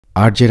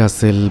RJ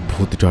Rasel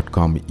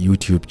ভূত.com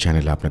YouTube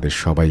চ্যানেলে আপনাদের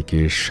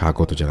সবাইকে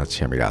স্বাগত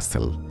জানাচ্ছি। আমি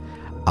রাসেল।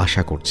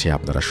 আশা করছি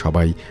আপনারা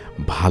সবাই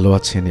ভালো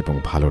আছেন এবং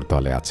ভালোর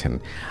দলে আছেন।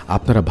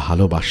 আপনারা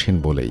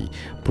ভালোবাসেন বলেই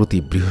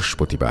প্রতি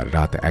বৃহস্পতিবার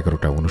রাত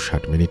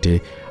 11:59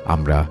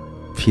 আমরা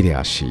ফিরে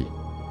আসি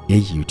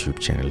এই ইউটিউব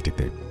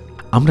চ্যানেলটিতে।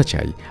 আমরা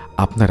চাই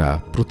আপনারা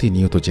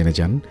প্রতিনিয়ত জেনে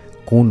যান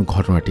কোন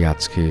ঘটনাটি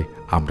আজকে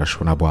আমরা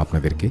শোনাবো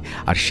আপনাদেরকে,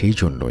 আর সেই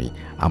জন্যই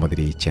আমাদের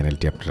এই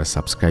চ্যানেলটি আপনারা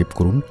সাবস্ক্রাইব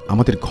করুন।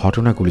 আমাদের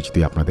ঘটনাগুলি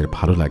যদি আপনাদের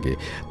ভালো লাগে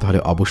তাহলে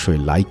অবশ্যই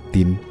লাইক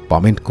দিন,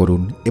 কমেন্ট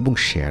করুন এবং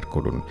শেয়ার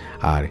করুন।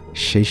 আর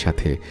সেই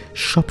সাথে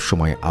সব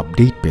সময়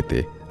আপডেট পেতে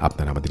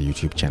আপনারা আমাদের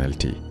ইউটিউব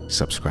চ্যানেলটি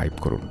সাবস্ক্রাইব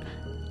করুন।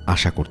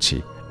 আশা করছি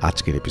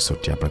আজকের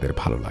এপিসোডটি আপনাদের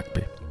ভালো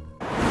লাগবে।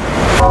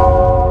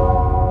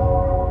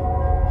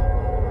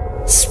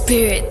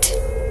 Spirit,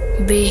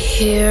 be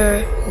here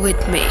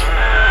with me.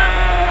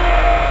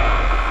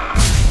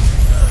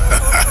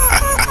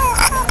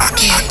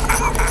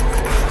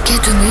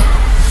 Get to me.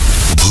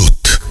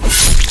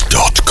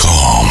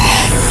 Bhoot.com.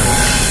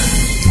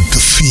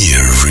 The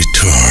fear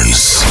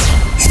returns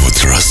with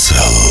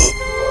Russell.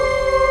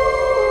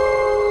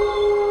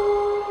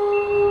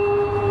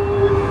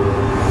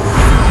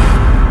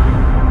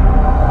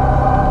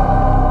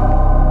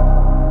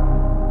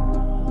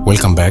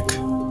 Welcome back.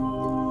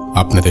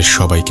 আপনাদের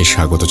সবাইকে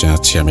স্বাগত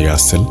জানাচ্ছি। আমি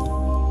রাসেল।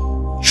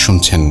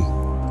 শুনছেন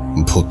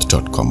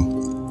Bhoot.com।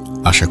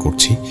 আশা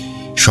করছি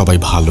সবাই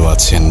ভালো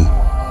আছেন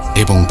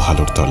এবং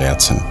ভালোর দলে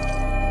আছেন।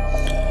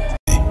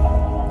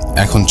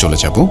 এখন চলে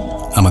যাব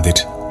আমাদের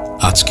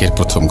আজকের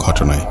প্রথম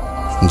ঘটনায়।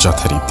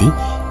 যথারীতি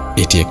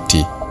এটি একটি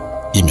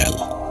ইমেল।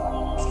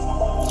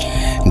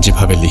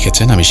 যেভাবে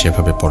লিখেছেন আমি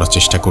সেভাবে পড়ার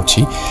চেষ্টা করছি।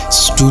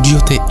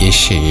 স্টুডিওতে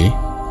এসে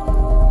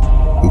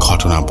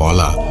ঘটনা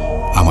বলা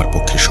আমার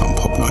পক্ষে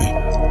সম্ভব নয়,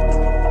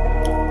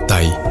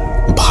 তাই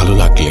ভালো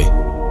লাগলে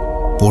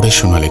পড়ে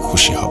শোনালে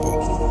খুশি হব।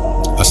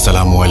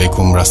 আসসালামু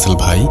আলাইকুম রাসেল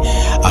ভাই,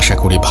 আশা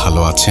করি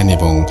ভালো আছেন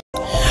এবং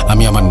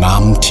আমি আমার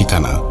নাম,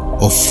 ঠিকানা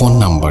ও ফোন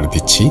নাম্বার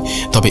দিচ্ছি,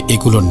 তবে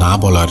এগুলো না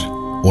বলার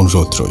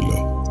অনুরোধ রইল।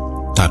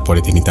 তারপরে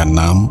তিনি তার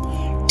নাম,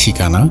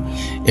 ঠিকানা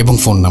এবং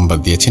ফোন নাম্বার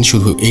দিয়েছেন।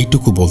 শুধু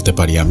এইটুকু বলতে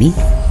পারি আমি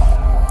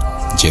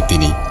যে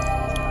তিনি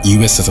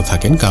ইউএসএতে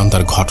থাকেন, কারণ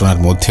তার ঘটনার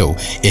মধ্যেও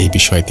এই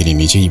বিষয়ে তিনি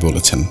নিজেই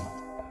বলেছেন।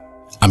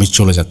 আমি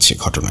চলে যাচ্ছি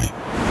ঘটনায়।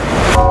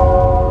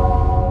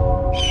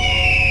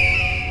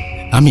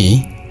 আমি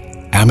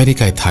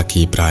আমেরিকায়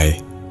থাকি প্রায়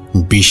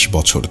 20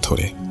 বছর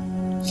ধরে।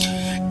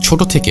 ছোট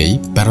থেকেই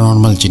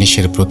প্যারানর্মাল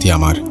জিনিসের প্রতি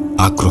আমার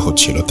আগ্রহ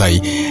ছিল, তাই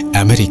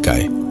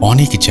আমেরিকায়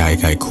অনেক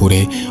জায়গায়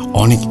ঘুরে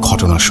অনেক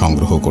ঘটনা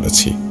সংগ্রহ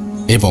করেছি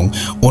এবং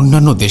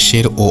অন্যান্য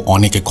দেশের ও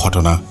অনেক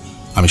ঘটনা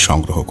আমি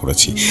সংগ্রহ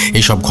করেছি।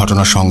 এইসব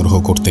ঘটনা সংগ্রহ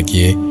করতে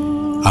গিয়ে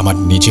আমার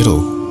নিজেরও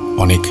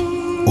অনেক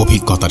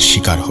অভিজ্ঞতার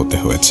শিকার হতে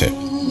হয়েছে।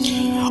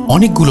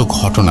 অনেকগুলো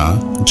ঘটনা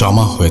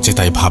জমা হয়েছে,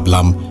 তাই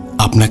ভাবলাম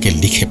আপনাকে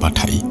লিখে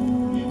পাঠাই।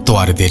 তো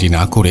আর দেরি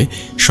না করে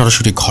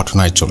সরাসরি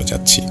ঘটনায় চলে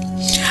যাচ্ছি।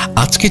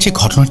 আজকে যে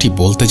ঘটনাটি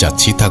বলতে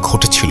যাচ্ছি তা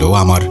ঘটেছিল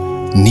আমার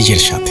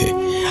নিজের সাথে।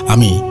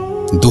 আমি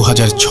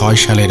 2006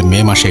 সালের মে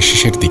মাসের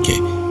শেষের দিকে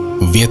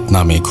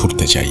ভিয়েতনামে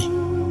ঘুরতে যাই।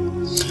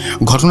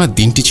 ঘটনার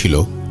দিনটি ছিল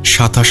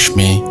 27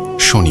 মে,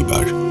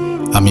 শনিবার।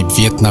 আমি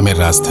ভিয়েতনামের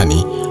রাজধানী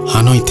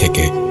হানয়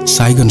থেকে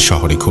সাইগন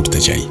শহরে ঘুরতে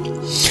যাই।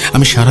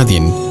 আমি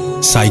সারাদিন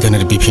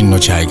সাইগনের বিভিন্ন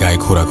জায়গায়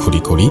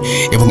ঘোরাঘুরি করি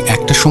এবং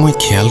একটা সময়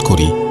খেয়াল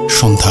করি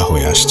সন্ধ্যা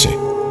হয়ে আসছে।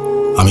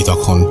 আমি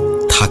তখন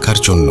থাকার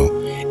জন্য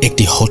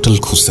একটি হোটেল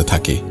খুঁজতে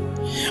থাকি।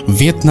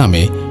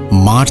 ভিয়েতনামে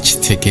মার্চ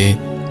থেকে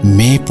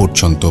মে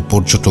পর্যন্ত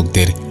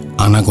পর্যটকদের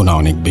আনাগোনা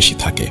অনেক বেশি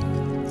থাকে।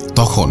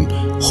 তখন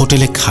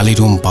হোটেলে খালি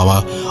রুম পাওয়া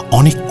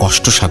অনেক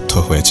কষ্টসাধ্য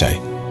হয়ে যায়।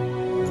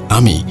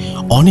 আমি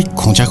অনেক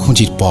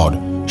খোঁজাখুঁজির পর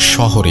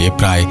শহরে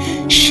প্রায়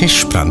শেষ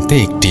প্রান্তে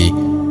একটি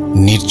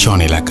নির্জন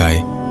এলাকায়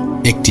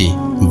একটি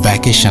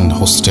ভ্যাকেশন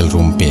হোস্টেল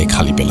রুম পেয়ে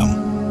খালি পেলাম।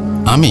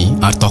 আমি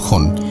আর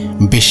তখন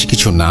বেশি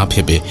কিছু না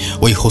ভেবে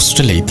ওই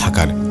হোস্টেলেই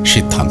থাকার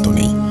সিদ্ধান্ত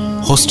নেই।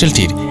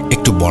 হোস্টেলটির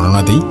একটু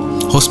বর্ণনা দিই।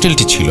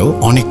 হোস্টেলটি ছিল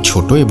অনেক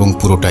ছোট এবং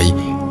পুরোটাই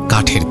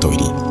কাঠের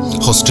তৈরি।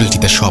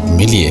 হোস্টেলটিতে সব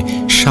মিলিয়ে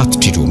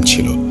 7টি রুম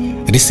ছিল।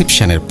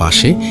 রিসেপশনের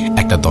পাশে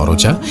একটা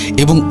দরজা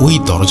এবং ওই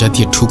দরজা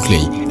দিয়ে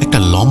ঢুকলেই একটা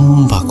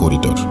লম্বা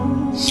করিডোর।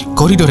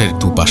 করিডোরের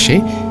দুপাশে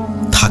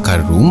থাকার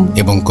রুম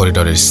এবং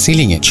করিডোরের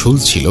সিলিংয়ে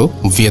ঝুলছিল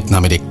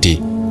ভিয়েতনামের একটি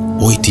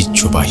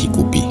ঐতিহ্যবাহী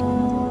কুপি।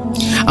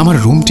 আমার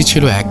রুমটি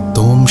ছিল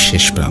একদম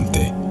শেষ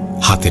প্রান্তে,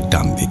 হাতের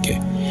ডান দিকে।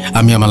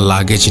 আমি আমার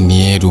লাগেজ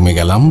নিয়ে রুমে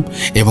গেলাম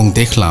এবং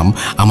দেখলাম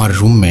আমার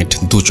রুমমেট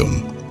দুজন।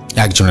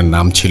 একজনের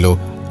নাম ছিল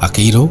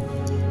আকিরো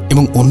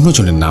এবং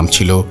অন্যজনের নাম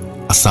ছিল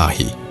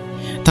আসাহি।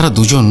 তারা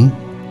দুজন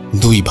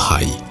দুই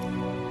ভাই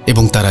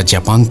এবং তারা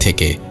জাপান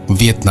থেকে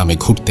ভিয়েতনামে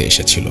ঘুরতে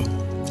এসেছিল।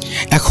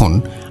 এখন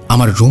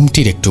আমার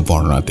রুমটির একটু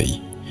বর্ণনা দেই।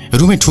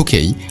 রুমে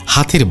ঢুকেই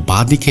হাতের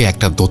বাঁ দিকে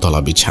একটা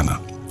দোতলা বিছানা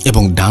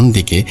এবং ডান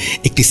দিকে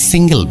একটি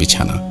সিঙ্গেল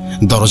বিছানা।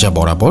 দরজা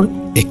বরাবর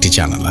একটি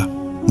জানালা।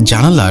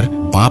 জানালার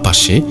বাঁ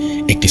পাশে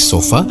একটি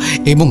সোফা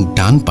এবং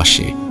ডান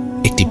পাশে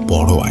একটি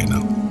বড় আয়না।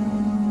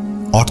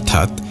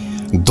 অর্থাৎ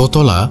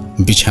দোতলা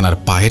বিছানার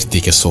পায়ের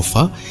দিকে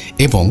সোফা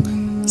এবং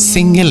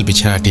সিঙ্গেল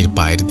বিছানাটির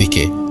পায়ের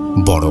দিকে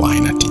বড়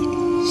আয়নাটি।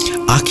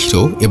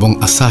 আখিরো এবং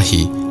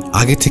আসাহি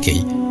আগে থেকেই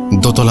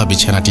দোতলা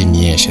বিছানাটি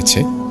নিয়ে এসেছে,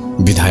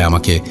 বিধায়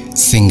আমাকে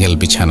সিঙ্গেল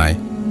বিছানায়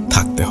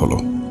থাকতে হলো।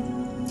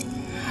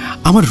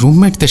 আমার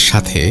রুমমেটদের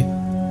সাথে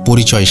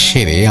পরিচয়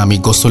সেরে আমি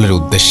গোসলের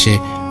উদ্দেশ্যে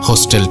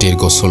হোস্টেলটির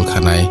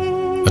গোসলখানায়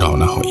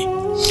রওনা হই।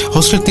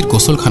 হোস্টেলটির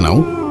গোসলখানাও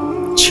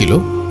ছিল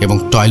এবং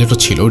টয়লেটও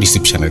ছিল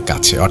রিসেপশনের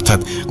কাছে, অর্থাৎ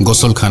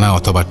গোসলখানা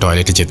অথবা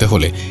টয়লেটে যেতে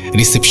হলে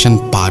রিসেপশন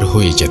পার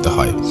হয়ে যেতে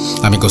হয়।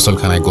 আমি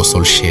গোসলখানায়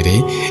গোসল সেরে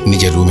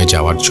নিজের রুমে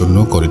যাওয়ার জন্য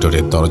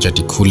করিডোরের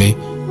দরজাটি খুলে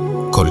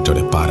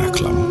করিডোরে পা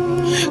রাখলাম।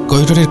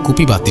 করিডোরের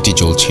কুপি বাতিটি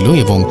জ্বলছিল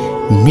এবং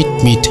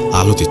মিটমিট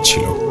আলো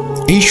দিচ্ছিল।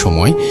 এই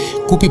সময়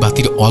কুপি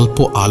বাতির অল্প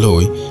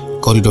আলোয়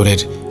করিডোরের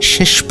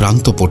শেষ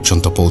প্রান্ত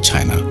পর্যন্ত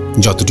পৌঁছায় না।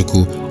 যতটুকু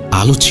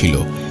আলো ছিল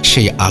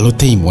সেই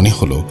আলোতেই মনে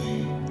হলো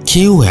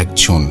কেউ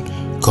একজন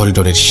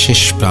করিডোরের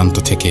শেষ প্রান্ত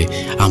থেকে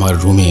আমার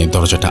রুমে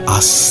দরজাটা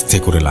আস্তে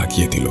করে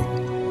লাগিয়ে দিল।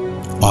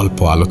 অল্প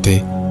আলোতে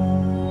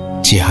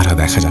চেহারা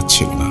দেখা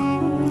যাচ্ছিল না,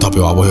 তবে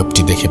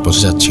অবয়বটি দেখে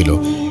বোঝা যাচ্ছিল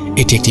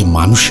এটি একটি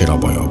মানুষের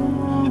অবয়ব।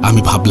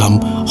 আমি ভাবলাম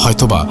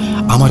হয়তোবা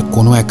আমার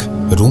কোনো এক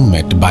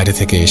রুমমেট বাইরে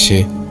থেকে এসে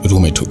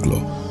রুমে ঢুকলো।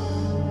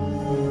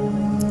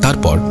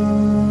 তারপর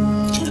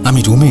আমি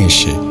রুমে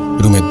এসে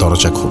রুমের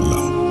দরজা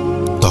খুললাম।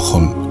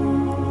 তখন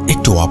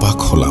একটু অবাক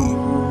হলাম,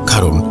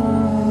 কারণ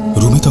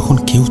রুমে তখন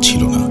কেউ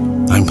ছিল না।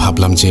 আমি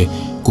ভাবলাম যে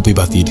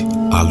কুপিবাতির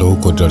আলো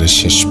করিডোরের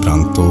শেষ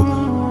প্রান্ত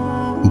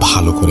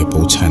ভালো করে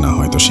পৌঁছায় না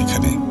হয়তো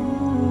সেখানে,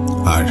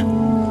 আর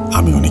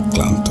আমি অনেক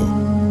ক্লান্ত,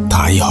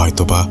 তাই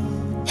হয়তোবা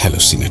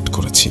হ্যালোসিনেট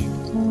করেছি।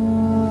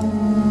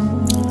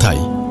 তাই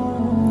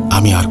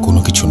আমি আর কোনো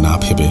কিছু না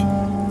ভেবে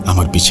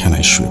আমার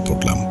বিছানায় শুয়ে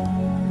পড়লাম।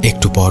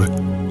 একটু পর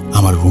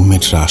আমার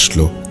রুমমেটরা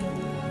আসলো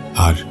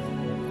আর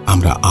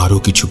আমরা আরও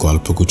কিছু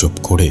গল্পগুজব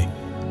করে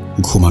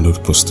ঘুমানোর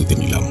প্রস্তুতি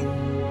নিলাম।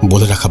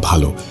 বলে রাখা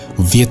ভালো,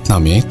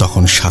 ভিয়েতনামে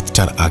তখন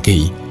 7টার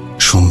আগেই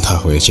সন্ধ্যা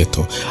হয়ে যেত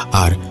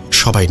আর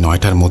সবাই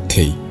 9টার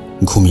মধ্যেই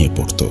ঘুমিয়ে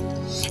পড়ত।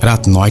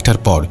 রাত 9টার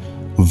পর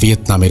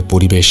ভিয়েতনামের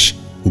পরিবেশ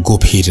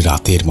গভীর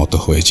রাতের মতো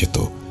হয়ে যেত।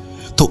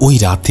 তো ওই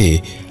রাতে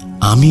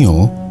আমিও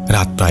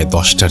রাত প্রায়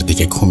 10টার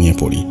দিকে ঘুমিয়ে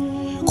পড়ি।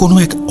 কোনো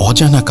এক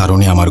অজানা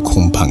কারণে আমার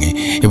ঘুম ভাঙে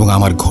এবং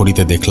আমার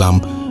ঘড়িতে দেখলাম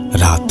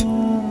রাত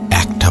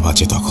 1টা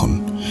বাজে। তখন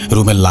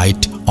রুমের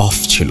লাইট অফ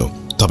ছিল,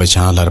 তবে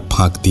জানালার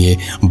ফাঁক দিয়ে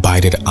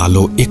বাইরের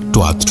আলো একটু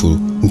আধটু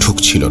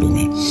ঢুকছিল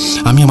রুমে।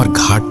 আমি আমার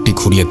ঘাড়টি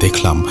ঘুরিয়ে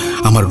দেখলাম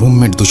আমার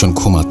রুমমেট দুজন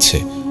ঘুমাচ্ছে।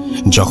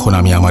 যখন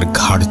আমি আমার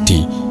ঘাড়টি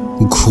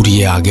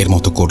ঘুরিয়ে আগের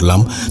মতো করলাম,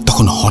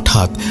 তখন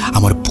হঠাৎ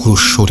আমার পুরো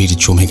শরীর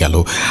জমে গেল।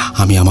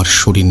 আমি আমার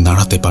শরীর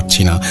নাড়াতে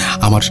পারছি না।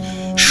 আমার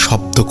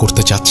শব্দ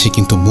করতে চাচ্ছি,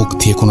 কিন্তু মুখ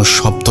দিয়ে কোনো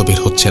শব্দ বের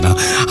হচ্ছে না।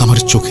 আমার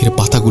চোখের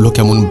পাতাগুলো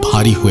কেমন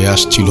ভারী হয়ে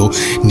আসছিল।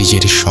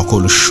 নিজের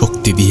সকল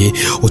শক্তি দিয়ে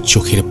ও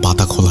চোখের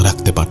পাতা খোলা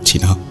রাখতে পারছি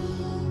না।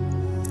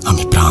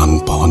 আমি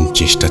প্রাণপণ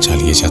চেষ্টা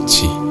চালিয়ে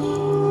যাচ্ছি,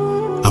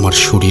 আমার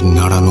শরীর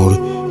নাড়ানোর,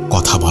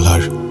 কথা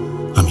বলার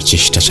আমি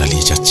চেষ্টা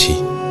চালিয়ে যাচ্ছি।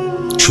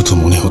 শুধু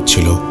মনে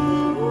হচ্ছিল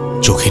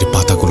চোখের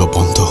পাতাগুলো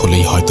বন্ধ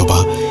হলেই হয়তোবা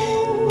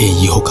এই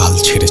ইহকাল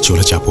ছেড়ে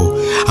চলে যাব।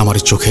 আমার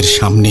চোখের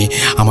সামনে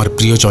আমার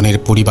প্রিয়জনের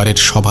পরিবারের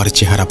সবার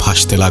চেহারা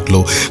ভাসতে লাগলো।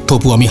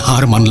 তবু আমি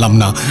হার মানলাম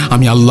না।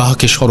 আমি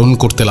আল্লাহকে স্মরণ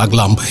করতে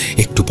লাগলাম।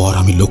 একটু পর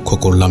আমি লক্ষ্য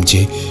করলাম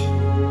যে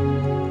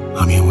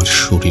আমি আমার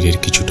শরীরের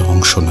কিছুটা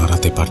অংশ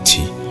নাড়াতে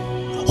পারছি।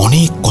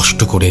 অনেক কষ্ট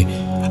করে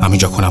আমি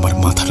যখন আমার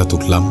মাথাটা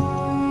তুললাম,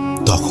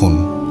 তখন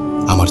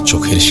আমার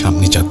চোখের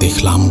সামনে যা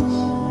দেখলাম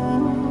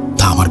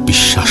তা আমার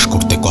বিশ্বাস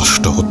করতে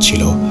কষ্ট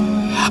হচ্ছিল।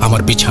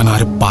 আমার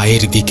বিছানার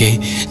পায়ের দিকে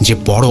যে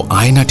বড়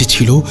আয়নাটি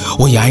ছিল,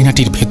 ওই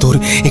আয়নাটির ভেতর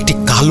একটি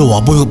কালো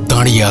অবয়ব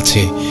দাঁড়িয়ে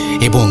আছে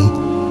এবং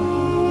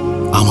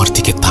আমার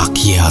দিকে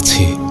তাকিয়ে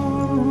আছে।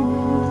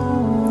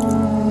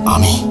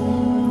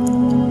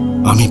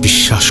 আমি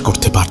বিশ্বাস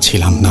করতে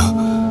পারছিলাম না।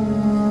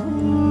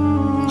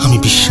 আমি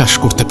বিশ্বাস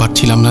করতে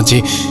পারছিলাম না যে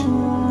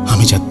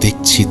আমি যা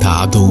দেখছি তা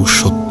আদৌ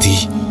সত্যি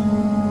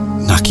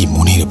নাকি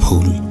মনের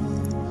ভুল।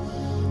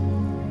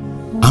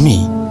 আমি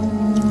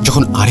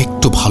যখন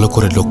আরেকটু ভালো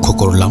করে লক্ষ্য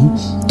করলাম,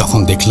 তখন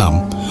দেখলাম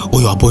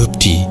ওই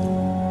অবয়বটি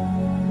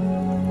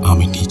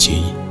আমি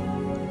নিজেই।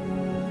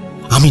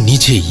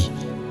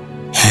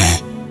 হ্যাঁ,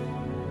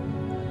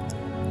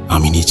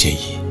 আমি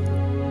নিজেই।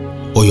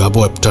 ওই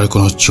অবয়বটার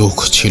কোনো চোখ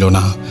ছিল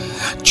না,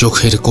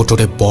 চোখের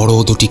কোটরে বড়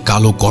দুটি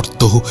কালো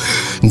গর্ত।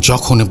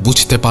 যখন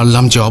বুঝতে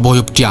পারলাম যে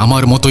অবয়বটি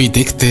আমার মতোই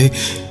দেখতে,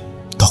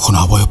 তখন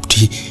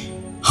অবয়বটি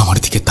আমার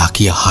দিকে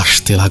তাকিয়ে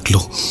হাসতে লাগলো।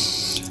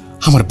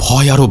 আমার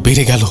ভয় আরো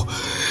বেড়ে গেল।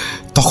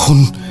 তখন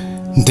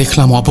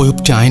দেখলাম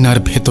অবয়বটি আয়নার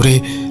ভেতরে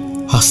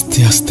আস্তে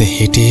আস্তে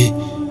হেঁটে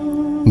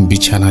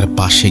বিছানার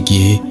পাশে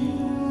গিয়ে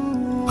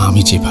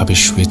আমি যেভাবে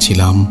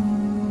শুয়েছিলাম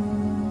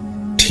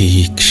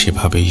ঠিক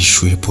সেভাবেই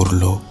শুয়ে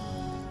পড়ল।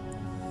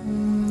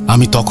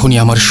 আমি তখনই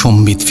আমার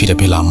সম্বিত ফিরে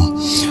পেলাম।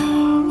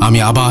 আমি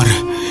আবার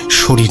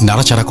শরীর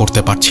নাড়াচাড়া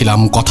করতে পারছিলাম,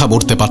 কথা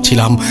বলতে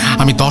পারছিলাম।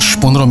 আমি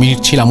 10-15 মিনিট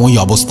ছিলাম ওই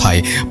অবস্থায়।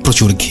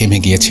 প্রচুর ঘেমে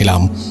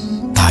গিয়েছিলাম,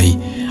 তাই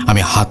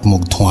আমি হাত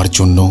মুখ ধোয়ার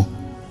জন্য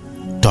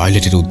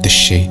টয়লেটের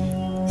উদ্দেশ্যে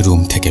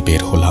রুম থেকে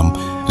বের হলাম,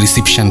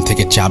 রিসেপশন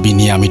থেকে চাবি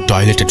নিয়ে আমি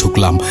টয়লেটে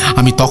ঢুকলাম।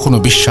 আমি তখনও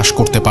বিশ্বাস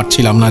করতে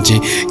পারছিলাম না যে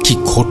কি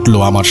ঘটলো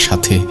আমার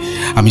সাথে।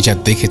 আমি যা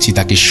দেখেছি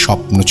তা কি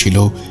স্বপ্ন ছিল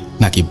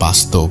নাকি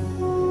বাস্তব,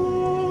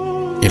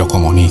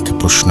 এরকম অনেক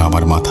প্রশ্ন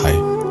আমার মাথায়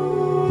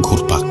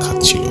ঘুরপাক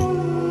খাচ্ছিল।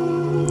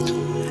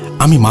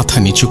 আমি মাথা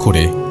নিচু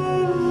করে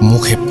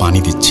মুখে পানি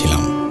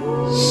দিচ্ছিলাম।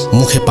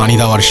 মুখে পানি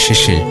দেওয়ার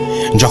শেষে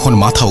যখন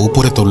মাথা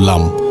উপরে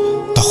তুললাম,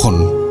 তখন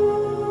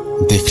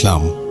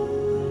দেখলাম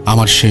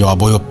আমার সেই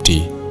অবয়বটি,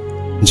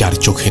 যার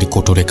চোখের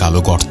কোটরে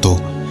কালো গর্ত,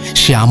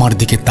 সে আমার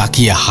দিকে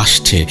তাকিয়ে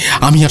হাসছে।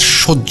 আমি আর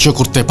সহ্য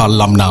করতে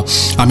পারলাম না।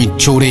 আমি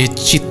জোরে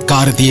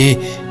চিৎকার দিয়ে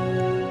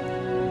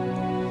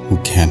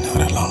জ্ঞান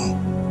হারালাম।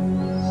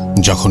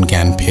 যখন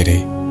জ্ঞান ফেরে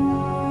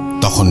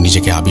তখন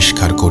নিজেকে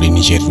আবিষ্কার করি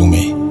নিজের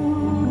রুমে।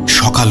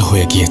 সকাল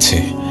হয়ে গিয়েছে।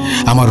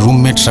 আমার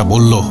রুমমেটরা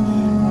বলল,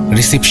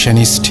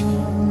 রিসেপশনিস্ট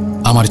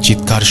আমার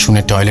চিৎকার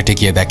শুনে টয়লেটে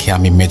গিয়ে দেখে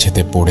আমি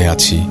মেঝেতে পড়ে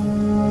আছি।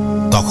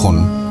 তখন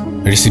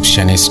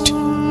রিসেপশনিস্ট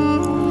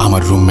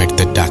আমার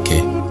রুমমেটদের ডাকে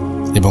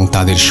এবং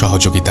তাদের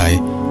সহযোগিতায়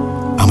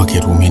আমাকে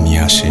রুমে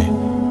নিয়ে আসে।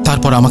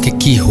 তারপর আমাকে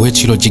কি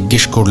হয়েছিল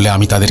জিজ্ঞেস করলে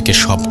আমি তাদেরকে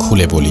সব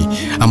খুলে বলি।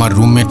 আমার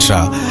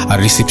রুমমেটরা আর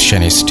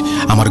রিসেপশনিস্ট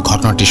আমার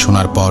ঘটনাটি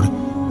শোনার পর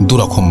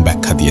দুরকম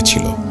ব্যাখ্যা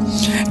দিয়েছিল।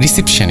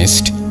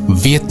 রিসেপশনিস্ট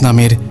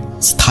ভিয়েতনামের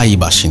স্থায়ী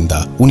বাসিন্দা।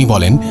 উনি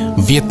বলেন,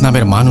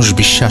 ভিয়েতনামের মানুষ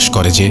বিশ্বাস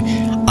করে যে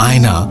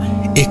আয়না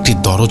একটি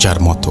দরজার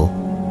মতো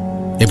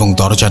এবং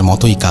দরজার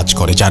মতোই কাজ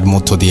করে, যার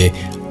মধ্য দিয়ে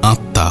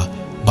আত্মা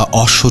বা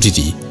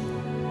অশরীরী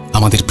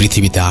আমাদের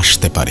পৃথিবীতে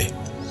আসতে পারে।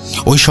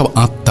 ওইসব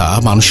আত্মা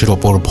মানুষের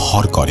ওপর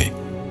ভর করে,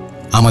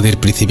 আমাদের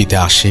পৃথিবীতে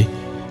আসে,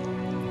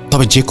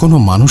 তবে যে কোনো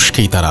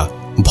মানুষকেই তারা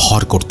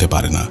ভর করতে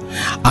পারে না।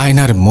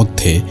 আয়নার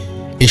মধ্যে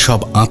এসব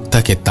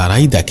আত্মাকে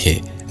তারাই দেখে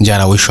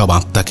যারা ওইসব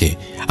আত্মাকে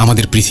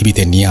আমাদের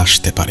পৃথিবীতে নিয়ে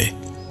আসতে পারে।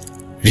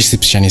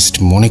 রিসেপশনিস্ট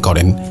মনে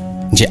করেন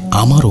যে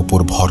আমার ওপর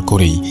ভর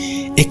করেই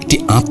একটি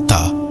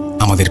আত্মা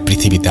আমাদের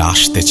পৃথিবীতে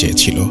আসতে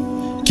চেয়েছিল,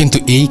 কিন্তু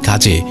এই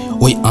কাজে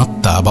ওই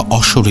আত্মা বা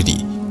অশরীরী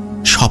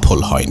সফল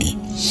হয়নি।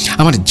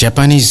 আমার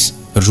জাপানিজ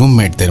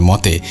রুমমেটদের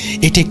মতে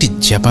এটি একটি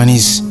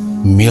জাপানিজ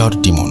মিরর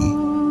ডিমন।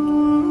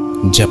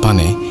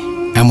 জাপানে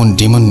এমন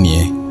ডিমন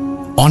নিয়ে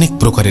অনেক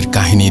প্রকারের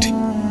কাহিনীর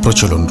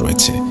প্রচলন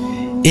রয়েছে।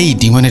 এই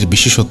ডিমনের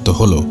বিশেষত্ব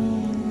হলো,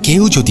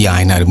 কেউ যদি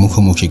আয়নার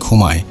মুখোমুখি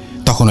ঘুমায়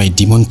তখন ওই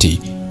ডিমনটি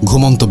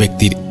ঘুমন্ত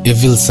ব্যক্তির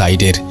এভিল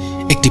সাইডের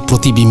একটি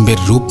প্রতিবিম্বের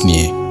রূপ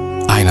নিয়ে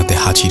আয়নাতে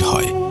হাজির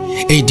হয়।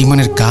 এই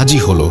ডিমনের কাজই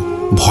হলো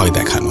ভয়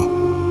দেখানো।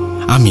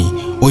 আমি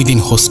ওই দিন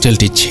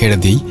হোস্টেলটি ছেড়ে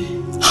দিই,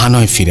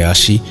 হানয় ফিরে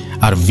আসি,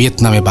 আর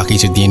ভিয়েতনামে বাকি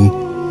যে দিন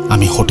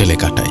আমি হোটেলে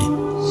কাটাই।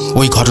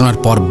 ওই ঘটনার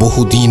পর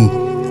বহুদিন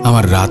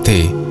আমার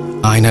রাতে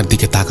আয়নার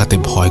দিকে তাকাতে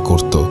ভয়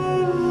করত।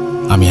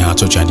 আমি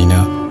আজও জানি না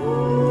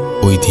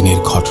ওই দিনের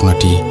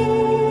ঘটনাটি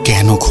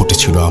কেন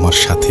ঘটেছিল আমার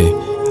সাথে,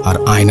 আর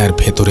আয়নার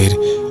ভেতরের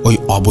ওই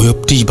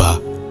অবয়বটিই বা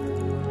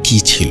কি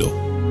ছিল।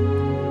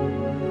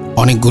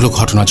 অনেকগুলো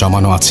ঘটনা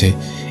জমানো আছে।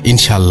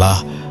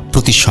 ইনশাআল্লাহ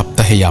প্রতি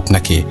সপ্তাহেই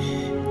আপনাকে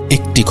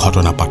একটি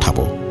ঘটনা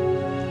পাঠাবো।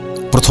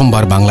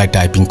 প্রথমবার বাংলায়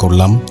টাইপিং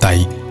করলাম,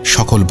 তাই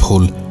সকল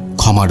ভুল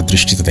ক্ষমার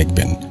দৃষ্টিতে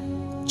দেখবেন।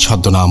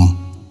 ছদ্মনাম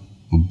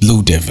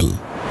ব্লু ডেভিল।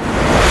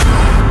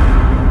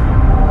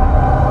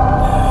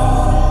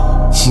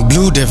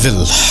 ব্লু ডেভিল,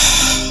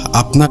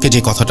 আপনাকে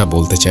যে কথাটা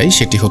বলতে চাই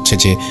সেটি হচ্ছে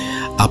যে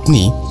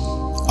আপনি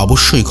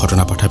অবশ্যই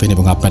ঘটনা পাঠাবেন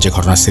এবং আপনার যে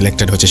ঘটনা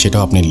সিলেক্টেড হয়েছে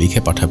সেটাও আপনি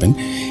লিখে পাঠাবেন।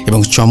 এবং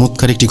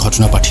চমৎকার একটি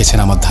ঘটনা পাঠিয়েছেন।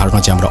 আমার ধারণা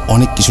যে আমরা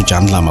অনেক কিছু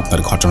জানলাম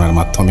আপনার ঘটনার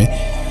মাধ্যমে।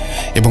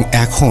 এবং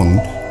এখন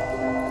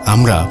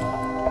আমরা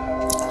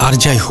আর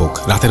যাই হোক,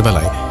 রাতের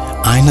বেলায়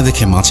আয়না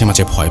দেখে মাঝে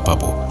মাঝে ভয়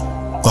পাবো।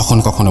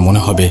 কখনো কখনো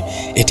মনে হবে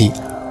এটি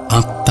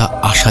আত্মা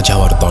আসা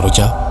যাওয়ার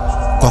দরজা,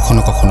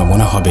 কখনো কখনো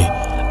মনে হবে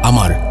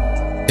আমার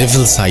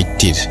এভিল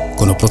সাইডটির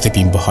কোনো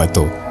প্রতিবিম্ব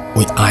হয়তো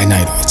ওই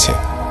আয়নায় রয়েছে।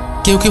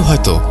 কেউ কেউ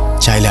হয়তো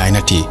চাইলে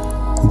আয়নাটি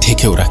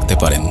ঢেকেও রাখতে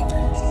পারেন,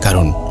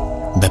 কারণ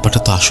ব্যাপারটা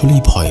তো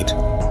আসলেই ভয়ের।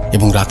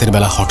 এবং রাতের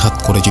বেলা হঠাৎ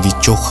করে যদি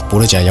চোখ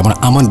পড়ে যায়, যেমন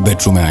আমার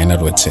বেডরুমে আয়না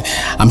রয়েছে,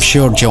 আমি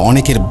শিওর যে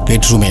অনেকের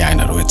বেডরুমে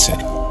আয়না রয়েছে।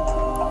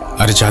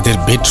 আর যাদের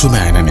বেডরুমে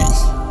আয়না নেই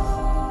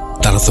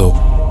তারা তো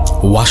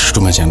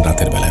ওয়াশরুমে যান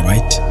রাতের বেলায়,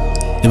 রাইট?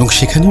 এবং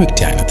সেখানেও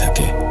একটি আয়না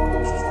থাকে।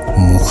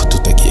 মুখ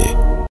ধুতে গিয়ে,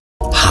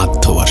 হাত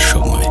ধোয়ার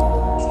সময়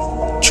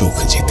চোখ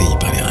যেতেই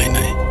পারে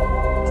আয়নায়।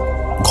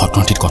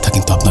 ঘটনাটির কথা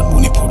কিন্তু আপনার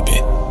মনে পড়বে।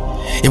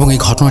 এবং এই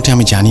ঘটনাটি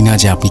আমি জানি না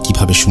যে আপনি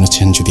কিভাবে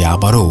শুনেছেন। যদি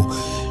আবারও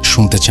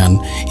শুনতে চান,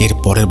 এর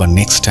পরের বা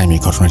নেক্সট টাইম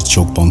এই ঘটনার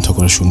চোখ বন্ধ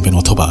করে শুনবেন,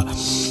 অথবা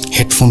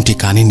হেডফোনটি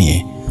কানে নিয়ে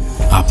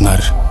আপনার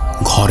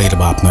ঘরের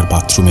বা আপনার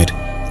বাথরুমের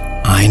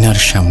আয়নার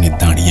সামনে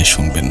দাঁড়িয়ে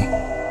শুনবেন।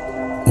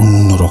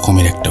 অন্য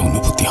রকমের একটা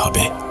অনুভূতি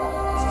হবে।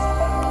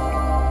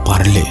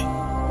 পারলে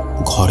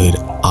ঘরের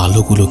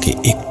আলোগুলোকে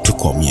একটু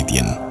কমিয়ে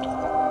দিন,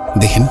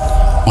 দেখেন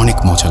অনেক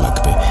মজা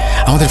লাগবে।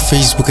 আমাদের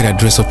ফেসবুকের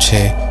অ্যাড্রেস হচ্ছে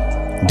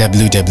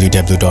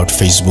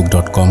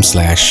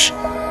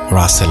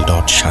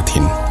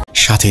www.facebook.com/russell.স্বাধীন।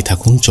 সাথেই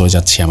থাকুন, চলে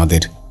যাচ্ছি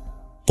আমাদের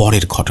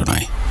পরের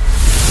ঘটনায়।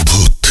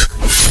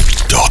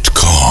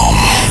 Bhoot.com.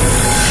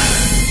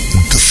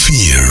 The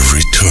fear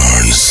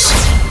returns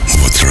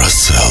with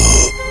Russell.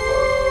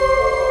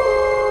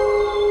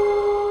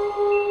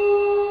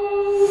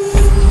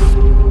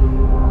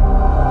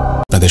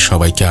 আপনাদের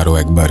সবাইকে আরও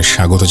একবার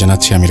স্বাগত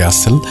জানাচ্ছি। আমি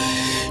রাসেল,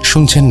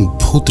 শুনছেন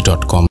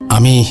ভূত.com।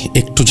 আমি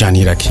একটু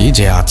জানিয়ে রাখি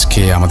যে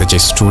আজকে আমাদের যে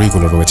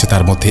স্টোরিগুলো রয়েছে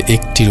তার মধ্যে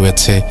একটি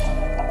রয়েছে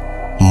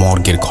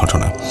মর্গের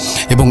ঘটনা,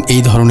 এবং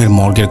এই ধরনের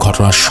মর্গের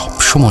ঘটনা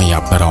সবসময়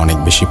আপনারা অনেক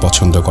বেশি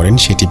পছন্দ করেন।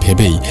 সেটি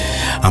ভেবেই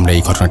আমরা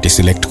এই ঘটনাটি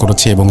সিলেক্ট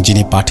করেছি, এবং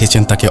যিনি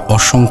পাঠিয়েছেন তাকে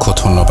অসংখ্য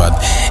ধন্যবাদ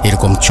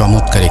এরকম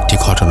চমৎকার একটি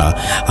ঘটনা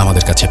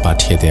আমাদের কাছে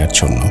পাঠিয়ে দেওয়ার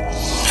জন্য।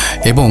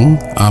 এবং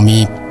আমি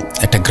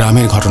একটা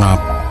গ্রামের ঘটনা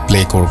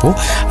প্লে করব।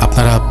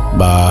 আপনারা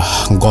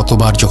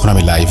গতবার যখন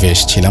আমি লাইভে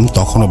এসেছিলাম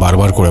তখনও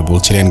বারবার করে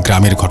বলছিলেন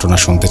গ্রামের ঘটনা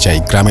শুনতে চাই,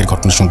 গ্রামের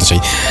ঘটনা শুনতে চাই।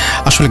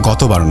 আসলে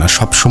গতবার না,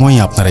 সবসময়ই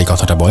আপনারা এই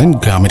কথাটা বলেন,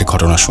 গ্রামের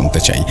ঘটনা শুনতে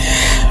চাই।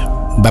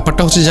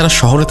 ব্যাপারটা হচ্ছে যারা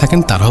শহরে থাকেন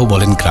তারাও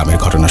বলেন গ্রামের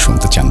ঘটনা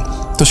শুনতে চান।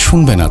 তো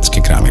শুনবেন আজকে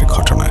গ্রামের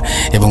ঘটনা,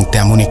 এবং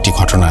তেমন একটি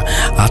ঘটনা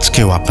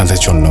আজকেও আপনাদের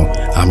জন্য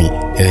আমি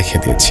রেখে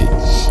দিয়েছি।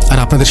 আর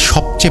আপনাদের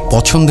সবচেয়ে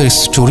পছন্দের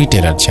স্টোরি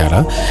টেলার যারা,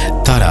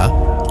 তারা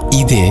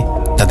ঈদে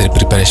তাদের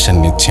প্রিপারেশন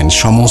নিচ্ছেন,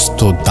 সমস্ত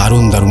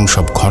দারুণ দারুণ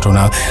সব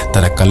ঘটনা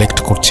তারা কালেক্ট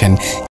করছেন,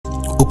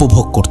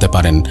 উপভোগ করতে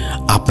পারেন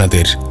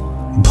আপনাদের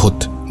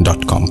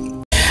ভূত.com।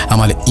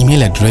 আমার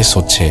ইমেল অ্যাড্রেস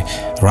হচ্ছে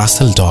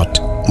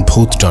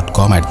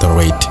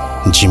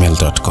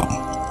russell.booth.com@gmail.com।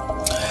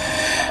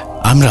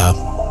 আমরা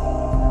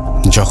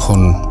যখন,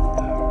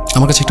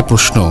 আমার কাছে একটা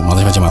প্রশ্ন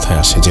মাঝে মাঝে মাথায়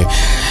আসে যে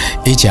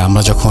এই যে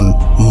আমরা যখন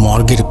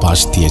মর্গের পাশ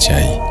দিয়ে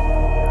যাই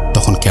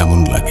তখন কেমন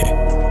লাগে?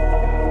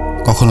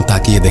 কখনো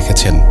তাকিয়ে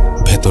দেখেছেন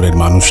ভেতরের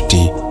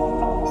মানুষটি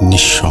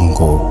নিঃসঙ্গ,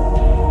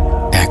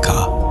 একা?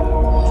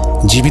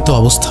 জীবিত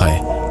অবস্থায়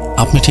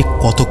আপনি ঠিক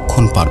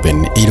কতক্ষণ পারবেন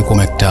এইরকম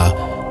একটা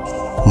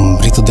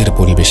মৃতদের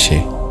পরিবেশে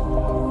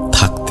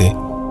থাকতে,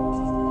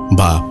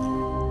 বা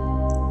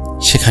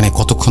সেখানে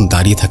কতক্ষণ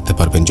দাঁড়িয়ে থাকতে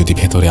পারবেন যদি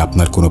ভেতরে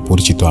আপনার কোনো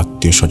পরিচিত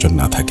আত্মীয় স্বজন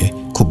না থাকে?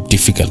 খুব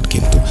ডিফিকাল্ট।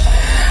 কিন্তু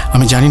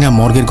আমি জানি না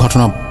মর্গের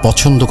ঘটনা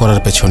পছন্দ করার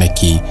পেছনে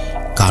কি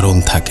কারণ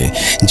থাকে।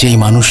 যেই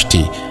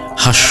মানুষটি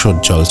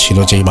হাস্যোজ্জ্বল ছিল,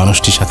 যেই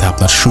মানুষটির সাথে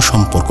আপনার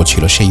সুসম্পর্ক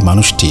ছিল, সেই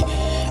মানুষটি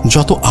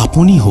যত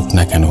আপনই হোক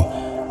না কেন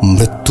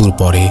মৃত্যুর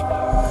পরে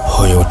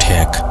হয়ে ওঠে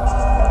এক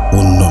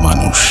অন্য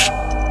মানুষ,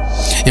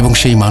 এবং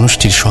সেই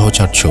মানুষটির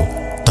সহচর্য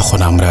তখন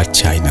আমরা আর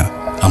চাই না,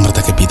 আমরা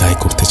তাকে বিদায়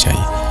করতে চাই।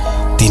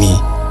 তিনি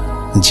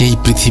যেই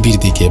পৃথিবীর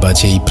দিকে বা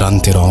যেই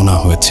প্রান্তে রওনা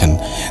হয়েছেন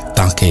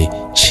তাকে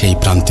সেই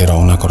প্রান্তে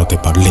রওনা করাতে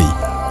পারলেই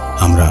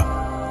আমরা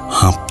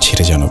হাঁপ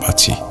ছেড়ে যেন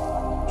বাঁচি।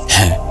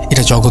 হ্যাঁ,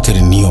 এটা জগতের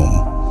নিয়ম,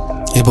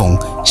 এবং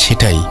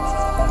সেটাই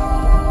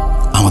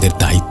আমাদের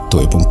দায়িত্ব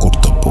এবং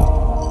কর্তব্য।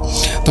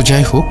 তো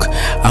যাই হোক,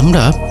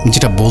 আমরা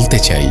যেটা বলতে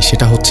চাই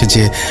সেটা হচ্ছে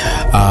যে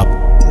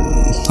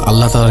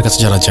আল্লাহ তাআলার কাছে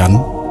যারা যান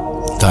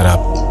তারা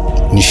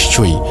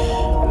নিশ্চয়ই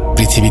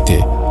পৃথিবীতে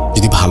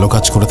যদি ভালো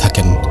কাজ করে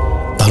থাকেন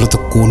তাহলে তো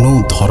কোনো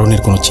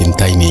ধরনের কোনো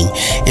চিন্তাই নেই।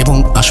 এবং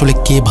আসলে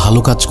কে ভালো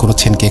কাজ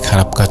করেছেন, কে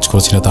খারাপ কাজ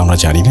করেছেন তো আমরা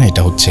জানি না,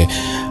 এটা হচ্ছে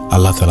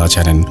আল্লাহ তাআলা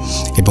জানেন,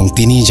 এবং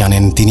তিনিই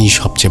জানেন, তিনিই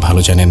সবচেয়ে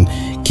ভালো জানেন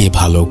কে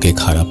ভালো কে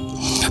খারাপ।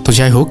 তো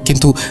যাই হোক,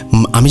 কিন্তু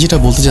আমি যেটা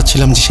বলতে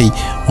চাচ্ছিলাম যে সেই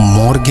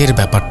মর্গের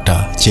ব্যাপারটা,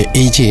 যে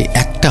এই যে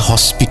একটা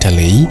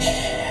হসপিটালেই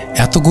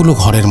এতগুলো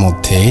ঘরের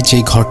মধ্যে যে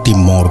ঘরটি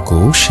মর্গ,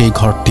 সেই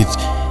ঘরটির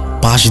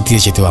পাশ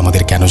দিয়ে যেতেও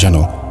আমাদের কেন যেন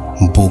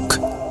বুক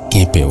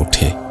কেঁপে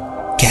ওঠে।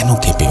 কেন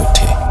কেঁপে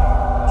ওঠে?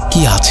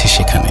 কি আছে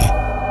সেখানে?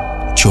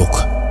 চোখ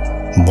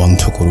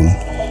বন্ধ করুন,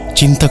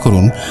 চিন্তা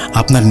করুন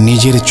আপনার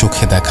নিজের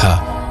চোখে দেখা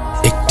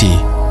একটি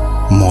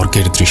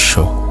মর্গের দৃশ্য।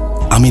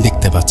 আমি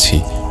দেখতে পাচ্ছি,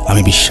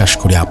 আমি বিশ্বাস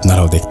করি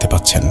আপনারাও দেখতে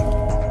পাচ্ছেন।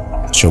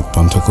 চোখ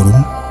বন্ধ করুন,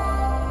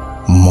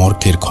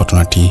 মর্গের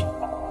ঘটনাটি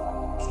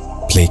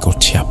প্লে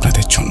করছি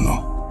আপনাদের জন্য।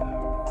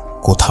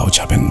 কোথাও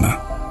যাবেন না,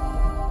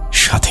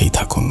 সাথেই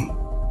থাকুন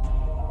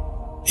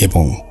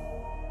এবং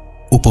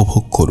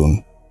উপভোগ করুন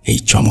এই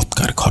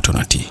চমৎকার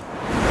ঘটনাটি।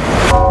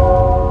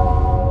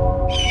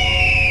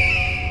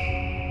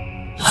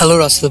 হ্যালো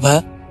রাসেল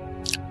ভাইয়া,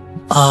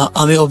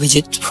 আমি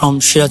অভিজিৎ ফ্রম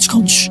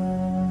সিরাজগঞ্জ।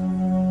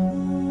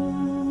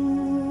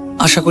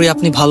 আশা করি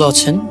আপনি ভালো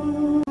আছেন।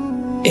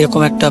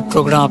 এরকম একটা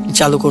প্রোগ্রাম আপনি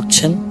চালু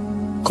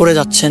করে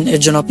যাচ্ছেন, এর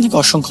জন্য আপনাকে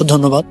অসংখ্য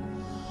ধন্যবাদ।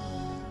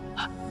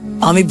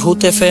 আমি ভূত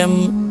FM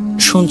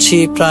শুনছি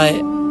প্রায়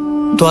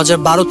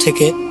 2012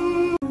 থেকে।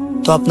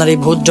 তো আপনার এই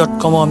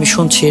ভূত.com আমি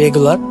শুনছি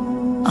রেগুলার।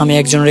 আমি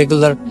একজন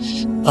রেগুলার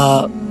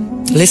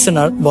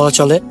লিসেনার বলা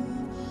চলে।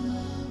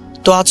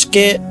 তো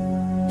আজকে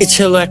ইচ্ছে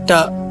হলো একটা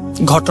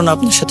ঘটনা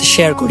আপনার সাথে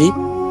শেয়ার করি,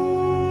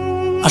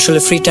 আসলে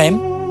ফ্রি টাইম।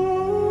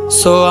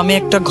 সো আমি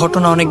একটা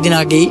ঘটনা অনেকদিন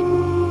আগেই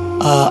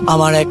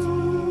আমার এক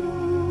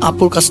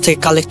আপুর কাছ থেকে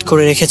কালেক্ট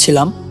করে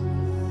রেখেছিলাম।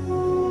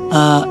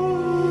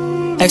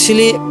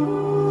 অ্যাকচুয়ালি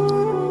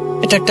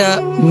এটা একটা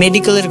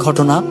মেডিকেলের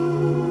ঘটনা,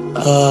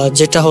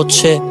 যেটা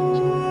হচ্ছে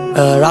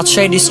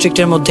রাজশাহী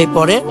ডিস্ট্রিক্টের মধ্যেই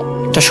পড়ে,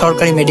 একটা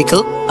সরকারি মেডিকেল।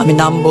 আমি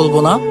নাম বলবো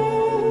না,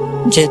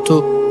 যেহেতু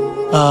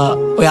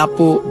ওই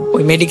আপু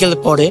ওই মেডিকেলে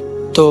পড়ে,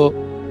 তো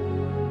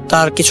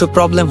তার কিছু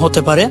প্রবলেম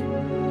হতে পারে।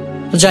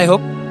 যাই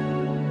হোক,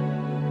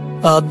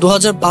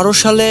 2012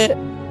 সালে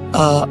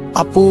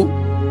আপু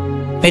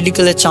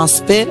মেডিকেলে চান্স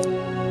পেয়ে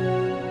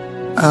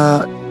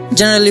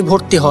জেনারেলি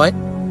ভর্তি হয়।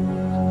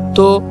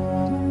 তো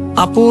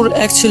আপুর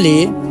অ্যাকচুয়ালি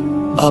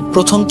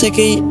প্রথম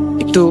থেকেই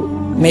একটু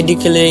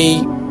মেডিকেলে এই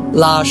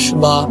লাশ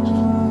বা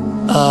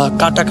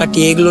কাটাকাটি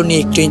এগুলো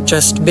নিয়ে একটু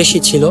ইন্টারেস্ট বেশি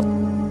ছিল,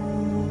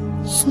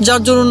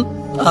 যার জন্য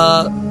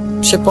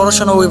সে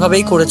পড়াশোনা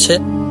ওইভাবেই করেছে,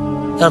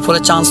 যার ফলে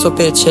চান্সও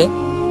পেয়েছে।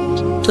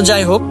 তো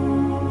যাই হোক,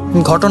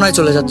 ঘটনায়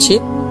চলে যাচ্ছি।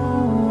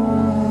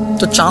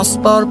 তো চান্স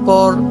পাওয়ার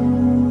পর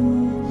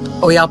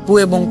ওই আপু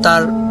এবং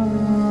তার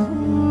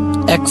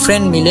এক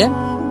ফ্রেন্ড মিলে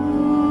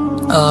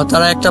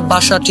তারা একটা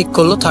বাসা ঠিক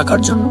করলো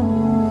থাকার জন্য।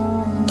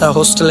 তারা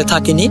হোস্টেলে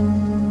থাকেনি।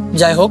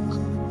 যাই হোক,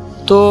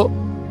 তো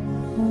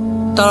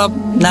তারা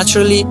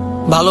ন্যাচারালি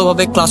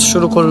ভালোভাবে ক্লাস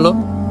শুরু করলো,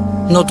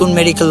 নতুন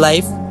মেডিকেল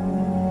লাইফ।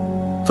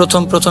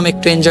 প্রথম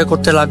একটু এনজয়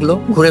করতে লাগলো,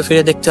 ঘুরে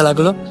ফিরে দেখতে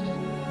লাগলো।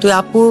 তো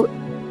আপুর,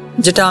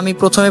 যেটা আমি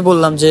প্রথমে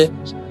বললাম যে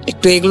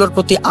একটু এগুলোর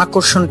প্রতি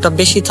আকর্ষণটা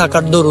বেশি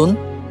থাকার দরুন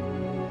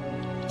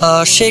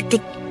সে একটু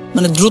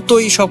মানে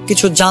দ্রুতই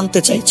সবকিছু জানতে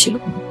চাইছিল,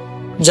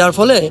 যার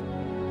ফলে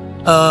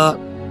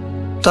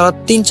তারা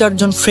 3-4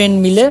 জন ফ্রেন্ড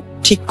মিলে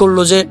ঠিক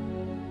করলো যে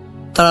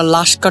তারা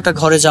লাশ কাটা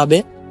ঘরে যাবে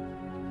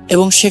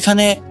এবং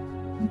সেখানে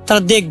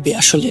তারা দেখবে,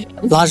 আসলে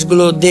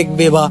লাশগুলো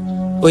দেখবে বা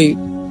ওই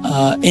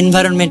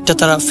এনভায়রনমেন্টটা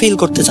তারা ফিল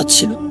করতে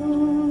চাচ্ছিল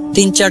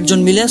 3-4 জন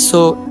মিলে। সো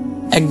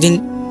একদিন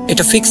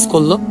এটা ফিক্স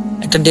করলো,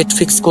 একটা ডেট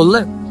ফিক্স করলো।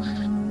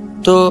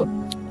 তো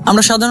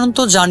আমরা সাধারণত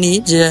জানি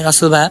যে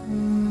রাসেল ভাইয়া,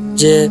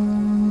 যে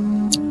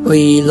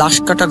ওই লাশ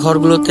কাটা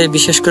ঘরগুলোতে,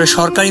 বিশেষ করে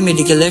সরকারি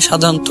মেডিকেলে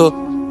সাধারণত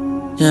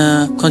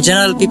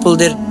জেনারেল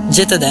পিপলদের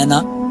যেতে দেয় না।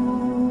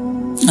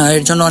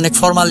 এর জন্য অনেক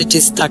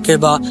ফর্মালিটিস থাকে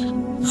বা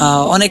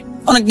অনেক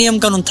অনেক নিয়ম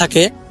কানুন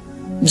থাকে।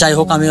 যাই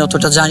হোক, আমি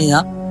অতটা জানি না।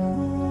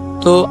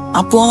 তো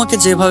আপু আমাকে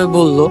যেভাবে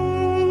বললো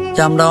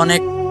যে আমরা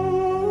অনেক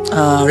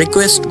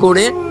রিকোয়েস্ট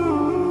করে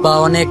বা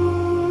অনেক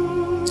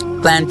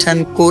প্ল্যান ট্যান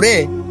করে,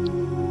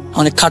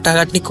 অনেক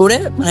খাটাখাটনি করে,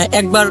 মানে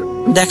একবার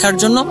দেখার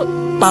জন্য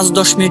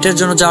 5-10 মিনিটের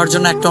জন্য যাওয়ার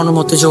জন্য একটা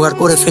অনুমতি জোগাড়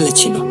করে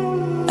ফেলেছিল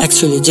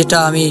অ্যাকচুয়ালি, যেটা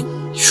আমি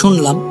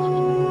শুনলাম।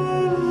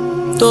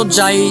 তো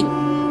যাই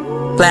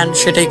প্ল্যান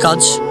সেটাই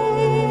কাজ।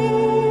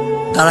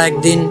 তারা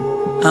একদিন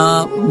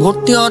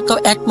ভর্তি হওয়ার তো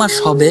 1 মাস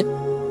হবে,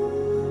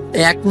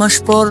 1 মাস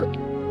পর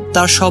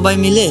তার সবাই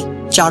মিলে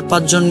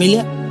 4-5 জন মিলে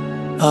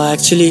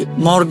অ্যাকচুয়ালি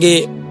মর্গে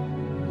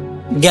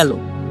গেল।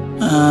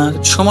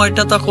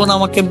 সময়টা তখন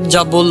আমাকে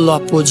যা বলল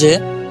আপু যে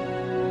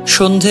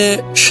সন্ধে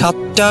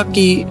 7টা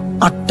কি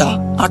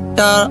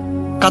 8টা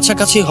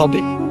কাছাকাছি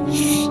হবে।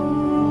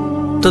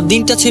 তো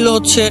দিনটা ছিল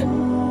হচ্ছে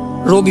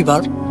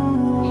রবিবার।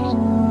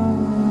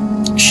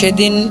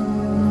 সেদিন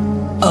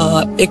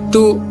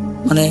একটু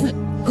মানে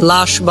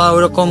লাশ বা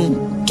ওরকম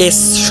কেস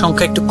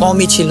সংখ্যা একটু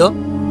কমই ছিল,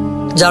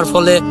 যার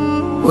ফলে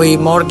ওই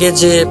মর্গে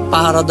যে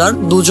পাহারাদার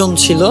 2 জন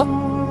ছিল।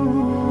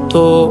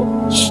 তো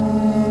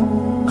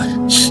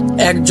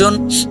একজন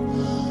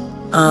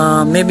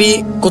মেবি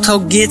কোথাও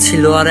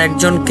গিয়েছিল, আর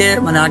একজনকে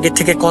মানে আগে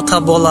থেকে কথা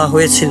বলা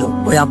হয়েছিল,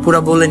 ওই আপুরা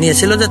বলে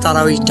নিয়েছিল যে তারা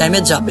ওই টাইমে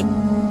যাবে,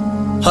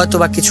 হয়তো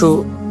বা কিছু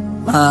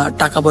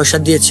টাকা পয়সা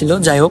দিয়েছিল।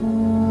 যাই হোক,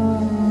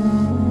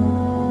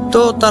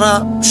 তো তারা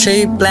সেই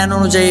প্ল্যান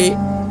অনুযায়ী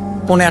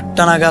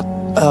 8:30 নাগাদ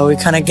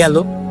ওইখানে গেল।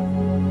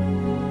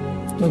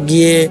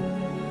 গিয়ে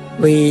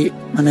ওই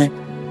মানে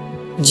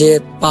যে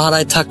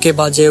পাহারায় থাকে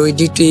বা যে ওই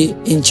ডিউটি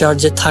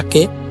ইনচার্জে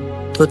থাকে,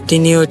 তো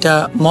তিনি ওইটা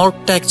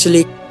মর্গটা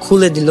অ্যাকচুয়ালি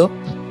খুলে দিল।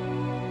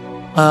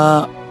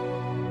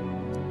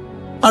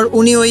 আর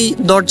উনি ওই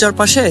দরজার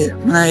পাশে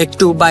মানে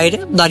একটু বাইরে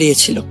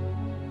দাঁড়িয়েছিল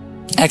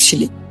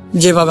অ্যাকচুয়ালি,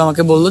 যেভাবে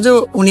আমাকে বললো যে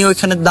উনি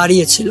ওইখানে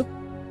দাঁড়িয়েছিল,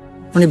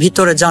 উনি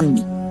ভিতরে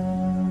যাননি।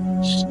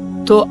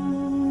 তো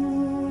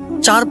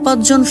 4-5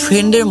 জন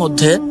ফ্রেন্ডের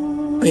মধ্যে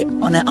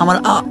মানে আমার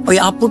ওই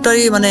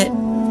আপুটারই মানে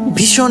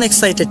ভীষণ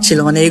এক্সাইটেড ছিল,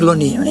 মানে এগুলো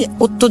নিয়ে মানে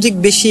অত্যধিক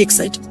বেশি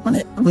এক্সাইটেড। মানে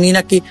উনি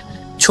নাকি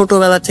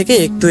ছোটবেলা থেকে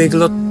একটু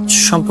এগুলো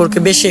সম্পর্কে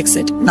বেশি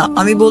এক্সাইটেড। না,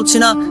 আমি বলছি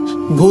না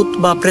ভূত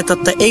বা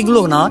প্রেতাত্মা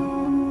এইগুলো না,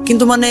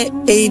 কিন্তু মানে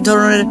এই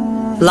ধরনের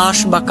লাশ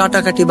বা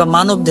কাটাকাটি বা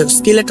মানবদেহ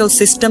স্কেলেটাল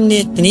সিস্টেম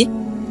নিয়ে তিনি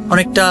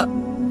অনেকটা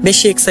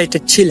বেশি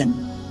এক্সাইটেড ছিলেন,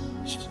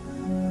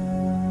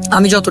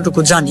 আমি যতটুকু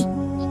জানি।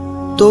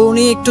 তো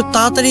উনি একটু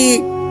তাড়াতাড়ি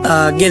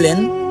গেলেন,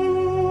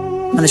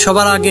 মানে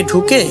সবার আগে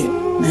ঢুকে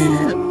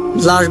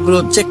লাশগুলো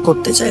চেক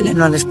করতে চাইলেন,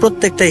 মানে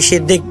প্রত্যেকটাই সে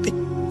দেখবে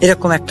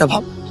এরকম একটা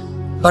ভাব।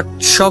 বাট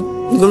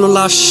সবগুলো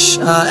লাশ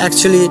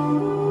অ্যাকচুয়ালি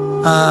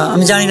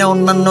আমি জানি না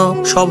অন্যান্য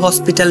সব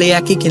হসপিটালে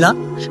একই কিনা,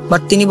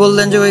 বাট তিনি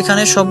বললেন যে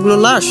ওইখানে সবগুলো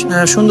লাশ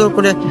সুন্দর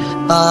করে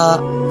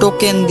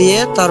টোকেন দিয়ে,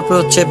 তারপর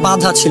হচ্ছে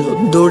বাঁধা ছিল,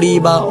 দড়ি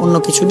বা অন্য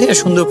কিছু দিয়ে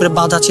সুন্দর করে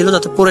বাঁধা ছিল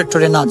যাতে পড়ে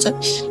টরে না যায়।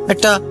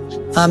 একটা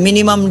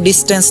মিনিমাম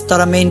ডিস্টেন্স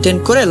তারা মেনটেন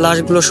করে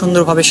লাশগুলো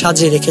সুন্দরভাবে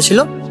সাজিয়ে রেখেছিল।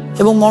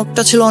 এবং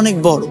মর্গটা ছিল অনেক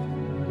বড়,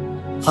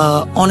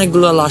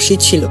 অনেকগুলো লাশই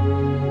ছিল।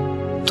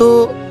 তো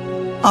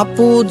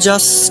আপু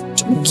জাস্ট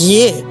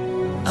গিয়ে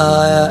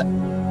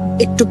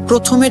একটু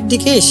প্রথমের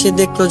দিকে এসে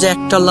দেখলো যে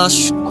একটা লাশ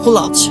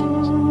খোলা আছে,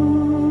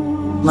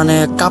 মানে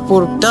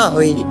কাপড়টা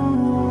ওই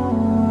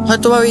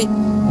হয়তো ওই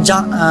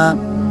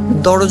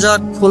দরজা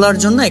খোলার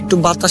জন্য একটু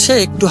বাতাসে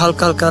একটু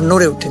হালকা হালকা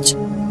নড়ে উঠেছে।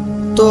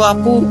 তো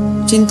আপু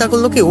চিন্তা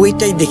করলো কি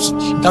ওইটাই দেখি,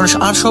 কারণ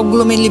আর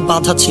সবগুলো মেনলি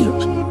বাঁধা ছিল।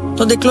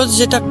 তো দেখলো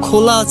যেটা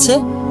খোলা আছে,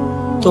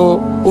 তো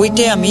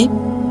ওইটাই আমি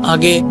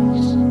আগে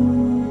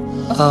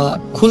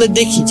খুলে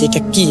দেখি যে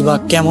এটা কি বা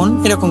কেমন,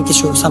 এরকম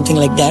কিছু সামথিং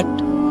লাইক দ্যাট।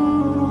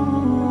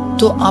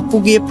 তো আপু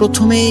গিয়ে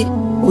প্রথমেই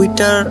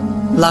ওইটার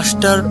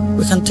লাশটার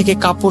ওইখান থেকে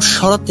কাপড়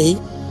সরাতেই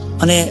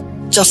মানে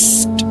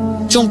জাস্ট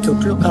চমকে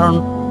উঠলো, কারণ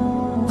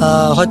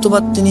হয়তোবা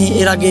তিনি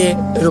এর আগে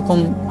এরকম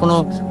কোনো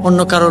অন্য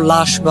কারো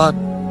লাশ বা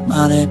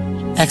মানে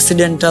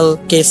অ্যাক্সিডেন্টাল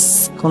কেস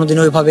কোনোদিন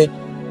ওইভাবে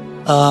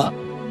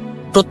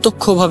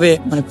প্রত্যক্ষভাবে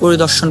মানে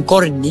পরিদর্শন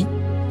করেননি।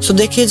 সো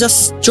দেখে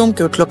জাস্ট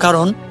চমকে উঠলো,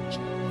 কারণ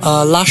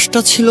লাশটা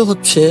ছিল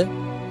হচ্ছে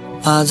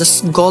জাস্ট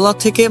গলা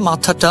থেকে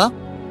মাথাটা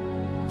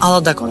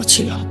আলাদা করা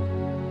ছিল।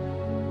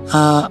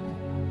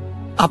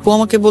 আপু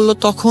আমাকে বললো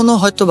তখনও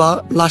হয়তোবা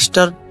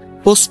লাশটার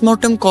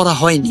পোস্টমর্টেম করা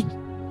হয়নি,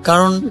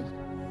 কারণ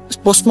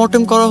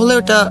পোস্টমর্টেম করা হলে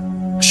ওটা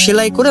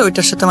সেলাই করে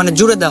ওইটার সাথে মানে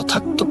জুড়ে দেওয়া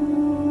থাকতো,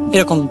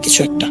 এরকম কিছু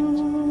একটা।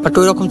 বাট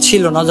ওই রকম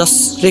ছিল না, জাস্ট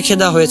রেখে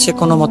দেওয়া হয়েছে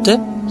কোনো মতে,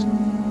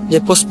 যে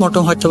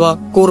পোস্টমর্টম হয়তোবা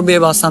করবে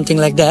বা সামথিং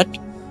লাইক দ্যাট।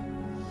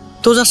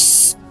 তো জাস্ট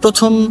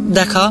প্রথম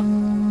দেখা,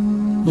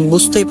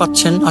 বুঝতেই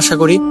পাচ্ছেন আশা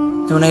করি,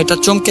 মানে এটা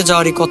চমকে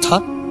যাওয়ারই কথা।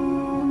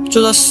 তো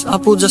জাস্ট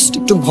আপু জাস্ট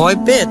একটু ভয়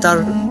পেয়ে তার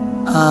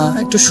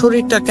একটু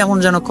শরীরটা কেমন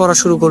যেন করা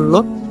শুরু করলো।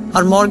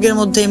 আর মর্গের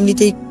মধ্যে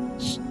এমনিতেই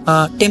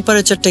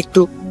টেম্পারেচারটা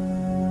একটু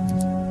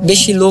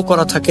বেশি লো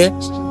করা থাকে।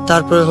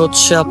 তারপরে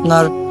হচ্ছে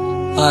আপনার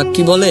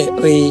কি বলে,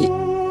 ওই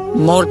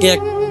মর্গে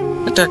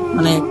একটা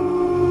মানে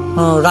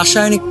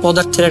রাসায়নিক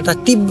পদার্থের একটা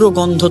তীব্র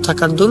গন্ধ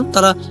থাকার দরুন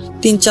তারা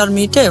 3-4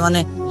 মিনিটে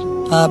মানে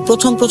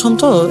প্রথম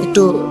তো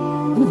একটু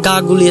গা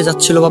গুলিয়ে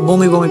যাচ্ছিল বা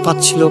বমি বমি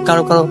পাচ্ছিল,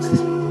 কারো কারো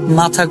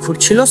মাথা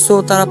ঘুরছিল। সো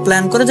তারা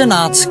প্ল্যান করে যে না,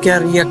 আজকে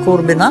আর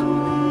করবে না,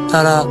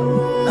 তারা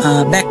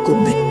ব্যাক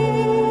করবে।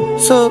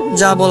 সো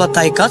যা বলা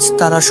তাই কাজ,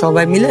 তারা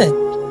সবাই মিলে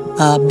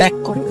ব্যাক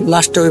করে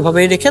লাস্টে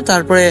ওইভাবেই রেখে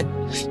তারপরে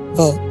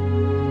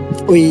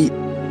ওই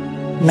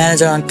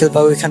ম্যানেজার আঙ্কেল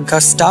বা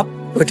ওইখানকার স্টাফ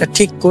ওইটা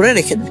ঠিক করে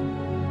রেখে দেয়।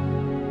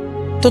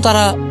 তো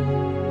তারা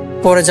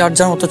পরে যার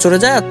যার মতো চলে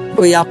যায়।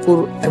 ওই আপুর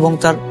এবং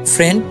তার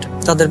ফ্রেন্ড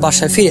তাদের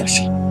বাসায় ফিরে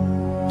আসে।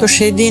 তো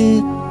সেই দিন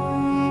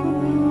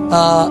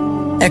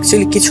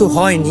অ্যাকচুয়ালি কিছু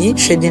হয়নি,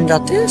 সেদিন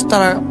রাতে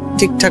তারা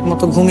ঠিকঠাক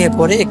মতো ঘুমিয়ে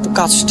পড়ে, একটু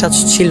কাজ টাজ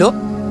ছিল।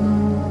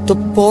 তো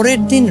পরের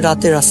দিন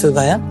রাতে রাসেল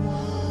ভাইয়া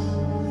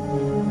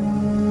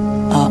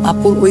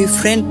আপুর ওই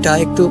ফ্রেন্ডটা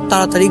একটু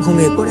তাড়াতাড়ি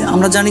ঘুমিয়ে পড়ে।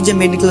 আমরা জানি যে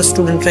মেডিকেল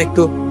স্টুডেন্টরা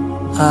একটু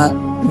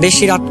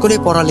বেশি রাত করে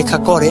পড়ালেখা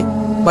করে,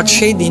 বাট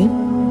সেই দিন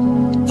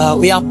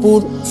ওই আপুর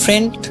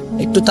ফ্রেন্ড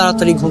একটু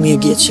তাড়াতাড়ি ঘুমিয়ে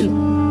গিয়েছিল,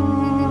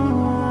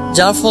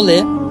 যার ফলে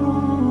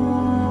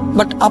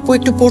বাট আপু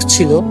একটু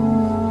পড়ছিল।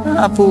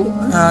 আপু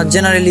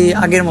জেনারেলি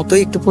আগের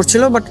মতোই একটু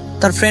পড়ছিল, বাট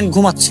তার ফ্রেন্ড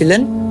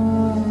ঘুমাচ্ছিলেন।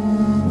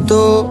 তো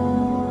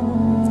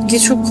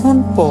কিছুক্ষণ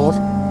পর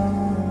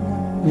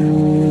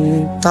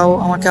তাও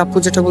আমাকে আপু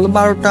যেটা বললো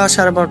 12টা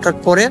সাড়ে 12টার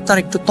পরে তার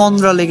একটু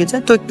তন্দ্রা লেগে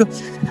যায়। তো একটু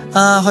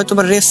হয়তো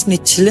বা রেস্ট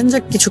নিচ্ছিলেন, যে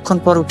কিছুক্ষণ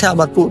পর উঠে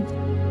আবার পড়ব।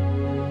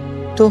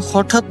 তো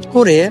হঠাৎ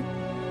করে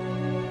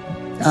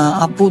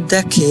আপু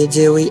দেখে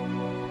যে ওই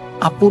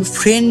আপুর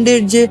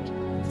ফ্রেন্ডের যে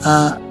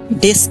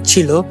ডেস্ক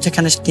ছিল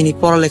যেখানে তিনি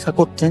পড়ালেখা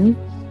করতেন,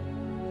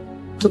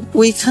 তো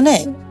ওইখানে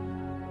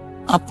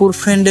আপুর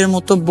ফ্রেন্ডের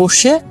মতো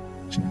বসে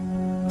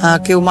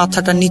কেউ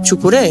মাথাটা নিচু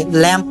করে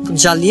ল্যাম্প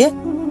জ্বালিয়ে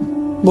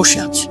বসে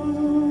আছে।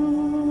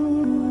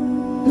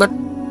 বাট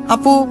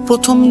আপু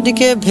প্রথম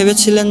দিকে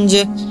ভেবেছিলেন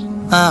যে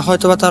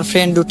হয়তোবা তার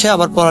ফ্রেন্ড উঠে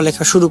আবার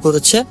পড়ালেখা শুরু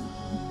করেছে।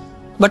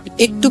 বাট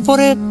একটু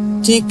পরে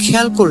তিনি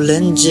খেয়াল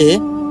করলেন যে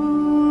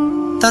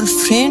তার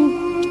ফ্রেন্ড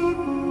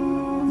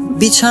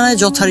বিছানায়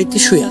যথারীতি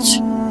শুয়ে আছে,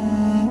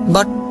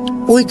 বাট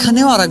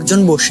ওইখানেও আর একজন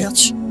বসে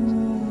আছে।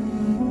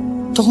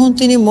 তখন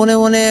তিনি মনে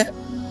মনে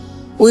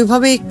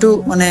ওইভাবে একটু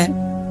মানে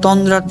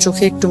তন্দ্রার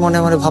চোখে একটু মনে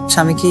মনে ভাবছে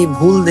আমি কি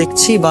ভুল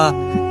দেখছি বা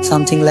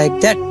সামথিং লাইক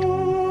দ্যাট।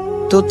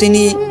 তো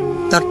তিনি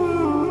তার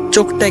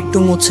চোখটা একটু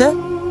মুছে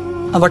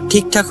আবার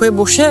ঠিকঠাক হয়ে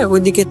বসে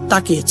ওইদিকে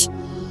তাকিয়েছে।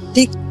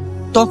 ঠিক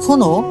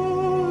তখনও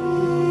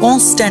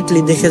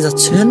কনস্ট্যান্টলি দেখে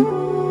যাচ্ছেন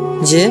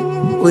যে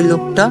ওই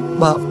লোকটা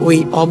বা ওই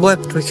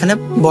অবয়বটা ওইখানে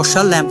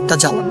বসা, ল্যাম্পটা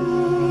জ্বালানো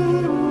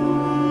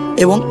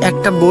এবং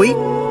একটা বই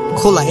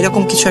খোলা,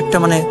 এরকম কিছু একটা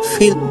মানে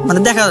ফিল মানে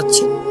দেখা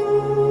যাচ্ছে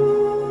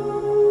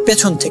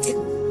পেছন থেকে।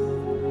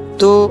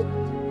 তো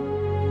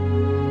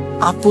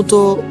আপু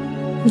তো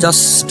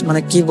জাস্ট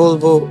মানে কি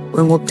বলবো,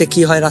 ওই মুহূর্তে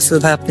কি হয় রাসেল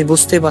ভাই আপনি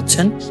বুঝতেই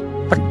পারছেন।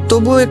 বাট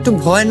তবুও একটু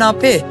ভয় না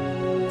পেয়ে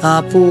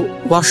আপু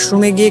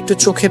ওয়াশরুমে গিয়ে একটু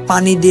চোখে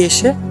পানি দিয়ে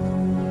এসে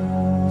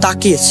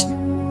তাকিয়েছে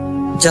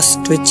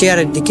জাস্ট ওই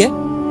চেয়ারের দিকে,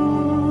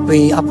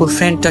 ওই আপুর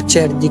ফ্রেন্ডটার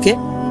চেয়ারের দিকে।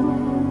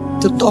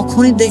 তো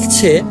তখনই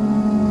দেখছে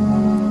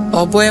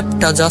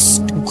অবয়বটা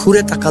জাস্ট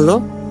ঘুরে তাকালো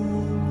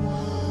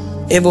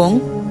এবং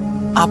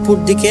আপুর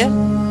দিকে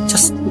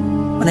জাস্ট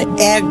মানে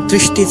এক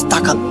দৃষ্টি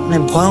তাকালো, মানে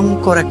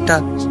ভয়ঙ্কর একটা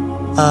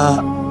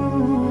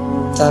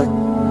তার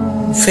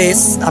ফেস।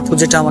 আপু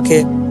যেটা আমাকে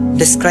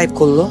ডেসক্রাইব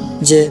করলো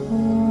যে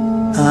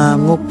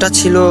মুখটা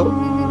ছিল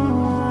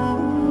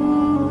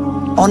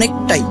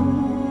অনেকটাই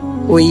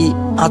ওই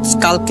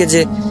আজকালকে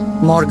যে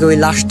মর্গে ওই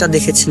লাশটা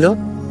দেখেছিল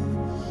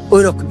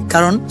ওই রকম।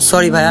 কারণ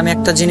সরি ভাই, আমি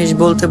একটা জিনিস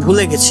বলতে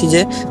ভুলে গেছি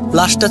যে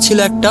লাশটা ছিল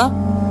একটা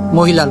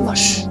মহিলার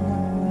লাশ।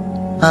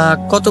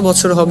 কত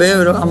বছর হবে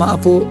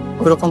আপু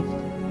ওইরকম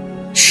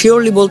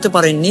শিওরলি বলতে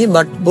পারেননি,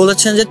 বাট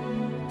বলেছেন যে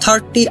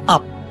 30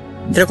 আপ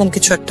এরকম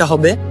কিছু একটা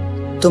হবে।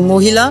 তো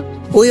মহিলা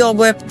ওই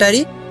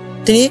অবয়বটারই,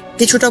 তিনি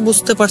কিছুটা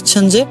বুঝতে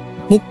পারছেন যে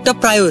মুখটা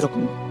প্রায়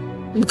ওইরকম,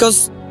 বিকজ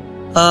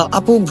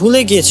আপু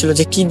ভুলে গিয়েছিল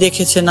যে কি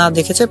দেখেছে না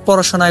দেখেছে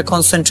পড়াশোনায়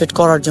কনসেন্ট্রেট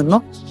করার জন্য।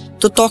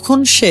 তো তখন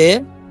সে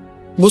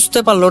বুঝতে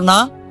পারলো না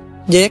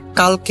যে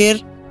কালকের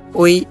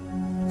ওই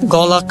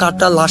গলা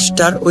কাটা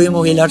লাশটার ওই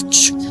মহিলার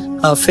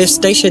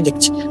ফেসটাই সে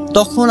দেখছে।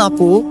 তখন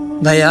আপু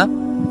ভাইয়া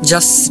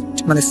জাস্ট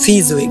মানে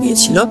ফ্রিজ হয়ে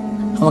গিয়েছিল।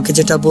 আমাকে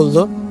যেটা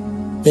বললো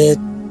যে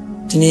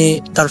তিনি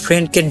তার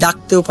ফ্রেন্ডকে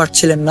ডাকতেও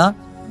পারছিলেন না,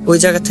 ওই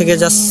জায়গা থেকে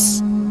জাস্ট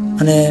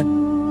মানে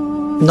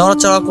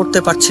নড়াচড়া করতে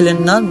পারছিলেন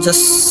না,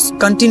 জাস্ট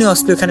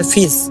কন্টিনিউয়াসলি ওখানে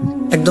ফ্রিজ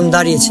একদম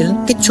দাঁড়িয়েছিলেন,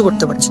 কিচ্ছু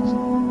করতে পারছেন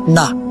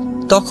না।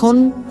 তখন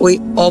ওই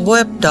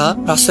অবয়বটা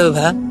রাসেল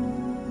ভাইয়া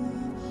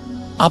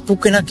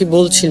আপুকে নাকি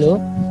বলছিল,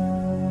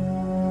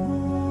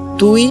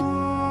 তুই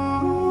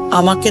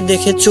আমাকে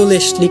দেখে চলে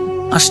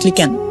আসলি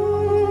কেন?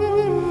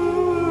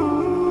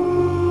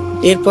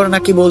 এরপর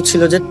নাকি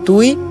বলছিল যে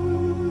তুই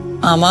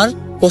আমার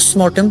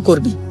পোস্টমর্টেম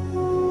করবি।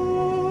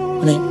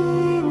 মানে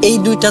এই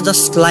দুইটা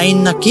জাস্ট লাইন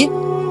নাকি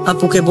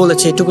আপুকে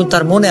বলেছে, এটুকু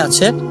তার মনে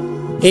আছে।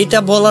 এইটা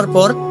বলার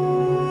পর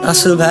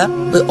রাসেল ভাইয়া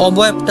ওই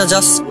অবয়বটা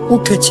জাস্ট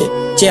উঠেছে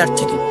চেয়ার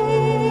থেকে।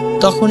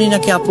 তখনই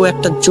নাকি আপু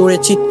একটা জোরে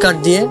চিৎকার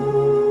দিয়ে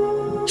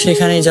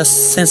সেখানে জাস্ট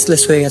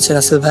সেন্সলেস হয়ে গেছে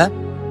রাসেল ভাইয়া।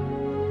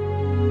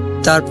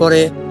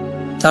 তারপরে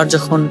তার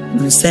যখন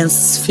সেন্স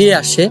ফিরে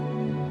আসে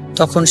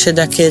তখন সে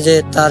দেখে যে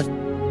তার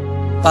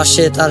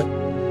পাশে তার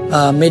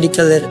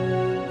মেডিকেলের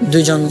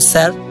 2 জন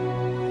স্যার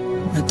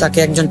তাকে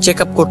একজন চেক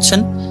আপ করছেন,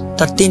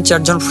 তার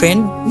 3-4 জন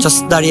ফ্রেন্ড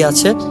জাস্ট দাঁড়িয়ে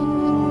আছে।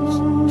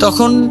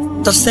 তখন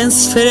তার সেন্স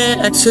ফিরে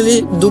অ্যাকচুয়ালি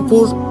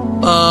দুপুর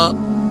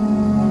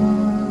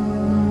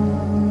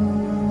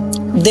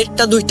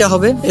 1:30-2টা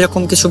হবে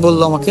এরকম কিছু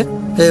বললো আমাকে।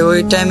 ওই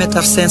টাইমে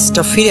তার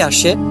সেন্সটা ফিরে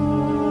আসে।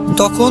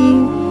 তখন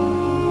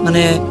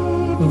মানে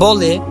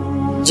বলে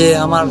যে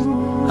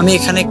আমি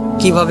এখানে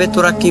কিভাবে,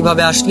 তোরা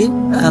কিভাবে আসলি,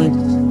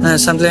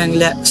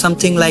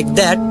 সামথিং লাইক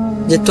দ্যাট,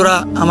 যে তোরা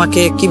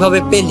আমাকে কিভাবে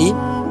পেলি।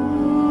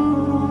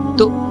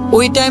 তো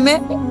ওই টাইমে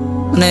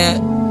মানে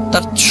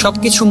তার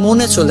সবকিছু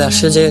মনে চলে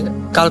আসে যে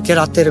কালকে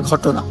রাতের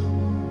ঘটনা।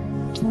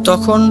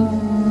 তখন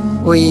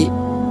ওই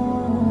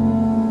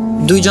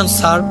 2 জন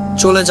স্যার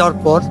চলে যাওয়ার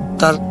পর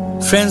তার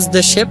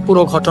ফ্রেন্ডসদের সে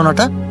পুরো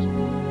ঘটনাটা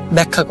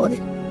ব্যাখ্যা করে।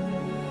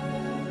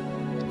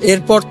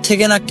 এরপর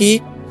থেকে নাকি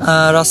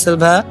রাসেল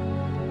ভাইয়া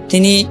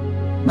তিনি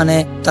মানে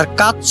তার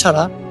কাজ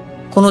ছাড়া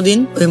কোনোদিন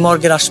ওই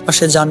মর্গের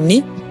আশপাশে যাননি,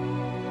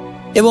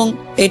 এবং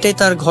এটাই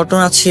তার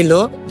ঘটনা ছিল।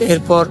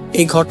 এরপর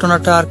এই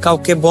ঘটনাটা আর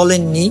কাউকে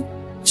বলেননি।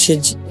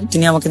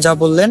 তিনি আমাকে যা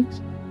বললেন,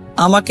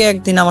 আমাকে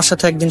আমার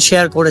সাথে একদিন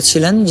শেয়ার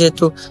করেছিলেন,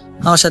 যেহেতু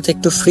আমার সাথে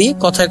একটু ফ্রি,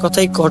 কথায়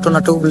কথায়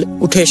ঘটনাটা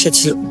উঠে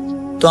এসেছিল।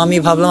 তো আমি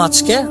ভাবলাম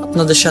আজকে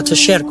আপনাদের সাথে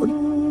শেয়ার করি।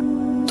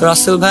 তো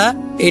রাসেল ভাইয়া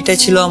এটাই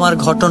ছিল আমার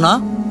ঘটনা।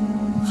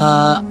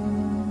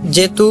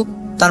 যেহেতু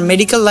তার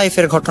মেডিকেল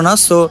লাইফের ঘটনা,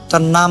 সো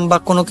তার নাম বা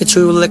কোনো কিছু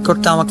উল্লেখ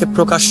করতে আমাকে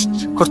প্রকাশ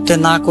করতে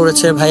না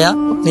করেছে ভাইয়া,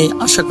 আপনি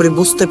আশা করি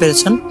বুঝতে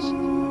পেরেছেন।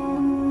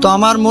 তো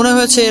আমার মনে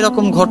হয়েছে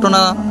এরকম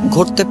ঘটনা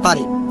ঘটতে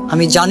পারে,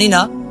 আমি জানি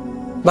না,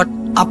 বাট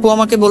আপু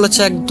আমাকে বলেছে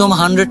একদম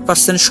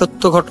 100%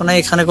 সত্য ঘটনা,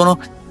 এখানে কোনো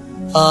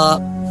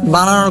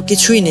বানানোর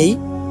কিছুই নেই।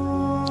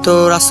 তো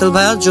রাসেল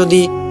ভাইয়া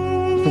যদি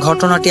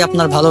ঘটনাটি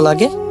আপনার ভালো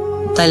লাগে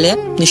তাহলে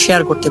আপনি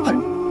শেয়ার করতে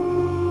পারেন।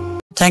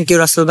 থ্যাংক ইউ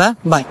রাসেল ভাইয়া,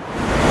 by.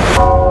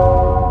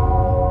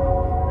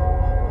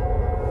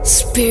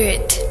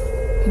 Spirit,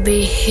 be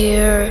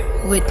here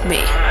with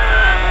me.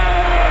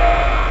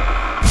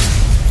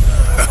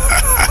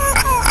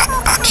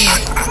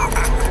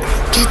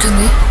 ¿Qué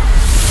তুমি?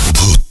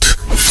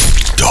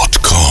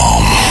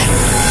 Bhoot.com.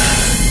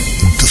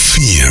 The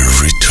fear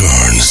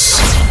returns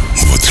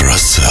with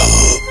Russell.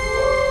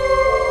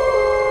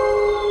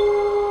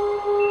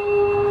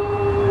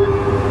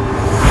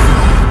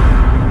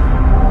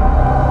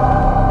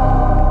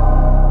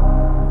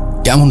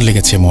 কেমন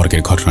লেগেছে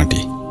মর্গের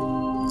ঘটনাটি?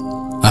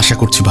 আশা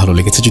করছি ভালো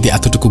লেগেছে। যদি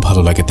এতটুকু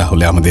ভালো লাগে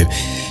তাহলে আমাদের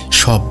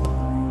সব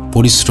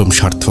পরিশ্রম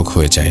সার্থক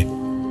হয়ে যায়।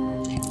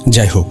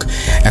 যাই হোক,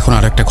 এখন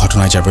আর একটা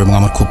ঘটনায় যাবে, এবং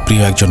আমার খুব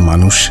প্রিয় একজন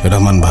মানুষ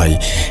রহমান ভাই,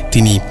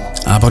 তিনি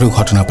আবারও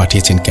ঘটনা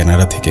পাঠিয়েছেন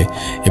কানাডা থেকে,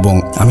 এবং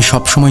আমি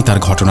সবসময় তার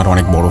ঘটনার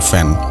অনেক বড়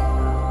ফ্যান।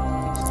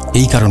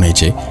 এই কারণে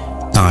যে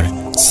তার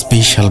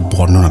স্পেশাল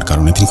বর্ণনার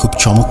কারণে তিনি খুব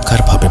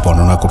চমৎকারভাবে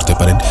বর্ণনা করতে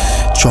পারেন,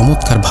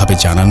 চমৎকারভাবে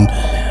জানান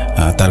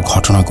তার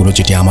ঘটনাগুলো,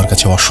 যেটি আমার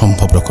কাছে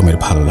অসম্ভব রকমের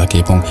ভালো লাগে।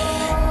 এবং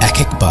এক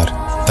একবার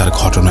তার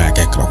ঘটনা এক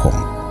এক রকম।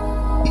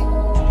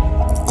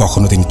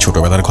 কখনো তিনি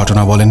ছোটবেলার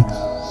ঘটনা বলেন,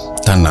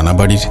 তার নানা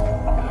বাড়ির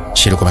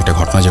সেরকম একটা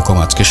ঘটনা যেরকম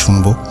আজকে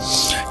শুনব,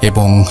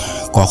 এবং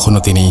কখনো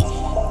তিনি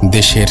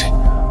দেশের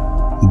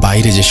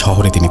বাইরে যে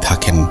শহরে তিনি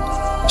থাকেন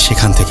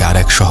সেখান থেকে আর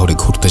এক শহরে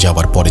ঘুরতে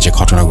যাওয়ার পরে যে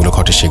ঘটনাগুলো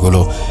ঘটে সেগুলো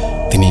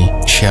তিনি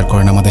শেয়ার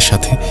করেন আমাদের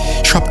সাথে।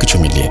 সব কিছু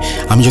মিলিয়ে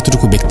আমি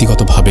যতটুকু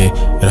ব্যক্তিগতভাবে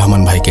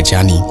রহমান ভাইকে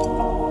জানি,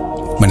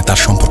 মানে তার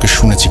সম্পর্কে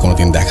শুনেছি,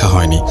 কোনোদিন দেখা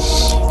হয়নি,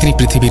 তিনি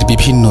পৃথিবীর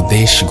বিভিন্ন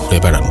দেশ ঘুরে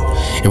বেড়ান,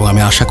 এবং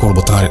আমি আশা করব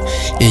তার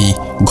এই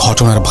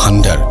ঘটনার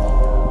ভাণ্ডার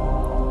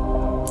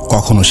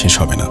কখনো শেষ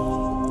হবে না।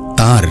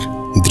 তার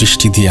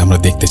দৃষ্টি দিয়ে আমরা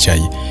দেখতে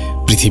চাই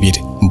পৃথিবীর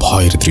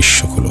ভয়ের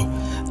দৃশ্যগুলো।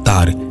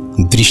 তার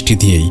দৃষ্টি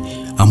দিয়েই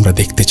আমরা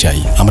দেখতে চাই,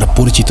 আমরা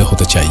পরিচিত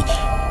হতে চাই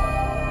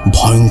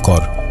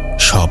ভয়ঙ্কর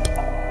সব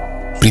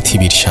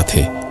পৃথিবীর সাথে,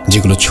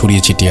 যেগুলো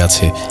ছড়িয়ে ছিটিয়ে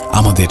আছে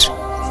আমাদের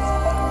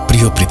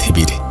প্রিয়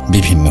পৃথিবীর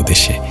বিভিন্ন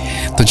দেশে।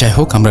 তো যাই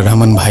হোক, আমরা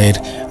রহমান ভাইয়ের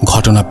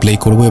ঘটনা প্লে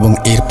করব এবং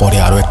এরপরে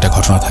আরও একটা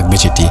ঘটনা থাকবে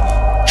যেটি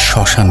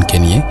শ্মশানকে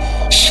নিয়ে।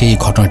 সেই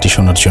ঘটনাটি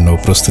শোনার জন্য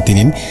প্রস্তুতি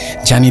নিন।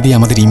 জানিয়ে দিই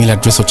আমাদের ইমেল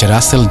অ্যাড্রেস হচ্ছে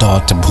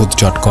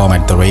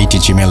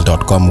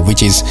russell.bhuth.com@gmail.com,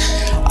 which is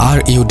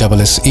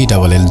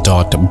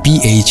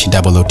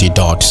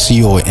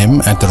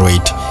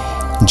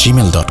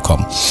russell.bhutt.com@gmail.com।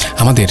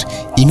 আমাদের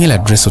ইমেল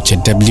অ্যাড্রেস হচ্ছে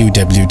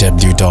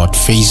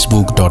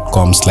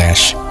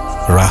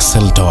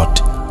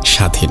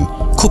www.facebook.com/russell.স্বাধীন।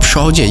 খুব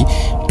সহজেই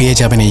পেয়ে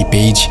যাবেন এই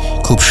পেজ,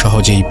 খুব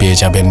সহজেই পেয়ে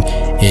যাবেন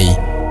এই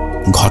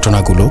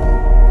ঘটনাগুলো।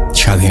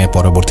 স্বাধীনে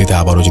পরবর্তীতে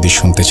আবারও যদি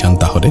শুনতে চান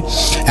তাহলে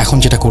এখন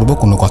যেটা করব,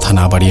 কোনো কথা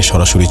না বাড়িয়ে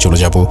সরাসরি চলে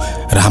যাব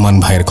রহমান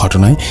ভাইয়ের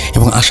ঘটনায়,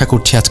 এবং আশা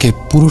করছি আজকে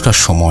পুরোটা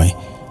সময়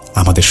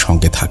আমাদের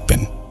সঙ্গে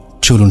থাকবেন।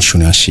 চলুন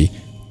শুনে আসি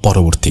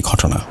পরবর্তী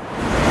ঘটনা।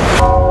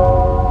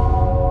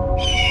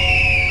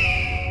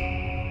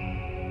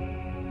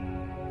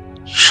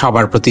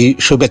 সবার প্রতি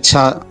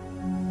শুভেচ্ছা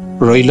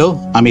রইল।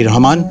 আমি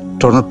রহমান,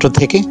 টরন্টো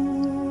থেকে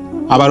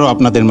আবারও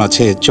আপনাদের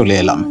মাঝে চলে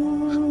এলাম।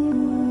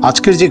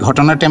 আজকের যে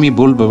ঘটনাটা আমি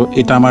বলবো,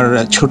 এটা আমার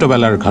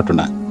ছোটবেলার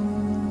ঘটনা।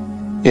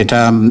 এটা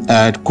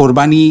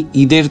কোরবানি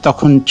ঈদের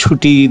তখন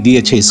ছুটি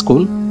দিয়েছে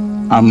স্কুল,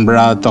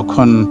 আমরা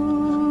তখন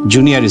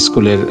জুনিয়র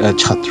স্কুলের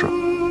ছাত্র।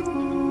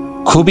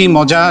 খুবই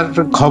মজার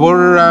খবর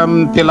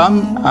পেলাম,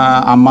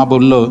 আম্মা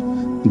বলল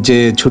যে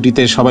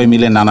ছুটিতে সবাই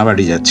মিলে নানা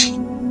বাড়ি যাচ্ছি।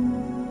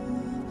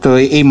 তো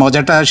এই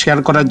মজাটা শেয়ার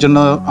করার জন্য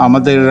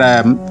আমাদের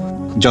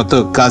যত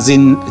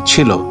কাজিন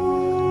ছিল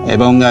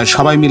এবং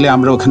সবাই মিলে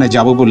আমরা ওখানে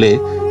যাব বলে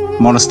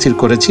মনস্থির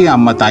করেছি।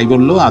 আম্মা তাই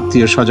বললো,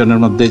 আত্মীয় স্বজনের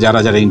মধ্যে যারা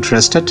যারা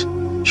ইন্টারেস্টেড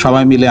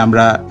সবাই মিলে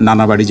আমরা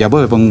নানা বাড়ি যাব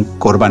এবং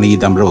কোরবানি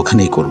ঈদ আমরা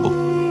ওখানেই করব।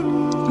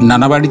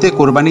 নানা বাড়িতে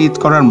কোরবানি ঈদ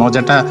করার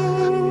মজাটা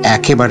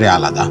একেবারে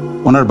আলাদা।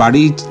 ওনার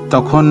বাড়ি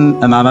তখন,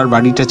 নানার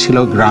বাড়িটা ছিল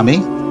গ্রামে,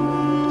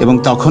 এবং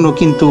তখনও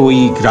কিন্তু ওই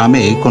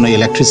গ্রামে কোনো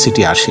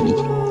ইলেকট্রিসিটি আসেনি।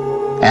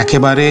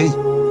 একেবারে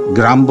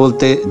গ্রাম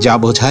বলতে যা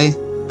বোঝায়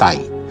তাই।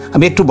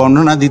 আমি একটু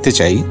বর্ণনা দিতে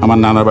চাই আমার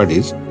নানা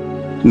বাড়ির।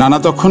 নানা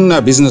তখন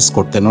বিজনেস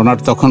করতেন। ওনার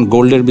তখন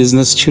গোল্ডের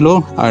বিজনেস ছিল,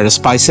 আর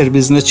স্পাইসের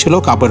বিজনেস ছিল,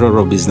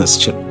 কাপড়েরও বিজনেস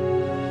ছিল।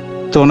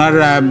 তো ওনার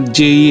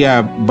যেই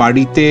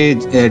বাড়িতে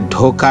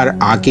ঢোকার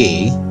আগে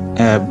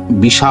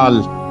বিশাল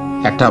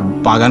একটা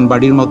বাগান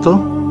বাড়ির মতো,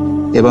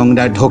 এবং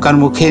ঢোকার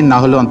মুখে না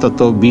হলে অন্তত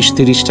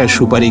 20-30টা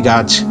সুপারি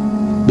গাছ,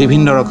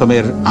 বিভিন্ন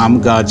রকমের আম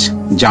গাছ,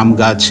 জাম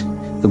গাছ,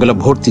 এগুলো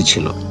ভর্তি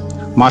ছিল।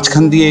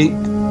 মাঝখান দিয়ে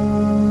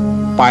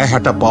পায়ে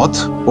হাঁটা পথ,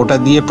 ওটা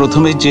দিয়ে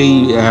প্রথমে যেই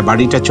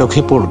বাড়িটা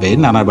চোখে পড়বে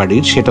নানার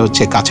বাড়ির, সেটা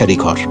হচ্ছে কাছারি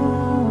ঘর।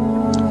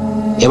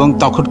 এবং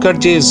তখনকার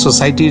যে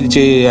সোসাইটির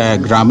যে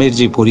গ্রামের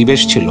যে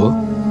পরিবেশ ছিল,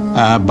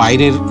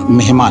 বাইরের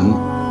মেহমান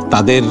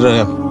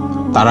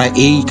তারা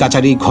এই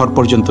কাছারি ঘর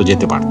পর্যন্ত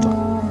যেতে পারত।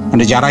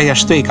 মানে যারাই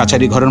আসতো এই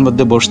কাছারি ঘরের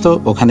মধ্যে বসতো।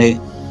 ওখানে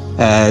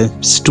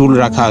স্টুল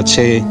রাখা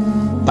আছে,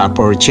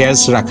 তারপর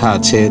চেয়ার্স রাখা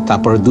আছে,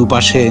 তারপর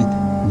দুপাশে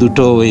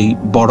দুটো ওই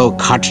বড়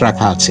খাট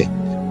রাখা আছে।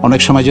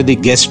 অনেক সময় যদি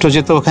গেস্টও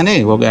যেত ওখানে,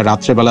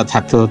 রাত্রেবেলা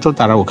থাকতে হতো,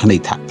 তারা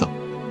ওখানেই থাকতো।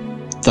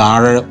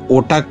 তার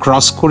ওটা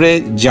ক্রস করে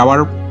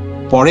যাওয়ার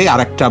পরে আর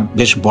একটা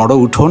বেশ বড়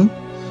উঠোন।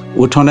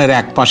 উঠোনের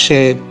এক পাশে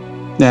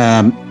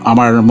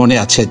আমার মনে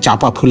আছে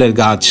চাপা ফুলের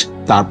গাছ,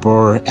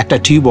 তারপর একটা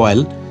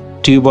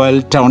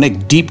টিউবওয়েলটা অনেক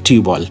ডিপ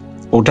টিউবওয়েল।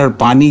 ওটার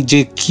পানি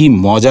যে কি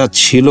মজা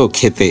ছিল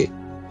খেতে,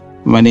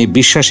 মানে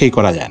বিশ্বাসই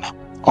করা যায় না।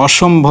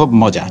 অসম্ভব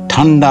মজা,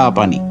 ঠান্ডা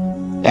পানি,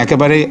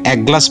 একেবারে এক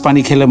গ্লাস পানি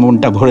খেলে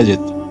মনটা ভরে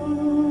যেত।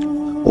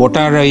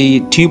 ওটার এই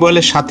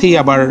টিউবওয়েলের সাথেই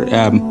আবার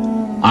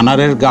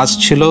আনারের গাছ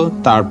ছিল,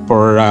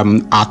 তারপর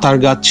আতার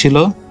গাছ ছিল,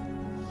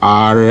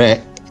 আর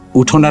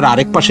উঠোনের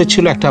আরেক পাশে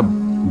ছিল একটা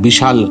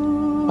বিশাল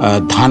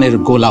ধানের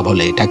গোলা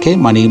বলে এটাকে।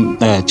 মানে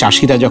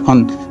চাষিরা যখন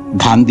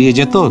ধান দিয়ে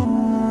যেত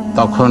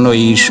তখন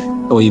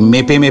ওই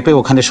মেপে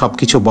ওখানে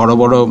সবকিছু বড়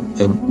বড়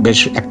বেশ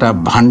একটা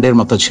ভাণ্ডের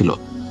মতো ছিল।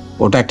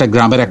 ওটা একটা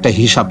গ্রামের একটা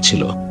হিসাব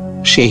ছিল।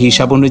 সেই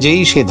হিসাব অনুযায়ী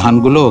সেই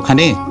ধানগুলো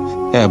ওখানে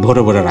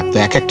ভরে ভরে রাখতো।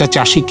 এক একটা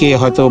চাষিকে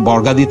হয়তো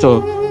বর্গা দিত।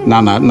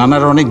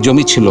 নানার অনেক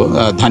জমি ছিল,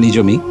 ধানি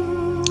জমি।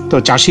 তো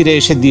চাষিরা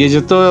এসে দিয়ে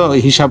যেত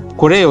হিসাব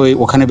করে,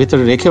 ওখানে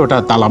ভেতরে রেখে ওটা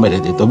তালা মেরে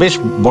দিত। বেশ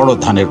বড়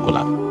ধানের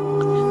গোলা।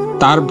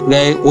 তার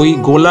ওই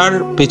গোলার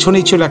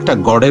পেছনেই ছিল একটা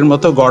গড়ের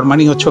মতো। গড়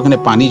মানে হচ্ছে ওখানে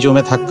পানি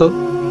জমে থাকতো,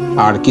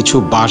 আর কিছু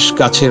বাঁশ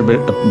গাছের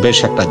বেশ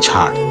একটা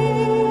ঝাড়।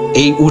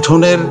 এই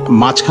উঠোনের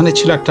মাঝখানে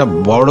ছিল একটা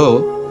বড়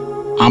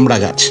আমড়া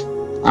গাছ।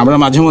 আমরা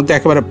মাঝে মধ্যে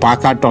একেবারে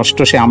পাকা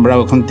টসটসে আমরা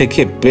ওখান থেকে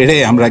পেড়ে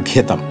আমরা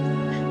খেতাম,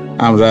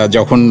 আমরা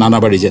যখন নানা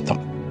বাড়ি যেতাম।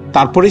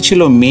 তারপরে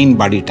ছিল মেইন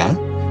বাড়িটা,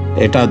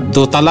 এটা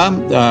দোতলা।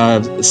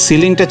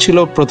 সিলিংটা ছিল,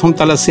 প্রথম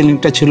তলা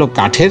সিলিংটা ছিল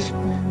কাঠের,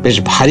 বেশ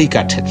ভারী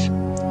কাঠের।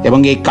 এবং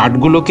এই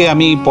কাঠগুলোকে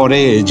আমি পরে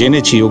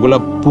জেনেছি ওগুলো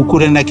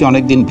পুকুরে নাকি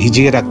অনেকদিন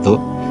ভিজিয়ে রাখতো।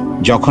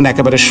 যখন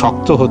একেবারে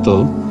শক্ত হতো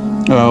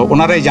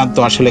ওনারাই জানতো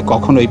আসলে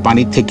কখন ওই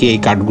পানির থেকে এই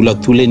কাঠগুলো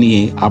তুলে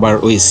নিয়ে আবার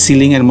ওই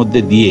সিলিংয়ের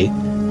মধ্যে দিয়ে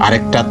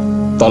আরেকটা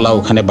তলা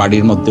ওখানে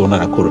বাড়ির মধ্যে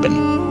ওনারা করবেন।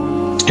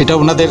 এটা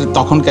ওনাদের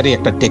তখনকারই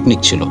একটা টেকনিক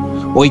ছিল।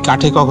 ওই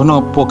কাঠে কখনো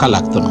পোকা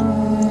লাগতো না।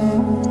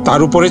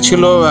 তার উপরে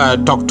ছিল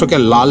টকটকে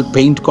লাল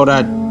পেইন্ট করা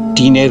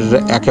টিনের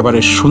একেবারে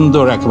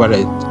সুন্দর, একেবারে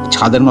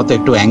ছাদের মতো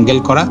একটু অ্যাঙ্গেল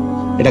করা।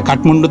 এটা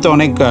কাঠমান্ডুতে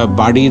অনেক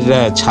বাড়ির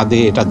ছাদে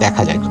এটা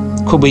দেখা যায়,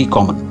 খুবই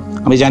কমন।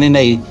 আমি জানি না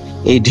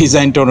এই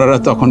ডিজাইনটা ওনারা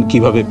তখন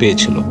কিভাবে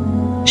পেয়েছিল।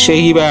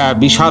 সেই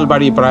বিশাল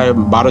বাড়ি, প্রায়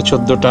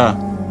 12-14টা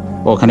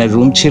ওখানে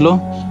রুম ছিল।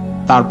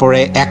 তারপরে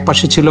এক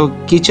পাশে ছিল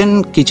কিচেন,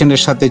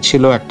 কিচেনের সাথে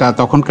ছিল একটা,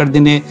 তখনকার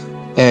দিনে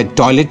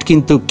টয়লেট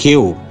কিন্তু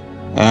কেউ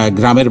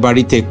গ্রামের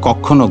বাড়িতে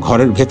কখনো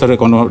ঘরের ভেতরে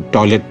কোনো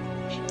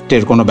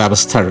টয়লেটের কোনো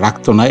ব্যবস্থা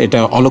রাখতো না, এটা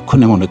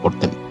অলক্ষণে মনে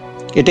করতেন।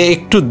 এটা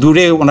একটু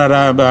দূরে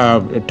ওনারা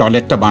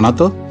টয়লেটটা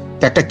বানাতো।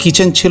 একটা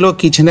কিচেন ছিল,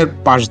 কিচেনের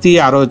পাশ দিয়ে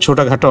আরো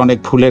ছোটখাটো অনেক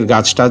ফুলের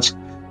গাছ টাছ,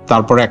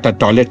 তারপরে একটা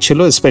টয়লেট ছিল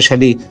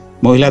স্পেশালি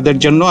মহিলাদের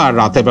জন্য, আর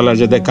রাতের বেলা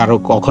যদি কারো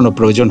কখনো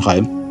প্রয়োজন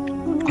হয়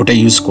ওটা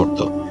ইউজ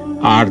করতো।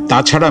 আর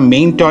তাছাড়া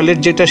মেইন টয়লেট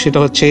যেটা, সেটা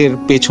হচ্ছে এর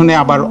পেছনে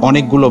আবার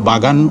অনেকগুলো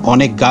বাগান,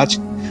 অনেক গাছ,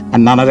 আর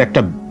নানার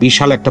একটা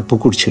বিশাল একটা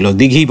পুকুর ছিল,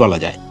 দিঘি বলা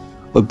যায়।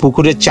 ওই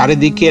পুকুরের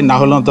চারিদিকে না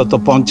হলে অন্তত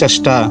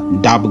 50টা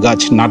ডাব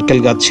গাছ, নারকেল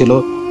গাছ ছিল।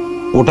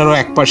 ওটারও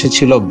এক পাশে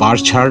ছিল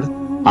বাঁশঝাড়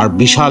আর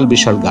বিশাল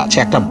বিশাল গাছ।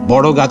 একটা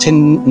বড় গাছের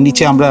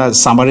নিচে আমরা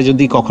সামারে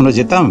যদি কখনো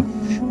যেতাম,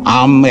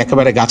 আম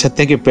একেবারে গাছের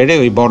থেকে পেড়ে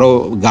ওই বড়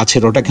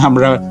গাছের, ওটাকে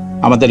আমরা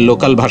আমাদের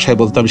লোকাল ভাষায়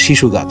বলতাম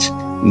শিশু গাছ।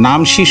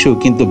 নাম শিশু,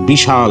 কিন্তু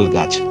বিশাল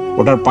গাছ।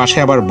 ওটার পাশে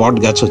আবার বট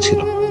গাছও ছিল।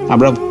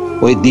 আমরা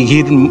ওই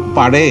দিঘির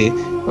পাড়ে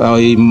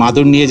ওই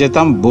মাদুর নিয়ে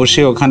যেতাম,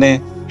 বসে ওখানে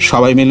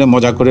সবাই মিলে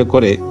মজা করে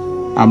করে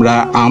আমরা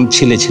আম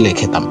ছিলে ছিলে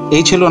খেতাম।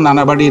 এই ছিল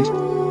নানা বাড়ির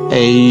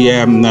এই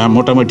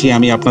মোটামুটি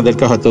আমি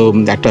আপনাদেরকে হয়তো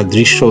একটা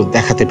দৃশ্য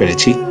দেখাতে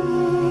পেরেছি।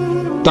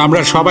 তো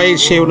আমরা সবাই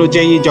সে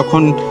অনুযায়ী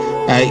যখন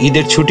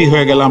ঈদের ছুটি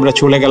হয়ে গেল আমরা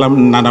চলে গেলাম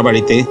নানা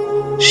বাড়িতে।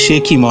 সে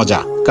কি মজা,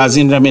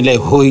 কাজিনরা মিলে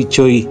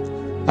হইচই,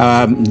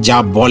 যা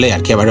বলে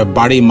আর কি, এবারে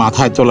বাড়ি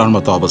মাথায় তোলার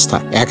মতো অবস্থা।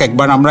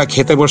 একবার আমরা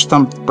খেতে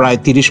বসতাম প্রায়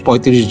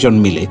 30-35 জন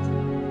মিলে।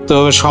 তো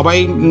সবাই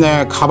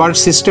খাবার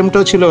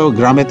সিস্টেমটাও ছিল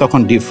গ্রামে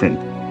তখন ডিফারেন্ট।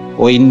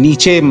 ওই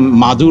নিচে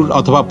মাদুর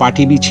অথবা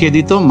পাটি বিছিয়ে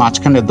দিত,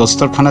 মাঝখানে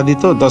দস্তরখানা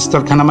দিত।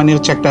 দস্তরখানা মানে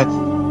হচ্ছে একটা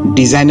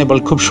ডিজাইনেবল,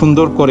 খুব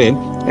সুন্দর করে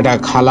এটা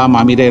খালা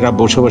মামিরা এরা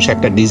বসে বসে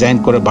একটা ডিজাইন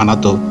করে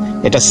বানাতো।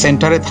 এটা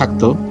সেন্টারে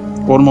থাকতো,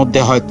 ওর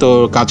মধ্যে হয়তো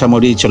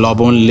কাঁচামরিচ,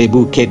 লবণ,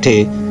 লেবু কেটে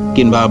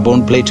কিংবা বোন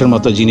প্লেটের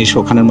মতো জিনিস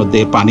ওখানের মধ্যে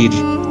পানির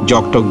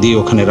জগটক দিয়ে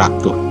ওখানে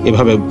রাখতো।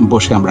 এভাবে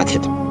বসে আমরা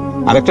খেতাম।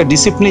 আর একটা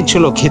ডিসিপ্লিন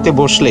ছিল, খেতে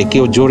বসলে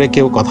কেউ জোরে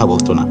কেউ কথা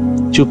বলতো না,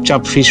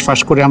 চুপচাপ ফিসফাস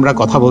করে আমরা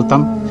কথা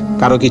বলতাম।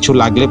 কারো কিছু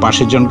লাগলে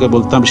পাশের জনকে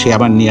বলতাম, সে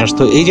আবার নিয়ে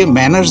আসতো। এই যে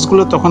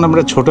ম্যানার্সগুলো তখন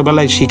আমরা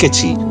ছোটবেলায়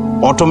শিখেছি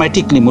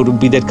অটোমেটিকলি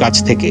মুরব্বীদের কাছ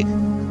থেকে।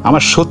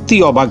 আমার সত্যি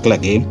অবাক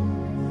লাগে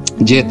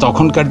যে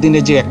তখনকার দিনে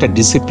যে একটা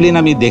ডিসিপ্লিন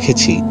আমি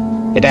দেখেছি,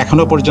 এটা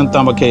এখনো পর্যন্ত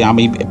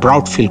আমি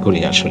প্রাউড ফিল করি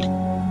আসলে।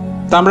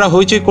 তা আমরা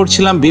হইচই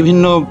করছিলাম,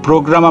 বিভিন্ন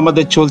প্রোগ্রাম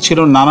আমাদের চলছিল,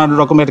 নানান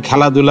রকমের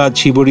খেলাধুলা,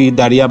 ছিবড়ি,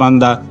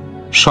 দাঁড়িয়াবান্ধা,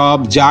 সব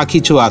যা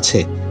কিছু আছে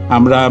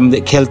আমরা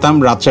খেলতাম।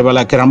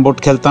 রাত্রেবেলা ক্যারাম বোর্ড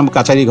খেলতাম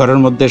কাচারি ঘরের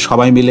মধ্যে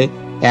সবাই মিলে,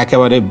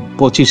 একেবারে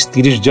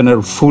 25-30 জনের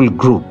ফুল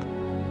গ্রুপ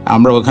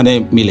আমরা ওখানে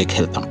মিলে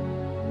খেলতাম।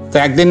 তো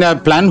একদিন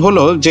প্ল্যান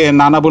হলো যে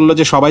নানা বললো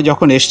যে সবাই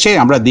যখন এসছে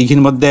আমরা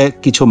দিঘির মধ্যে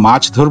কিছু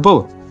মাছ ধরবো।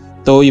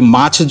 তো ওই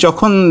মাছ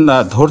যখন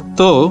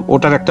ধরতো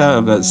ওটার একটা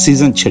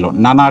সিজন ছিল,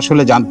 নানা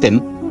আসলে জানতেন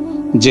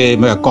যে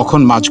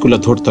কখন মাছগুলো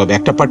ধরতে হবে।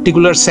 একটা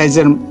পার্টিকুলার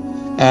সাইজের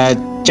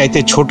চাইতে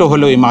ছোট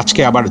হলে ওই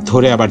মাছকে আবার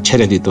ধরে আবার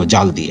ছেড়ে দিত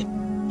জাল দিয়ে।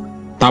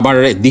 আবার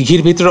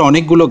দিঘির ভিতরে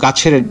অনেকগুলো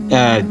গাছের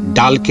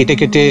ডাল কেটে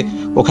কেটে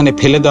ওখানে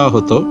ফেলে দেওয়া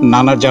হতো।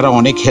 নানার যারা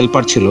অনেক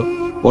হেল্পার ছিল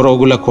ওরা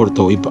ওগুলো করতো।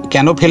 ওই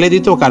কেন ফেলে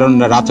দিত, কারণ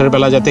রাতের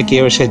বেলা যাতে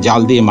কেউ এসে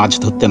জাল দিয়ে মাছ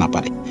ধরতে না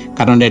পারে,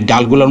 কারণ এই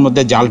ডালগুলোর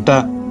মধ্যে জালটা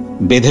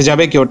বেঁধে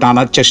যাবে, কেউ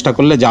টানার চেষ্টা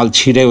করলে জাল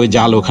ছিঁড়ে ওই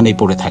জাল ওখানেই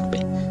পড়ে থাকবে।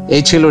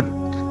 এই ছিল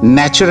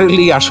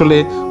ন্যাচারালি আসলে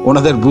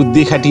ওনাদের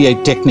বুদ্ধি খাটিয়ে এই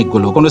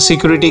টেকনিকগুলো। কোনো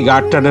সিকিউরিটি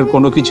গার্ড টার্ডের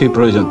কোনো কিছুই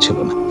প্রয়োজন ছিল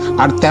না।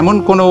 আর তেমন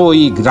কোনো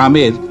ওই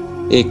গ্রামের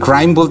এই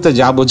ক্রাইম বলতে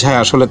যা বোঝায়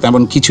আসলে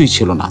তেমন কিছুই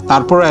ছিল না।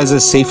 তারপর অ্যাজ এ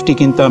সেফটি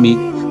কিন্তু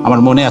আমার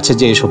মনে আছে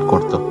যে এসব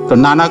করতো। তো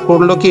নানা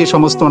করলো কি, এই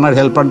সমস্ত ওনার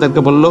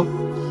হেল্পারদেরকে বললো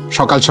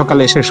সকাল সকাল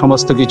এসে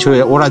সমস্ত কিছু,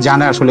 ওরা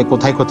জানে আসলে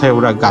কোথায় কোথায়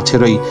ওরা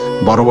গাছের ওই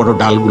বড় বড়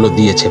ডালগুলো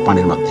দিয়েছে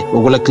পানির মধ্যে,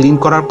 ওগুলো ক্লিন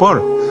করার পর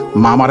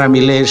মামারা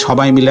মিলে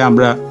সবাই মিলে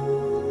আমরা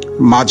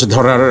মাছ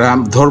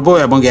ধরবো,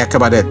 এবং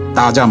একেবারে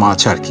তাজা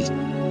মাছ আর কি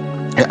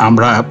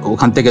আমরা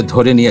ওখান থেকে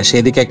ধরে নিয়ে এসে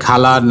এদিকে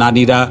খালা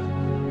নানিরা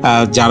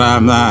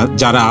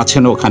যারা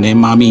আছেন ওখানে,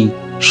 মামি,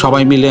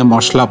 সবাই মিলে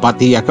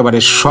মশলাপাতি একেবারে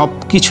সব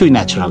কিছুই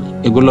ন্যাচারাল,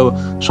 এগুলো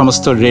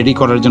সমস্ত রেডি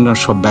করার জন্য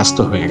সব ব্যস্ত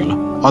হয়ে গেল।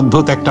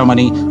 অদ্ভুত একটা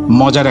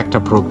মজার একটা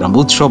প্রোগ্রাম,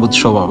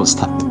 উৎসব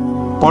অবস্থা।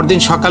 পরদিন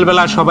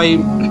সকালবেলা সবাই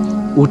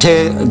উঠে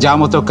যা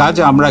মতো কাজ,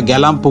 আমরা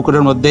গেলাম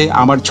পুকুরের মধ্যে।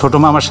 আমার ছোট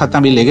মামার সাথে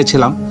আমি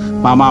লেগেছিলাম।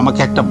 মামা আমাকে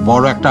একটা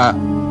বড় একটা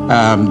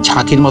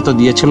ঝাঁকির মতো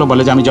দিয়েছিল,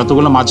 বলে যে আমি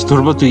যতগুলো মাছ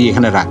ধরবো তুই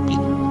এখানে রাখবি।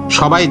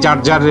 সবাই যার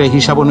যার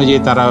হিসাব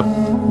অনুযায়ী তারা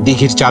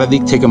দিঘির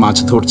চারিদিক থেকে মাছ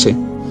ধরছে।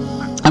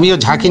 আমিও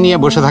ঝাঁকি নিয়ে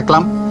বসে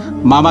থাকলাম।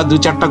 মামা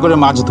 2-4টা করে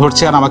মাছ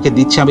ধরছে আর আমাকে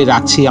দিচ্ছে, আমি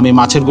রাখছি, আমি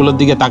মাছের গুলোর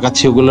দিকে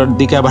তাকাচ্ছি, ওগুলোর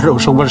দিকে আবার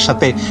ওসবের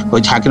সাথে ওই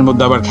ঝাঁকের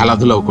মধ্যে আবার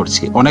খেলাধুলাও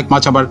করছি। অনেক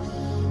মাছ আবার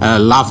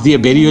লাফ দিয়ে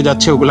বেরিয়ে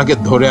যাচ্ছে, ওগুলাকে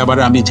ধরে আবার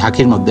আমি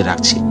ঝাঁকির মধ্যে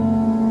রাখছি।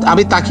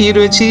 আমি তাকিয়ে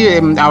রয়েছি,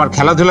 আবার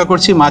খেলাধুলা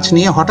করছি মাছ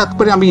নিয়ে। হঠাৎ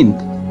করে আমি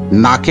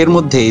নাকের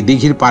মধ্যে,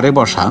 দিঘির পাড়ে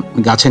বসা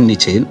গাছের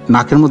নিচে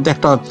নাকের মধ্যে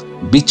একটা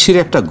বিচ্ছিরি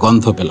একটা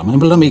গন্ধ পেলাম। আমি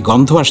বললাম এই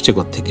গন্ধ আসছে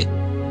কোত্থেকে?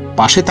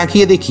 পাশে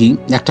তাকিয়ে দেখি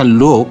একটা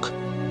লোক,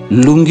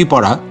 লুঙ্গি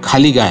পরা,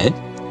 খালি গায়ে,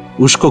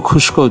 উস্কো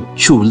খুস্কো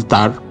চুল,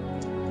 তার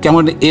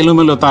কেমন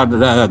এলোমেলো তার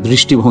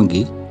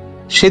দৃষ্টিভঙ্গি।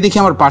 সেদিকে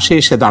আমার পাশে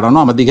এসে দাঁড়ানো,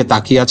 আমার দিকে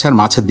তাকিয়ে আছে আর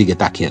মাছের দিকে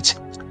তাকিয়ে আছে।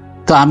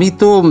 তো আমি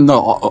তো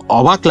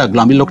অবাক লাগলো।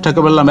 আমি লোকটাকে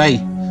বললাম, এই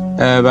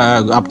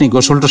আপনি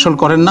গোসল টোসল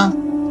করেন না?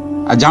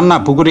 যান না,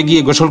 পুকুরে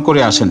গিয়ে গোসল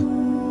করে আসেন।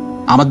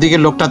 আমার দিকে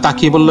লোকটা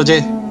তাকিয়ে বললো যে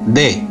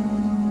দে।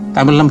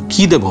 তাই বললাম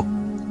কি দেব?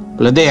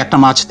 বলে দে, একটা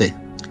মাছ দে।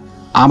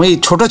 আমি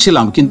ছোট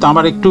ছিলাম, কিন্তু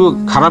আমার একটু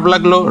খারাপ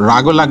লাগলো,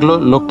 রাগও লাগলো।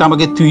 লোকটা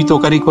আমাকে তুই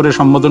তোকারি করে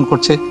সম্বোধন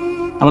করছে।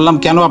 আমি বললাম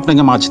কেন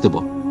আপনাকে মাছ দেবো?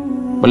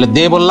 বলে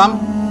দে বললাম,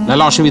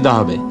 নাহলে অসুবিধা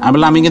হবে। আমি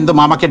বললাম আমি কিন্তু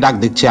মামাকে ডাক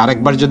দিচ্ছি,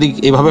 আরেকবার যদি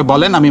এভাবে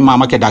বলেন আমি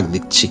মামাকে ডাক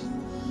দিচ্ছি।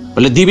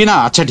 বলে দিবি না?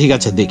 আচ্ছা ঠিক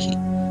আছে দেখি।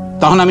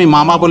 তখন আমি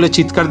মামা বলে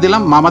চিৎকার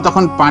দিলাম। মামা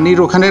তখন পানির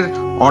ওখানের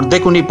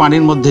অর্ধেক উনি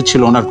পানির মধ্যে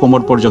ছিল, ওনার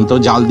কোমর পর্যন্ত,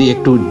 জাল দিয়ে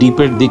একটু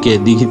ডিপের দিকে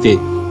দিঘিতে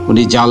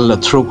উনি জাল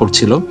থ্রো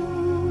করছিল।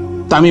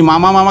 তা আমি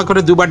মামা মামা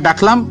করে 2বার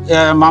ডাকলাম।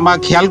 মামা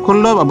খেয়াল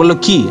করলো, বললো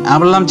কি? আমি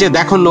বললাম যে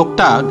দেখো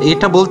লোকটা,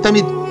 এটা বলতে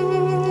আমি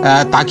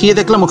তাকিয়ে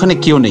দেখলাম ওখানে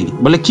কেউ নেই।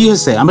 বলে কি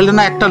হয়েছে? আমি বললাম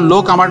না, একটা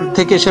লোক আমার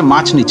থেকে এসে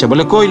মাছ নিচ্ছে।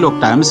 বলে কই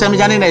লোকটা? আমি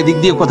জানি না, এদিক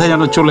দিয়ে কোথায়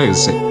যেন চলে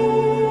গেছে।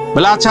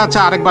 বলে আচ্ছা আচ্ছা,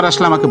 আরেকবার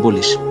আসলে আমাকে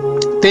বলিস।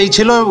 তো এই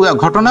ছিল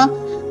ঘটনা।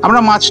 আমরা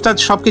মাছটা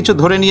সবকিছু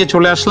ধরে নিয়ে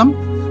চলে আসলাম।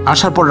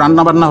 আসার পর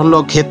রান্না বান্না হলো,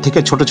 ক্ষেত থেকে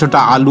ছোট ছোট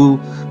আলু,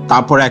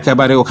 তারপর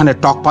একেবারে ওখানে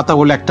টক পাতা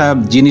বলে একটা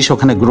জিনিস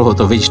ওখানে গ্রো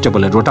হতো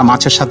ভেজিটেবলের, ওটা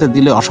মাছের সাথে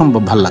দিলে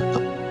অসম্ভব ভালো লাগতো।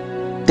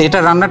 তো এটা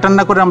রান্না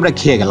টান্না করে আমরা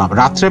খেয়ে গেলাম।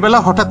 রাত্রেবেলা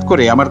হঠাৎ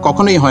করে, আমার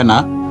কখনোই হয় না,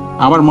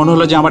 আমার মনে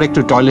হলো যে আমার একটু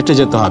টয়লেটে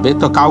যেতে হবে।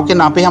 তো কাউকে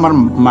না পেয়ে আমার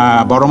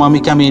বড়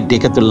মামিকে আমি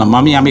ডেকে তুললাম,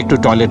 মামি আমি একটু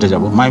টয়লেটে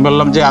যাব। মামি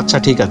বললাম যে আচ্ছা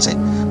ঠিক আছে।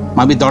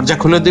 মামি দরজা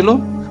খুলে দিল।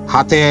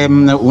 হাতে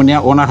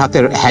ওনার হাতে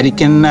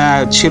হ্যারিকেন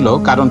ছিল,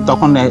 কারণ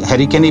তখন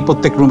হ্যারিকেনই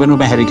প্রত্যেক রুমে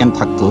রুমে হ্যারিকেন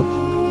থাকতো,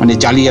 মানে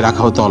জ্বালিয়ে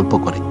রাখা হতো অল্প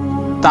করে।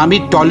 তা আমি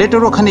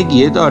টয়লেটের ওখানে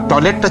গিয়ে,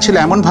 টয়লেটটা ছিল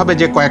এমনভাবে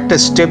যে কয়েকটা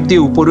স্টেপ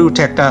দিয়ে উপরে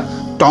উঠে একটা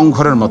টং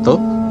ঘরের মতো,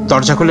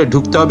 দরজা খুলে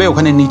ঢুকতে হবে।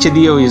 ওখানে নিচে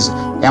দিয়ে ওই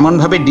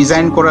এমনভাবে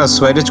ডিজাইন করা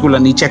সোয়ারেজগুলো,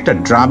 নিচে একটা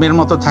ড্রামের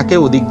মতো থাকে,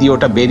 ওদিক দিয়ে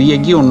ওটা বেরিয়ে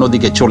গিয়ে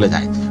অন্যদিকে চলে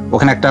যায়।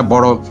 ওখানে একটা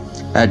বড়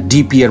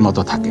ডিপি এর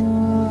মতো থাকে।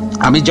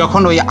 আমি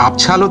যখন ওই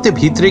আবছা আলোতে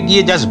ভিতরে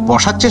গিয়ে জাস্ট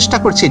বসার চেষ্টা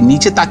করছি,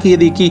 নিচে তাকিয়ে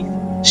দেখি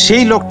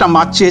সেই লোকটা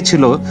মাছ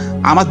চেয়েছিল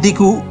আমার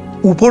দিকে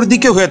উপর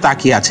দিকে হয়ে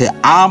তাকিয়ে আছে।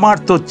 আমার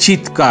তো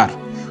চিৎকার,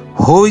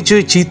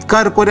 হইচই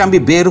চিৎকার করে আমি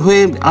বের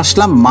হয়ে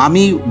আসলাম।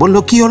 মামি বলল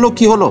কি হলো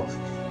কি হলো?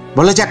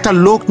 বলে যে একটা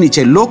লোক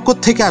নিচে। লোক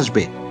কোত্থেকে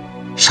আসবে?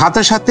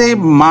 সাথে সাথে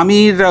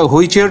মামির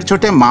হইচইয়ের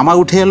চোটে মামা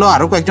উঠে এলো,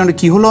 আরো কয়েকজনের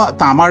কি হলো।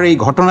 তা আমার এই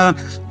ঘটনা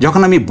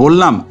যখন আমি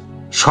বললাম,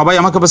 সবাই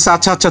আমাকে বলছে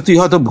আচ্ছা আচ্ছা তুই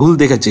হয়তো ভুল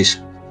দেখেছিস।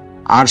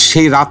 আর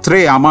সেই রাত্রে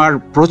আমার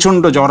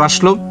প্রচন্ড জ্বর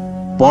আসলো।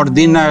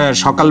 পরদিন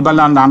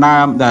সকালবেলা নানা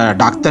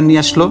ডাক্তার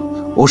নিয়ে আসলো,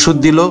 ওষুধ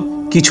দিল।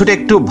 কিছুটা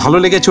একটু ভালো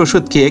লেগেছে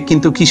ওষুধ খেয়ে,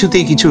 কিন্তু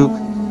কিছুতেই কিছু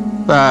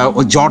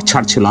জ্বর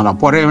ছাড়ছিল না।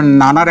 পরে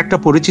নানার একটা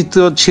পরিচিত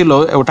ছিল,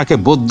 ওটাকে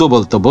বৌদ্ধ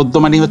বলতো। বৌদ্ধ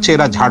মানে হচ্ছে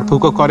এরা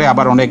ঝাড়ফুঁকো করে,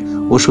 আবার অনেক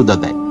ওষুধও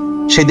দেয়।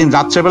 সেদিন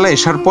রাত্রেবেলা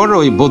এসার পর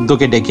ওই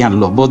বৌদ্ধকে ডেকে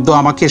আনলো। বৌদ্ধ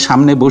আমাকে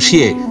সামনে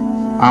বসিয়ে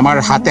আমার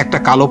হাতে একটা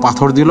কালো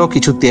পাথর দিল,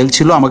 কিছু তেল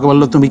ছিল। আমাকে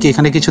বললো তুমি কি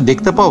এখানে কিছু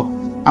দেখতে পাও?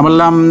 আমি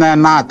বললাম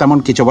না তেমন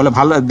কিছু। বলে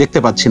ভালো দেখতে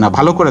পাচ্ছি না,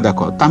 ভালো করে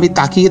দেখো। তা আমি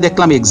তাকিয়ে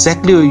দেখলাম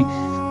এক্স্যাক্টলি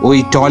ওই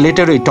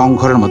টয়লেটের ওই টং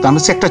ঘরের মতো। আমি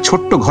একটা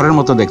ছোট্ট ঘরের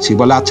মতো দেখছি।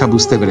 বলে আচ্ছা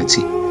বুঝতে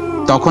পেরেছি।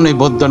 তখন ওই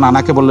বৌদ্ধ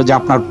নানাকে বললো যে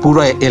আপনার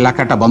পুরো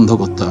এলাকাটা বন্ধ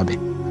করতে হবে।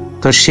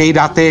 তো সেই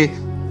রাতে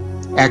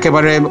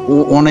একেবারে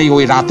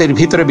ওই রাতের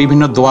ভিতরে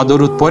বিভিন্ন দোয়া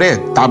দরুদ পরে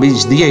তাবিজ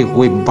দিয়ে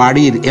ওই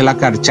বাড়ির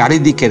এলাকার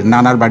চারিদিকের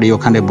নানার বাড়ি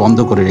ওখানে বন্ধ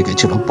করে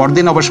রেখেছিল।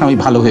 পরদিন অবশ্য আমি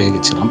ভালো হয়ে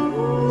গেছিলাম।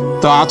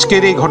 তো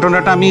আজকের এই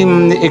ঘটনাটা আমি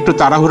একটু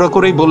তাড়াহুড়ো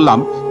করেই বললাম,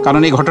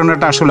 কারণ এই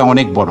ঘটনাটা আসলে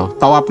অনেক বড়।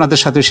 তাও আপনাদের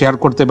সাথে শেয়ার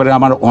করতে পারে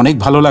আমার অনেক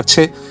ভালো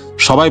লাগছে।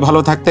 সবাই ভালো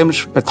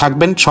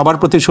থাকবেন, সবার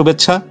প্রতি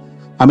শুভেচ্ছা।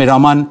 আমি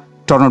রহমান,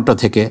 টরন্টো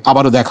থেকে।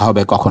 আবারও দেখা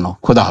হবে কখনো।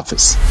 খোদা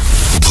হাফেজ।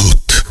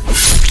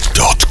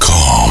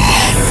 Bhoot.com.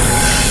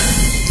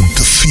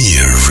 The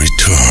fear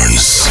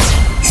returns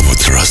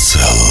with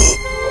Russell.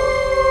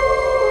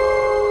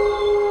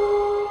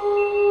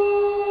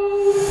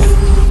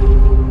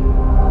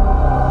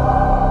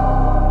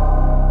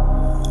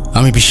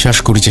 আমি বিশ্বাস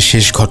করি যে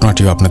শেষ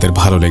ঘটনাটিও আপনাদের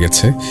ভালো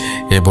লেগেছে,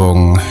 এবং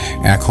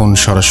এখন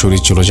সরাসরি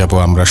চলে যাব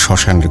আমরা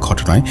শ্মশানের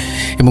ঘটনায়।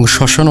 এবং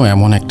শ্মশানও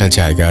এমন একটা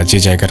জায়গা, যে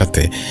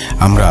জায়গাটাতে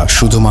আমরা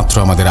শুধুমাত্র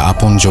আমাদের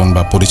আপনজন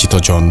বা পরিচিত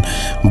জন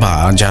বা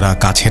যারা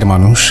কাছের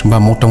মানুষ বা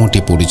মোটামুটি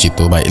পরিচিত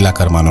বা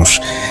এলাকার মানুষ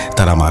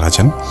তারা মারা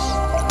যান,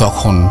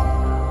 তখন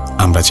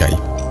আমরা যাই,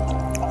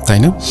 তাই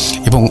না?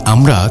 এবং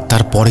আমরা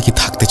তারপরে কি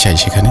থাকতে চাই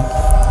সেখানে,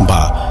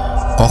 বা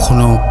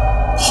কখনো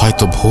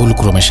হয়তো ভুল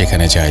ক্রমে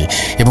সেখানে যাই।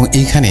 এবং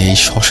এইখানে এই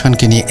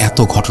শ্মশানকে নিয়ে এত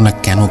ঘটনা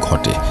কেন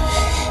ঘটে,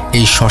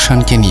 এই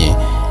শ্মশানকে নিয়ে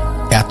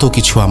এত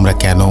কিছু আমরা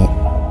কেন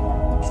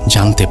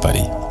জানতে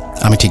পারি,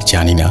 আমি ঠিক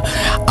জানি না,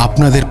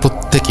 আপনাদের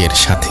প্রত্যেকের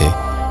সাথে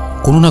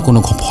কোনো না কোনো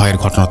ভয়ের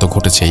ঘটনা তো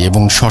ঘটেছে,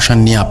 এবং শ্মশান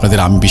নিয়ে আপনাদের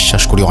আমি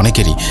বিশ্বাস করি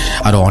অনেকেরই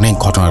আরও অনেক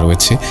ঘটনা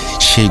রয়েছে।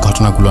 সেই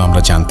ঘটনাগুলো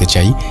আমরা জানতে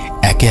চাই,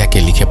 একে একে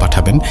লিখে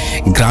পাঠাবেন।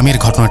 গ্রামের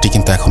ঘটনাটি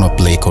কিন্তু এখনও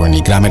প্লে করিনি,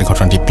 গ্রামের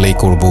ঘটনাটি প্লে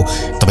করব,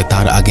 তবে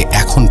তার আগে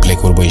এখন প্লে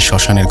করব এই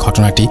শ্মশানের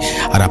ঘটনাটি।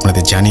 আর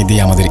আপনাদের জানিয়ে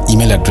দিয়ে আমাদের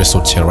ইমেল অ্যাড্রেস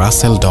হচ্ছে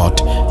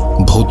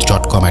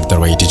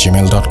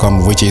russell.bhoot.com@gmail.com,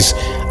 which is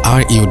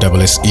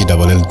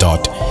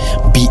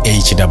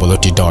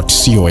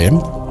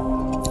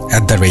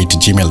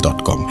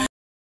russell.bhoot.com@gmail.com।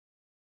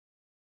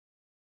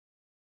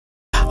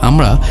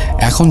 আমরা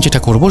এখন যেটা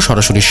করব,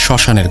 সরাসরি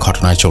শ্মশানের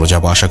ঘটনায় চলে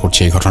যাব। আশা করছি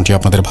এই ঘটনাটি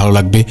আপনাদের ভালো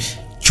লাগবে।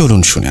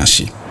 চলুন শুনে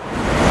আসি।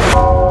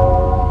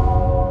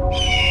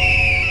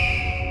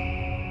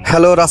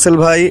 হ্যালো রাসেল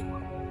ভাই,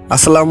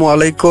 আসসালামু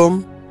আলাইকুম।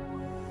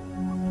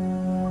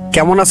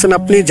 কেমন আছেন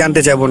আপনি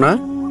জানতে চাইব না,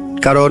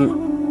 কারণ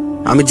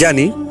আমি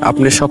জানি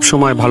আপনি সব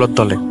সময় ভালোর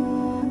দলে।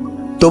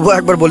 তবু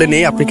একবার বলে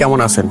নেই, আপনি কেমন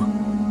আছেন?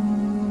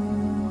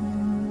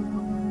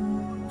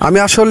 আমি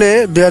আসলে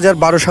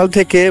 2012 সাল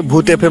থেকে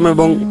ভূত এফএম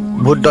এবং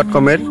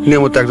ভূত.com এর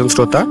নিয়মিত একজন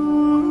শ্রোতা।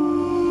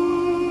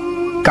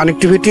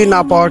 কানেক্টিভিটি না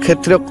পাওয়ার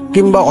ক্ষেত্রে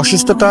কিংবা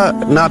অসুস্থতা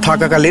না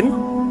থাকাকালীন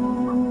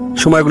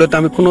সময়গুলোতে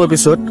আমি কোনো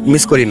এপিসোড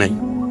মিস করি নাই।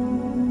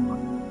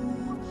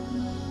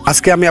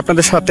 আজকে আমি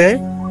আপনাদের সাথে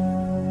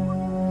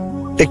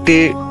একটি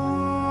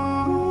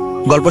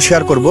গল্প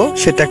শেয়ার করব,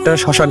 সেটা একটা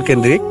শ্মশান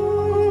কেন্দ্রিক।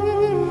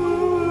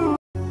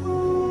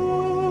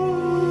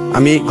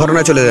 আমি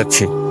ঘটনায় চলে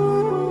যাচ্ছি।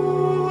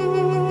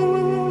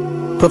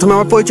 প্রথমে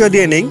আমার পরিচয়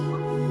দিয়ে নেই।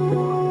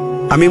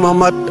 আমি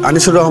মোহাম্মদ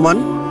আনিসুর রহমান।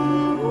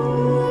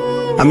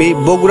 আমি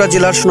বগুড়া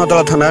জেলার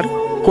সোনাতলা থানার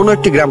কোনো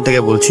একটি গ্রাম থেকে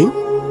বলছি।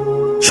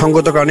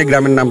 সঙ্গত কারণে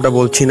গ্রামের নামটা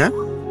বলছি না।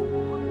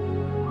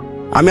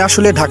 আমি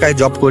আসলে ঢাকায়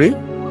জব করি।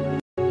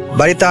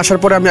 বাড়িতে আসার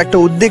পরে আমি একটা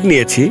উদ্যোগ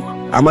নিয়েছি,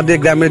 আমাদের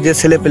গ্রামের যে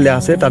ছেলেপেলে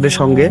আছে তাদের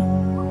সঙ্গে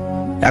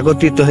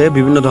একত্রিত হয়ে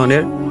বিভিন্ন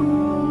ধরনের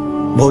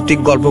ভৌতিক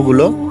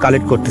গল্পগুলো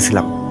কালেক্ট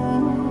করতেছিলাম।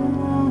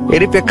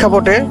 এরই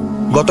প্রেক্ষাপটে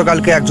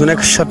গতকালকে একজনের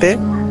সাথে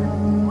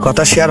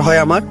কথা শেয়ার হয়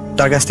আমার,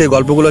 তার কাছ থেকে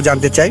গল্পগুলো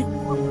জানতে চাই,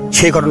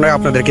 সেই ঘটনায়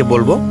আপনাদেরকে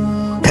বলবো।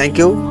 থ্যাংক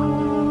ইউ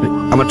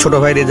আমার ছোট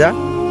ভাই রেজা,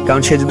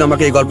 কারণ সে যদি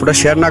আমাকে এই গল্পটা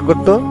শেয়ার না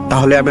করতো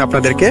তাহলে আমি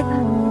আপনাদেরকে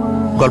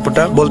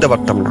গল্পটা বলতে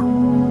পারতাম না।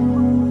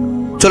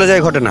 চলে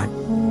যাই ঘটনায়।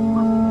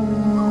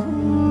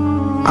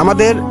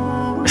 আমাদের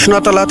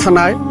সোনাতলা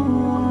থানায়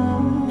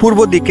পূর্ব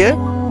দিকে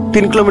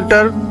 3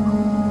 কিলোমিটার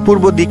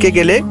পূর্ব দিকে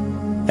গেলে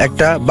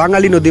একটা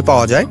বাঙালি নদী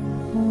পাওয়া যায়,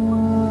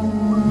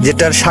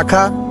 যেটার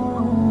শাখা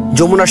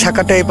যমুনা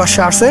শাখাটা এই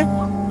পাশে আসে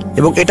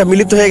এবং এটা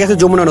মিলিত হয়ে গেছে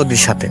যমুনা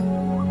নদীর সাথে।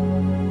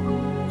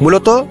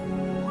 মূলত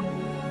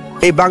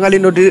এই বাঙালি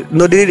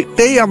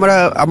নদীতেই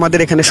আমাদের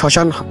এখানে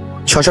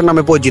শ্মশান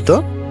নামে পরিচিত।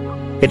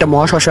 এটা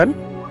মহাশ্মশান।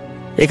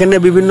 এখানে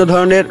বিভিন্ন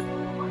ধরনের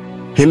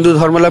হিন্দু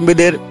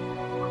ধর্মাবলম্বীদের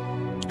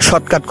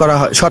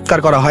সৎকার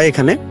করা হয়।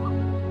 এখানে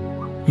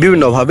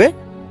বিভিন্নভাবে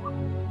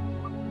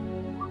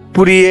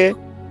পুড়িয়ে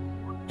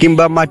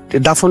কিংবা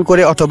দাফন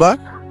করে অথবা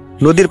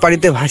নদীর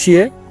পানিতে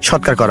ভাসিয়ে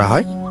সৎকার করা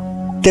হয়।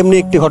 তেমনি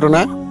একটি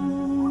ঘটনা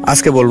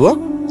আজকে বলবো।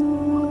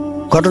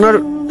 ঘটনার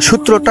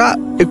সূত্রটা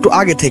একটু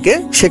আগে থেকে,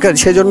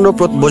 সেজন্য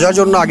বোঝার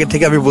জন্য আগে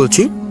থেকে আমি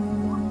বলছি।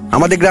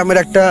 আমাদের গ্রামের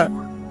একটা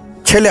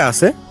ছেলে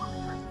আছে,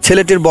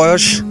 ছেলেটির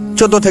বয়স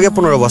 14 থেকে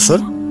 15 বছর।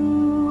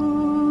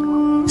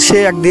 সে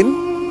একদিন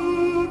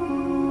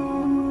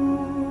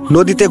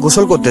নদীতে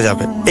গোসল করতে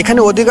যাবে। এখানে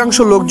অধিকাংশ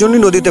লোকজনই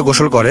নদীতে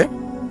গোসল করে।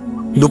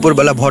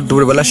 দুপুরবেলা, ভর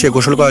দুপুরবেলা সে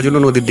গোসল করার জন্য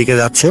নদীর দিকে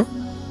যাচ্ছে।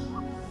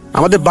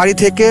 আমাদের বাড়ি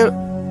থেকে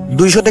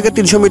 200 থেকে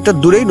 300 মিটার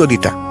দূরেই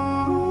নদীটা,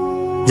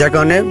 যার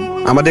কারণে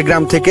আমাদের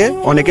গ্রাম থেকে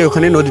অনেকে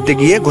ওখানে নদীতে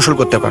গিয়ে গোসল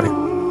করতে পারে।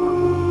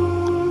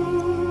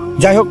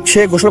 যাই হোক,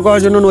 সে গোসল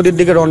করার জন্য নদীর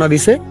দিকে রওনা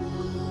দিছে।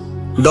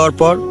 দেওয়ার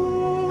পর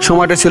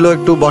সময়টা ছিল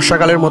একটু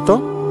বর্ষাকালের মতো,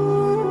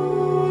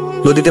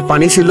 নদীতে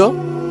পানি ছিল,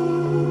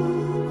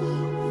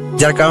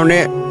 যার কারণে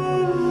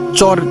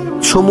চর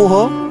সমূহ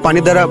পানি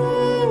দ্বারা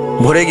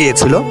ভরে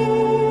গিয়েছিল।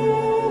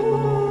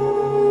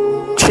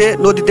 সে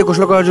নদীতে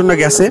গোসল করার জন্য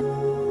গেছে।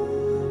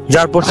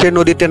 যার পর সে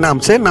নদীতে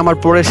নামছে। নামার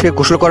পরে সে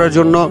গোসল করার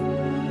জন্য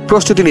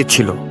প্রস্তুতি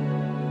নিচ্ছিল।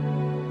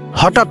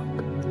 হঠাৎ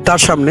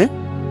তার সামনে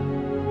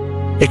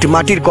একটি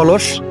মাটির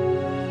কলস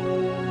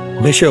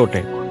ভেসে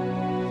ওঠে।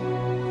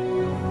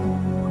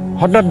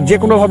 হঠাৎ যে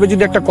কোনো ভাবে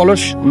যদি একটা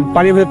কলস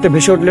পানির ভেতরে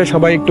ভেসে উঠলে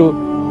সবাই একটু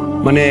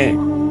মানে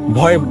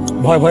ভয়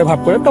ভয় ভয় ভাব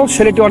করে। তাও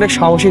ছেলেটি অনেক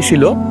সাহসী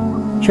ছিল,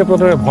 সে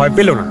প্রথমে ভয়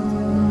পেল না।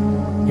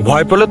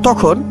 ভয় পেল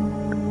তখন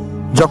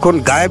যখন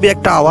গায়েবী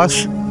একটা আওয়াজ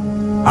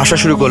আসা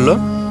শুরু করলো।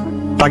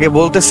 তাকে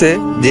বলতেছে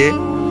যে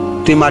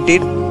তুই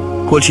মাটির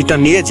কলসিটা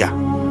নিয়ে যা,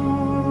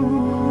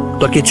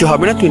 তোর কিছু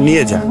হবে না, তুই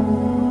নিয়ে যা।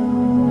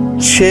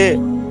 সে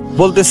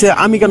বলতেছে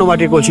আমি কেন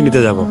মাটির কলসি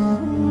নিতে যাব?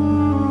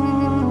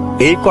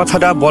 এই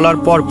কথাটা বলার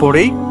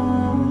পরেই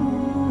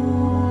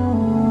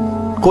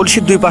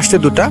কলসির দুই পাশে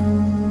দুটা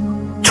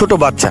ছোট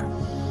বাচ্চা,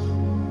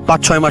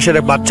 5-6 মাসের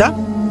এক বাচ্চা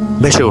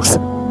ভেসে উঠছে।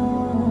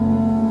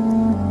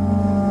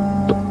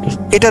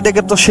 এটা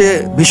দেখে তো সে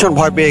ভীষণ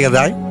ভয় পেয়ে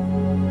যায়।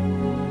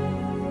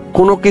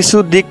 কোনো কিছু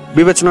দিক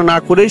বিবেচনা না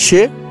করে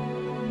সে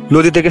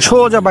নদী থেকে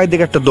সোজা বাড়ির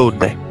দিকে একটা দৌড়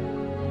দেয়।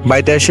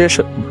 বাড়িতে এসে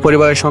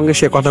পরিবারের সঙ্গে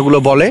সে কথাগুলো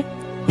বলে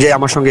যে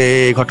আমার সঙ্গে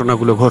এই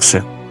ঘটনাগুলো ঘটছে।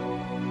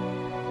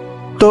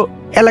 তো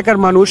এলাকার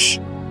মানুষ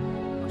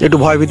একটু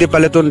ভয়ভীতি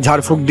পেলে তো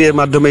ঝাড়ফুঁক দিয়ে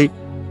মাধ্যমেই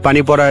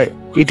পানি পড়ায়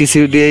ইটিসি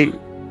দিয়েই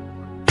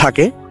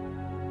থাকে।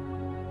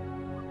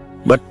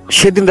 বাট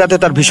সেদিন রাতে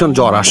তার ভীষণ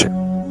জ্বর আসে।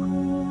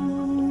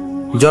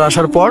 জ্বর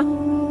আসার পর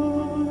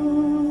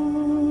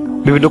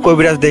বিভিন্ন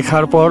কবিরাজ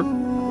দেখার পর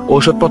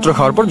ঔষধপত্র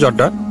খাওয়ার পর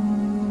জ্বরটা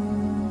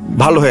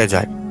ভালো হয়ে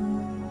যায়।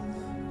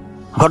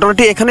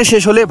 ঘটনাটি এখানে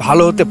শেষ হলে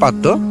ভালো হতে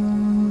পারত,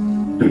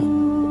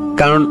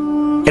 কারণ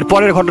এর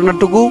পরের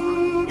ঘটনাটুকু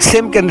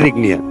সেম কেন্দ্রিক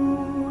নিয়ে।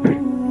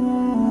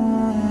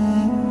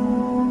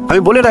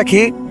 আমি বলে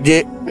রাখি যে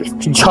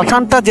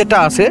শ্মশানটা যেটা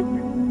আছে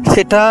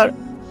সেটা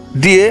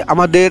দিয়ে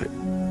আমাদের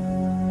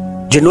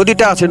যে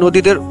নদীটা আছে,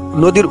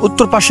 নদীর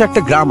উত্তর পাশে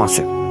একটা গ্রাম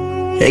আছে।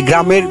 এই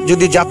গ্রামের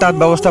যদি যাতায়াত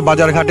ব্যবস্থা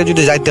বাজার ঘাটে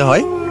যদি যাইতে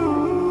হয়,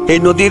 এই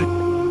নদীর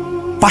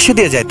পাশে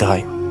দিয়ে যাইতে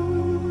হয়।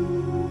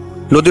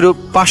 নদীর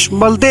পাশ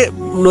বলতে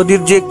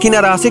নদীর যে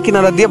কিনারা আছে,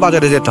 কিনারা দিয়ে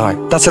বাজারে যেতে হয়,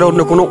 তাছাড়া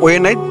অন্য কোনো ওয়ে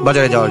নাই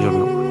বাজারে যাওয়ার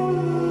জন্য।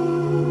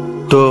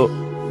 তো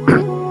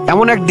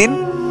এমন একদিন,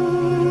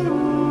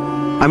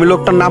 আমি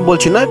লোকটার নাম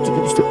বলছি না,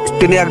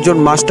 তিনি একজন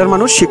মাস্টার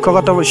মানুষ,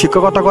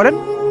 শিক্ষকতা করেন।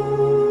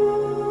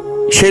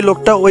 সেই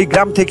লোকটা ওই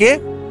গ্রাম থেকে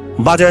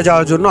বাজারে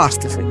যাওয়ার জন্য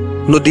আসতেছে,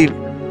 নদীর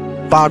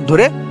পাড়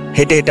ধরে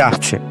হেঁটে হেঁটে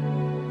আসছে।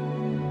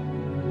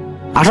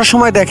 আসার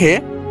সময় দেখে,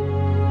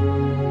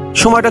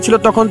 সময়টা ছিল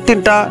তখন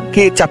 3টা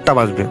কি 4টা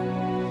বাজবে,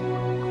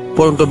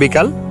 পর্যন্ত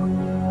বিকাল।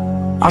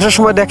 আসার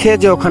সময় দেখে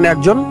যে ওখানে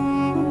একজন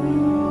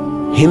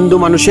হিন্দু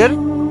মানুষের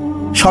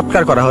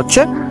সৎকার করা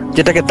হচ্ছে,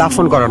 যেটাকে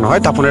দাফন করানো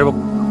হয়, দাফনের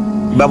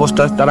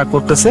ব্যবস্থা তারা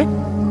করতেছে।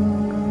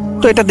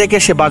 তো এটা দেখে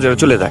সে বাজারে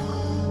চলে যায়।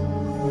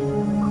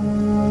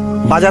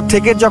 বাজার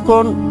থেকে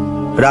যখন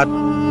রাত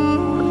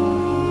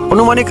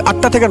অনুমানিক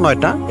 8টা থেকে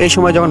 9টা, এই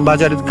সময় যখন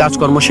বাজারের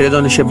কাজকর্ম সেরে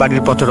যখন সে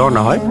বাড়ির পথে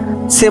রওনা হয়,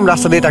 সেম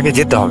রাস্তা দিয়ে তাকে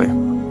যেতে হবে।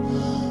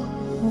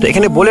 তো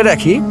এখানে বলে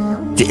রাখি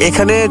যে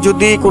এখানে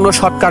যদি কোনো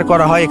সৎকার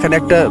করা হয়, এখানে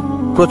একটা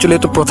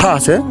প্রচলিত প্রথা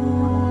আছে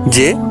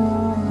যে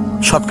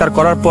সৎকার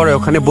করার পরে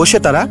ওখানে বসে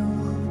তারা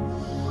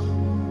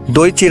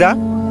দই চিরা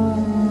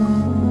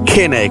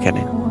খেয়ে নেয়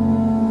এখানে।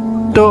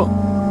 তো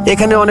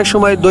এখানে অনেক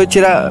সময় দই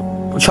চিরা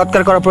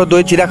সৎকার করার পর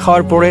দই চিরা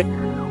খাওয়ার পরে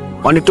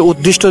অনেকটা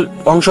উদ্দিষ্ট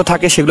অংশ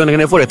থাকে, সেগুলো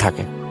এখানে পড়ে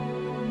থাকে।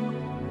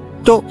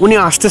 তো উনি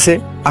আসতেছে,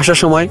 আসার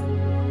সময়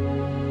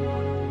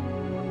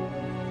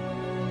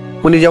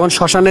উনি যখন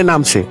শ্মশানে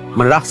নামছে,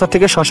 মানে রাস্তা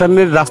থেকে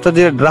শ্মশানের রাস্তা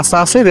যে রাস্তা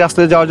আছে,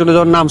 রাস্তায় যাওয়ার জন্য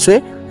যখন নামছে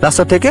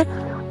রাস্তা থেকে,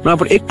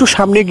 তারপর একটু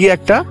সামনে গিয়ে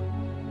একটা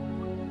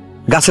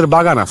গাছের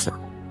বাগান আছে।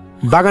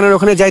 বাগানের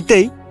ওখানে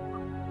যাইতেই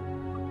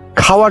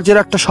খাওয়ার যে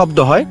একটা শব্দ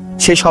হয়,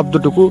 সেই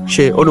শব্দটুকু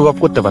সে অনুভব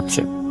করতে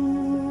পারছে।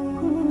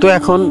 তো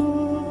এখন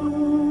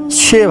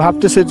সে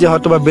ভাবতেছে যে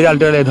হয়তো বা বিড়াল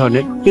টিড়াল এই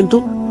ধরনের, কিন্তু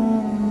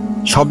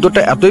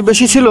শব্দটা এতই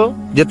বেশি ছিল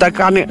যে তার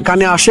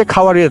কানে আসে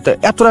খাওয়ার ইয়েতে,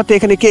 এত রাতে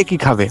এখানে কে কি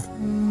খাবে।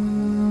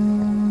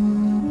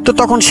 তো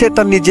তখন সে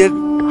তার নিজের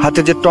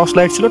হাতে যে টর্চ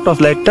লাইট ছিল, টর্চ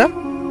লাইটটা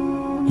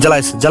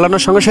জ্বালাইছে।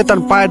 জ্বালানোর সঙ্গে সে তার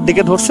পায়ের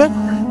দিকে ধরছে,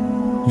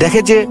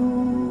 দেখে যে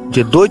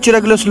দই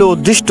চিড়াগুলো ছিল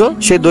উদ্দিষ্ট,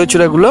 সেই দই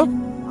চিড়াগুলো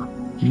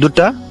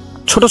 2টা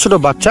ছোট ছোট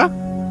বাচ্চা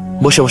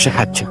বসে বসে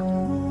খাচ্ছে।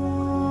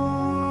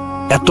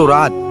 এত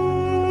রাত,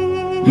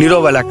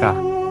 নীরব এলাকা,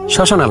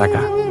 শ্মশান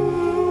এলাকা,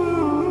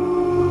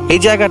 এই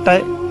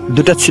জায়গাটায়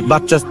 2টা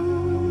বাচ্চা,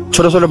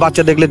 ছোট ছোট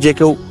বাচ্চা দেখলে যে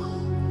কেউ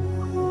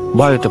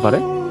ভয় হতে পারে।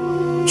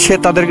 সে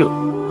তাদের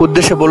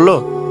উদ্দেশ্যে বলল,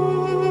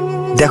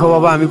 দেখো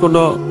বাবা, আমি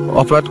কোনো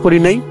অপরাধ করি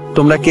নাই,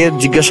 তোমরা কে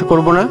জিজ্ঞাসা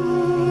করবো না,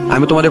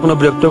 আমি তোমাদের কোনো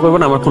বিরক্ত করবো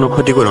না, আমার কোনো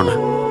ক্ষতি করো না।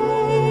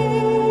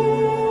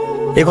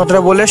 এই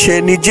কথাটা বলে সে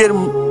নিজের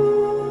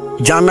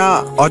জানা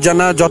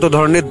অজানা যত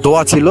ধরনের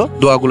দোয়া ছিল,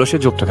 দোয়াগুলো সে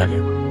জপতে থাকে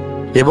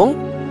এবং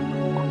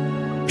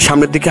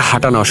সামনের দিকে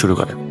হাঁটা নেওয়া শুরু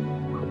করে।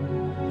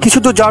 কিছু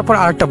দূর যাওয়ার পর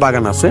আরেকটা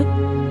বাগান আছে,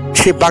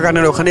 সেই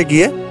বাগানের ওখানে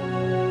গিয়ে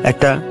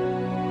একটা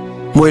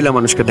মহিলা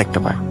মানুষকে দেখতে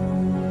পায়।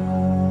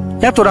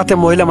 এত রাতে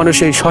মহিলা মানুষ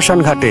এই শ্মশান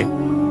ঘাটে,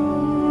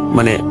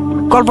 মানে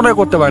কল্পনা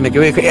করতে পারে না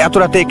কেউ এত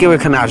রাতে কেউ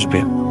এখানে আসবে।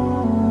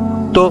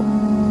 তো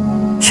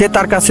সে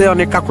তার কাছে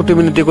অনেক কাকুতি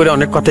মিনতি করে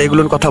অনেক কথা,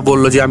 এগুলোর কথা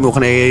বললো যে আমি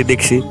ওখানে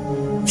দেখছি।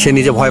 সে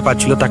নিজে ভয়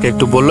পাচ্ছিল, তাকে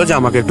একটু বললো যে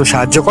আমাকে একটু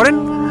সাহায্য করেন,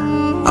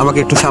 আমাকে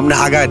একটু সামনে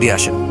আগায় দিয়ে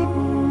আসেন।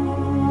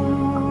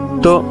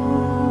 তো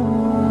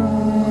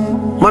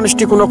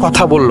মানুষটি কোনো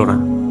কথা বললো না,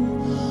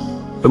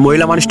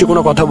 মহিলা মানুষটি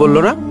কোনো কথা বললো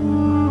না,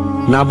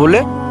 না বলে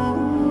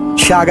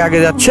সে আগে আগে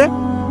যাচ্ছে,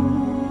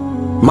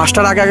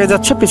 মাস্টার আগে আগে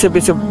যাচ্ছে, পিছে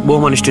পিছে বউ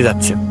মানুষটি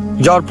যাচ্ছে।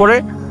 যাওয়ার পরে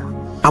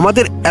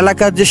আমাদের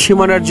এলাকার যে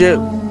সীমানার যে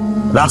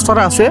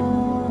রাস্তাটা আছে,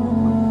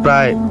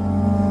 প্রায়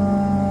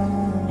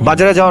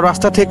বাজারে যাওয়ার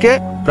রাস্তা থেকে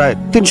প্রায়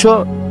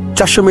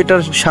 300-400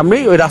 মিটার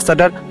সামনেই ওই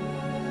রাস্তাটার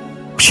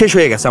শেষ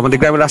হয়ে গেছে, আমাদের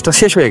গ্রামের রাস্তা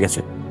শেষ হয়ে গেছে।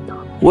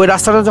 ওই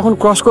রাস্তাটা যখন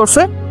ক্রস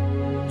করছে,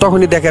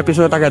 তখনই দেখে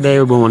পিছনে টাকা দেয়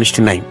ওই বউ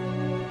মানুষটি নাই।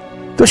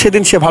 তো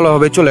সেদিন সে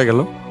ভালোভাবে চলে গেল।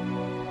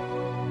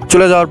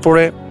 চলে যাওয়ার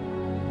পরে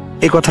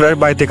এই কথাটা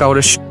বাড়িতে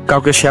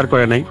কাউকে শেয়ার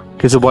করে নাই,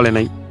 কিছু বলে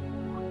নাই।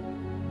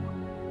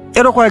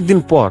 এরও কয়েকদিন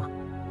পর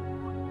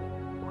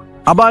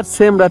আবার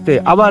সেম রাতে,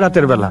 আবার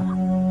রাতের বেলা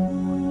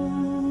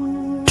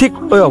ঠিক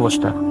ওই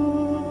অবস্থা,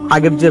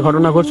 আগের যে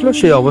ঘটনা ঘটছিল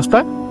সেই অবস্থা।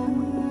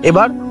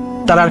 এবার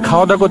তারা আর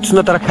খাওয়া দাওয়া করছে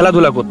না, তারা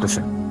খেলাধুলা করতেছে।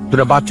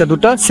 বাচ্চা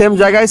দুটা সেম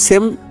জায়গায়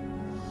সেম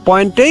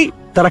পয়েন্টেই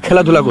তারা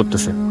খেলাধুলা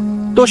করতেছে।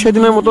 তো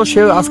সেদিনের মতো সে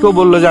আজকেও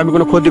বললো যে আমি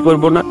কোনো ক্ষতি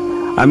করব না,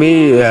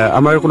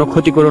 আমার কোনো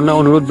ক্ষতি করো না,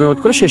 অনুরোধ বিনোধ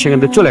করে সে সেখান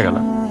থেকে চলে গেল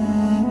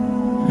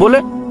বলে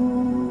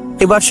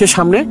এবার সে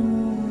সামনে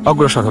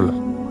অগ্রসর হলো।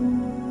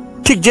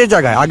 ঠিক যে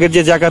জায়গায় আগের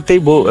যে জায়গাতেই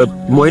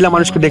মহিলা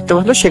মানুষকে দেখতে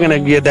পাচ্ছিল, সেখানে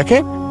গিয়ে দেখে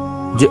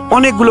যে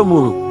অনেকগুলো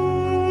মুরগ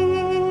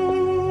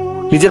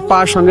নিজের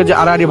পায়ের সঙ্গে যে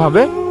আড়াআড়ি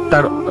ভাবে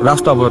তার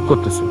রাস্তা অবরোধ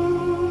করতেছে।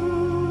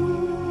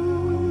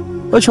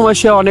 ওই সময়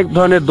সে অনেক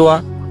ধরনের দোয়া,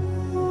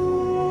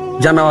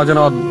 জানা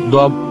অজানা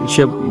দোয়া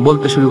সে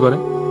বলতে শুরু করে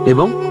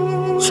এবং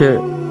সে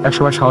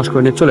একসময় সাহস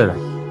করে নিয়ে চলে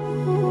যায়।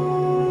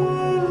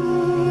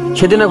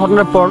 সেদিনের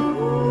ঘটনার পর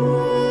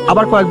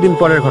আবার কয়েকদিন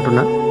পরের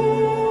ঘটনা,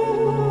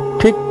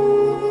 ঠিক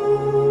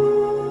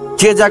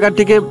যে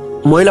জায়গাটিকে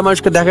মহিলা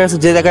মানুষকে দেখা গেছে,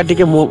 যে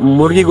জায়গাটিকে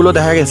মুরগিগুলো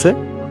দেখা গেছে,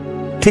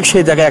 ঠিক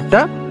সেই জায়গায় একটা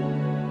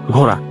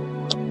ঘোড়া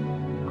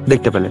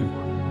দেখতে পেলেন।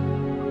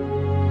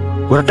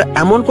 ঘোড়াটা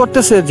এমন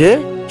করতেছে যে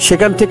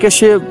সেখান থেকে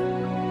সে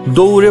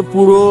দৌড়ে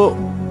পুরো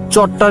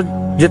চরটা,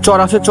 যে চর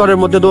আছে চরের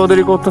মধ্যে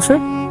দৌড়াদৌড়ি করতেছে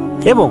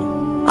এবং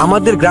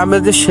আমাদের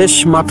গ্রামের যে শেষ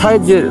মাথায়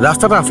যে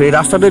রাস্তাটা আছে, এই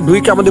রাস্তাটা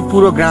ঢুকে আমাদের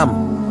পুরো গ্রাম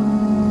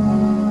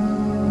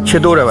সে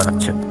দৌড়ে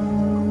বেড়াচ্ছে।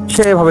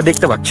 সে এভাবে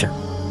দেখতে পাচ্ছে,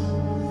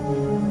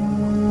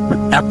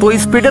 এত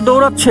স্পিডে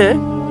দৌড়াচ্ছে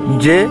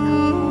যে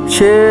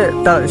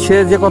সে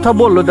যে কথা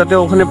বললো, যাতে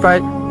ওখানে প্রায়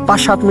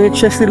 5-7 মিনিট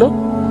শেষ ছিল।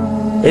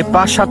 এই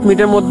 5-7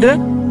 মিনিটের মধ্যে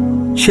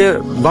সে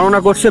গণনা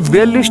করছে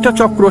 42টা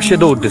চক্র সে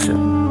দৌড়তেছে।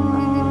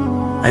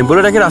 আমি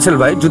বলে রাখি রাসেল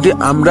ভাই, যদি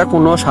আমরা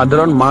কোনো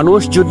সাধারণ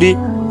মানুষ যদি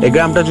এই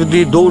গ্রামটা যদি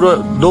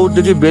দৌড়তে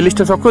যদি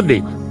 42টা চক্র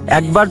দিই,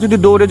 একবার যদি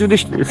দৌড়ে যদি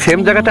সেম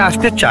জায়গাতে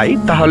আসতে চাই,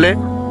 তাহলে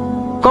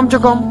কমসে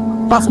কম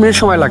 5 মিনিট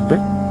সময় লাগবে,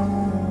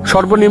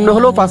 সর্বনিম্ন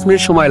হলেও 5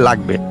 মিনিট সময়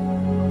লাগবে।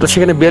 তো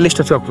সেখানে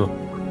 42টা চক্র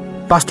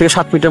 5 থেকে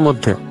 7 মিনিটের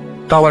মধ্যে,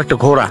 তো আবার একটা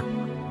ঘোড়া,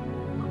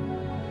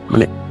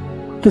 মানে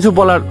কিছু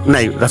বলার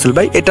নাই রাসেল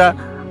ভাই। এটা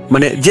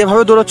মানে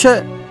যেভাবে দৌড়চ্ছে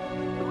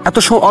এত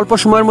অল্প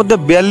সময়ের মধ্যে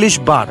 42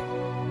 বার,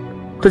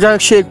 তো যাই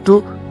হোক সে একটু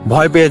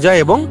ভয় পেয়ে যায়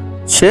এবং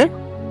সে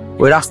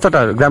ওই রাস্তাটা,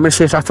 গ্রামের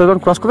শেষ রাস্তা যখন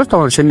ক্রস করে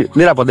তখন সে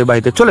নিরাপদে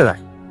বাড়িতে চলে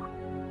যায়।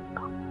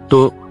 তো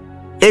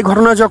এই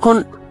ঘটনা যখন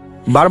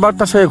বারবার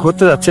তার সঙ্গে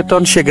ঘটতে যাচ্ছে,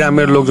 তখন সে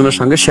গ্রামের লোকজনের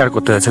সঙ্গে শেয়ার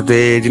করতে যাচ্ছে যে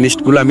এই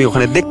জিনিসগুলো আমি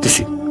ওখানে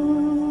দেখতেছি।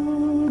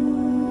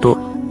 তো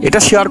এটা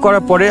শেয়ার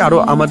করার পরে আরো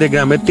আমাদের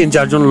গ্রামের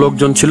 3-4 জন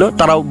লোকজন ছিল,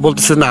 তারাও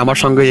বলতেছে না আমার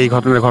সঙ্গে এই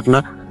ঘটনা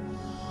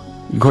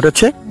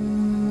ঘটেছে,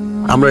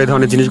 আমরা এই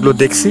ধরনের জিনিসগুলো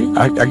দেখছি,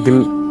 একদিন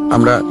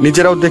আমরা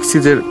নিজেরাও দেখছি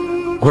যে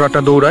ঘোড়াটা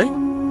দৌড়ায়।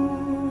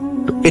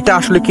 তো এটা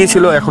আসলে কি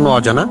ছিল এখনো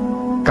অজানা,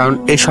 কারণ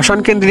এই শ্মশান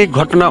কেন্দ্রিক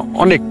ঘটনা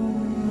অনেক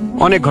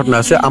ঘটনা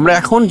আছে। আমরা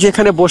এখন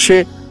যেখানে বসে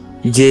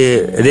যে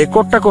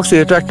রেকর্ডটা করছি,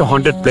 এটা একটা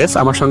হন্টেড প্লেস।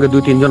 আমার সঙ্গে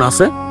 2-3 জন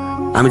আছে,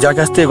 আমি যার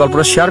কাছ থেকে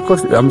গল্পটা শেয়ার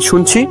করছি, আমি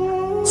শুনছি,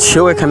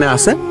 সেও এখানে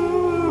আছে।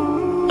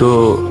 তো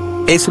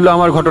এই ছিল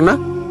আমার ঘটনা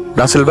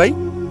রাসেল ভাই।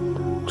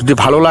 যদি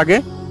ভালো লাগে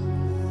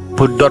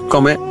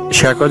ভূত.com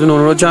শেয়ার করার জন্য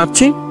অনুরোধ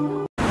জানাচ্ছি।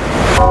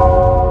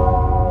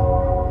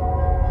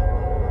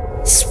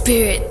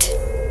 Spirit,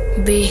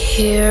 be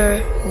here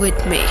with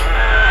me.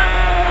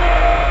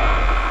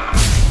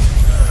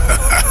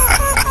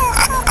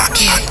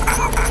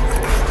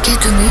 কে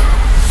তুমি?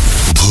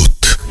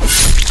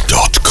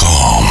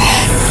 Bhoot.com.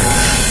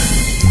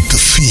 The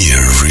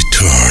fear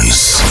returns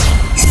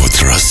with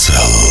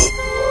Russell.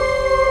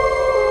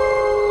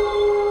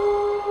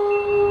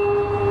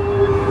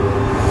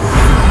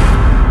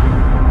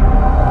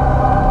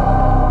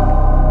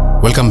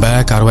 Welcome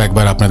back. আরও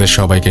একবার আপনাদের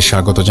সবাইকে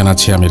স্বাগত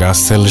জানাচ্ছি। আমি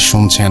রাসেল,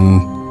 শুনছেন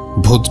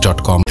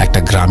ভূত.com। একটা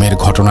গ্রামের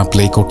ঘটনা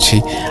প্লে করছি,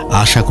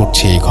 আশা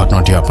করছি এই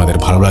ঘটনাটিও আপনাদের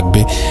ভালো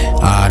লাগবে।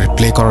 আর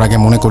প্লে করার আগে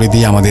মনে করে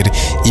দিই, আমাদের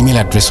ইমেল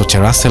অ্যাড্রেস হচ্ছে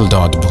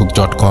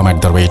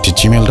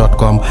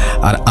russell.bhoot.com@gmail.com।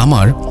 আর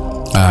আমার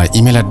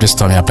ইমেল অ্যাড্রেস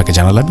তো আমি আপনাকে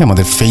জানালাম।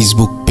 আমাদের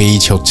ফেসবুক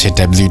পেজ হচ্ছে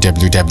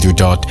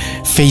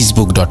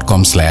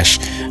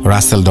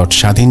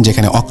www.facebook.com/russell.স্বাধীন,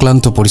 যেখানে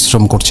অক্লান্ত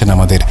পরিশ্রম করছেন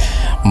আমাদের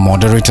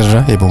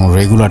মডারেটররা এবং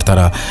রেগুলার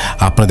তারা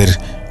আপনাদের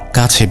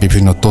কাছে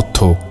বিভিন্ন তথ্য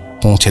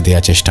পৌঁছে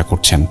দেওয়ার চেষ্টা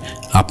করছেন।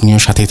 আপনিও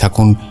সাথেই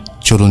থাকুন।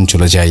 চলুন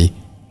চলে যাই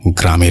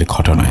গ্রামের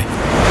ঘটনায়।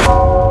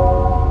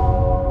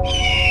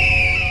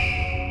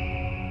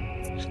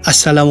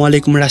 আসসালামু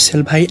আলাইকুম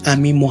রাসেল ভাই,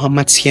 আমি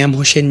মোহাম্মদ সিয়াম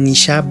হোসেন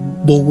নিশা,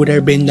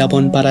 বগুড়ার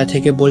বৃন্দাবন পাড়া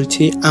থেকে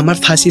বলছি। আমার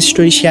ফার্স্ট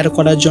স্টোরি শেয়ার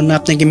করার জন্য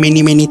আপনাকে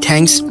মেনি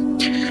থ্যাঙ্কস।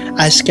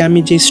 আজকে আমি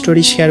যে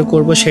স্টোরি শেয়ার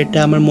করব সেটা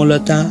আমার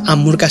মূলত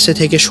আম্মুর কাছে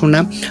থেকে শোনা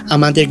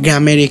আমাদের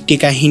গ্রামের একটি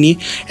কাহিনী।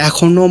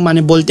 এখনও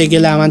বলতে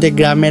গেলে আমাদের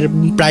গ্রামের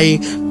প্রায়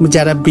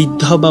যারা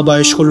বৃদ্ধ বা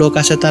বয়স্ক লোক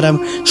আছে তারা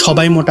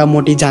সবাই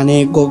মোটামুটি জানে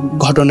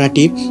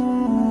ঘটনাটি।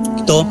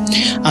 তো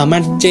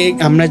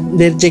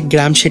আমাদের যে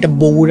গ্রাম সেটা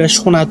বগুড়া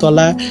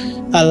সোনাতলা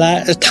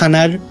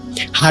থানার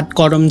হাট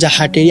করমজা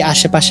হাটের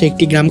আশেপাশে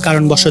একটি গ্রাম,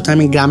 কারণবশত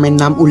আমি গ্রামের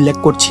নাম উল্লেখ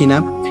করছি না।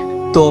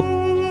 তো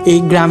এই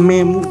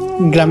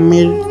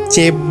গ্রামের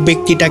যে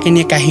ব্যক্তিটাকে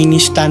নিয়ে কাহিনী,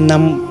 তার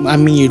নাম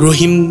আমি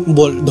রহিম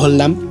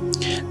ধরলাম।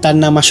 তার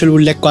নাম আসলে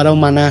উল্লেখ করাও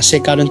মানা আছে,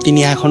 কারণ তিনি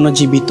এখনও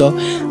জীবিত।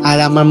 আর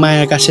আমার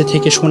মায়ের কাছে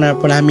থেকে শোনার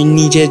পর আমি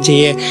নিজে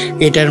যেয়ে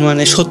এটার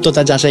মানে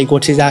সত্যতা যাচাই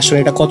করছি যে আসলে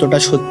এটা কতটা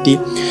সত্যি।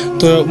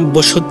 তো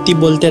সত্যি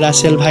বলতে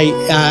রাসেল ভাই,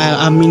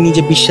 আমি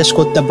নিজে বিশ্বাস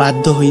করতে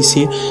বাধ্য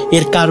হয়েছি।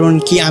 এর কারণ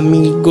কি, আমি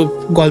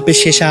গল্পের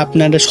শেষে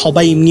আপনারা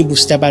সবাই এমনি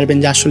বুঝতে পারবেন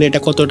যে আসলে এটা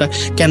কতটা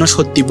কেন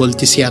সত্যি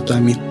বলতেছি এত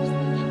আমি।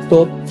 তো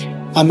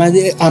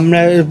আমরা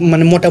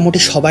মানে মোটামুটি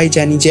সবাই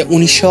জানি যে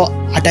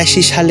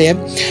 1988 সালে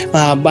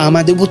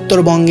আমাদের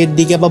উত্তরবঙ্গের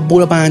দিকে বা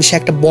পুরো বাংলাদেশে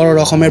একটা বড়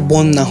রকমের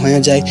বন্যা হয়ে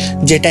যায়,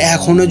 যেটা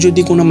এখনও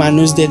যদি কোনো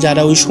মানুষদের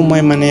যারা ওই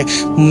সময় মানে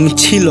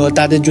ছিল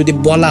তাদের যদি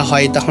বলা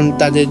হয়, তখন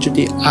তাদের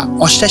যদি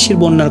 88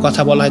 বন্যার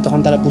কথা বলা হয় তখন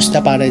তারা বুঝতে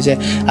পারে যে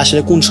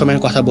আসলে কোন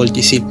সময়ের কথা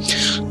বলতেছি।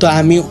 তো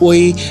আমি ওই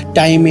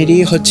টাইমেরই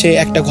হচ্ছে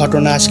একটা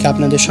ঘটনা আজকে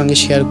আপনাদের সঙ্গে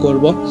শেয়ার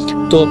করব।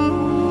 তো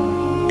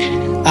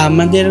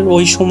আমাদের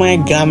ওই সময়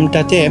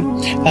গ্রামটাতে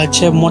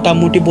হচ্ছে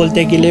মোটামুটি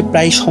বলতে গেলে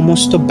প্রায়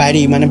সমস্ত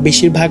বাড়ি মানে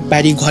বেশিরভাগ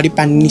বাড়ি ঘরই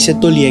পানির নিচে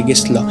তলিয়ে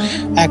গেছিল।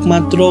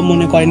 একমাত্র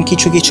মনে করেন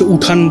কিছু কিছু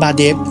উঠান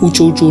বাদে,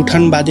 উঁচু উঁচু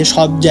উঠান বাদে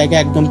সব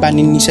জায়গায় একদম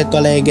পানির নিচে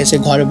তলায় গেছে,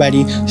 ঘর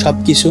বাড়ি সব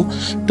কিছু।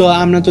 তো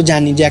আমরা তো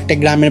জানি যে একটা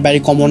গ্রামের বাড়ি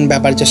কমন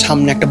ব্যাপার যে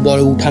সামনে একটা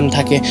বড় উঠান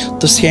থাকে,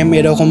 তো সেম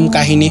এরকম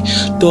কাহিনী।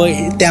 তো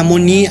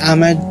তেমনই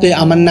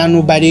আমার নানু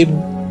বাড়ির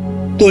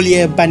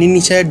তলিয়ে পানির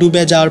নিচে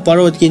ডুবে যাওয়ার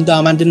পরও কিন্তু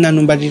আমাদের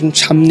নানু বাড়ির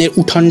সামনের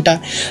উঠোনটা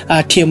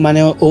ঠিক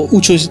মানে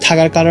উঁচু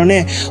থাকার কারণে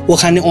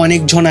ওখানে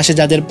অনেকজন আসে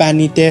যাদের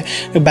পানিতে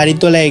বাড়ি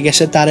তলায়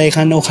গেছে, তারা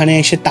ওখানে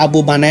এসে তাঁবু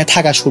বানায়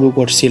থাকা শুরু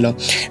করছিল।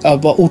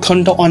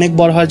 উঠোনটা অনেক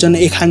বড় হওয়ার জন্য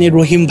এখানে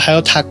রহিম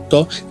ভাইও থাকতো,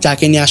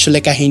 যাকে নিয়ে আসলে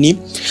কাহিনী।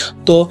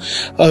 তো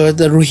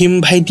রহিম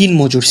ভাই দিন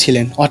মজুর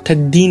ছিলেন, অর্থাৎ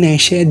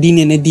দিন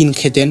এনে দিন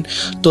খেতেন।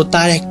 তো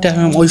তার একটা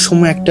ওই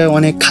সময় একটা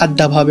অনেক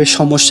খাদ্যাভাবের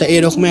সমস্যা,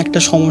 এরকম একটা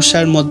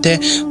সমস্যার মধ্যে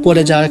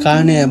পড়ে যাওয়ার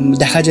কারণে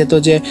দেখা যেত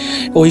যে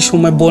ওই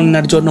সময়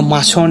বন্যার জন্য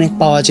মাছও অনেক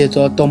পাওয়া যেত।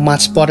 তো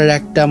মাছ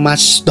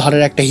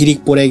ধরার একটা হিড়িক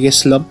পড়ে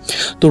গেছিলো।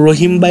 তো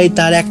রহিম ভাই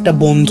তার একটা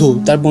বন্ধু,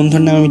 তার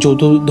বন্ধুর নাম আমি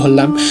যদু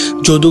ধরলাম,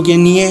 যদুকে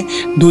নিয়ে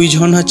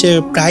দুইজন হচ্ছে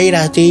প্রায়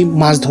রাতেই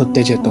মাছ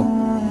ধরতে যেত।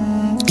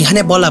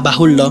 এখানে বলা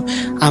বাহুল্য,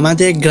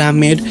 আমাদের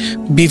গ্রামের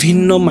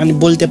বিভিন্ন মানে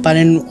বলতে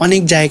পারেন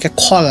অনেক জায়গায়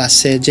খল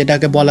আছে,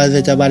 যেটাকে বলা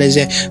যেতে পারে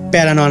যে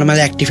প্যারানর্মাল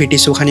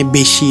অ্যাক্টিভিটিস ওখানে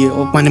বেশি।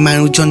 মানে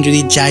মানুষজন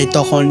যদি যায়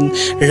তখন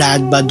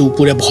রাত বা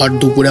ভর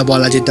দুপুরে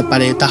বলা যেতে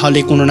পারে, তাহলে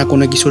কোনো না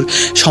কোনো কিছুর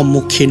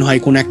সম্মুখীন হয়,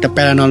 কোনো একটা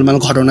প্যারানর্মাল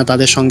ঘটনা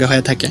তাদের সঙ্গে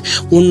হয়ে থাকে।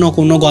 অন্য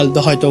কোনো গল্প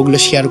হয়তো ওগুলো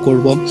শেয়ার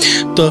করব।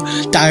 তো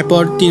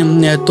তারপর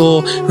তো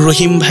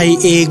রহিম ভাই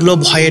এইগুলো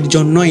ভয়ের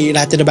জন্যই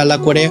রাতের বেলা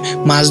করে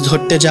মাছ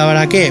ধরতে যাওয়ার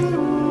আগে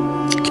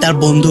তার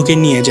বন্ধুকে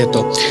নিয়ে যেত।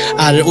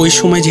 আর ওই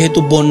সময় যেহেতু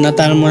বন্যা,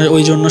 তার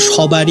ওই জন্য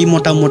সবারই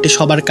মোটামুটি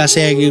সবার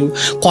কাছে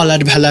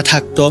কলার ভেলা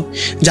থাকতো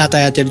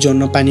যাতায়াতের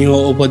জন্য, পানির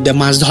ওপর দিয়ে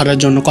মাছ ধরার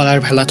জন্য কলার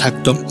ভেলা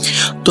থাকতো।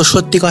 তো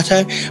সত্যি কথা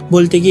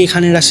বলতে গিয়ে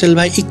এখানে রাসেল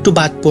ভাই একটু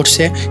বাদ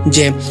পড়ছে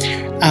যে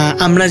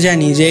আমরা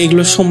জানি যে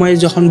এগুলোর সময়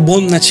যখন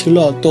বন্যা ছিল,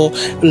 তো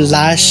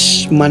লাশ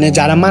মানে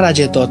যারা মারা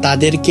যেত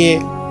তাদেরকে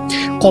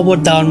কবর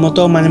দেওয়ার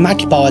মতো মানে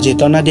মাটি পাওয়া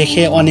যেত না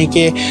দেখে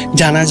অনেকে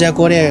জানাজা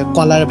করে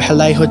কলার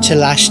ভেলায় হচ্ছে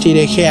লাশটি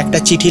রেখে একটা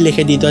চিঠি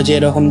লিখে দিত যে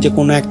এরকম যে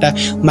কোনো একটা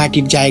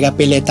মাটির জায়গা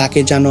পেলে তাকে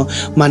যেন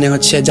মানে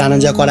হচ্ছে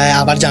জানাজা করায়,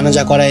 আবার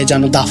জানাজা করায়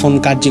যেন দাফন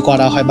কার্য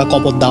করা হয় বা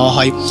কবর দেওয়া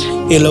হয়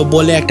এলো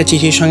বলে একটা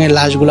চিঠির সঙ্গে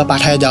লাশগুলো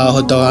পাঠিয়ে দেওয়া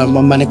হতো,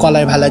 মানে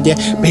কলার ভেলা দিয়ে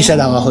ভেসে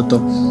দেওয়া হতো।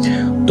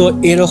 তো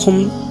এরকম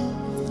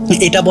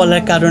এটা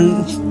বলার কারণ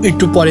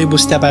একটু পরেই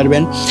বুঝতে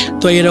পারবেন।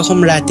 তো এরকম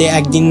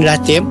একদিন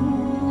রাতে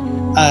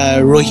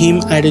রহিম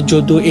আর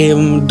যদু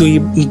দুই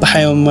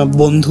ভাই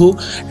বন্ধু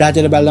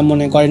রাতের বেলা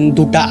মনে করেন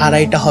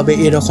 2টা-2:30 হবে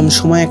এরকম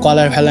সময়ে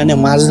কলার ভেলানে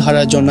মাছ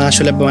ধরার জন্য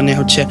আসলে মানে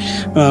হচ্ছে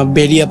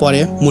বেরিয়ে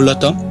পড়ে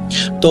মূলত।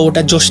 তো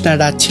ওটা জ্যোৎস্নার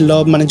রাত ছিল,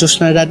 মানে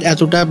জ্যোৎস্নার রাত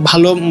এতটা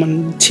ভালো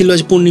ছিল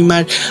যে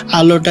পূর্ণিমার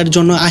আলোটার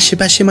জন্য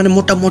আশেপাশে মানে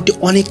মোটামুটি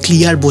অনেক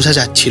ক্লিয়ার বোঝা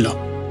যাচ্ছিল।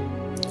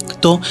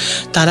 তো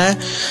তারা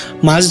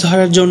মাছ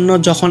ধরার জন্য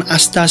যখন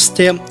আস্তে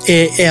আস্তে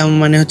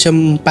মানে হচ্ছে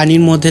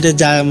পানির মধ্যে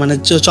মানে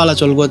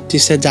চলাচল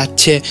করতেছে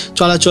যাচ্ছে,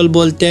 চলাচল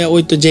বলতে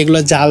ওই তো যেগুলো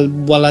জাল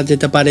বলা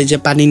যেতে পারে যে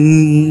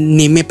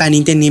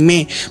পানিতে নেমে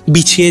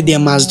বিছিয়ে দিয়ে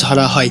মাছ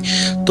ধরা হয়,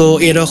 তো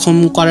এরকম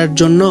করার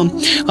জন্য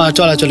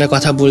চলাচলের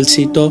কথা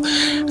বলছি। তো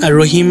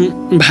রহিম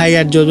ভাই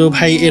আর যদু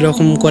ভাই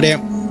এরকম করে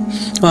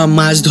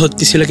মাছ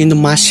ধরতেছিল, কিন্তু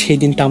মাছ সেই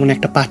দিন তেমন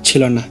একটা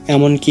পাচ্ছিল না।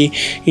 এমনকি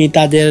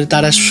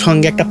তারা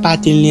সঙ্গে একটা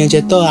পাতিল নিয়ে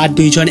যেত আর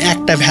দুইজন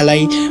একটা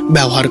ভেলাই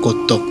ব্যবহার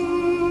করত।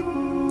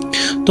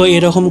 তো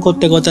এরকম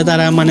করতে করতে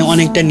তারা মানে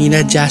অনেকটা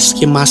নিরাশ যে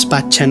আজকে মাছ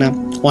পাচ্ছে না,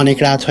 অনেক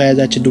রাত হয়ে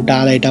যাচ্ছে,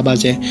 2টা-2:30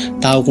 বাজে,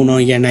 তাও কোনো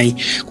নাই,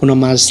 কোনো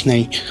মাছ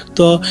নাই।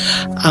 তো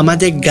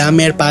আমাদের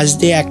গ্রামের পাশ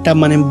দিয়ে একটা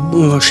মানে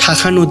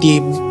শাখা নদী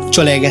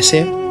চলে গেছে,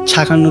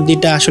 শাখা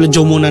নদীটা আসলে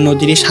যমুনা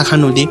নদীরই শাখা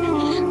নদী,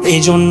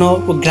 এই জন্য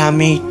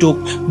গ্রামে একটু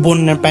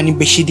বন্যার পানি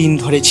বেশি দিন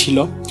ধরে ছিল।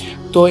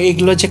 তো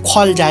এগুলো যে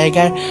খল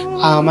জায়গার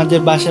আমাদের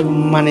বাসা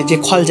মানে যে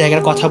খল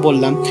জায়গার কথা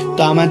বললাম,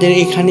 তো আমাদের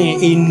এখানে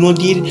এই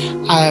নদীর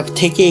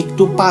থেকে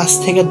একটু 5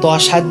 থেকে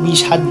 10 হাত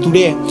 20 হাত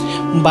দূরে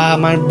বা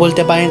আমার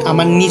বলতে পারেন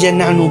আমার নিজের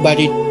নানু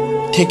বাড়ির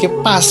থেকে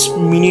 5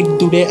 মিনিট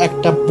দূরে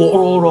একটা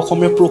বড়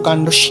রকমের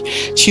প্রকাণ্ড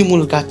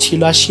শিমুল গাছ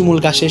ছিল, আর শিমুল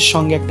গাছের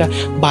সঙ্গে একটা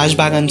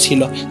বাঁশবাগান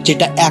ছিল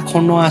যেটা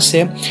এখনও আছে।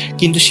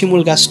 কিন্তু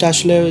শিমুল গাছটা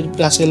আসলে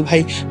রাসেল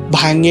ভাই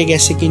ভাঙে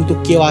গেছে, কিন্তু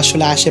কেউ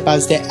আসলে আশেপাশ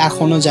দিয়ে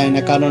এখনও যায়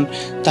না, কারণ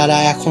তারা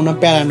এখনও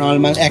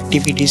প্যারানর্মাল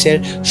অ্যাক্টিভিটিসের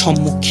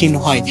সম্মুখীন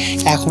হয়।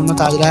 এখনও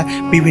তারা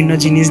বিভিন্ন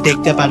জিনিস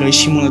দেখতে পারে ওই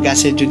শিমুল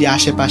গাছের যদি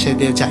আশেপাশে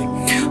দিয়ে যায়।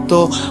 তো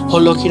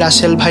হলো কি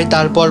রাসেল ভাই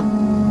তারপর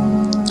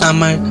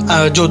আমার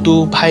যদু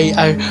ভাই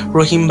আর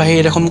রহিম ভাই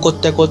এরকম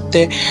করতে করতে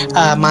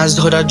মাছ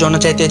ধরার জন্য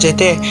যেতে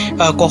যেতে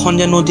কখন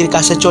যে নদীর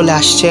কাছে চলে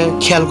আসছে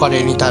খেয়াল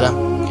করেনি তারা।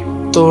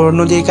 তো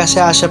নদীর কাছে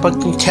আসার পর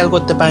খেয়াল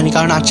করতে পারেনি,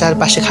 কারণ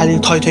চারপাশে খালি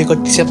থই থই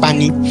করতেছে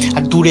পানি,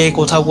 আর দূরে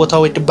কোথাও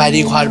কোথাও একটু বাড়ি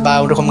ঘর বা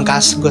ওরকম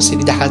গাছ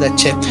গাছালি দেখা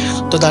যাচ্ছে।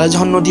 তো তারা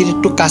যখন নদীর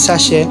একটু কাছে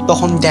আসে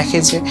তখন দেখে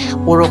যে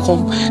ওরকম,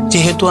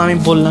 যেহেতু আমি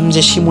বললাম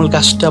যে শিমুল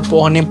গাছটা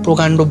অনেক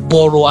প্রকাণ্ড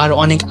বড় আর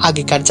অনেক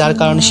আগেকার, যার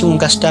কারণে শিমুল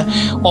গাছটা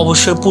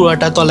অবশ্যই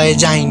পুরোটা তলায়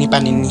যায়নি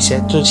পানির নিচে,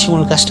 তো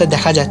শিমুল গাছটা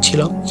দেখা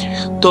যাচ্ছিল।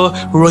 তো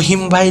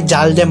রহিম ভাই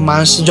জাল দিয়ে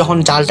মাছ যখন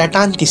জালটা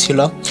টানতেছিল,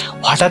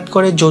 হঠাৎ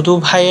করে যদু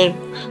ভাইয়ের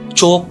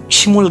চোখ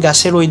শিমুল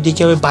গাছের ওই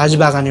দিকে, ওই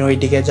বাঁশবাগানের ওই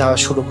দিকে যাওয়া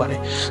শুরু করে।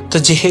 তো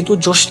যেহেতু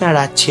জ্যোৎস্না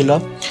রাত ছিল,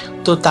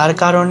 তো তার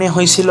কারণে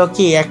হয়েছিল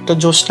কি, একটা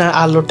জ্যোৎস্নার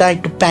আলোটা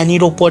একটু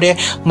পানির ওপরে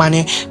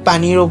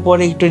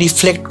একটু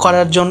রিফ্লেক্ট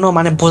করার জন্য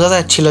বোঝা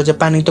যাচ্ছিল যে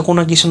পানিতে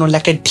কোনো কিছু নড়লে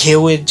একটা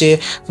ঢেউয়ের যে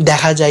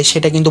দেখা যায়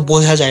সেটা কিন্তু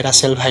বোঝা যায়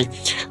রাসেল ভাই।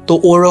 তো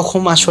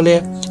ওরকম আসলে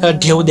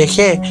ঢেউ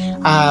দেখে,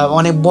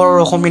 অনেক বড়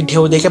রকমের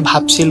ঢেউ দেখে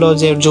ভাবছিল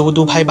যে,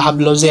 যদু ভাই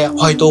ভাবলো যে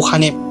হয়তো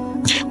ওখানে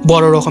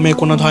বড় রকমের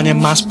কোনো ধরনের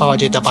মাছ পাওয়া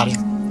যেতে পারে।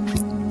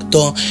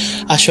 তো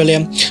আসলে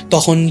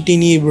তখন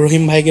তিনি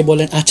রহিম ভাইকে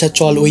বলেন, আচ্ছা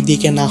চল ওই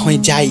দিকে না হয়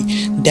যাই,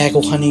 দেখ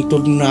ওখানে একটু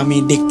আমি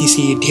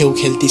দেখতেছি ঢেউ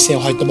খেলতেছে,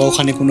 হয়তো বা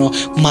ওখানে কোনো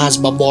মাছ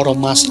বা বড়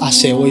মাছ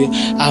আছে,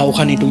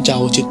 ওখানে একটু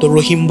যাওয়া উচিত। তো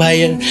রহিম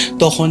ভাইয়ের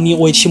তখনই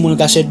ওই শিমুল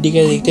গাছের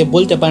দিকে দেখতে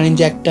বলতে পারেন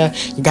যে একটা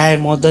গায়ের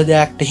মধ্যে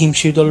দিয়ে একটা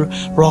হিমশীতল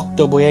রক্ত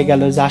বয়ে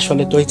গেল, যে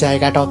আসলে তো ওই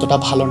জায়গাটা অতটা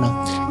ভালো না,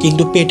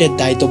 কিন্তু পেটের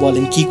দায়িত্ব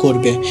বলেন কি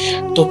করবে।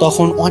 তো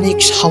তখন অনেক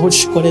সাহস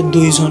করে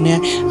দুইজনে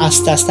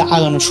আস্তে আস্তে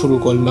আগানো শুরু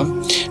করলো।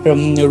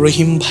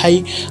 রহিম ভাই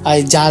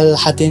জাল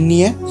হাতে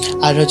নিয়ে,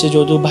 আর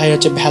যদু ভাই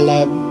ভেলা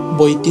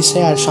বইতেছে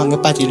আর সঙ্গে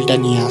পাতিলটা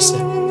নিয়ে আসে।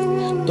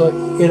 তো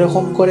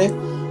এরকম করে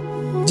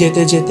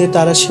যেতে যেতে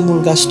তারা শিমুল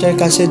গাছটার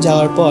কাছে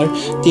যাওয়ার পর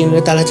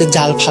তারা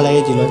জাল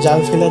ফেলাই দিল। জাল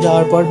ফেলে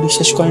দেওয়ার পর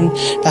বিশেষ করেন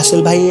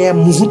রাসেল ভাই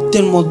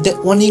মুহূর্তের মধ্যে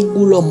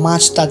অনেকগুলো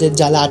মাছ তাদের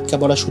জালে আটকা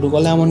পড়া শুরু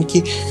করলো। এমনকি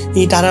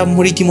তারা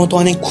রীতিমতো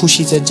অনেক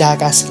খুশি যে যাক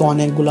আজকে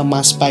অনেকগুলো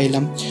মাছ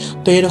পাইলাম।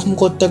 তো এরকম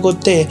করতে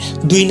করতে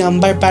 2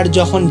 নাম্বার পার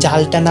যখন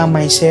জালটা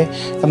নামাইছে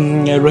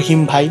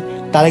রহিম ভাই,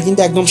 তারা কিন্তু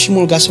একদম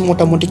শিমুল গাছে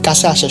মোটামুটি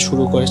কাছে আসা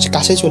শুরু করেছে,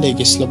 কাছে চলে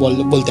গেছিলো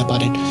বলতে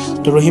পারেন।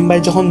 তো রহিম ভাই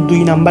যখন 2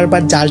 নাম্বার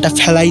পার জালটা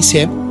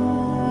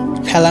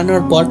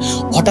ফেলানোর পর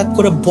হঠাৎ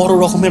করে বড়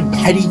রকমের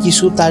ভারী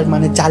কিছু তার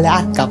জালে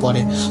আটকা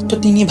পড়ে। তো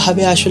তিনি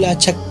ভাবে আসলে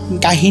আচ্ছা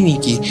কাহিনী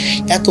কি,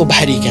 এত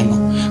ভারী কেন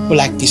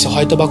লাগতেছে,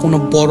 হয়তো বা কোনো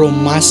বড়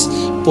মাছ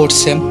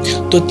পড়ছে।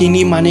 তো তিনি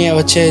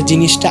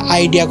জিনিসটা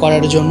আইডিয়া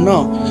করার জন্য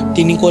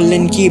তিনি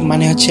করলেন কি,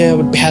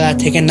 ভেলা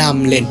থেকে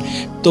নামলেন।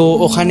 তো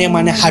ওখানে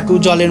হাঁটু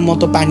জলের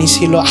মতো পানি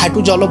ছিল, হাঁটু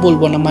জলও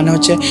বলবো না,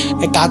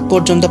 কাঁধ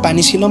পর্যন্ত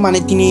পানি ছিল,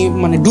 তিনি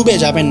ডুবে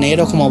যাবেন না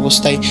এরকম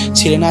অবস্থায়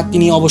ছিলেন। আর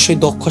তিনি অবশ্যই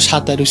দক্ষ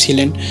সাঁতারু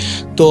ছিলেন।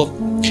 তো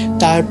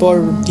তারপর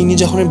তিনি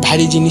যখন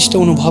ভারী জিনিসটা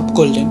অনুভব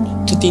করলেন,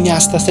 তো তিনি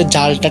আস্তে আস্তে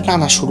জালটা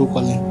টানা শুরু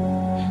করলেন।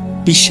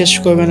 বিশ্বাস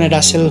করবেন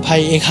রাসেল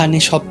ভাই, এখানে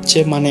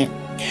সবচেয়ে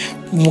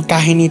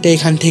কাহিনীটা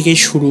এখান থেকেই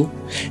শুরু,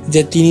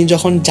 যে তিনি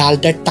যখন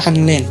জালটা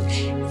টানলেন,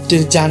 তো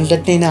জালটা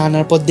টেনে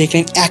আনার পর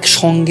দেখলেন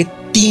একসঙ্গে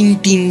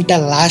 3টা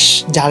লাশ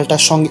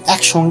জালটার সঙ্গে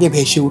একসঙ্গে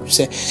ভেসে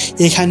উঠছে।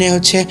 এখানে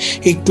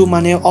একটু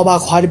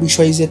অবাক হওয়ার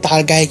বিষয় যে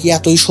তার গায়ে কি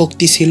এতই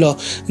শক্তি ছিল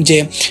যে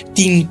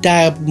 3টা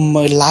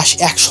লাশ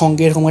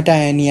একসঙ্গে এরকম একটা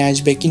নিয়ে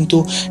আসবে। কিন্তু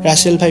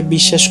রাসেল ভাই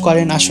বিশ্বাস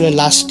করেন আসলে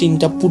লাশ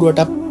 3টা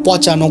পুরোটা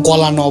পচানো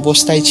গলানো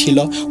অবস্থায় ছিল,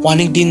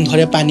 অনেক দিন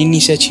ধরে পানির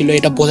নিচে ছিল,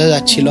 এটা বোঝা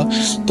যাচ্ছিল।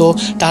 তো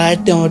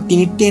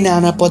তিনি টেনে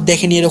আনার পর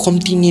দেখেন এরকম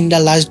 3টা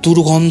লাশ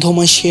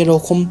দুর্গন্ধময়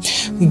সেরকম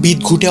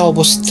বিদঘুটে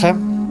অবস্থা।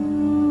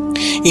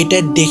 এটা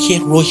দেখে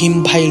রহিম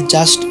ভাই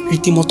জাস্ট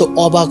রীতিমতো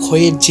অবাক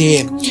হয়ে যে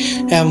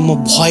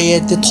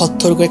ভয়েতে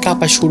থরথর করে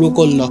কাঁপা শুরু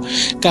করলো।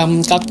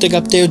 কাঁপতে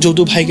কাঁপতে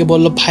যদু ভাইকে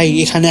বলল, ভাই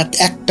এখানে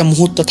একটা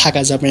মুহূর্ত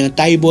থাকা যাবে না।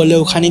 তাই বলে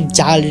ওখানে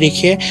জাল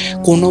রেখে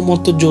কোনো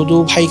মতো যদু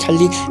ভাই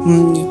খালি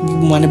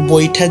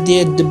বৈঠা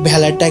দিয়ে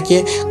ভেলাটাকে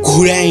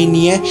ঘুরাই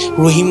নিয়ে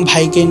রহিম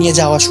ভাইকে নিয়ে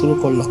যাওয়া শুরু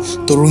করলো।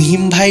 তো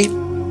রহিম ভাই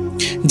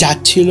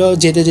যাচ্ছিল,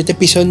 যেতে যেতে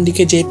পিছন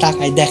দিকে যে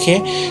তাকায় দেখে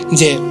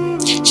যে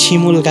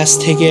শিমুল গাছ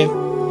থেকে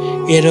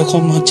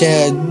এরকম হচ্ছে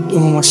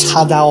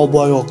সাদা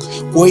অবয়ব।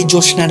 ওই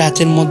জ্যোৎস্না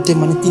রাতের মধ্যে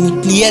মানে তিনি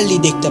ক্লিয়ারলি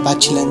দেখতে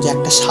পাচ্ছিলেন যে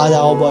একটা সাদা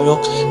অবয়ব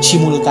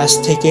শিমুল গাছ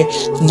থেকে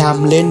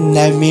নামলেন,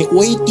 নেমে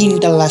ওই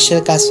 3টা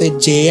লাশের কাছে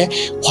যেয়ে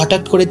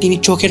হঠাৎ করে তিনি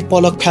চোখের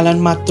পলক ফেলান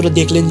মাত্র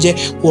দেখলেন যে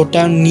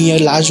ওটা নিয়ে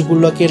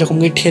লাশগুলোকে এরকম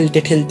ঠেলতে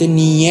ঠেলতে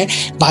নিয়ে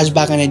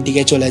বাঁশবাগানের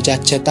দিকে চলে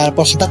যাচ্ছে।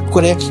 তারপর হঠাৎ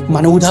করে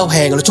মানে উধাও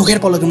হয়ে গেল, চোখের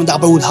পলকের মধ্যে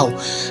আবার উধাও।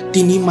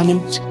 তিনি মানে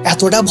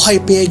এতটা ভয়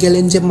পেয়ে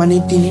গেলেন যে মানে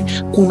তিনি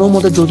কোনো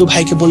মতো যদু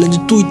ভাইকে বললেন যে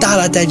তুই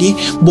তাড়াতাড়ি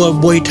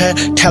বইটা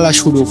ঠেলা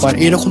শুরু কর।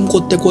 এরকম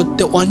করতে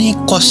করতে অনেক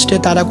কষ্টে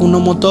তারা কোনো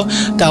মতো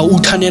তা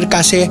উঠানের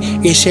কাছে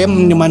এসে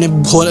মানে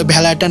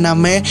ভেলাটা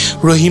নামে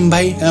রহিম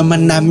ভাই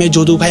মানে নামে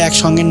যদু ভাই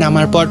একসঙ্গে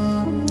নামার পর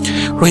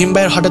রহিম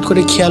ভাইয়ের হঠাৎ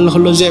করে খেয়াল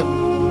হলো যে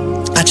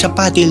আচ্ছা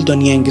পাতিল তো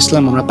নিয়ে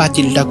গেছিলাম আমরা,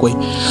 পাতিলটা কই।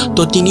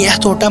 তো তিনি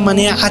এতটা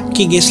মানে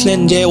আটকে গেছিলেন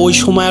যে ওই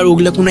সময় আর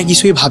ওগুলো কোনো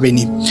কিছুই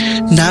ভাবেনি,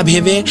 না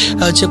ভেবে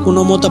হচ্ছে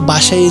কোনো মতো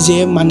বাসায় যে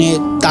মানে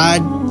তার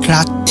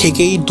রাত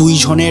থেকেই 2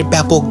 জনের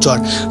ব্যাপক জ্বর।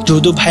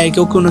 যদু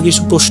ভাইকেও কোনো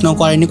কিছু প্রশ্ন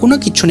করেনি, কোনো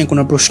কিছু নেই,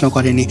 কোনো প্রশ্ন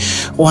করেনি।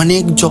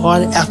 অনেক জ্বর,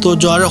 এত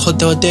জ্বর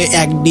হতে হতে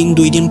 1 দিন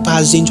 2 দিন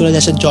 5 দিন চলে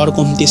যাচ্ছে, জ্বর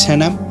কমতেছে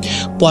না।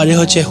 পরে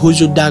হচ্ছে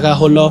হুজুর ডাকা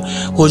হলো,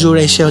 হুজুর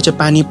এসে হচ্ছে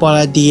পানি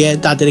পড়া দিয়ে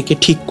তাদেরকে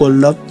ঠিক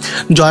করলো,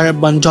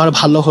 জ্বর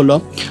ভালো হলো।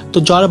 তো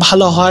জ্বর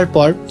ভালো হওয়ার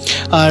পর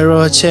আর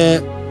হচ্ছে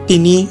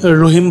তিনি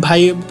রহিম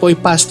ভাই ওই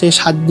 5 থেকে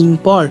 7 দিন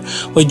পর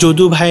ওই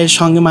যদু ভাইয়ের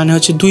সঙ্গে মানে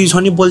হচ্ছে 2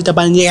 জনই বলতে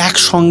পারেন যে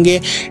একসঙ্গে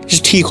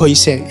ঠিক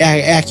হয়েছে,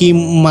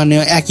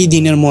 একই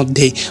দিনের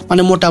মধ্যেই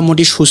মানে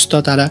মোটামুটি সুস্থ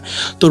তারা।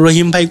 তো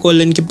রহিম ভাই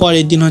করলেন কি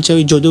পরের দিন হচ্ছে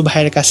ওই যদু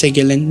ভাইয়ের কাছে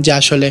গেলেন যে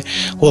আসলে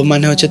ও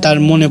মানে হচ্ছে তার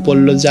মনে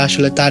পড়লো যে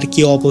আসলে তার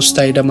কি অবস্থা,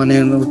 এটা মানে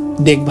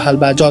দেখভাল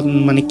বা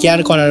মানে কেয়ার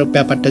করার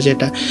ব্যাপারটা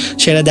যেটা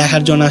সেটা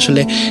দেখার জন্য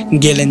আসলে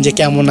গেলেন যে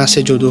কেমন আছে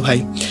যদু ভাই।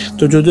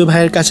 তো যদু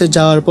ভাইয়ের কাছে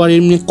যাওয়ার পর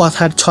এমনি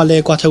কথার ছলে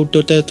কথা উঠতে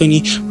উঠতে তিনি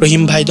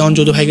রহিম ভাই তখন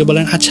যদু ভাইকে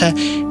বলেন আচ্ছা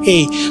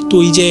এই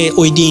তুই যে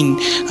ওই দিন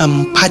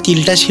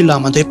ফাতিলটা ছিল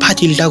আমাদের,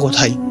 ফাতিলটা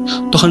কোথায়?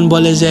 তখন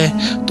বলে যে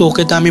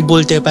তোকে তো আমি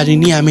বলতে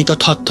পারিনি, আমি তো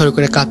থরথর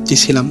করে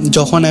কাঁপতেছিলাম।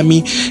 যখন আমি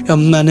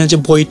মানে হচ্ছে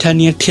বইটা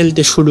নিয়ে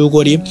ঠেলতে শুরু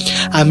করি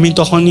আমি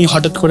তখনই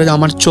হঠাৎ করে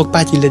আমার চোখ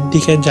পাতিলের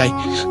দিকে যায়।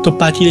 তো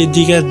পাতিলের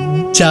দিকে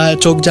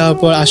চোখ যাওয়ার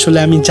পর আসলে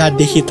আমি যা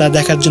দেখি তা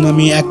দেখার জন্য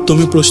আমি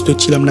একদমই প্রস্তুত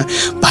ছিলাম না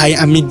ভাই।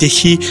 আমি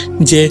দেখি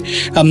যে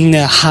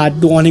হাত,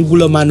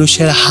 অনেকগুলো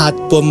মানুষের হাত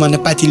মানে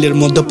পাতিলের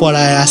মধ্যে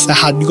পড়ায় আছে,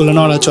 হাতগুলো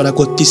নড়াচড়া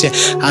করতেছে।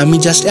 আমি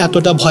জাস্ট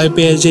এতটা ভয়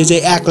পেয়েছি যে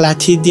 1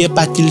 লাঠি দিয়ে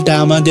পাতিলটা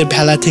আমাদের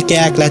ভেলা থেকে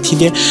 1 লাঠি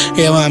দিয়ে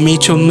আমি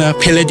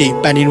ফেলে দিই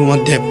পানির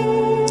মধ্যে,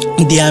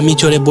 দিয়ে আমি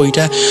চড়ে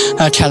বইটা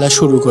খেলা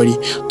শুরু করি।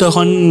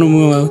 তখন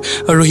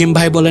রহিম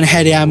ভাই বলেন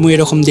হ্যাঁ রে আমি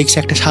এরকম দেখছি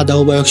একটা সাদা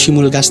অবয়ব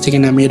শিমুল গাছ থেকে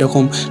নামে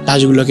এরকম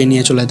লাশগুলোকে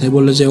নিয়ে চলে যায়।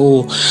 বললো যে ও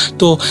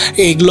তো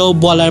এগুলো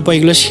বলার পর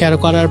এগুলো শেয়ার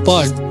করার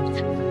পর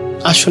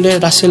আসলে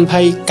রাসেল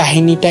ভাই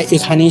কাহিনীটা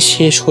এখানেই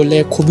শেষ হলে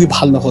খুবই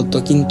ভালো হতো,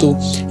 কিন্তু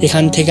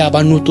এখান থেকে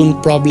আবার নতুন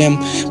প্রবলেম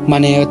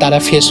মানে তারা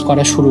ফেস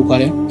করা শুরু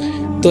করে।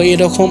 তো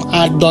এরকম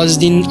 8-10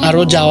 দিন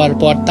আরও যাওয়ার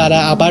পর তারা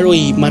আবার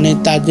ওই মানে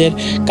তাদের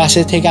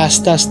কাছে থেকে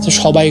আস্তে আস্তে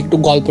সবাই একটু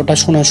গল্পটা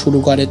শোনা শুরু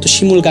করে। তো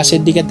শিমুল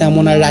গাছের দিকে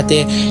তেমন আর রাতে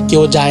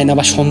কেউ যায় না,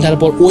 বা সন্ধ্যার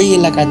পর ওই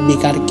এলাকার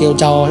দিকে আর কেউ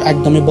যাওয়া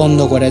একদমই বন্ধ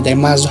করে দেয়,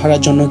 মাছ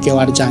ধরার জন্য কেউ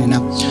আর যায় না।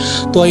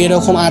 তো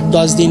এরকম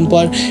 8-10 দিন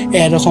পর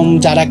এরকম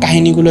যারা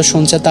কাহিনীগুলো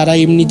শুনছে তারা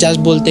এমনি জাস্ট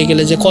বলতে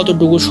গেলে যে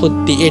কতটুকু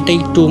সত্যি এটা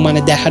একটু মানে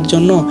দেখার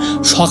জন্য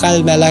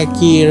সকালবেলা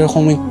কি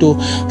এরকম একটু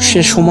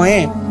সে সময়ে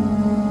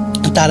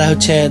তারা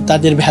হচ্ছে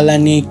তাদের ভেলা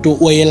নিয়ে একটু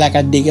ওই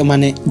এলাকার দিকে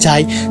মানে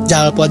যায়।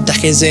 যাওয়ার পর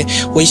দেখে যে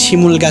ওই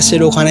শিমুল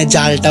গাছের ওখানে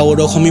জালটা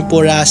ওরকমই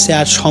পড়ে আছে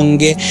আর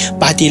সঙ্গে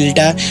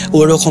পাতিলটা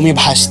ওরকমই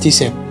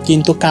ভাসতিছে,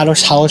 কিন্তু কারো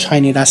সাহস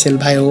হয়নি রাসেল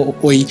ভাই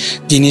ওই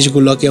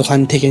জিনিসগুলোকে ওখান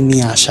থেকে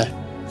নিয়ে আসার।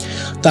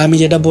 তো আমি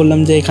যেটা বললাম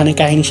যে এখানে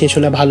কাহিনী শেষ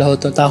হলে ভালো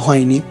হতো, তা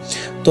হয়নি।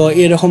 তো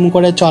এরকম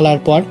করে চলার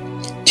পর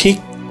ঠিক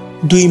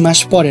 2 মাস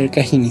পরের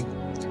কাহিনী,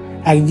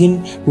 একদিন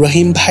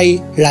রহিম ভাই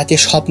রাতে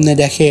স্বপ্নে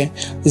দেখে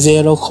যে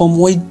এরকম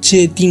ওই যে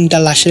 3টা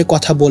লাশের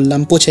কথা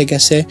বললাম পচে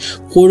গেছে,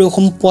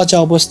 ওরকম পচা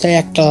অবস্থায়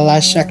একটা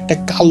লাশ একটা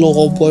কালো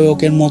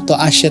অবয়বের মতো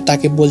আসে,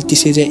 তাকে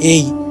বলতেছে যে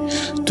এই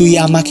তুই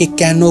আমাকে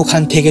কেন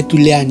ওখান থেকে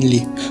তুলে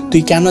আনলি,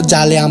 তুই কেন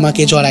জালে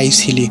আমাকে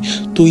জড়াইছিলি,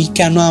 তুই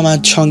কেন আমার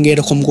সঙ্গে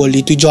এরকম করলি,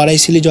 তুই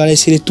জড়াইছিলি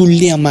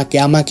তুললি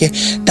আমাকে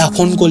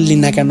দাফন করলি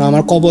না কেন,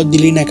 আমার কবর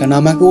দিলি না কেন,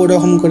 আমাকে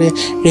ওরকম করে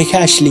রেখে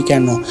আসলি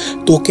কেন,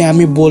 তোকে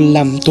আমি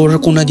বললাম তোর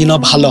কোনোদিনও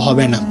ভালো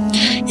হবে না।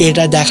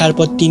 এটা দেখার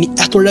পর তিনি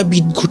এতটা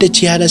বিদঘুটে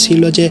চেহারা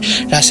ছিল যে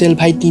রাসেল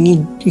ভাই তিনি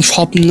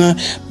স্বপ্ন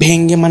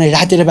ভেঙে মানে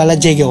রাতের বেলা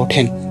জেগে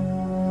ওঠেন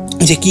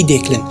যে কি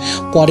দেখলেন।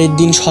 পরের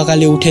দিন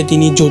সকালে উঠে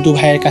তিনি যদু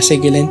ভাইয়ের কাছে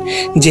গেলেন,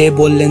 যে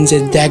বললেন যে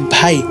দেখ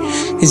ভাই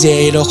যে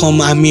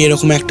আমি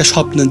এরকম একটা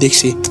স্বপ্ন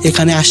দেখছি।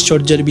 এখানে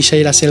আশ্চর্যের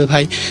বিষয় রাসেল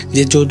ভাই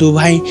যে যদু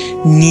ভাই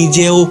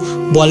নিজেও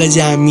বলে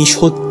যে আমি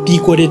সত্যি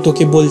করে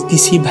তোকে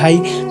বলতেছি ভাই,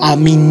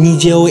 আমি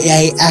নিজেও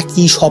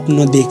একই স্বপ্ন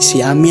দেখছি,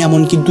 আমি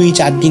এমনকি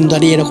 2-4 দিন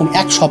ধরে এরকম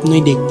এক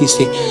স্বপ্নই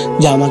দেখতেছি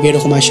যে আমাকে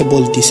এরকম এসে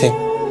বলতেছে।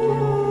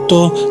 তো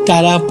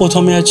তারা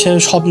প্রথমে হচ্ছে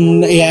সব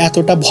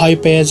এতটা ভয়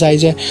পেয়ে যায়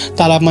যে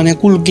তারা মানে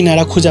কুল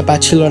কিনারা খুঁজে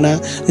পাচ্ছিল না।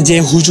 যে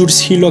হুজুর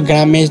ছিল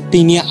গ্রামে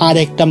তিনি আর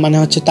একটা মানে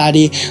হচ্ছে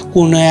তারই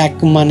কোনো এক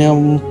মানে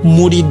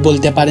মুরিদ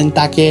বলতে পারেন,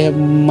 তাকে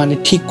মানে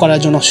ঠিক করার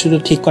জন্য অসুস্থ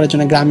ঠিক করার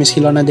জন্য গ্রামে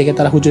ছিল না দেখে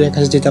তারা হুজুরের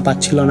কাছে যেতে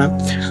পারছিল না।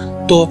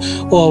 তো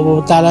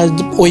তারা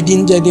ওই দিন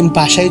যেদিন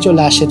বাসায়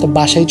চলে আসে, তো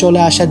বাসায়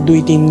চলে আসার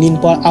 2-3 দিন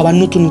পর আবার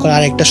নতুন করে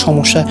আরেকটা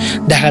সমস্যা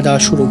দেখা দেওয়া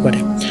শুরু করে।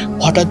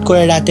 হঠাৎ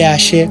করে রাতে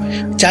আসে,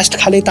 জাস্ট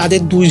খালি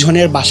তাদের 2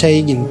 জনের বাসায়,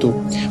 কিন্তু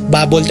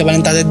বা বলতে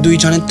পারেন তাদের 2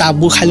 জনের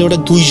তাঁবু খালি ওরা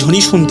 2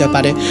 জনই শুনতে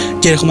পারে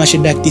যেরকম আসে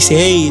ডাকতিছে,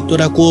 এই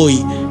তোরা কই,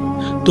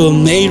 তো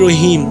এই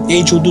রহিম,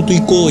 এই যদু তুই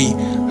কই,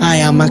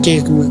 আয় আমাকে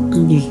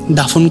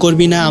দাফন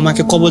করবি না,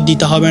 আমাকে কবর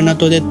দিতে হবে না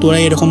তোদের, তোরা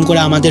এরকম করে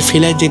আমাদের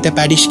ফেলে যেতে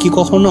পারিস কি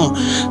কখনো,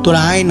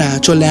 তোরা আয় না,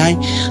 চলে আয়।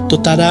 তো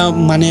তারা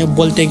মানে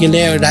বলতে গেলে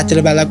রাতের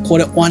বেলা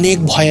করে অনেক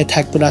ভয়ে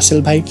থাকতো রাসেল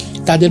ভাই।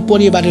 তাদের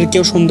পরিবারের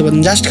কেউ শুনতে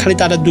পারতো, জাস্ট খালি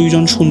তারা 2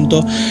 জন শুনতো।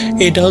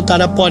 এটাও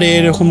তারা পরে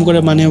এরকম করে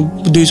মানে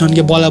 2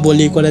 জনকে বলা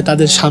বলি করে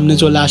তাদের সামনে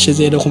চলে আসে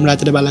যে এরকম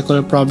রাতের বেলা করে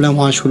প্রবলেম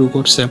হওয়া শুরু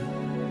করছে।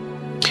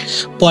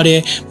 পরে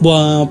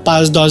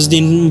 5-10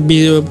 দিন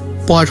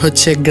পর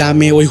হচ্ছে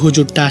গ্রামে ওই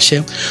হুজুরটা আসে।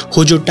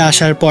 হুজুরটা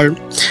আসার পর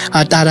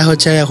তারা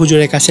হচ্ছে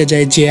হুজুরের কাছে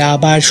যায়, যে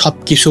আবার সব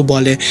কিছু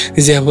বলে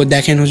যে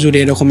দেখেন হুজুর,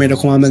 এরকম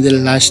এরকম আমাদের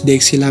লাশ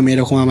দেখছিলাম,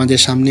 এরকম আমাদের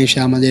সামনে এসে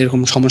আমাদের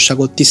এরকম সমস্যা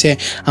করতেছে,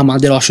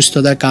 আমাদের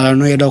অসুস্থতার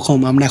কারণও এরকম,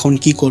 আমরা এখন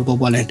কি করব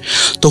বলেন।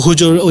 তো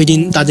হুজুর ওই দিন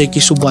তাদের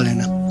কিছু বলে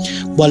না,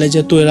 বলে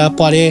যে তোরা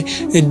পরে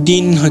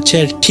দিন হচ্ছে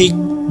ঠিক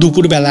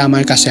দুপুরবেলা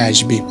আমার কাছে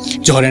আসবি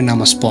জোহরের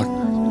নামাজ পড়।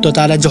 তো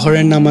তারা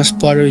জোহরের নামাজ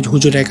পর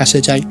হুজুরের কাছে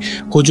যায়।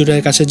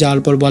 হুজুরের কাছে যাওয়ার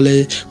পর বলে,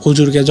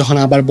 হুজুরকে যখন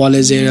আবার বলে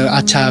যে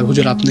আচ্ছা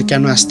হুজুর আপনি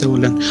কেন আসতে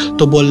বললেন,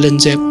 তো বললেন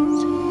যে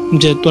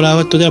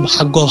তোদের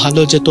ভাগ্য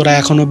ভালো যে তোরা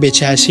এখনও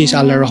বেঁচে আসিস,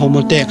 আল্লাহর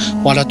রহমতে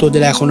ওরা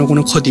তোদের এখনও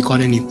কোনো ক্ষতি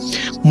করেনি।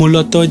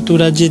 মূলত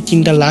তোরা যে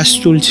 3টা লাশ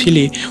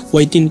তুলছিলি,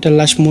 ওই 3টা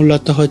লাশ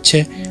মূলত হচ্ছে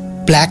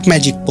ব্ল্যাক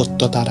ম্যাজিক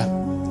করতো তারা।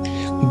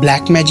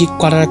 ব্ল্যাক ম্যাজিক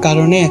করার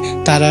কারণে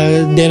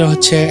তাদের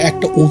হচ্ছে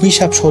একটা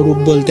অভিশাপ স্বরূপ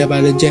বলতে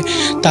পারে, যে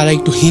তারা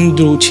একটু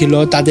হিন্দু ছিল,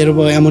 তাদের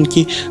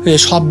এমনকি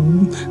সব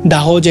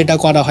দাহ যেটা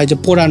করা হয় যে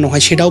পোড়ানো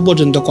হয় সেটাও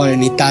পর্যন্ত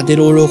করেনি, তাদের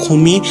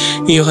ওরকমই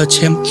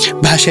হচ্ছে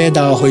ভাসায়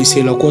দেওয়া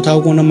হয়েছিল, কোথাও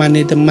কোনো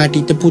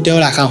মাটিতে পুঁতেও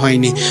রাখা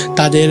হয়নি।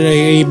 তাদের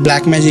এই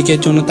ব্ল্যাক ম্যাজিকের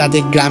জন্য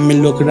তাদের গ্রামের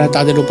লোকেরা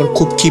তাদের উপর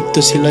খুব ক্ষিপ্ত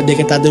ছিল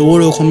দেখে তাদের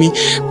ওরকমই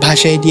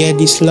ভাসায় দিয়ে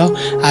দিছিল।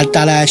 আর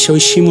তারা এসে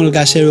ওই শিমুল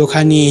গাছের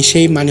ওখানে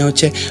এসেই মানে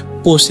হচ্ছে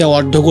পোষে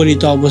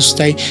অর্ধগলিত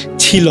অবস্থায়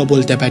ছিল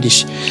বলতে পারিস।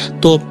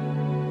 তো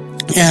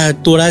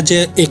তোরা যে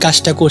এই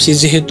কাজটা করছিস,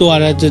 যেহেতু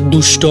ওরা যে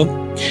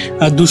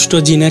দুষ্ট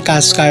জিনের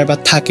কাজ কারবার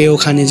থাকে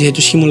ওখানে,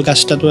 যেহেতু শিমুল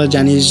গাছটা তোরা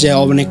জানিস যে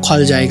অনেক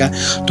খল জায়গা,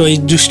 তো এই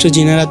দুষ্ট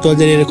জিনেরা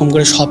তোদের এরকম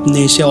করে স্বপ্নে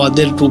এসে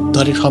ওদের রূপ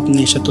ধরে স্বপ্নে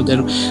এসে তোদের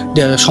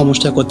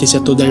সমস্যা করতেছে,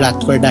 তোদের রাত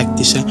করে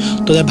ডাকতেছে।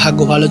 তোদের ভাগ্য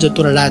ভালো যে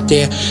তোরা রাতে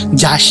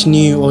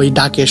যাসনি ওই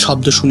ডাকের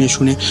শব্দ শুনে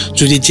শুনে,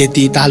 যদি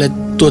যেতি তাহলে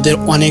তোদের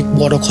অনেক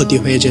বড় ক্ষতি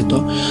হয়ে যেত।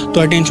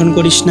 তোরা টেনশন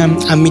করিস না,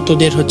 আমি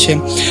তোদের হচ্ছে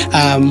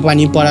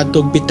পানি পড়া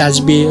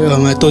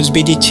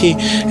তসবি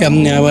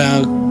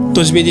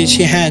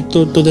দিচ্ছি, হ্যাঁ।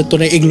 তো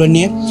তোরা এগুলো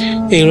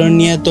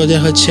নিয়ে তোদের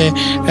হচ্ছে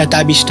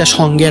তাবিজটা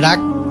সঙ্গে রাখ,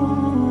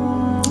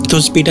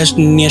 তসবিটা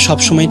নিয়ে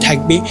সবসময়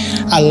থাকবি।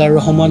 আল্লাহর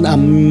রহমত,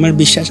 আমার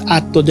বিশ্বাস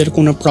আর তোদের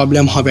কোনো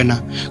প্রবলেম হবে না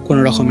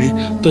কোনো রকমে।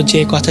 তো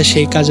যে কথা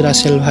সেই কাজ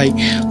রাসেল ভাই।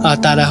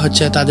 তারা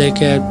হচ্ছে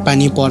তাদেরকে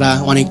পানি পড়া,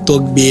 অনেক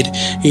তকবীর,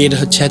 এর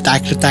হচ্ছে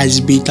একটা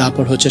তাসবি,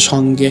 তারপর হচ্ছে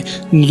সঙ্গে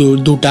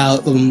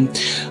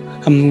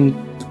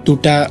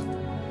দুটা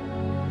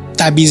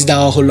তাবিজ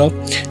দেওয়া হলো,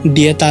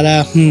 দিয়ে তারা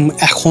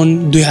এখন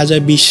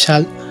 2020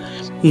 সাল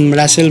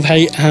রাসেল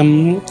ভাই,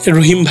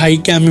 রহিম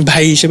ভাইকে আমি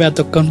ভাই হিসেবে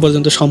এতক্ষণ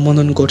পর্যন্ত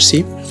সম্বোধন করছি।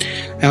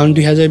 এখন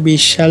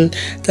 2020 সাল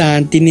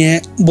তিনি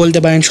বলতে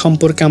পারেন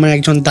সম্পর্কে আমার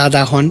একজন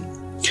দাদা হন।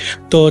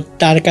 তো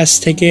তার কাছ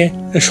থেকে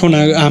শোনা,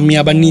 আমি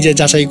আবার নিজে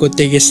যাচাই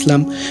করতে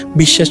গেছিলাম,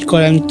 বিশ্বাস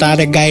করেন তার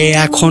গায়ে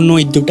এখনও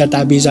ওই 2টা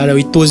তাবিজ আর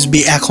ওই তসবি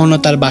এখনও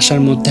তার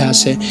বাসার মধ্যে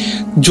আছে।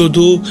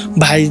 যদু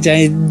ভাই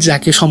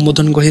যাকে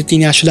সম্বোধন করেছে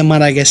তিনি আসলে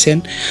মারা গেছেন।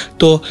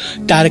 তো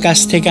তার কাছ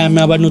থেকে আমি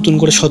আবার নতুন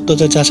করে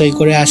সত্যতা যাচাই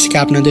করে আজকে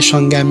আপনাদের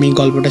সঙ্গে আমি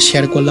গল্পটা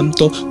শেয়ার করলাম।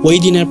 তো ওই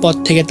দিনের পর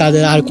থেকে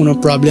তাদের আর কোনো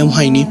প্রবলেম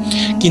হয়নি,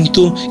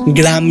 কিন্তু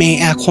গ্রামে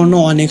এখনও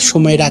অনেক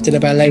সময় রাতের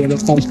বেলা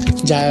এরকম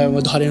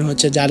ধরেন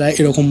হচ্ছে যারা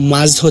এরকম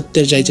মাছ ধরতে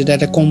যায়, যেটা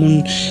একটা কমন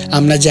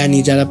আমরা জানি,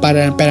 যারা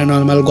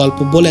প্যারানর্মাল গল্প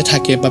বলে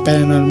থাকে বা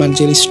প্যারানর্মাল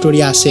যে স্টোরি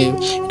আছে,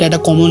 এটা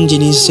একটা কমন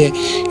জিনিস যে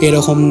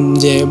এরকম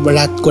যে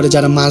রাত করে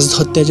যারা মাছ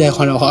ধরতে যায়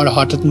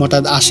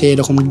হঠাৎ আসে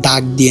এরকম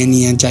ডাক দিয়ে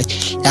নিয়ে যায়।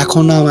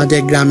 এখনও আমাদের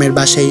গ্রামের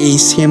বাসায় এই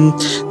সেম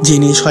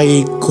জিনিস হয়,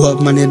 এই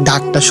মানে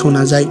ডাকটা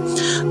শোনা যায়,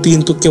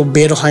 কিন্তু কেউ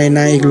বের হয়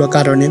না এগুলো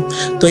কারণে।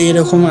 তো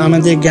এরকম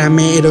আমাদের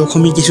গ্রামে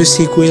এরকমই কিছু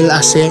সিকুয়েল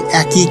আছে,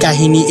 একই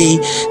কাহিনী, এই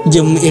যে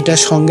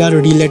এটার সঙ্গে আরও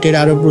রিলেটেড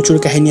আরও প্রচুর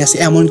কাহিনী আছে।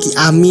 এমনকি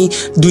আমি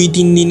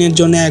 2-3 দিনের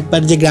জন্য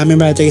একবার যে গ্রামে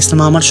বেড়াতে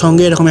গেছিলাম, আমার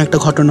সঙ্গে এরকম একটা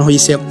ঘটনা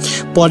হয়েছে,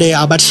 পরে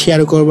আবার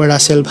শেয়ার করবো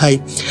রাসেল ভাই।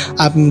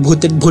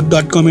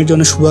 ভূত.com-এর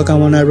জন্য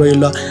শুভকামনা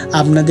রইল,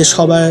 আপনাদের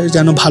সবাই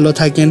যেন ভালো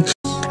থাকেন।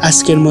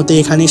 আজকের মতো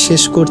এখানে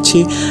শেষ করছি।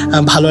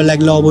 ভালো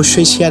লাগলে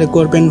অবশ্যই শেয়ার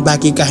করবেন।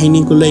 বাকি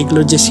কাহিনীগুলো,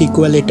 এগুলোর যে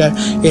সিকুয়েল,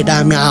 এটা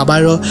আমি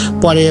আবারও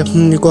পরে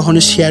কখনো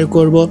শেয়ার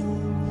করব।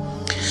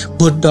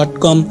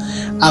 ভূত.com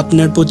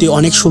আপনার প্রতি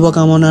অনেক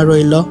শুভকামনা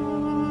রইল।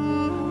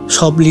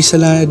 সব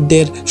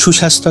লিসেনারদের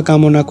সুস্বাস্থ্য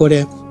কামনা করে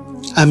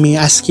আমি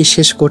আজকে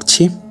শেষ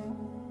করছি।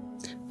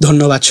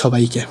 ধন্যবাদ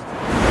সবাইকে।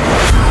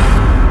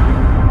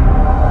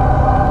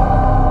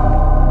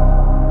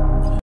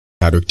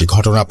 আরও একটি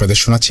ঘটনা আপনাদের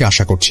শোনাচ্ছি।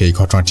 আশা করছি এই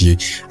ঘটনাটি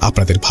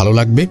আপনাদের ভালো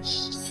লাগবে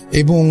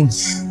এবং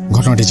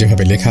ঘটনাটি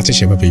যেভাবে লেখা আছে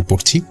সেভাবেই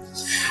পড়ছি।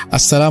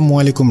 আসসালামু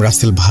আলাইকুম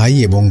রাসেল ভাই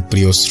এবং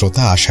প্রিয়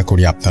শ্রোতা, আশা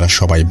করি আপনারা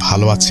সবাই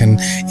ভালো আছেন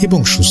এবং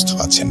সুস্থ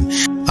আছেন।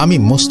 আমি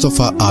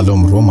মোস্তফা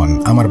আলম রোমান,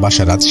 আমার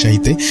বাসা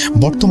রাজশাহীতে।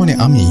 বর্তমানে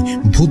আমি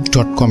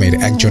ভূত.com এর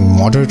একজন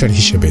মডারেটর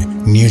হিসেবে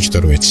নিয়োজিত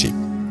রয়েছি।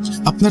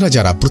 আপনারা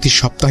যারা প্রতি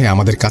সপ্তাহে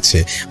আমাদের কাছে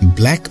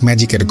ব্ল্যাক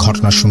ম্যাজিকের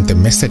ঘটনা শুনতে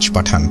মেসেজ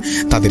পাঠান,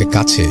 তাদের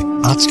কাছে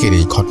আজকের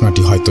এই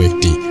ঘটনাটি হয়তো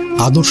একটি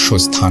আদর্শ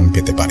স্থান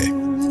পেতে পারে।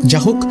 যা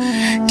হোক,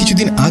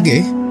 কিছুদিন আগে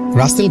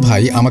রাসেল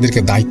ভাই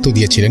আমাদেরকে দায়িত্ব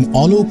দিয়েছিলেন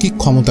অলৌকিক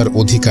ক্ষমতার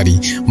অধিকারী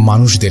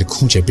মানুষদের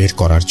খুঁজে বের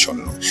করার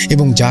জন্য,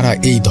 এবং যারা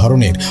এই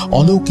ধরনের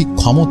অলৌকিক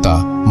ক্ষমতা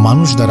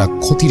মানুষ দ্বারা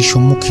ক্ষতির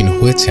সম্মুখীন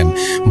হয়েছেন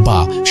বা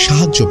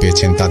সাহায্য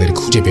পেয়েছেন তাদের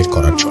খুঁজে বের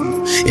করার জন্য।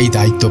 এই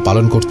দায়িত্ব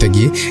পালন করতে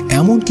গিয়ে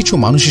এমন কিছু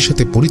মানুষের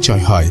সাথে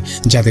পরিচয় হয়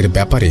যাদের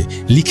ব্যাপারে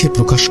লিখে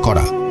প্রকাশ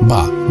করা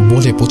বা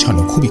বলে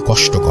পৌঁছানো খুবই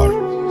কষ্টকর।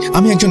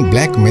 আমি একজন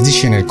ব্ল্যাক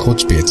ম্যাজিশিয়ানের খোঁজ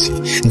পেয়েছি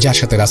যার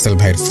সাথে রাসেল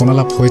ভাইয়ের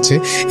ফোনালাপ হয়েছে,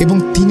 এবং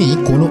তিনি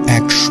কোনো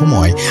এক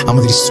সময়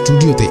আমাদের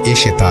স্টুডিওতে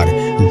এসে তার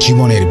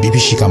জীবনের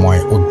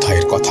বিভীষিকাময়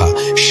অধ্যায়ের কথা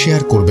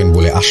শেয়ার করবেন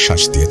বলে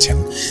আশ্বাস দিয়েছেন।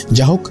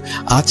 যা হোক,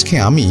 আজকে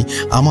আমি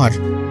আমার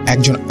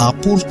একজন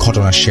আপুর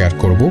ঘটনা শেয়ার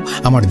করব।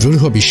 আমার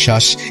দৃঢ়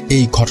বিশ্বাস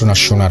এই ঘটনা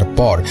শোনার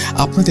পর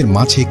আপনাদের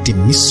মাঝে একটি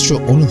মিশ্র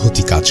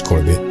অনুভূতি কাজ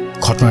করবে।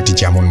 ঘটনাটি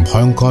যেমন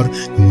ভয়ঙ্কর,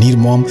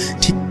 নির্মম,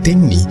 ঠিক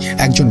তেমনি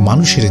একজন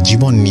মানুষের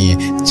জীবন নিয়ে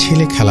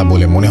ছেলে খেলা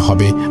বলে মনে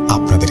হবে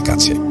আপনাদের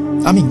কাছে।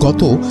 আমি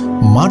গত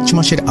মার্চ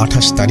মাসের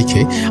 28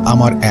 তারিখে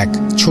আমার এক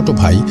ছোট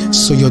ভাই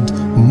সৈয়দ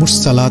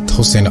মুরসালাত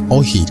হোসেন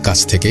ওহির কাছ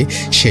থেকে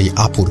সেই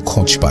আপুর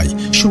খোঁজ পাই।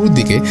 শুরুর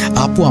দিকে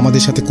আপু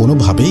আমাদের সাথে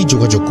কোনোভাবেই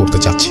যোগাযোগ করতে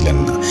চাচ্ছিলেন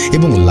না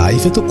এবং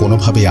লাইভে তো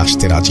কোনোভাবেই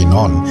আসতে রাজি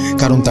নন,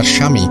 কারণ তার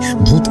স্বামী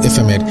ভূত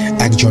FM এর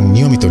একজন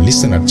নিয়মিত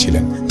লিসেনার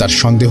ছিলেন। তার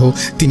সন্দেহ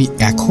তিনি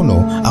এখনও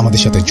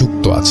আমাদের সাথে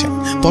যুক্ত আছেন।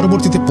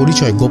 পরবর্তীতে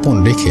পরিচয় গোপন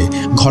রেখে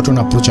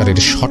ঘটনা প্রচারের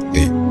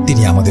শর্তে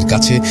তিনি আমাদের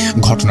কাছে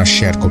ঘটনা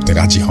শেয়ার করতে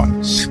রাজি হন।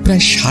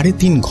 প্রায়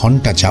 3.5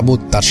 ঘন্টা যাবৎ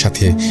তার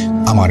সাথে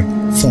আমার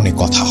ফোনে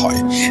কথা হয়।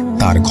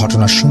 তার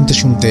ঘটনা শুনতে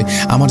শুনতে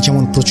আমার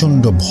যেমন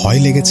প্রচণ্ড ভয়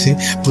লেগেছে,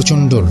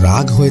 প্রচণ্ড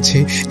রাগ হয়েছে,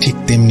 ঠিক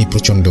তেমনি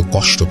প্রচণ্ড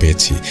কষ্ট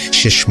পেয়েছি।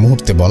 শেষ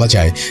মুহূর্তে বলা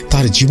যায়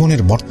তার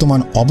জীবনের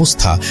বর্তমান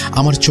অবস্থা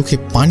আমার চোখে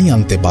পানি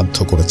আনতে বাধ্য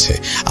করেছে।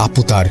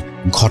 আপু তার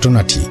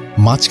ঘটনাটি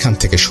মাঝখান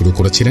থেকে শুরু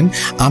করেছিলেন।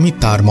 আমি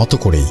তার মতো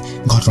করেই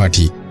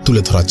ঘটনাটি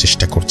তুলে ধরার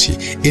চেষ্টা করছি।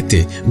 এতে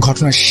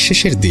ঘটনার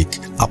শেষের দিক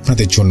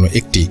আপনাদের জন্য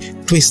একটি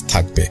টুইস্ট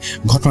থাকবে।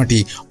 ঘটনাটি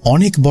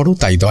অনেক বড়,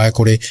 তাই দয়া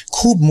করে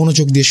খুব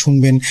মনোযোগ দিয়ে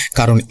শুনবেন,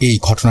 কারণ এই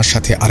ঘটনার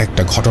সাথে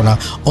আরেকটা ঘটনা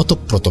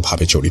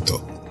ওতপ্রোতভাবে জড়িত।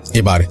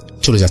 এবার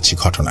চলে যাচ্ছি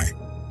ঘটনায়।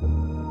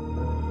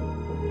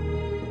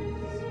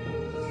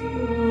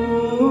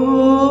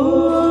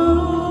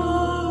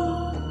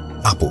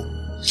 আপু,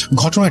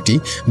 ঘটনাটি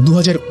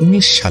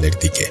 2019 সালের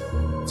দিকে।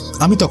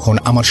 আমি তখন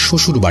আমার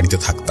শ্বশুর বাড়িতে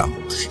থাকতাম।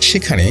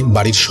 সেখানে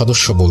বাড়ির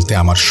সদস্য বলতে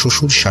আমার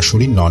শ্বশুর,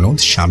 শাশুড়ি, ননদ,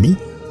 স্বামী,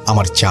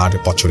 আমার 4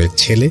 বছরের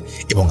ছেলে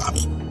এবং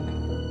আমি।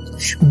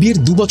 বিয়ের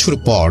 2 বছর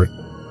পর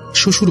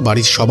শ্বশুর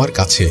বাড়ির সবার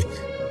কাছে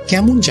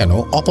কেমন যেন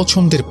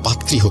অপছন্দের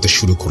পাত্রী হতে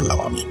শুরু করলাম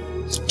আমি।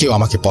 কেউ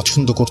আমাকে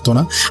পছন্দ করত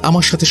না,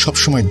 আমার সাথে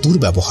সবসময়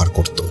দুর্ব্যবহার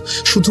করত।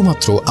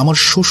 শুধুমাত্র আমার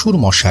শ্বশুর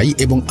মশাই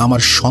এবং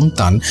আমার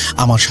সন্তান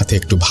আমার সাথে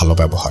একটু ভালো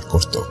ব্যবহার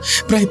করত।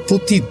 প্রায়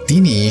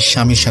প্রতিদিনই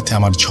স্বামীর সাথে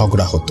আমার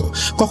ঝগড়া হতো।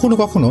 কখনো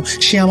কখনো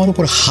সে আমার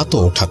উপর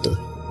হাতও ওঠাতো।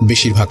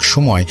 বেশিরভাগ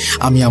সময়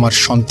আমি আমার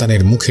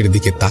সন্তানের মুখের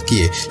দিকে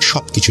তাকিয়ে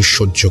সবকিছু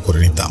সহ্য করে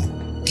নিতাম,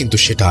 কিন্তু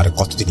সেটা আর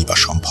কতদিনই বা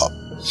সম্ভব।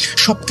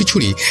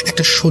 সবকিছুরই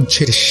একটা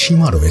সহ্যের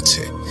সীমা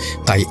রয়েছে।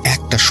 তাই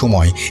একটা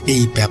সময়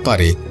এই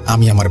ব্যাপারে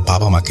আমি আমার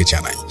বাবা মাকে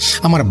জানাই।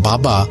 আমার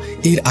বাবা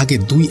এর আগে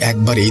 2-1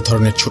 বার এই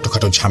ধরনের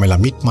ছোটখাটো ঝামেলা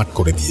মিটমাট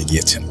করে দিয়ে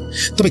গিয়েছেন।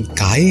 তবে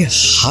গায়ে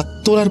হাত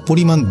তোলার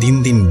পরিমাণ দিন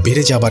দিন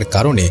বেড়ে যাবার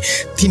কারণে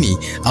তিনি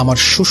আমার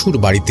শ্বশুর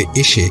বাড়িতে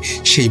এসে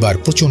সেইবার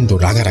প্রচণ্ড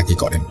রাগারাগি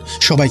করেন,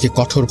 সবাইকে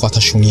কঠোর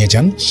কথা শুনিয়ে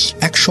যান।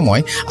 এক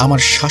সময় আমার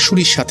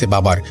শাশুড়ির সাথে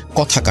বাবার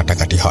কথা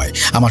কাটাকাটি হয়।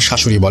 আমার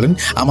শাশুড়ি বলেন,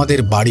 আমাদের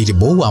বাড়ির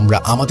বউ আমরা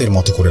আমাদের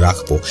মতো করে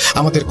রাখবো,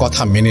 আমাদের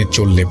কথা মেনে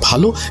চললে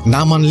ভালো,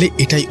 না মানলে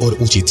এটাই ওর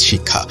উচিত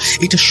শিক্ষা।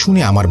 এটা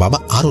শুনে আমার বাবা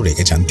আরো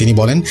রেগে যান। তিনি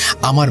বলেন,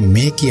 আমার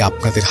মেয়ে কি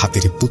আপনাদের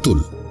হাতের পুতুল?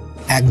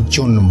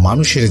 একজন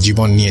মানুষের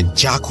জীবন নিয়ে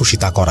যা খুশি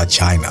তা করা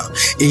যায় না।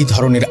 এই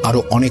ধরনের আরো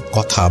অনেক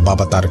কথা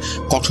বাবা তার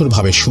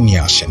কঠোরভাবে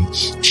শুনিয়ে আসেন।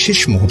 শেষ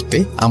মুহূর্তে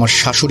আমার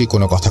শাশুড়ি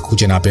কোনো কথা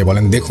খুঁজে না পেয়ে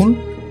বলেন, দেখুন,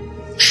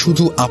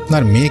 শুধু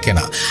আপনার মেয়েকে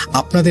না,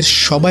 আপনাদের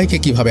সবাইকে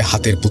কিভাবে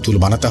হাতের পুতুল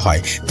বানাতে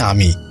হয় তা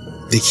আমি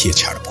দেখিয়ে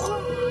ছাড়ব।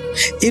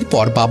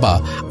 এরপর বাবা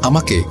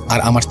আমাকে আর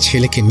আমার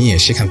ছেলেকে নিয়ে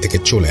সেখান থেকে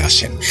চলে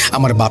আসেন।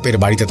 আমার বাপের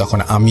বাড়িতে তখন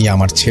আমি,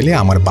 আমার ছেলে,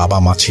 আমার বাবা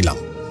মা ছিলাম।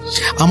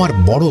 আমার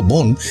বড়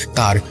বোন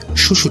তার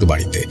শ্বশুর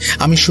বাড়িতে।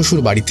 আমি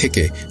শ্বশুর বাড়ি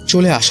থেকে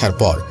চলে আসার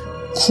পর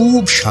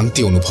খুব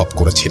শান্তি অনুভব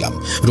করেছিলাম।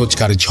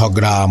 রোজকার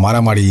ঝগড়া,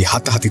 মারামারি,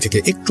 হাতাহাতি থেকে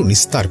একটু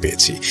নিস্তার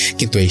পেয়েছি,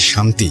 কিন্তু এই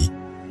শান্তি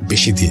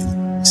বেশি দিন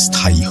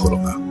স্থায়ী হলো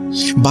না।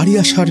 বাড়ি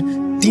আসার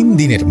 3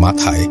 দিনের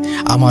মাথায়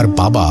আমার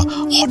বাবা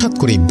হঠাৎ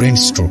করে ব্রেন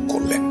স্ট্রোক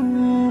করলেন।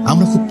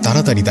 আমরা খুব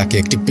তাড়াতাড়ি তাকে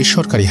একটি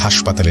বেসরকারি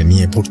হাসপাতালে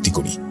নিয়ে ভর্তি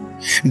করি।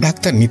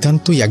 ডাক্তার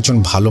নিতান্তই একজন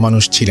ভালো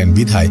মানুষ ছিলেন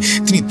বিধায়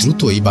তিনি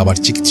দ্রুতই বাবার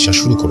চিকিৎসা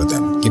শুরু করে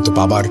দেন। কিন্তু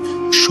বাবার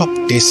সব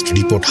টেস্ট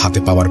রিপোর্ট হাতে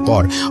পাওয়ার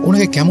পর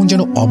ওনাকে কেমন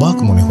যেন অবাক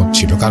মনে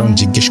হচ্ছিল। কারণ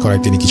জিজ্ঞেস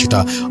করায় তিনি কিছুটা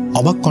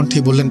অবাক কণ্ঠে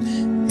বললেন,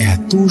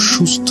 এত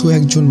সুস্থ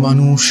একজন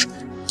মানুষ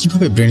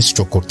কিভাবে ব্রেন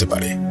স্ট্রোক করতে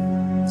পারে?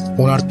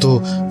 ওনার তো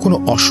কোনো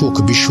অসুখ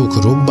বিসুখ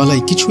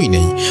রোগবালাই কিছুই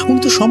নেই, উনি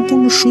তো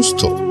সম্পূর্ণ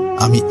সুস্থ।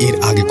 আমি এর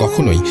আগে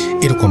কখনোই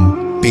এরকম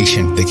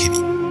পেশেন্ট দেখিনি।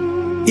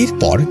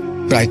 এরপর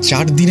প্রায়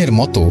 4 দিনের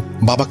মতো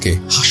বাবাকে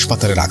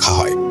হাসপাতালে রাখা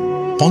হয়।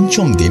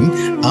 5ম দিন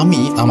আমি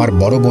আমার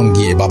বড় বোন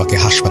গিয়ে বাবাকে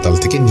হাসপাতাল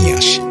থেকে নিয়ে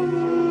আসি।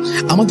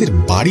 আমাদের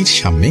বাড়ির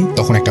সামনে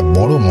তখন একটা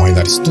বড়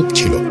ময়লার স্তূপ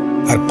ছিল,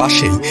 আর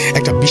পাশেই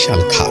একটা বিশাল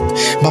খাদ।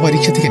 বাবা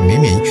রিক্সা থেকে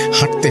নেমেই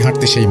হাঁটতে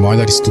হাঁটতে সেই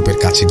ময়লার স্তূপের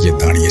কাছে গিয়ে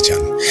দাঁড়িয়ে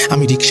যান।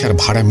 আমি রিক্সার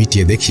ভাড়া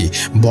মিটিয়ে দেখি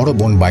বড়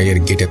বোন বাইরের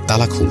গেটের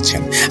তালা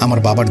খুলছেন। আমার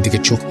বাবার দিকে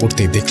চোখ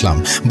পড়তেই দেখলাম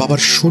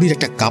বাবার শরীর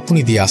একটা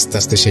কাঁপুনি দিয়ে আস্তে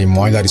আস্তে সেই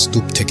ময়লার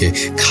স্তূপ থেকে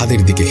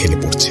খাদের দিকে হেলে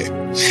পড়ছে।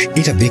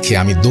 এটা দেখে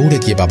আমি দৌড়ে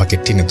গিয়ে বাবাকে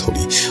টেনে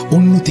ধরি।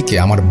 অন্যদিকে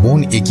আমার বোন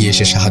এগিয়ে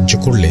এসে সাহায্য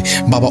করলে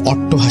বাবা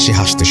অট্টহাসি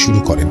হাসতে শুরু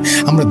করেন।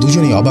 আমরা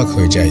দুজনেই অবাক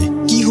হয়ে যাই,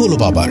 কি হলো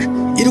বাবার,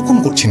 এরকম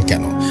করছেন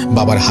কেন?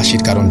 বাবার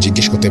হাসির কারণ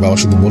জিজ্ঞেস করতে বাবা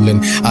শুধু বললেন,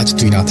 আজ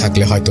তুই না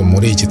থাকলে হয়তো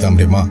মরেই যেতাম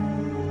রে মা।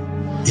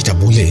 এটা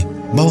বলে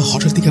বাবা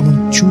হঠাৎ কেমন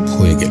চুপ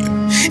হয়ে গেলেন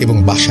এবং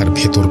বাসার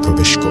ভেতর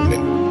প্রবেশ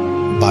করলেন।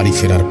 বাড়ি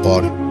ফেরার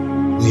পর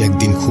 2-1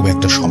 দিন খুব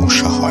একটা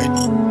সমস্যা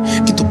হয়নি,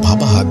 কিন্তু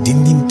বাবা দিন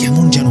দিন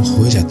কেমন যেন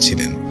হয়ে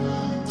যাচ্ছিলেন।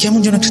 কেমন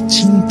যেন একটা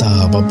চিন্তা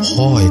বা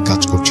ভয়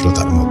কাজ করছিল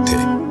তার মধ্যে।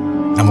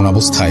 এমন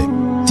অবস্থায়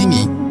তিনি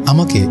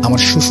আমাকে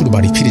আমার শ্বশুর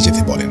বাড়ি ফিরে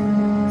যেতে বলেন।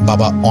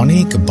 বাবা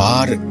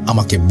অনেকবার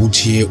আমাকে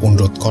বুঝিয়ে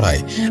অনুরোধ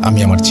করায় আমি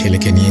আমার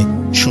ছেলেকে নিয়ে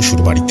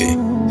শ্বশুর বাড়িতে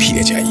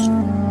ফিরে যাই।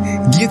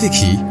 গিয়ে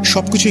দেখি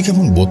সবকিছুই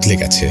কেমন বদলে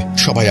গেছে।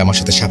 সবাই আমার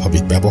সাথে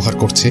স্বাভাবিক ব্যবহার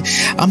করছে।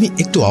 আমি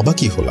একটু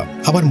অবাকই হলাম,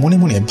 আবার মনে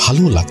মনে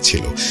ভালো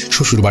লাগছিল।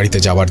 শ্বশুর বাড়িতে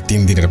যাওয়ার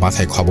 3 দিনের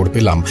মাথায় খবর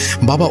পেলাম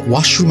বাবা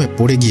ওয়াশরুমে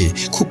পড়ে গিয়ে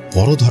খুব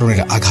বড়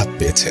ধরনের আঘাত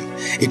পেয়েছেন।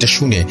 এটা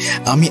শুনে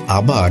আমি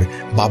আবার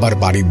বাবার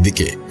বাড়ির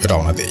দিকে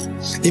রওনা দেই।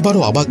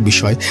 এবারও অবাক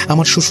বিষয়,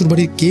 আমার শ্বশুর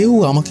বাড়ির কেউ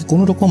আমাকে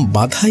কোনো রকম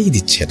বাধাই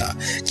দিচ্ছে না,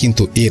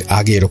 কিন্তু এর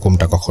আগে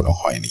এরকমটা কখনো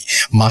হয়নি।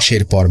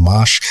 মাসের পর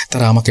মাস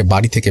তারা আমাকে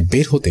বাড়ি থেকে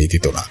বের হতেই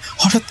দিত না।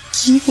 হঠাৎ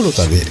কি হলো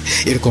তাদের?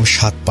 এরকম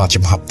 7-5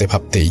 ভাবতে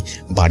ভাবতেই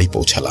বাড়ি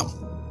পৌঁছালাম।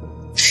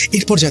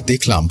 এরপর যা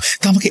দেখলাম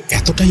তা আমাকে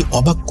এতটাই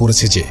অবাক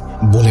করেছে যে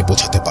বলে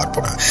বোঝাতে পারবো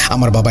না।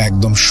 আমার বাবা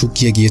একদম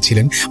শুকিয়ে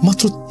গিয়েছিলেন।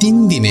 মাত্র 3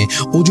 দিনে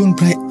ওজন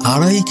প্রায়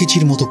 2.5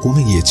 কেজির মতো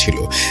কমে গিয়েছিল।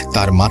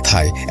 তার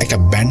মাথায় একটা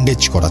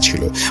ব্যান্ডেজ করা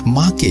ছিল।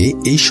 মাকে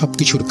এই সব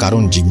কিছুর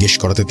কারণ জিজ্ঞেস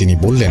করাতে তিনি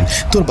বললেন,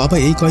 তোর বাবা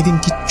এই কয়দিন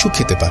কিচ্ছু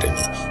খেতে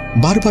পারেনি,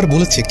 বারবার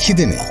বলেছে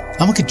খিদে নেই,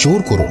 আমাকে জোর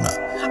করো না।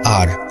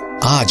 আর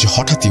আজ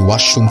হঠাৎই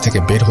ওয়াশরুম থেকে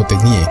বের হতে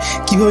গিয়ে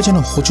কিভাবে যেন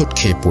হোঁচট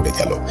খেয়ে পড়ে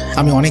গেল।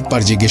 আমি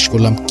অনেকবার জিজ্ঞেস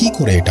করলাম কি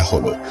করে এটা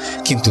হলো,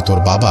 কিন্তু তোর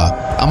বাবা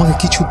আমাকে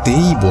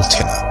কিছুতেই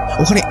বলছে না।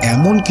 ওখানে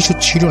এমন কিছু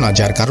ছিল না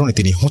যার কারণে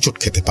তিনি হোঁচট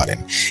খেতে পারেন।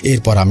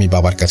 এরপর আমি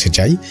বাবার কাছে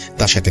যাই,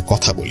 তার সাথে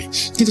কথা বলি,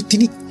 কিন্তু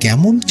তিনি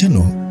কেমন যেন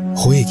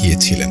হয়ে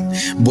গিয়েছিলেন।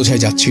 বোঝাই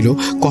যাচ্ছিল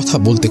কথা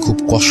বলতে খুব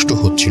কষ্ট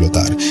হচ্ছিল,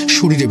 তার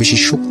শরীরে বেশি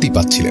শক্তি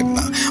পাচ্ছিলেন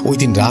না। ওই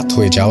দিন রাত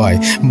হয়ে যাওয়ায়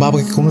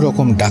বাবাকে কোনো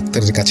রকম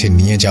ডাক্তারের কাছে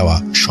নিয়ে যাওয়া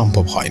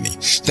সম্ভব হয়নি।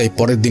 তাই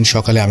পরের দিন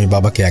সকালে আমি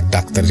বাবাকে এক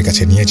ডাক্তারের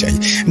কাছে নিয়ে যাই।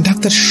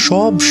 ডাক্তার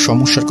সব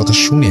সমস্যার কথা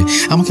শুনে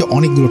আমাকে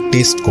অনেকগুলো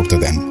টেস্ট করতে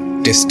দেন।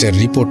 টেস্টের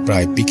রিপোর্ট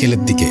প্রায়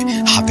বিকেলের দিকে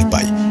হাতে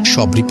পাই।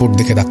 সব রিপোর্ট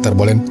দেখে ডাক্তার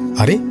বলেন,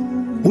 আরে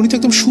উনি তো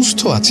একদম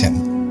সুস্থ আছেন।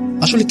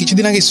 আসলে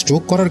কিছুদিন আগে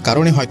স্ট্রোক করার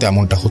কারণে হয়তো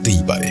এমনটা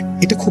হতেই পারে,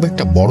 এটা খুব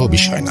একটা বড়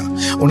বিষয় না।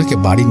 ওনাকে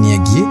বাড়ি নিয়ে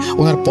গিয়ে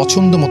ওনার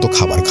পছন্দ মতো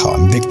খাবার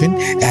খাওয়ান, দেখবেন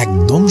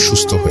একদম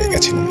সুস্থ হয়ে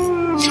গেছেন উনি।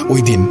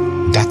 ওই দিন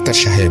ডাক্তার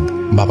সাহেব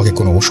বাবাকে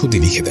কোনো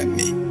ওষুধই লিখে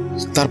দেননি।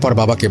 তারপর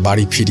বাবাকে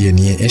বাড়ি ফিরিয়ে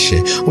নিয়ে এসে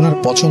ওনার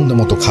পছন্দ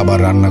মতো খাবার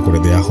রান্না করে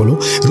দেয়া হলো।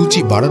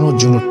 রুচি বাড়ানোর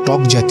জন্য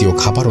টক জাতীয়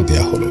খাবারও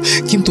দেয়া হলো,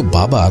 কিন্তু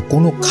বাবা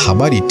কোনো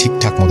খাবারই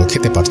ঠিকঠাক মতো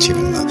খেতে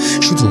পারছিলেন না।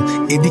 শুধু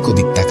এদিক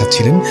ওদিক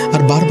তাকাচ্ছিলেন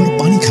আর বারবার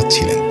পানি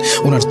খাচ্ছিলেন।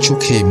 ওনার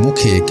চোখে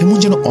মুখে কেমন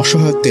যেন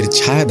অসহায়ত্বের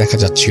ছায়া দেখা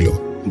যাচ্ছিল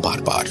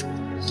বারবার।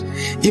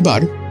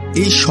 এবার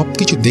এই সব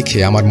কিছু দেখে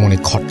আমার মনে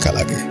খটকা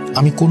লাগে।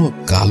 আমি কোনো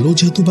কালো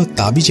জাদু বা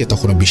তাবিজে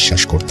তখনও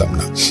বিশ্বাস করতাম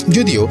না,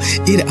 যদিও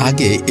এর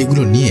আগে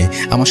এগুলো নিয়ে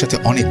আমার সাথে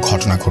অনেক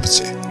ঘটনা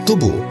ঘটেছে।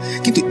 তবুও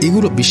কিন্তু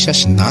এগুলো বিশ্বাস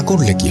না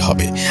করলে কি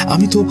হবে?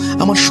 আমি তো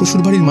আমার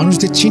শ্বশুরবাড়ির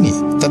মানুষদের চিনি,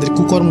 তাদের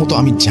কুকর্ম তো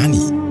আমি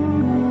জানি।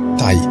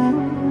 তাই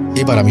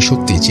এবার আমি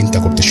সত্যি চিন্তা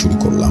করতে শুরু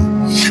করলাম।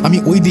 আমি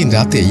ওই দিন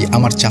রাতেই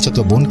আমার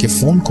চাচাতো বোনকে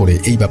ফোন করে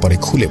এই ব্যাপারে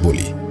খুলে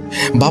বলি।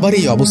 বাবার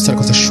এই অবস্থার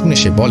কথা শুনে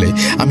সে বলে,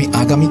 আমি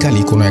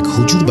আগামীকালই কোনো এক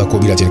হুজুর বা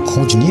কবিরাজের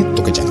খোঁজ নিয়ে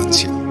তোকে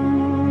জানাচ্ছি।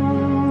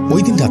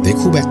 ওই দিন রাতে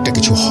খুব একটা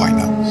কিছু হয়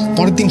না।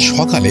 পরের দিন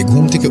সকালে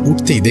ঘুম থেকে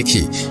উঠতেই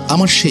দেখি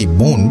আমার সেই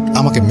বোন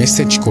আমাকে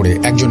মেসেজ করে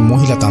একজন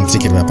মহিলা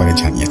তান্ত্রিকের ব্যাপারে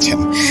জানিয়েছেন।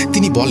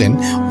 তিনি বলেন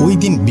ওই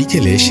দিন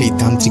বিকেলে সেই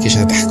তান্ত্রিকের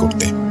সাথে দেখা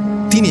করতে।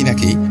 তিনি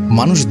নাকি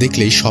মানুষ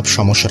দেখলেই সব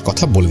সমস্যার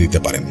কথা বলে দিতে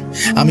পারেন।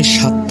 আমি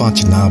 7-5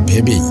 না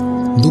ভেবেই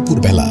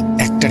দুপুরবেলা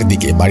 1টার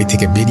দিকে বাড়ি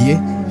থেকে বেরিয়ে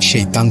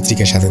সেই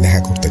তান্ত্রিকের সাথে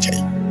দেখা করতে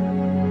যাই।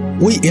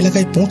 ওই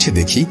এলাকায় পৌঁছে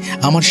দেখি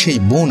আমার সেই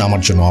বোন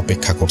আমার জন্য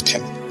অপেক্ষা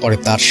করছেন। পরে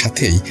তার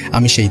সাথেই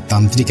আমি সেই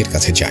তান্ত্রিকের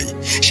কাছে যাই।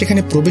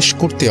 সেখানে প্রবেশ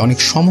করতে অনেক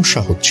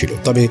সমস্যা হচ্ছিল,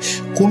 তবে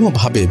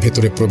কোনোভাবে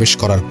ভেতরে প্রবেশ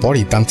করার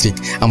পরই তান্ত্রিক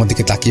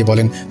আমাদেরকে তাকিয়ে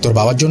বলেন, তোর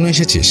বাবার জন্য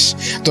এসেছিস?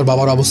 তোর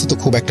বাবার অবস্থা তো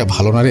খুব একটা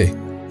ভালো না রে,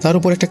 তার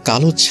উপর একটা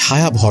কালো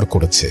ছায়া ভর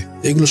করেছে।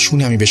 এগুলো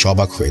শুনে আমি বেশ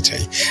অবাক হয়ে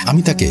যাই।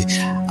 আমি তাকে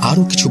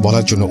আরো কিছু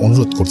বলার জন্য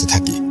অনুরোধ করতে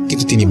থাকি,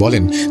 কিন্তু তিনি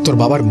বলেন, তোর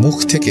বাবার মুখ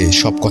থেকে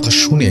সব কথা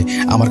শুনে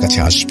আমার কাছে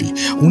আসবি।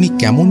 উনি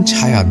কেমন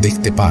ছায়া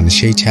দেখতে পান,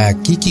 সেই ছায়া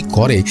কি কি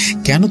করে,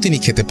 কেন তিনি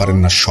খেতে পারেন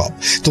না, সব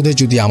তোদের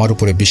যদি আমার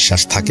উপরে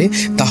বিশ্বাস থাকে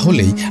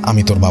তাহলেই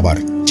আমি তোর বাবার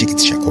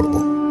চিকিৎসা করব।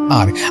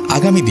 আর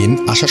আগামী দিন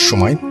আসার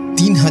সময়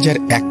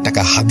 3001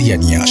 টাকা হাদিয়া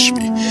নিয়ে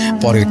আসবি।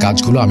 পরের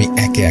কাজগুলো আমি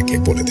একে একে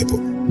বলে দেব।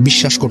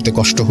 বিশ্বাস করতে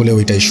কষ্ট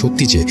হলেও এটাই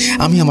সত্যি যে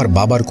আমি আমার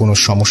বাবার কোনো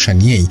সমস্যা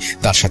নিয়েই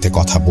তার সাথে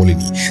কথা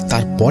বলিনি।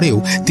 তারপরেও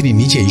তিনি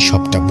নিজেই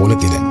সবটা বলে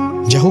দিলেন।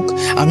 যা হোক,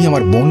 আমি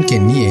আমার বোনকে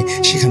নিয়ে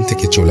সেখান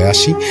থেকে চলে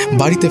আসি।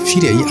 বাড়িতে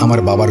ফিরেই আমার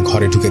বাবার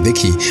ঘরে ঢুকে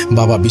দেখি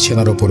বাবা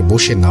বিছানার ওপর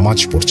বসে নামাজ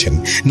পড়ছেন।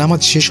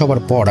 নামাজ শেষ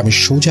হবার পর আমি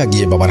সোজা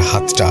গিয়ে বাবার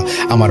হাতটা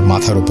আমার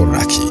মাথার ওপর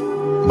রাখি।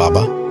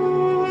 বাবা,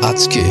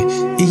 আজকে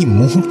এই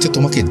মুহূর্তে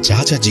তোমাকে যা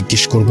যা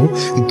জিজ্ঞেস করব,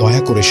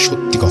 দয়া করে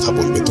সত্যি কথা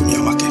বলবে তুমি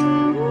আমাকে।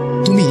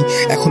 তুমি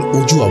এখন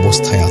অজু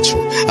অবস্থায় আছো,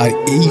 আর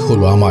এই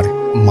হলো আমার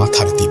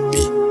মাথার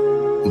দিব্যি।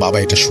 বাবা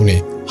এটা শুনে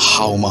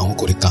হাউমাউ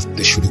করে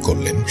কাঁদতে শুরু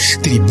করলেন।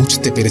 তিনি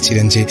বুঝতে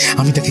পেরেছিলেন যে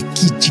আমি তাকে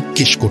কি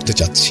জিজ্ঞেস করতে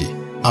চাচ্ছি।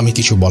 আমি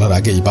কিছু বলার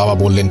আগেই বাবা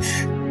বললেন,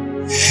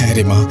 হ্যাঁ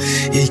রে মা,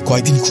 এই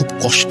কয়দিন খুব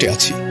কষ্টে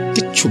আছি,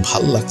 কিচ্ছু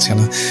ভাল লাগছে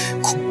না,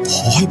 খুব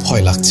ভয়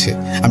ভয় লাগছে।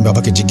 আমি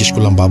বাবাকে জিজ্ঞেস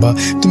করলাম, বাবা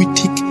তুমি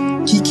ঠিক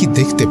কি কি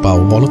দেখতে পাও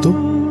বলো তো?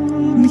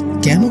 তুমি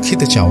কেন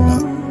খেতে চাও না?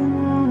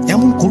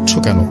 এমন করছো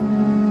কেন?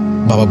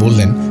 বাবা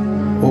বললেন,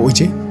 ওই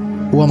যে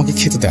ও আমাকে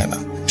খেতে দেয় না,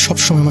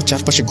 সবসময় আমার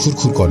চারপাশে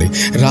ঘুরঘুর করে,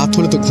 রাত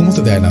হলে তো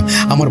ঘুমোতে দেয় না,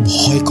 আমার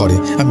ভয় করে।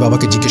 আমি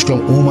বাবাকে জিজ্ঞেস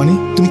করলাম, ও মানে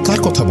তুমি কার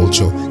কথা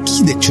বলছো, কি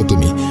দেখছো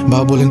তুমি?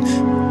 বাবা বলেন,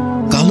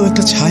 কালো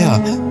একটা ছায়া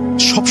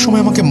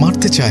সবসময় আমাকে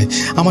মারতে চায়,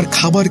 আমার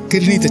খাবার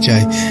কেড়ে নিতে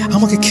চায়,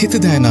 আমাকে খেতে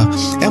দেয় না।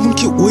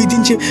 এমনকি ওই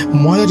দিন যে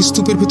ময়লার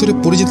স্তূপের ভেতরে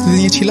পড়ে যেতে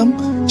দিয়েছিলাম,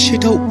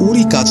 সেটাও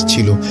ওরই কাজ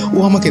ছিল। ও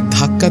আমাকে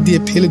ধাক্কা দিয়ে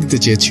ফেলে দিতে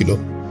চেয়েছিল।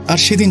 আর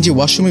সেদিন যে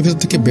ওয়াশরুমের ভেতর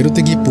থেকে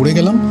বেরোতে গিয়ে পড়ে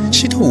গেলাম,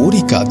 সেটাও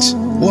ওরই কাজ।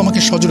 ও আমাকে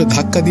সজোরে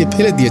ধাক্কা দিয়ে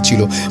ফেলে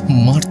দিয়েছিল,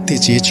 মারতে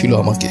চেয়েছিল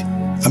আমাকে।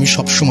 আমি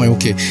সবসময়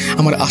ওকে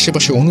আমার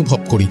আশেপাশে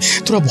অনুভব করি।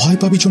 তোরা ভয়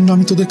পাবি জন্য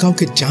আমি তোদের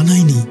কাউকে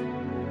জানাইনি।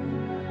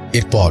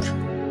 এরপর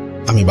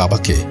আমি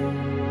বাবাকে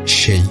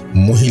সেই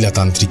মহিলা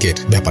তান্ত্রিকের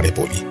ব্যাপারে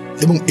বলি,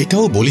 এবং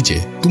এটাও বলি যে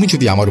তুমি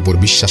যদি আমার উপর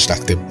বিশ্বাস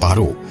রাখতে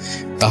পারো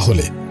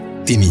তাহলে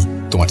তিনি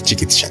তোমার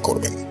চিকিৎসা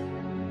করবেন।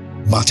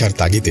 বাঁচার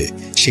তাগিদে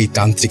সেই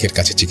তান্ত্রিকের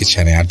কাছে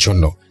চিকিৎসা নেয়ার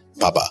জন্য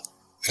বাবা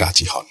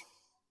রাজি হন।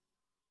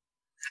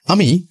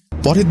 আমি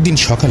পরের দিন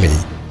সকালেই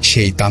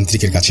সেই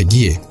তান্ত্রিকের কাছে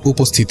গিয়ে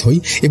উপস্থিত হই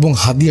এবং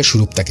হাদিয়া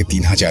স্বরূপ তাকে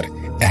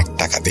 3001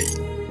 টাকা দেই।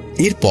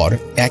 এরপর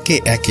একে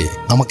একে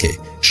আমাকে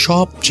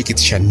সব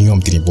চিকিৎসার নিয়ম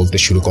তিনি বলতে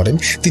শুরু করেন।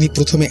 তিনি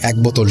প্রথমে 1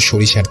 বোতল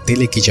সরিষার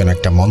তেলে কি যেন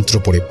একটা মন্ত্র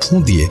পড়ে ফুঁ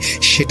দিয়ে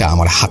সেটা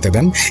আমার হাতে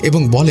দেন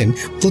এবং বলেন,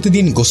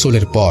 প্রতিদিন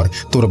গোসলের পর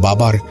তোর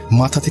বাবার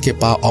মাথা থেকে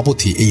পা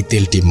অবধি এই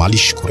তেলটি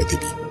মালিশ করে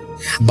দিবি।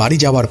 বাড়ি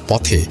যাওয়ার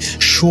পথে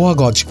 1.25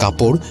 গজ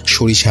কাপড়,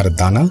 সরিষার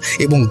দানা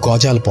এবং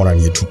গজাল পরা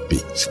নিয়ে ঢুকবি।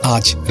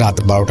 আজ রাত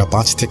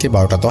 12:05 থেকে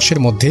 12:10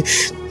 মধ্যে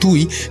তুই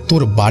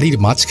তোর বাড়ির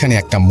মাঝখানে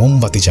একটা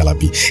মোমবাতি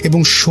জ্বালাবি এবং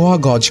 1.25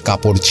 গজ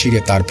কাপড় ছিঁড়ে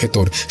তার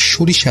ভেতর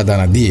সরিষা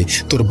দানা দিয়ে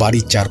তোর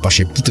বাড়ির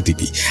চারপাশে পুঁতে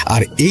দিবি।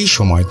 আর এই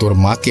সময় তোর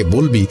মাকে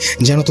বলবি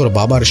যেন তোর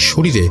বাবার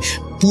শরীরে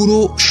পুরো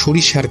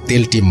সরিষার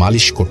তেলটি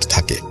মালিশ করতে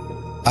থাকে।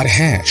 আর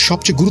হ্যাঁ,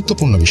 সবচেয়ে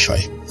গুরুত্বপূর্ণ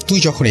বিষয়, তুই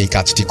যখন এই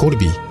কাজটি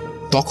করবি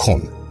তখন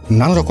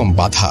নানা রকম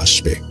বাধা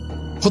আসবে।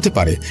 হতে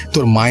পারে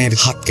তোর মায়ের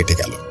হাত কেটে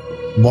গেল,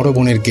 বড়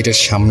বোনের গেটের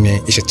সামনে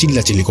এসে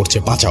চিল্লাচিল্লি করছে,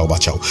 বাঁচাও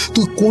বাঁচাও।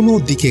 তুই কোনো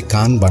দিকে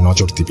কান বা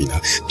নজর দিবি না।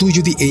 তুই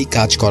যদি এই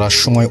কাজ করার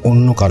সময়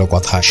অন্য কারো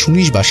কথা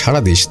শুনিস বা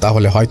সাড়া দিস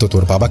তাহলে হয়তো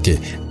তোর বাবাকে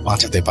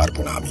বাঁচাতে পারবো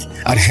না আমি।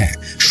 আর হ্যাঁ,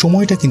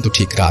 সময়টা কিন্তু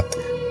ঠিক রাত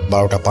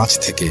 12:05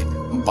 থেকে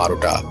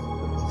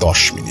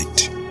 12:10।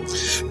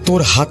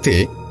 তোর হাতে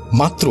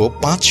মাত্র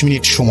 5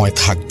 মিনিট সময়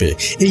থাকবে।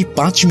 এই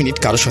 5 মিনিট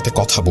কারোর সাথে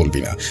কথা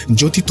বলবি না।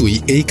 যদি তুই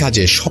এই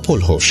কাজে সফল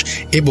হোস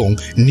এবং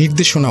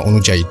নির্দেশনা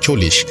অনুযায়ী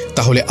চলিস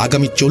তাহলে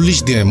আগামী 40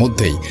 দিনের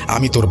মধ্যেই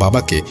আমি তোর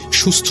বাবাকে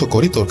সুস্থ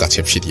করে তোর কাছে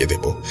ফিরিয়ে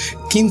দেব।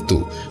 কিন্তু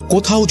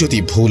কোথাও যদি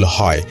ভুল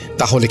হয়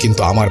তাহলে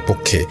কিন্তু আমার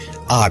পক্ষে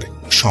আর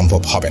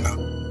সম্ভব হবে না।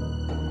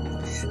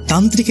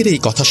 তান্ত্রিকের এই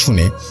কথা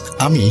শুনে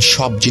আমি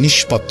সব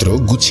জিনিসপত্র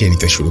গুছিয়ে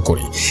নিতে শুরু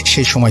করি।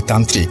 সেই সময়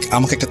তান্ত্রিক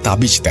আমাকে একটা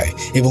তাবিজ দেয়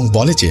এবং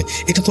বলে যে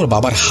এটা তোর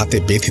বাবার হাতে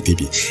বেঁধে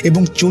দিবি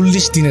এবং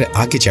 40 দিনের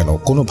আগে যেন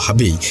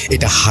কোনোভাবেই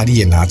এটা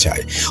হারিয়ে না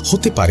যায়।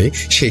 হতে পারে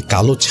সেই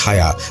কালো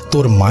ছায়া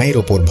তোর মায়ের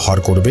ওপর ভর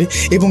করবে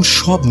এবং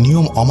সব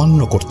নিয়ম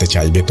অমান্য করতে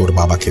চাইবে তোর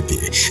বাবাকে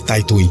দিয়ে,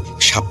 তাই তুই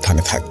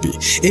সাবধানে থাকবি।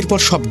 এরপর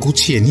সব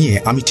গুছিয়ে নিয়ে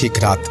আমি ঠিক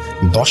রাত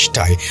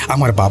 10টায়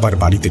আমার বাবার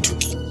বাড়িতে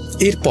ঢুকি।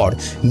 এরপর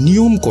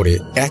নিয়ম করে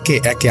একে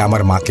একে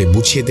আমার মাকে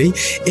বুঝিয়ে দেই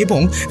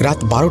এবং রাত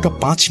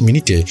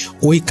 12:05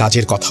 ওই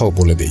কাজের কথাও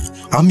বলে দেই।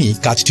 আমি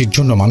কাজটির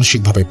জন্য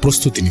মানসিকভাবে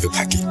প্রস্তুতি নিতে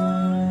থাকি।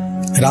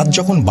 রাত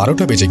যখন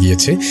 12টা বেজে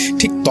গিয়েছে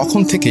ঠিক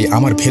তখন থেকেই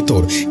আমার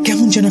ভেতর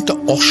কেমন যেন একটা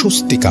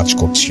অস্বস্তি কাজ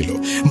করছিল।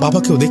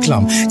 বাবাকেও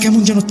দেখলাম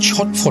কেমন যেন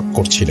ছটফট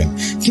করছিলেন,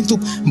 কিন্তু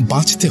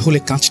বাঁচতে হলে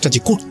কাজটা যে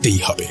করতেই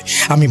হবে।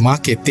 আমি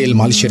মাকে তেল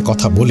মালিশের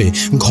কথা বলে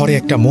ঘরে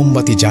একটা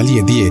মোমবাতি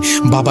জ্বালিয়ে দিয়ে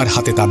বাবার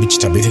হাতে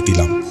তাবিজটা বেঁধে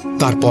দিলাম।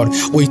 তারপর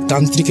ওই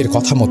তান্ত্রিকের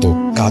কথা মতো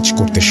কাজ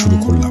করতে শুরু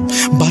করলাম।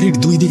 বাড়ির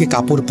 2 দিকে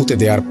কাপড় পুঁতে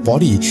দেওয়ার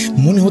পরই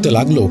মনে হতে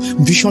লাগলো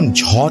ভীষণ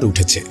ঝড়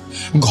উঠেছে।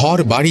 ঘর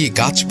বাড়ি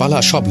গাছপালা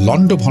সব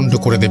লণ্ডভণ্ড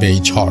করে দেবে এই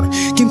ঝড়।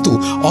 কিন্তু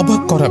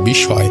অবাক করা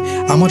বিষয়,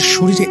 আমার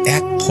শরীরে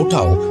এক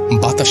ফোঁটাও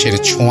বাতাসের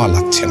ছোঁয়া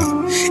লাগছে না।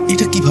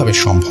 এটা কিভাবে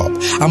সম্ভব?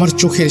 আমার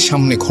চোখের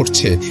সামনে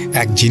ঘটছে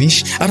এক জিনিস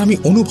আর আমি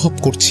অনুভব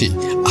করছি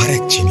আর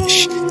এক জিনিস।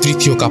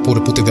 তৃতীয় কাপড়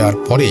পুঁতে দেওয়ার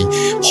পরেই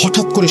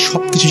হঠাৎ করে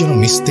সবকিছু যেন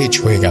নিস্তেজ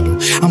হয়ে গেল।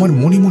 আমার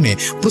মনে মনে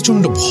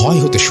প্রচন্ড ভয়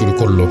হতে শুরু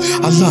করলো।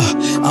 আল্লাহ,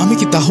 আমি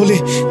কি তাহলে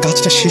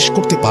কাজটা শেষ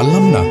করতে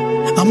পারলাম না?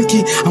 আমি কি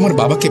আমার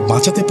বাবাকে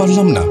বাঁচাতে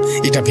পারলাম না?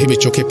 এটা ভেবে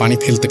চোখে পানি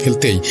ফেলতে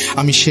ফেলতেই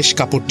আমি শেষ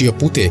কাপড়টিও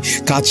পুঁতে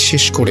কাজ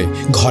শেষ করে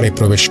ঘরে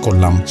প্রবেশ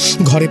করলাম।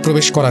 ঘরে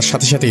প্রবেশ করার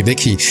সাথে সাথেই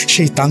দেখি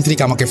সেই তান্ত্রিক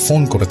আমাকে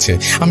ফোন করেছে।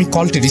 আমি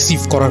কলটি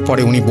রিসিভ করার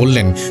পরে উনি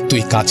বললেন,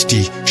 তুই কাজটি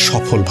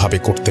সফলভাবে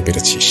করতে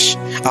পেরেছিস,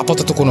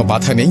 আপাতত কোনো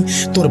বাধা নেই।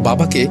 তোর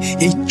বাবাকে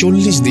এই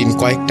 40 দিন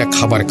কয়েকটা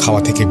খাবার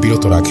খাওয়া থেকে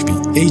বিরত রাখবি,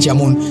 এই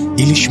যেমন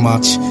ইলিশ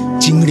মাছ,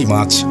 চিংড়ি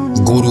মাছ,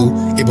 গরু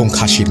এবং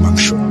খাসির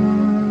মাংস।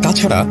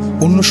 তাছাড়া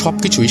অন্য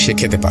সবকিছুই সে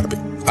খেতে পারবে।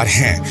 আর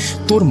হ্যাঁ,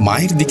 তোর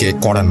মায়ের দিকে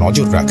কড়া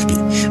নজর রাখবি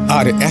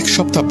আর 1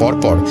 সপ্তাহ পর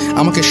পর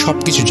আমাকে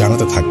সবকিছু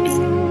জানাতে থাকবি।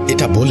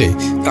 এটা বলে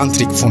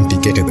তান্ত্রিক ফোনটি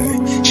কেটে দেয়।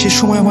 সে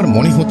সময় আমার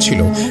মনে হচ্ছিল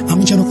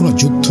আমি যেন কোনো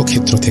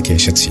যুদ্ধক্ষেত্র থেকে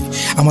এসেছি।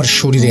 আমার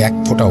শরীরে এক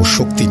ফোঁটাও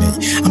শক্তি নেই,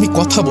 আমি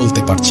কথা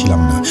বলতে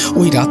পারছিলাম না।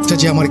 ওই রাতটা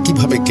যে আমার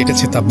কিভাবে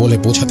কেটেছে তা বলে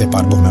বোঝাতে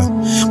পারবো না।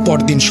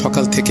 পরদিন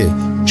সকাল থেকে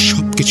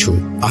সবকিছু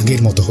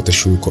আগের মতো হতে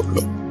শুরু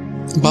করলো।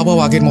 বাবাও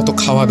আগের মতো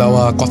খাওয়া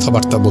দাওয়া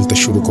কথাবার্তা বলতে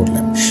শুরু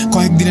করলেন।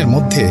 কয়েকদিনের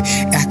মধ্যে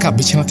একা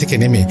বিছানা থেকে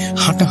নেমে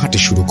হাঁটাহাঁটি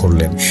শুরু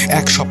করলেন।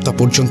 1 সপ্তাহ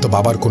পর্যন্ত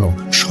বাবার কোনো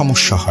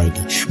সমস্যা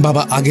হয়নি।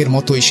 বাবা আগের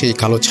মতোই সেই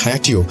কালো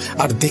ছায়াটিও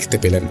আর দেখতে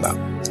পেলেন না।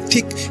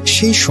 ঠিক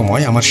সেই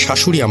সময় আমার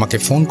শাশুড়ি আমাকে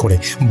ফোন করে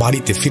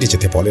বাড়িতে ফিরে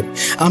যেতে বলেন।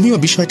 আমিও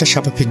বিষয়টা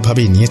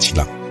স্বাভাবিকভাবেই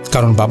নিয়েছিলাম,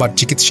 কারণ বাবার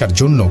চিকিৎসার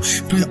জন্য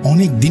প্রায়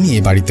অনেক দিনই এ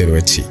বাড়িতে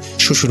রয়েছি।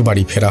 শ্বশুর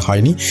বাড়ি ফেরা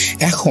হয়নি,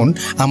 এখন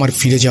আমার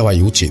ফিরে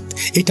যাওয়াই উচিত।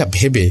 এটা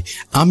ভেবে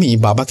আমি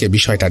বাবাকে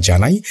বিষয়টা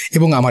জানাই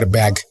এবং আমার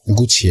ব্যাগ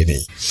গুছিয়ে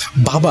নেই।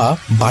 বাবা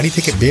বাড়ি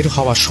থেকে বের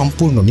হওয়া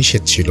সম্পূর্ণ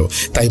নিষেধ ছিল,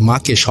 তাই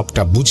মাকে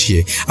সবটা বুঝিয়ে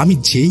আমি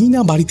যেই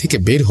না বাড়ি থেকে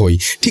বের হই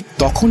ঠিক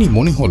তখনই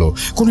মনে হলো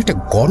কোনো একটা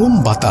গরম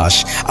বাতাস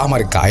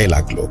আমার গায়ে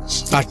লাগলো।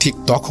 আর ঠিক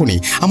তখনই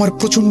আমার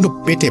প্রচণ্ড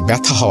পেটে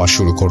ব্যথা হওয়া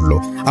শুরু করলো।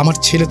 আমার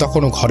ছেলে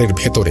তখনও ঘরের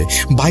ভেতরে,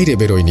 বাইরে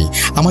বেরোয়নি।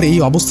 আমার এই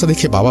অবস্থা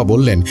দেখে বাবা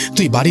বললেন,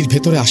 তুই বাড়ির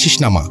ভেতরে আসিস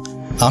না মা,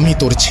 আমি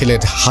তোর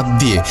ছেলের হাত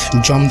দিয়ে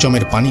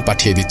জমজমের পানি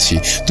পাঠিয়ে দিচ্ছি,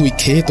 তুই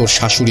খেয়ে তোর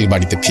শাশুড়ির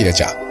বাড়িতে ফিরে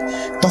যা।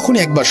 তখন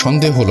একবার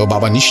সন্দেহ হলো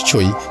বাবা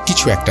নিশ্চয়ই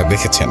কিছু একটা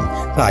দেখেছেন,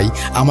 তাই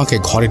আমাকে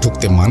ঘরে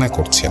ঢুকতে মানা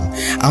করছেন।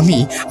 আমি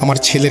আমার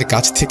ছেলের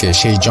কাছ থেকে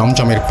সেই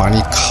জমজমের পানি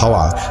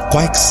খাওয়া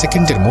কয়েক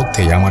সেকেন্ডের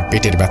মধ্যেই আমার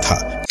পেটের ব্যথা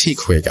ঠিক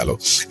হয়ে গেল।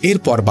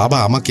 এরপর বাবা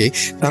আমাকে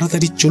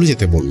তাড়াতাড়ি চলে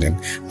যেতে বললেন।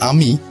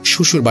 আমি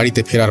শ্বশুর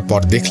বাড়িতে ফেরার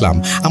পর দেখলাম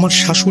আমার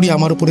শাশুড়ি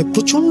আমার উপরে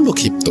প্রচণ্ড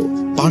ক্ষিপ্ত,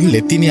 পারলে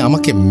তিনি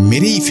আমাকে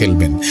মেরেই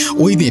ফেলবেন।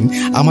 ওই দিন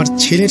আমার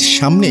ছেলের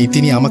সামনেই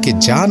তিনি আমাকে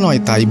যা নয়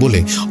তাই বলে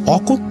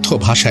অকথ্য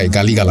ভাষায়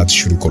গালিগালাজ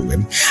শুরু করলেন।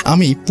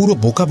 আমি পুরো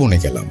বোকা বনে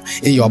গেলাম।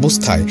 এই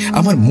অবস্থায়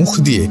আমার মুখ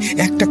দিয়ে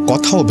একটা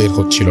কথাও বের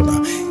হচ্ছিল না।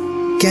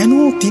 কেন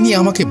তিনি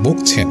আমাকে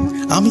বকছেন?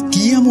 আমি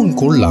কি এমন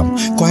করলাম?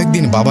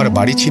 কয়েকদিন বাবার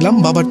বাড়ি ছিলাম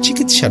বাবার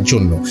চিকিৎসার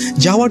জন্য,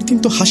 যাওয়ার দিন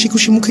তো হাসি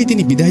খুশি মুখেই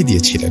তিনি বিদায়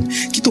দিয়েছিলেন,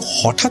 কিন্তু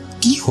হঠাৎ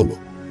কি হলো?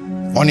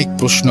 অনেক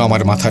প্রশ্ন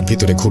আমার মাথার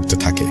ভিতরে ঘুরতে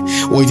থাকে।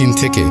 ওই দিন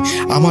থেকে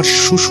আমার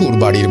শ্বশুর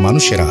বাড়ির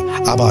মানুষেরা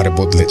আবার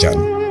বদলে যান।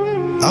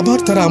 আবার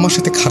তারা আমার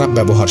সাথে খারাপ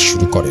ব্যবহার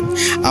শুরু করেন।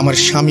 আমার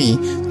স্বামী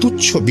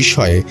তুচ্ছ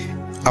বিষয়ে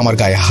আমার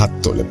গায়ে হাত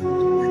তোলেন।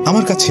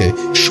 আমার কাছে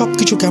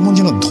সবকিছু কেমন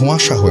যেন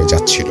ধোঁয়াশা হয়ে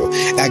যাচ্ছিল।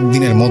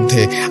 একদিনের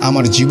মধ্যে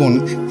আমার জীবন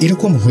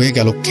এরকম হয়ে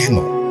গেল কেন?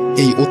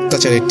 এই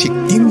অত্যাচারের ঠিক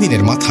 3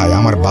 দিনের মাথায়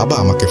আমার বাবা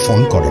আমাকে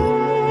ফোন করেন।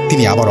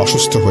 তিনি আবার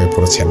অসুস্থ হয়ে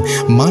পড়েছেন।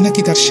 মা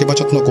নাকি তার সেবা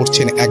যত্ন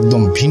করছেন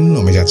একদম ভিন্ন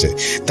মেজাজে।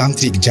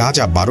 তান্ত্রিক যা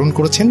যা বারণ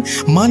করেছেন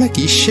মা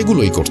নাকি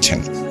সেগুলোই করছেন।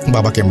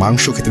 বাবাকে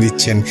মাংস খেতে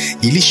দিচ্ছেন,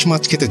 ইলিশ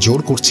মাছ খেতে জোর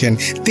করছেন,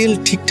 তেল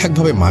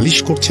ঠিকঠাকভাবে মালিশ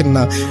করছেন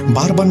না,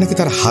 বারবার নাকি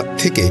তার হাত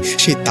থেকে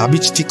সেই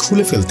তাবিজটি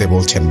খুলে ফেলতে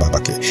বলছেন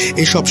বাবাকে।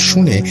 এসব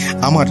শুনে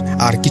আমার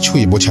আর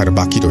কিছুই বোঝার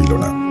বাকি রইল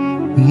না।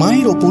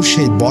 মায়ের ওপর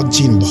সেই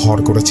বজ্জিন ভর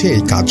করেছে,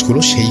 এই কাজগুলো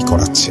সেই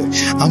করাচ্ছে।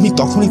 আমি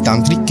তখনই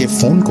তান্ত্রিককে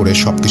ফোন করে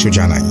সবকিছু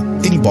জানাই।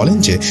 তিনি বলেন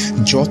যে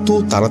যত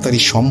তাড়াতাড়ি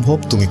সম্ভব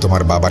তুমি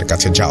তোমার বাবার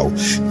কাছে যাও,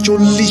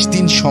 40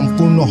 দিন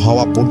সম্পূর্ণ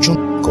হওয়া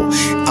পর্যন্ত,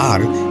 আর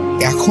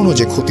এখনো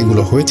যে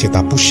ক্ষতিগুলো হয়েছে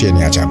তা পুষিয়ে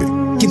নেওয়া যাবে,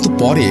 কিন্তু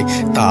পরে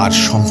তা আর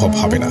সম্ভব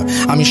হবে না।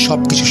 আমি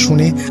সবকিছু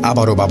শুনে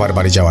আবারও বাবার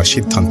বাড়ি যাওয়ার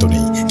সিদ্ধান্ত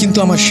নেই, কিন্তু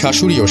আমার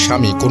শাশুড়ি ও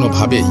স্বামী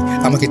কোনোভাবেই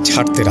আমাকে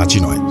ছাড়তে রাজি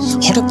নয়।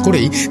 হঠাৎ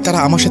করেই তারা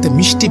আমার সাথে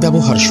মিষ্টি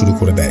ব্যবহার শুরু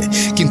করে দেয়,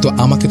 কিন্তু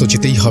আমাকে তো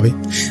যেতেই হবে।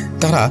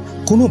 তারা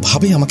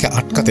কোনোভাবেই আমাকে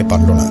আটকাতে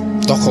পারল না।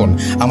 তখন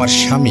আমার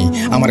স্বামী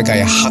আমার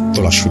গায়ে হাত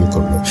তোলা শুরু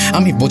করলো।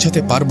 আমি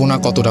বোঝাতে পারবো না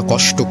কতটা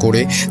কষ্ট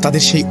করে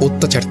তাদের সেই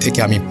অত্যাচার থেকে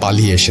আমি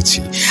পালিয়ে এসেছি।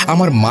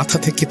 আমার মাথা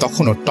থেকে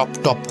তখনও টপ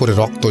টপ করে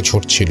রক্ত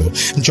ঝরছিল।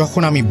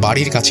 যখন আমি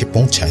বাড়ির কাছে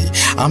পৌঁছাই,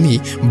 আমি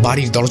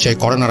বাড়ির দরজায়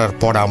কড়া নাড়ার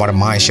পর আমার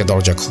মা এসে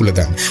দরজা খুলে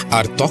দেন।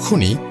 আর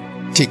তখনই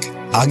ঠিক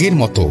আগের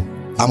মতো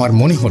আমার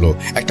মনে হলো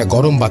একটা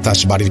গরম বাতাস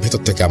বাড়ির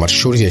ভেতর থেকে আমার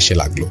শরীরে এসে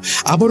লাগলো।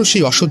 আবারও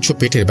সেই অসহ্য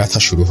পেটের ব্যথা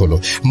শুরু হলো।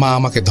 মা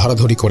আমাকে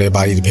ধরাধরি করে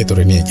বাড়ির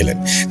ভেতরে নিয়ে গেলেন।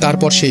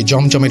 তারপর সেই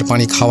জমজমের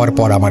পানি খাওয়ার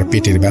পর আমার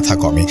পেটের ব্যথা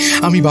কমে।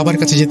 আমি বাবার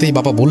কাছে যেতেই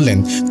বাবা বললেন,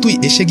 তুই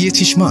এসে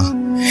গিয়েছিস মা,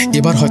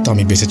 এবার হয়তো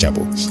আমি বেঁচে যাব।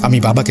 আমি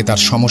বাবাকে তার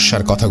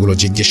সমস্যার কথাগুলো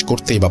জিজ্ঞেস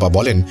করতেই বাবা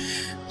বলেন,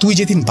 তুই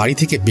যেদিন বাড়ি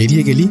থেকে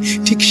বেরিয়ে গেলি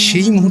ঠিক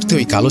সেই মুহূর্তে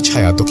ওই কালো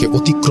ছায়া তোকে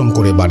অতিক্রম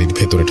করে বাড়ির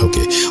ভেতরে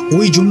ঢোকে,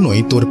 ওই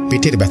জন্যই তোর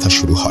পেটের ব্যথা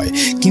শুরু হয়।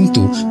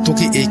 কিন্তু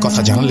তোকে এই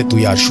কথা জানালে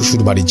তুই আর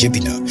শ্বশুর বাড়ি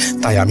যেতি না,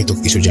 তাই আমি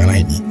তোকে কিছু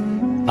জানাইনি।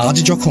 আজ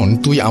যখন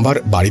তুই আমার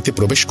বাড়িতে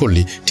প্রবেশ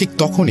করলি ঠিক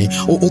তখনই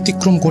ও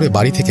অতিক্রম করে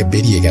বাড়ি থেকে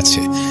বেরিয়ে গেছে,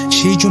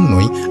 সেই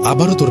জন্যই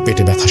আবারও তোর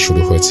পেটে ব্যথা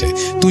শুরু হয়েছে।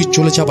 তুই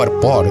চলে যাবার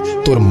পর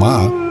তোর মা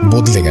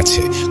বদলে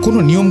গেছে, কোনো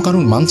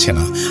নিয়মকানুন মানছে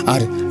না,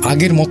 আর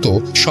আগের মতো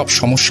সব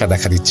সমস্যা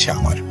দেখা দিচ্ছে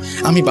আমার।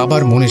 আমি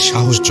বাবার মনের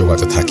সাহস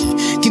জোগাতে থাকি,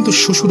 কিন্তু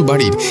শ্বশুর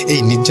বাড়ির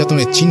এই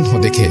নির্যাতনের চিহ্ন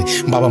দেখে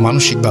বাবা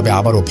মানসিকভাবে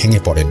আবারও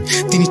ভেঙে পড়েন।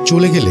 তিনি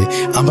চলে গেলে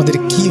আমাদের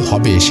কি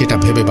হবে সেটা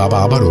ভেবে বাবা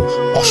আবারও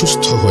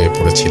অসুস্থ হয়ে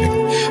পড়েছিলেন।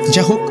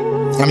 যা হোক,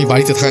 আমি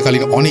বাড়িতে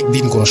থাকাকালীন অনেক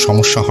দিন কোনো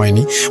সমস্যা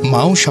হয়নি।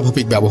 মাও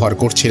স্বাভাবিক ব্যবহার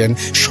করছিলেন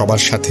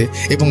সবার সাথে,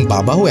 এবং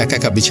বাবাও একা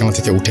একা বিছানা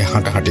থেকে উঠে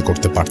হাঁটাহাঁটি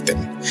করতে পারতেন।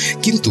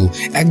 কিন্তু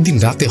একদিন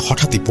রাতে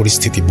হঠাৎই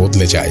পরিস্থিতি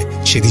বদলে যায়।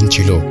 সেদিন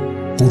ছিল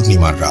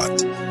পূর্ণিমার রাত।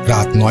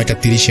 রাত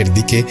 9:30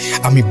 দিকে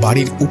আমি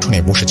বাড়ির উঠোনে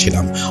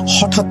বসেছিলাম।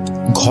 হঠাৎ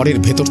ঘরের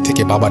ভেতর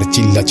থেকে বাবার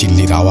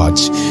চিল্লাচিল্লির আওয়াজ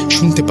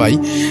শুনতে পাই।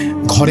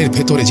 ঘরের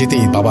ভেতরে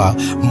যেতেই বাবা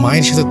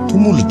মায়ের সাথে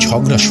তুমুল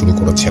ঝগড়া শুরু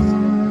করেছেন।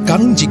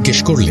 কারণ জিজ্ঞেস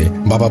করলে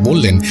বাবা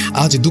বললেন,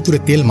 আজ দুপুরে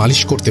তেল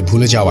মালিশ করতে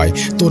ভুলে যাওয়ায়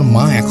তোর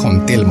মা এখন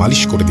তেল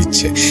মালিশ করে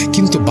দিচ্ছে,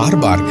 কিন্তু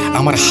বারবার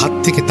আমার হাত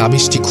থেকে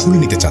তাবিজটি খুলে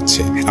নিতে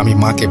চাচ্ছে। আমি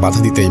মাকে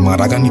বাধা দিতেই মা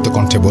রাগান্বিত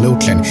কণ্ঠে বলে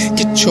উঠলেন,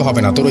 কিচ্ছু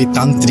হবে না তোর ওই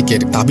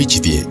তান্ত্রিকের তাবিজ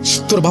দিয়ে,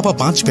 তোর বাবা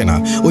বাঁচবে না,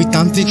 ওই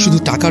তান্ত্রিক শুধু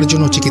টাকার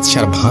জন্য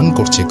চিকিৎসার ভান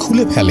করছে,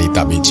 খুলে ফেলে এই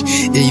তাবিজ।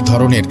 এই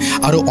ধরনের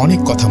আরো অনেক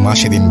কথা মা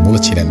সেদিন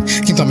বলেছিলেন,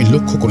 কিন্তু আমি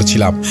লক্ষ্য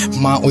করেছিলাম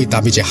মা ওই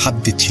তাবিজে হাত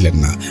দিচ্ছিলেন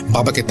না,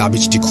 বাবাকে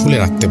তাবিজটি খুলে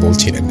রাখতে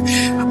বলছিলেন।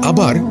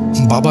 আবার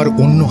বাবার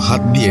অন্য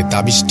হাত দিয়ে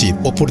তাবিজটির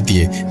ওপর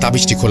দিয়ে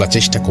তাবিজটি খোলার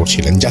চেষ্টা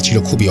করছিলেন, যা ছিল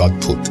খুবই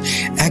অদ্ভুত।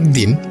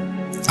 একদিন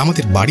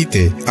আমাদের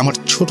বাড়িতে আমার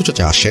ছোট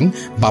চাচা আসেন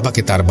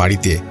বাবাকে তার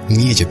বাড়িতে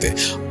নিয়ে যেতে।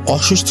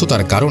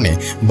 অসুস্থতার কারণে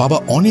বাবা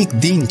অনেক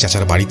দিন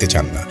চাচার বাড়িতে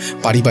যান না।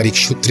 পারিবারিক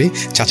সূত্রে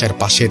চাচার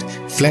পাশের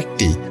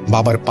ফ্ল্যাটটি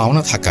বাবার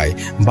পাওনা থাকায়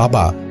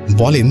বাবা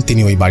বলেন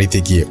তিনি ওই বাড়িতে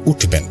গিয়ে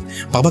উঠবেন।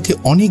 বাবাকে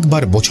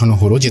অনেকবার বোঝানো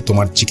হলো যে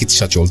তোমার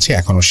চিকিৎসা চলছে,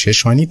 এখনো শেষ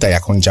হয়নি, তাই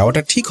এখন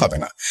যাওয়াটা ঠিক হবে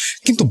না।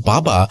 কিন্তু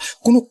বাবা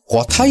কোনো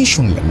কথাই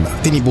শুনলেন না।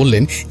 তিনি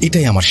বললেন,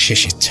 এটাই আমার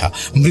শেষ ইচ্ছা,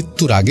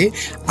 মৃত্যুর আগে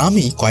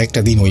আমি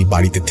কয়েকটা দিন ওই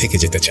বাড়িতে থেকে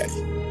যেতে চাই।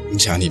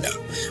 জানি না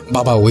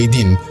বাবা ওই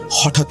দিন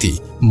হঠাৎই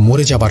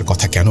মরে যাবার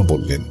কথা কেন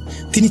বললেন।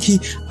 তিনি কি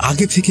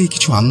আগে থেকেই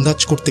কিছু আন্দাজ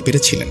করতে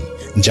পেরেছিলেন?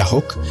 যা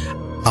হোক,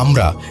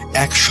 আমরা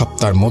 1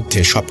 সপ্তাহের মধ্যে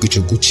সবকিছু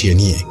গুছিয়ে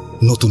নিয়ে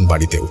নতুন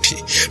বাড়িতে উঠি।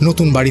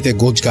 নতুন বাড়িতে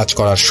গোছগাছ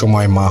করার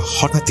সময় মা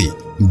হঠাৎই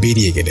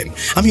বেরিয়ে গেলেন।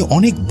 আমি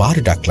অনেকবার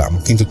ডাকলাম,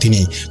 কিন্তু তিনি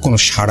কোনো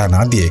সাড়া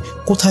না দিয়ে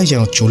কোথায়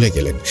যেন চলে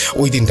গেলেন।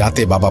 ওই দিন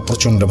রাতে বাবা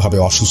প্রচণ্ডভাবে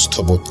অসুস্থ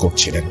বোধ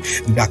করছিলেন।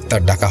 ডাক্তার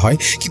ডাকা হয়,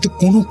 কিন্তু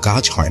কোনো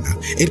কাজ হয় না।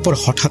 এরপর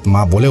হঠাৎ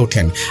মা বলে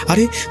ওঠেন,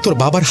 আরে তোর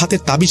বাবার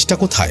হাতের তাবিজটা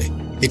কোথায়?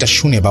 এটা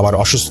শুনে বাবার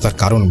অসুস্থতার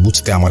কারণ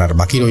বুঝতে আমার আর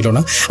বাকি রইল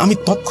না। আমি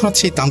তৎক্ষণাৎ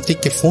সেই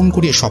তান্ত্রিককে ফোন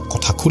করিয়ে সব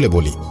কথা খুলে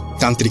বলি।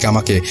 তান্ত্রিক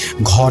আমাকে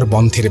ঘর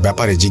বন্ধের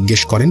ব্যাপারে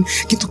জিজ্ঞেস করেন,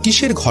 কিন্তু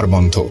কিসের ঘর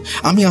বন্ধ?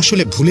 আমি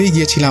আসলে ভুলেই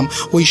গিয়েছিলাম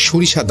ওই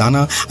সরিষা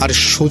দানা আর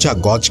সোজা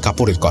গজ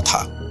কাপড়ের কথা।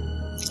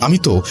 আমি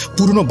তো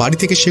পুরনো বাড়ি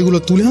থেকে সেগুলো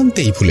তুলে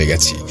আনতেই ভুলে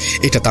গেছি।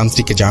 এটা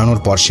তান্ত্রিককে জানানোর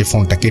পর সে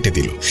ফোনটা কেটে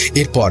দিল।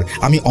 এরপর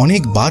আমি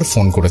অনেকবার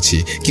ফোন করেছি,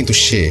 কিন্তু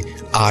সে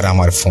আর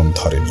আমার ফোন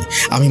ধরেনি।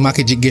 আমি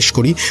মাকে জিজ্ঞেস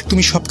করি,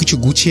 তুমি সবকিছু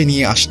গুছিয়ে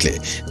নিয়ে আসলে,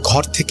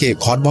 ঘর থেকে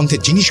ঘর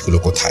বন্ধের জিনিসগুলো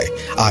কোথায়,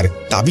 আর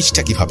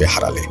তাবিজটা কিভাবে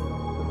হারালে?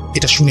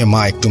 এটা শুনে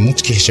মা একটু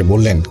মুচকি হেসে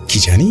বললেন, কি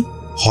জানি,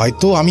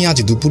 হয়তো আমি আজ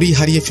দুপুরেই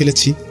হারিয়ে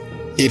ফেলেছি।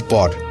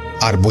 এরপর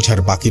আর বোঝার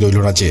বাকি রইল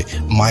না যে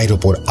মায়ের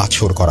ওপর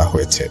আছর করা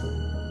হয়েছে।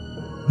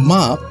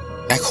 মা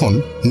এখন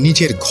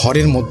নিজের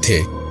ঘরের মধ্যে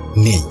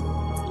নেই।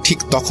 ঠিক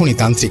তখনই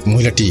তান্ত্রিক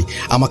মহিলাটি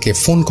আমাকে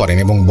ফোন করেন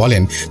এবং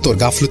বলেন, তোর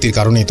গাফলতির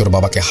কারণেই তোর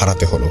বাবাকে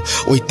হারাতে হলো।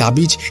 ওই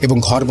তাবিজ এবং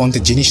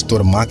ঘরবন্দের জিনিস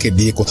তোর মাকে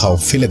দিয়ে কোথাও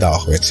ফেলে দেওয়া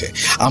হয়েছে।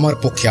 আমার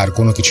পক্ষে আর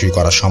কোনো কিছুই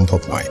করা সম্ভব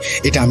নয়।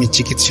 এটা আমি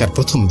চিকিৎসার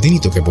প্রথম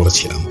দিনই তোকে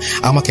বলেছিলাম।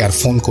 আমাকে আর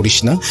ফোন করিস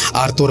না,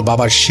 আর তোর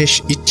বাবার শেষ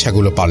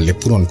ইচ্ছাগুলো পারলে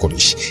পূরণ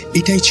করিস।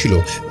 এটাই ছিল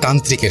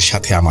তান্ত্রিকের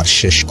সাথে আমার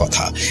শেষ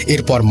কথা।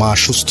 এরপর মা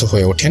সুস্থ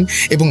হয়ে ওঠেন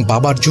এবং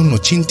বাবার জন্য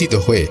চিন্তিত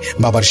হয়ে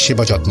বাবার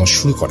সেবা যত্ন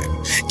শুরু করেন।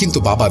 কিন্তু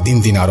বাবা দিন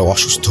দিন আরো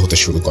অসুস্থ হতে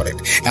শুরু করেন।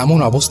 এমন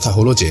অবস্থা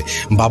হলো যে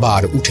বাবা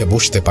আর উঠে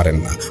বসতে পারেন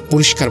না,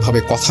 পরিষ্কারভাবে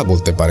কথা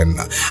বলতে পারেন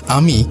না।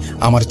 আমি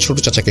আমার ছোট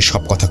চাচাকে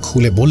সব কথা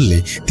খুলে বললে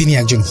তিনি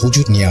একজন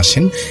হুজুর নিয়ে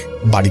আসেন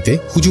বাড়িতে।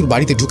 হুজুর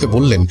বাড়িতে ঢুকে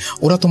বললেন,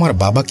 ওরা তোমার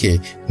বাবাকে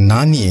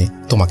না নিয়ে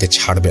তোমাকে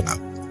ছাড়বে না।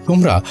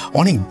 তোমরা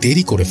অনেক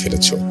দেরি করে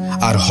ফেলেছ,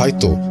 আর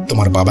হয়তো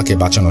তোমার বাবাকে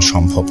বাঁচানো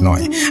সম্ভব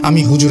নয়।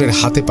 আমি হুজুরের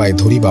হাতে পায়ে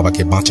ধরি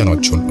বাবাকে বাঁচানোর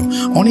জন্য,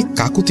 অনেক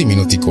কাকুতি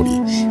মিনতি করি।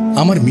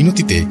 আমার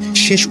মিনতিতে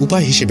শেষ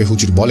উপায় হিসেবে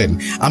হুজুর বলেন,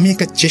 আমি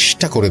একটা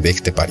চেষ্টা করে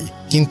দেখতে পারি,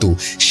 কিন্তু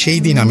সেই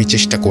দিন আমি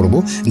চেষ্টা করব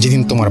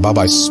যেদিন তোমার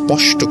বাবা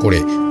স্পষ্ট করে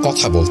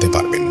কথা বলতে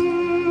পারবেন।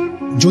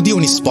 যদি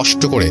উনি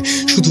স্পষ্ট করে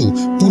শুধু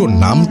পুরো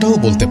নামটাও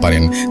বলতে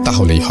পারেন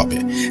তাহলেই হবে।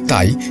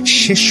 তাই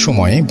শেষ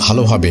সময়ে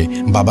ভালোভাবে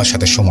বাবার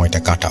সাথে সময়টা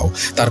কাটাও,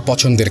 তার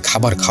পছন্দের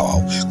খাবার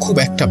খাওয়াও। খুব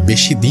একটা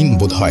বেশি দিন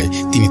বোধ হয়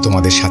তিনি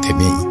তোমাদের সাথে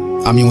নেই।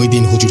 আমি ওই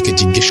দিন হুজুরকে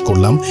জিজ্ঞেস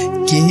করলাম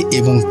কে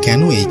এবং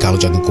কেন এই কালো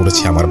জাদু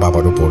করেছে আমার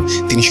বাবার উপর।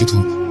 তিনি শুধু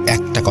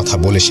একটা কথা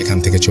বলে সেখান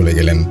থেকে চলে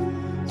গেলেন,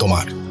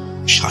 তোমার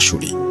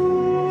শাশুড়ি।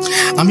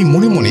 আমি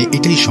মনে মনে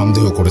এটাই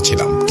সন্দেহ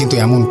করেছিলাম, কিন্তু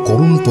এমন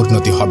করুণ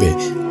পরিণতি হবে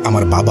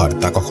আমার বাবার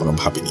তা কখনো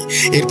ভাবিনি।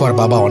 এরপর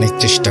বাবা অনেক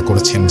চেষ্টা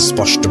করেছেন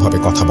স্পষ্টভাবে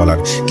কথা বলার,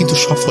 কিন্তু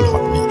সফল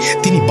হননি।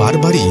 তিনি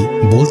বারবারই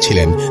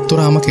বলছিলেন,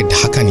 তোরা আমাকে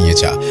ঢাকা নিয়ে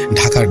যা,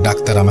 ঢাকার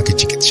ডাক্তার আমাকে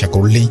চিকিৎসা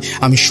করলেই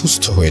আমি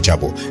সুস্থ হয়ে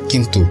যাব।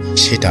 কিন্তু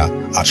সেটা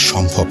আর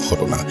সম্ভব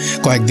হলো না।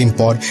 কয়েকদিন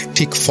পর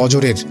ঠিক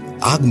ফজরের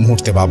আগ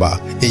মুহূর্তে বাবা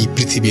এই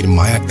পৃথিবীর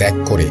মায়া ত্যাগ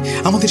করে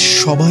আমাদের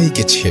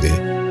সবাইকে ছেড়ে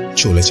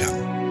চলে যান।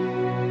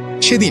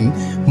 সেদিন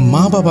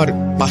মা বাবার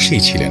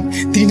পাশেই ছিলেন।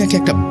 তিনি নাকি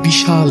একটা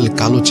বিশাল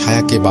কালো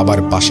ছায়াকে বাবার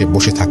পাশে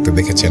বসে থাকতে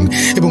দেখেছেন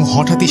এবং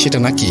হঠাৎই সেটা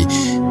নাকি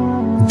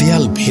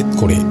দেয়াল ভেদ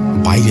করে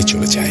বাইরে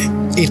চলে যায়।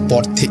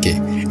 এরপর থেকে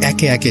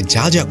একে একে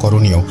যা যা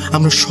করণীয়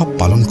আমরা সব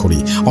পালন করি।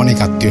 অনেক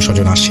আত্মীয়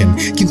স্বজন আসেন,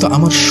 কিন্তু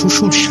আমার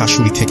শ্বশুর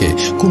শাশুড়ি থেকে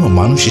কোনো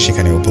মানুষই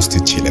সেখানে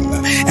উপস্থিত ছিলেন না।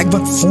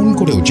 একবার ফোন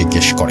করেও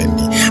জিজ্ঞেস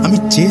করেননি। আমি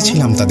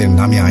চেয়েছিলাম তাদের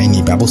নামে আইনি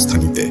ব্যবস্থা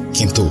নিতে,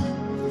 কিন্তু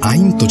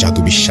আইন তো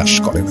জাদু বিশ্বাস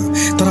করে না,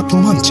 তারা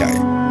প্রমাণ চায়।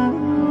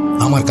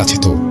 আমার কাছে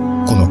তো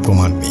কোনো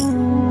প্রমাণ নেই।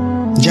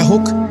 যা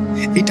হোক,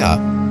 এটা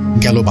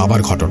গেল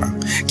বাবার ঘটনা।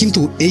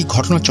 কিন্তু এই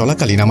ঘটনা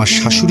চলাকালীন আমার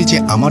শাশুড়ি যে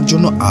আমার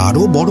জন্য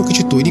আরো বড়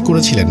কিছু তৈরি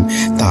করেছিলেন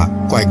তা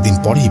কয়েকদিন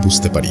পরেই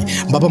বুঝতে পারি।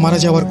 বাবা মারা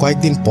যাওয়ার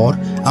কয়েকদিন পর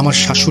আমার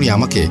শাশুড়ি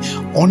আমাকে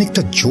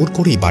অনেকটা জোর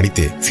করেই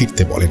বাড়িতে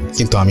ফিরতে বলেন,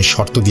 কিন্তু আমি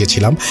শর্ত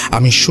দিয়েছিলাম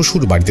আমি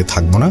শ্বশুর বাড়িতে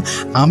থাকবো না,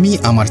 আমি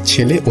আমার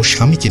ছেলে ও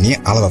স্বামীকে নিয়ে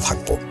আলাদা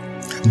থাকবো।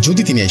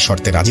 যদি তিনি এই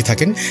শর্তে রাজি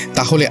থাকেন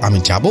তাহলে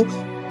আমি যাব।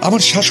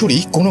 আমার শাশুড়ি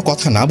কোনো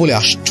কথা না বলে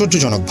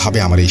আশ্চর্যজনকভাবে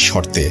আমার এই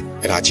শর্তে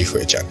রাজি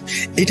হয়ে যান।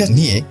 এটা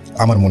নিয়ে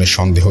আমার মনে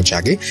সন্দেহ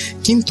জাগে,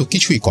 কিন্তু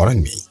কিছুই করার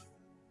নেই।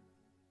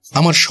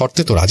 আমার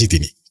শর্তে তো রাজি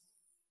তিনি।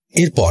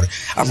 এরপর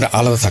আমরা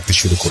আলাদা থাকতে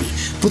শুরু করি।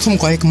 প্রথম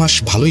কয়েক মাস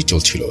ভালোই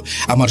চলছিল।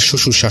 আমার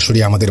শ্বশুর শাশুড়ি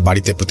আমাদের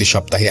বাড়িতে প্রতি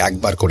সপ্তাহে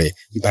একবার করে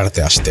বেড়াতে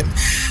আসতেন।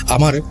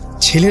 আমার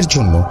ছেলের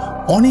জন্য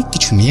অনেক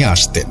কিছু নিয়ে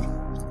আসতেন,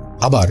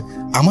 আবার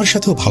আমার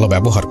সাথেও ভালো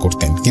ব্যবহার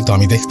করতেন। কিন্তু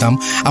আমি দেখতাম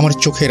আমার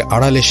চোখের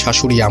আড়ালে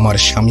শাশুড়ি আমার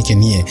স্বামীকে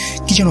নিয়ে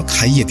কি যেন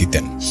খাইয়ে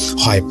দিতেন।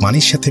 হয়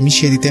পানির সাথে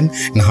মিশিয়ে দিতেন,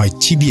 না হয়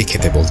চিবিয়ে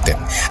খেতে বলতেন।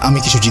 আমি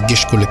কিছু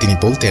জিজ্ঞেস করলে তিনি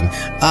বলতেন,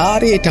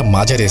 আরে এটা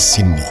মাজারের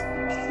সিন্নি,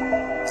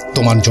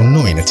 তোমার জন্য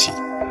এনেছি,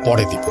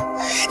 পরে দিব।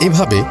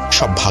 এভাবে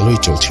সব ভালোই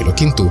চলছিল,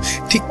 কিন্তু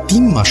ঠিক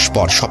 3 মাস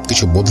পর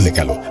সবকিছু বদলে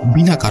গেল।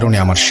 বিনা কারণে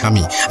আমার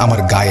স্বামী আমার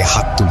গায়ে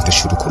হাত তুলতে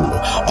শুরু করলো।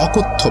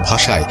 অকথ্য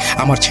ভাষায়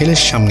আমার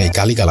ছেলের সামনে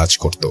গালিগালাজ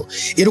করত।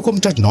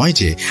 এরকমটা নয়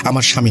যে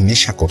আমার স্বামী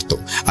নেশা করত,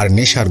 আর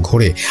নেশার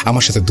ঘোরে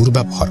আমার সাথে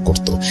দুর্ব্যবহার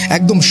করত।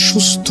 একদম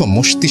সুস্থ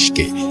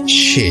মস্তিষ্কে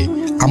সে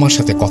আমার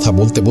সাথে কথা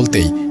বলতে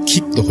বলতেই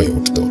ক্ষিপ্ত হয়ে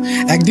উঠত।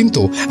 একদিন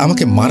তো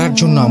আমাকে মারার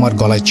জন্য আমার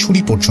গলায়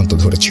ছুরি পর্যন্ত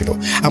ধরেছিল।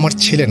 আমার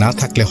ছেলে না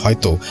থাকলে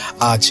হয়তো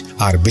আজ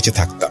আর বেঁচে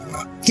থাকতাম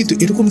না। কিন্তু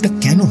এরকমটা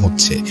কেন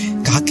হচ্ছে?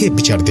 কাকে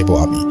বিচার দেব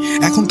আমি?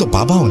 এখন তো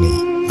বাবাও নেই।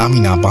 আমি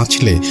না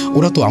বাঁচলে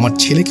ওরা তো আমার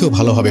ছেলেকেও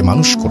ভালোভাবে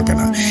মানুষ করবে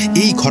না।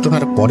 এই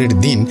ঘটনার পরের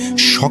দিন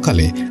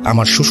সকালে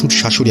আমার শ্বশুর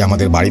শাশুড়ি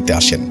আমাদের বাড়িতে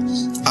আসেন।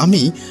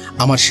 আমি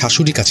আমার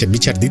শাশুড়ির কাছে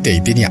বিচার দিতেই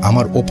তিনি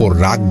আমার ওপর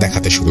রাগ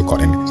দেখাতে শুরু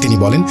করেন। তিনি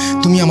বলেন,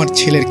 তুমি আমার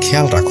ছেলের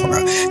খেয়াল রাখো না,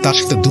 তার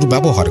সাথে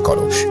দুর্ব্যবহার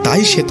করো,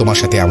 তাই সে তোমার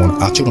সাথে এমন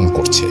আচরণ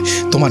করছে।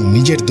 তোমার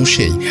নিজের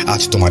দোষেই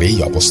আজ তোমার এই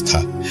অবস্থা।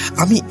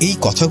 আমি এই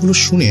কথাগুলো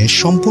শুনে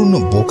সম্পূর্ণ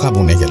বোকা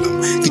বনে গেলাম,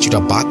 কিছুটা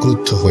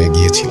বাকরুদ্ধ হয়ে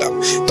গিয়েছিলাম।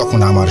 তখন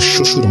আমার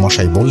শ্বশুর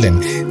মশাই বললেন,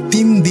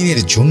 3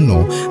 দিনের জন্য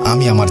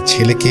আমি আমার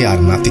ছেলেকে আর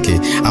নাতিকে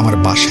আমার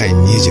বাসায়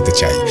নিয়ে যেতে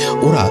চাই।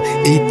 ওরা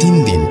এই 3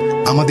 দিন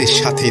আমাদের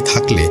সাথে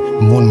থাকলে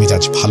মন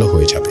মেজাজ ভালো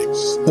হয়ে যাবে,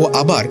 ও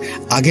আবার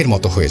আগের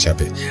মতো হয়ে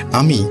যাবে।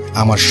 আমি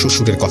আমার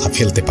শ্বশুরের কথা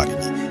ফেলতে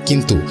পারিনি,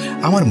 কিন্তু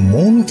আমার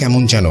মন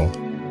কেমন যেন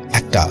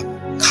একটা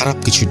খারাপ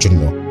কিছুর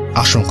জন্য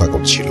আশঙ্কা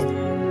করছিল।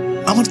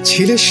 আমার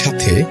ছেলের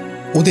সাথে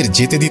ওদের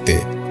যেতে দিতে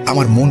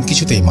আমার মন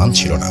কিছুতেই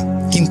মানছিল না,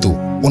 কিন্তু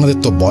ওনাদের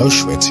তো বয়স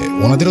হয়েছে,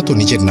 ওনাদেরও তো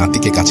নিজের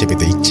নাতিকে কাছে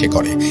পেতে ইচ্ছে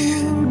করে।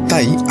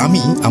 তাই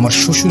আমি আমার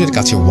শ্বশুরের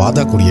কাছে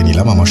ওয়াদা করিয়ে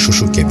নিলাম আমার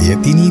শ্বশুরকে দিয়ে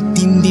তিনি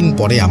 3 দিন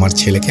পরে আমার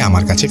ছেলেকে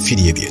আমার কাছে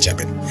ফিরিয়ে দিয়ে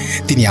যাবেন।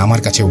 তিনি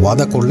আমার কাছে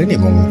ওয়াদা করলেন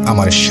এবং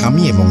আমার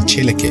স্বামী এবং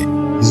ছেলেকে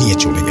নিয়ে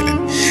চলে গেলেন।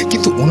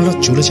 কিন্তু ওনারা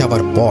চলে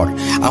যাবার পর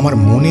আমার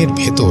মনের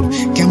ভেতর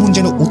কেমন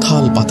যেন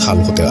উথাল পাথাল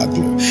হতে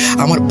লাগলো।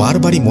 আমার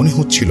বারবারই মনে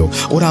হচ্ছিল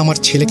ওরা আমার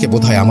ছেলেকে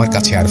বোধহয় আমার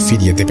কাছে আর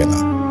ফিরিয়ে দেবে না।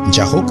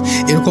 যা হোক,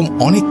 এরকম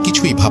অনেক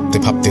কিছুই ভাবতে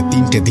ভাবতে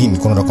 3টে দিন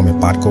কোনো রকমে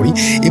পার করি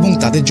এবং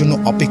তাদের জন্য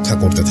অপেক্ষা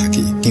করতে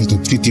থাকি। কিন্তু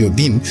 3য়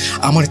দিন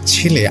আমার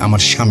ছেলে,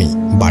 আমার স্বামী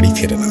বাড়ি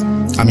ফেরে না।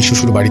 আমি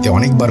শ্বশুর বাড়িতে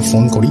অনেকবার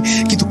ফোন করি,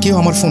 কিন্তু কেউ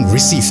আমার ফোন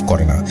রিসিভ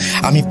করে না।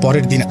 আমি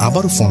পরের দিন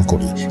আবারও ফোন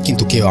করি,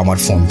 কিন্তু কেউ আমার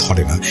ফোন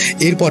ধরে না।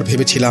 এরপর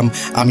ভেবেছিলাম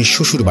আমি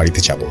শ্বশুর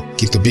বাড়িতে যাব,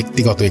 কিন্তু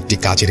ব্যক্তিগত একটি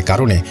কাজের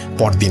কারণে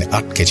পরদিন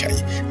আটকে যাই,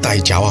 তাই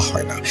যাওয়া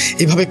হয় না।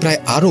 এভাবে প্রায়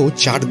আরও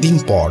 4 দিন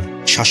পর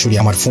শাশুড়ি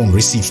আমার ফোন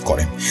রিসিভ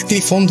করেন।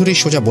 তিনি ফোন ধরেই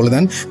সোজা বলে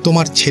দেন,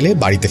 তোমার ছেলে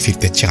বাড়িতে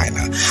ফিরতে চায়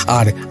না,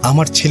 আর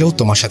আমার ছেলেও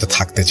তোমার সাথে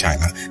থাকতে চায়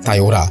না, তাই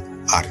ওরা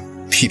আর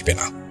ফিরবে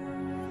না।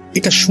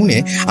 এটা শুনে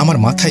আমার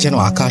মাথায় যেন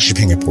আকাশ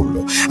ভেঙে পড়ল।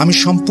 আমি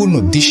সম্পূর্ণ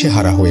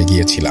দিশেহারা হয়ে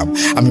গিয়েছিলাম।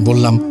 আমি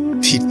বললাম,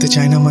 ফিরতে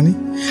চায় না মানে?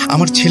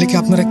 আমার ছেলেকে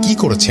আপনারা কি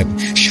করেছেন?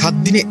 7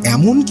 দিনে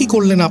এমন কি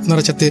করলেন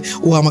আপনারা যাতে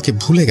ও আমাকে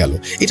ভুলে গেল?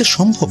 এটা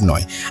সম্ভব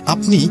নয়।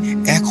 আপনি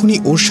এখনই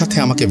ওর সাথে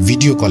আমাকে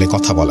ভিডিও কলে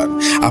কথা বলান।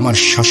 আমার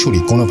শাশুড়ি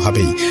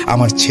কোনোভাবেই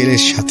আমার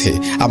ছেলের সাথে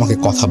আমাকে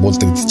কথা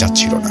বলতে দিতে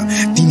চাচ্ছিল না।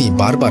 তিনি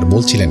বারবার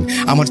বলছিলেন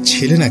আমার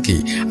ছেলে নাকি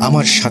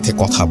আমার সাথে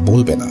কথা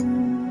বলবে না।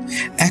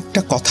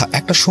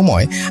 একটা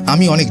সময়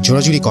আমি অনেক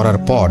জোরাজুরি করার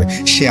পর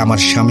সে আমার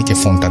স্বামীকে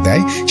ফোনটা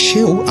দেয়।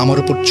 সেও আমার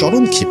উপর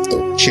চরম ক্ষিপ্ত।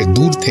 সে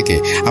দূর থেকে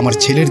আমার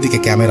ছেলের দিকে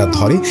ক্যামেরা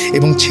ধরে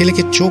এবং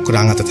ছেলেকে চোখ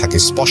রাঙাতে থাকে।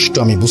 স্পষ্ট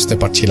আমি বুঝতে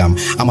পারছিলাম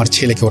আমার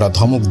ছেলেকে ওরা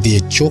ধমক দিয়ে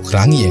চোখ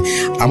রাঙিয়ে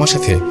আমার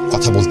সাথে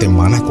কথা বলতে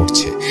মানা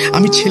করছে।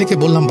 আমি ছেলেকে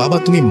বললাম, বাবা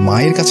তুমি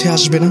মায়ের কাছে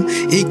আসবে না?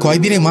 এই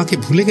কয়দিনে মাকে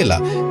ভুলে গেলা?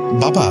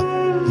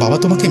 বাবা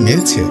তোমাকে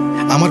মেরেছে।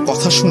 আমার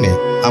কথা শুনে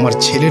আমার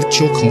ছেলের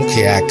চোখ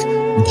মুখে এক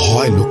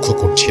ভয় লক্ষ্য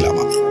করছিলাম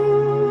আমি।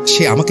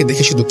 সে আমাকে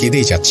দেখে শুধু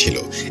কেঁদেই যাচ্ছিল।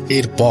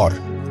 এরপর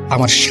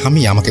আমার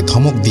স্বামী আমাকে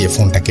ধমক দিয়ে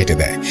ফোনটা কেটে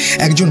দেয়।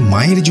 একজন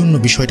মায়ের জন্য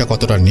বিষয়টা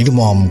কতটা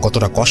নির্মম,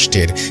 কতটা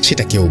কষ্টের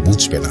সেটা কেউ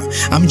বুঝবে না।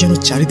 আমি যেন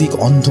চারিদিক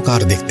অন্ধকার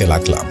দেখতে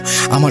লাগলাম।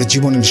 আমার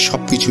জীবনের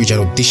সবকিছুই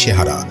যেন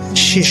দিশেহারা,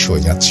 শেষ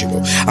হয়ে যাচ্ছিল।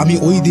 আমি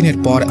ওই দিনের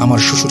পর আমার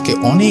শ্বশুরকে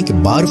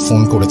অনেকবার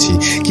ফোন করেছি,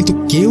 কিন্তু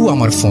কেউ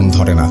আমার ফোন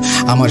ধরে না।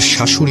 আমার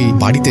শাশুড়ি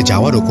বাড়িতে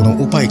যাওয়ারও কোনো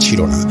উপায় ছিল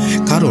না,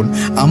 কারণ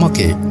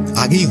আমাকে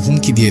আগেই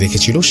হুমকি দিয়ে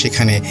রেখেছিল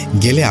সেখানে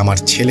গেলে আমার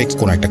ছেলে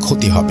কোনো একটা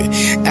ক্ষতি হবে।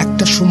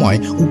 একটা সময়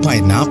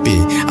উপায় না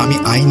পেয়ে আমি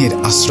আইনের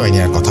আশ্রয়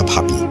নেওয়ার কথা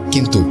ভাবি,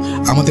 কিন্তু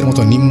আমাদের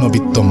মতো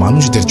নিম্নবিত্ত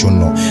মানুষদের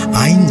জন্য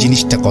আইন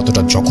জিনিসটা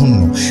কতটা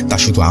জঘন্য তা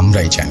শুধু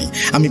আমরাই জানি।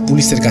 আমি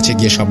পুলিশের কাছে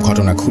গিয়ে সব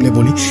ঘটনা খুলে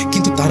বলি,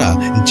 কিন্তু তারা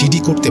জিডি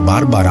করতে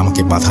বারবার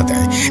আমাকে বাধা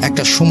দেয়।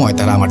 একটা সময়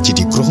তারা আমার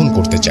জিডি গ্রহণ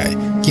করতে চায়,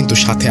 কিন্তু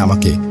সাথে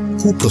আমাকে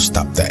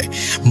কুপ্রস্তাব দেয়।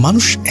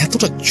 মানুষ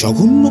এতটা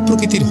জঘন্য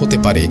প্রকৃতির হতে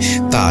পারে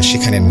তা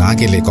সেখানে না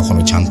গেলে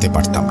কখনো জানতে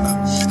পারতাম না।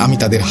 আমি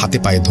তাদের হাতে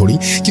পায়ে ধরি,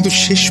 কিন্তু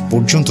শেষ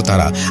পর্যন্ত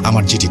তারা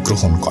আমার জিডি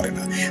গ্রহণ করে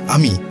না।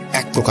 আমি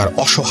এক প্রকার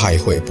অসহায়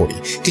হয়ে পড়ি।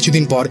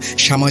 কিছুদিন পর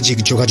সামাজিক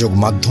যোগাযোগ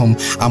মাধ্যম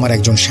আমার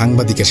একজন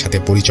সাংবাদিকের সাথে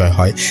পরিচয়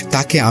হয়।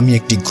 তাকে আমি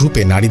একটি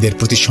গ্রুপে নারীদের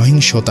প্রতি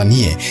সহিংসতা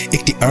নিয়ে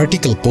একটি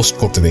আর্টিকেল পোস্ট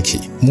করতে দেখি।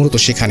 মূলত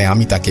সেখানে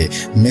আমি তাকে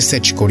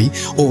মেসেজ করি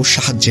ও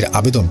সাহায্যের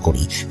আবেদন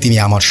করি। তিনি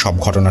আমার সব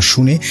ঘটনা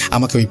শুনে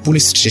আমাকে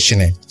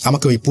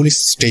ওই পুলিশ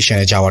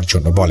স্টেশনে যাওয়ার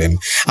জন্য বলেন।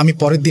 আমি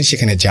পরের দিন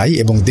সেখানে যাই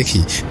এবং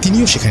দেখি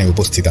তিনিও সেখানে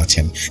উপস্থিত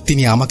আছেন।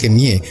 তিনি আমাকে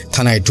নিয়ে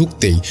থানায়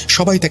ঢুকতেই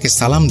সবাই তাকে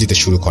সালাম দিতে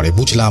শুরু করে।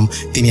 বুঝলাম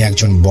তিনি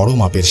একজন বড়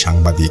মাপের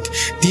সাংবাদিক।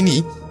 তিনি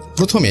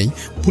প্রথমেই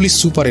পুলিশ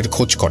সুপারের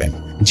খোঁজ করেন,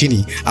 যিনি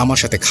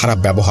আমার সাথে খারাপ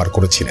ব্যবহার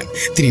করেছিলেন।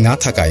 তিনি না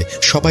থাকায়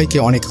সবাইকে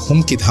অনেক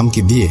হুমকি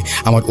ধামকি দিয়ে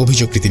আমার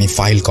অভিযোগটি তিনি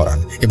ফাইল করান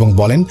এবং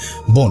বলেন,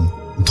 বোন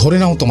ধরে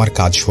নাও তোমার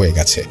কাজ হয়ে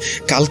গেছে,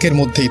 কালকের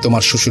মধ্যেই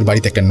তোমার শ্বশুর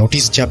বাড়িতে একটা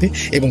নোটিশ যাবে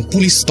এবং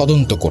পুলিশ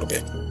তদন্ত করবে।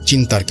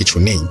 চিন্তার কিছু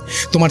নেই,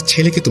 তোমার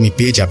ছেলেকে তুমি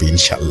পেয়ে যাবে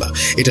ইনশাল্লাহ।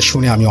 এটা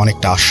শুনে আমি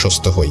অনেকটা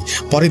আশ্বস্ত হই।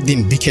 পরের দিন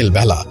বিকেল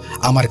বেলা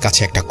আমার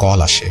কাছে একটা কল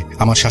আসে।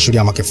 আমার শাশুড়ি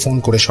আমাকে ফোন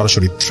করে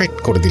সরাসরি থ্রেট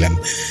করে দিলেন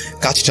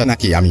কাজটা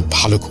নাকি আমি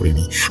ভালো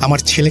করিনি, আমার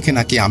ছেলেকে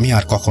নাকি আমি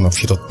আর কখনো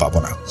ফেরত পাবো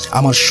না।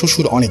 আমার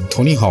শ্বশুর অনেক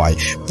ধনী হওয়ায়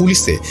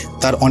পুলিশে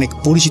তার অনেক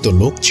পরিচিত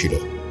লোক ছিল,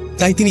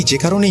 তাই তিনি যে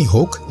কারণেই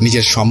হোক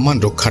নিজের সম্মান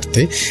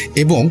রক্ষার্থে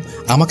এবং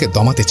আমাকে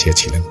দমাতে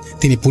চেয়েছিলেন।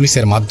 তিনি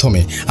পুলিশের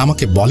মাধ্যমে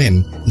আমাকে বলেন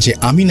যে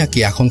আমি নাকি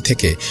এখন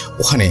থেকে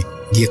ওখানে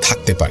গিয়ে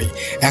থাকতে পারি।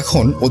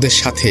 এখন ওদের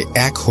সাথে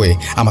এক হয়ে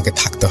আমাকে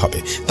থাকতে হবে,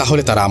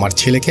 তাহলে তারা আমার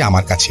ছেলেকে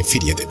আমার কাছে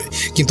ফিরিয়ে দেবে।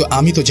 কিন্তু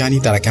আমি তো জানি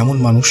তারা কেমন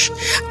মানুষ,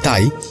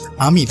 তাই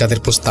আমি তাদের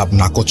প্রস্তাব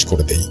নাকচ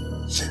করে দেই।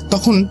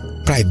 তখন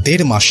প্রায়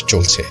 1.5 মাস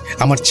চলছে।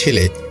 আমার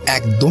ছেলে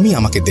একদমই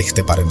আমাকে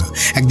দেখতে পারে না।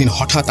 একদিন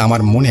হঠাৎ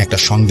আমার মনে একটা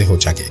সন্দেহ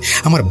জাগে,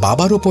 আমার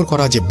বাবার ওপর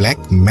করা যে ব্ল্যাক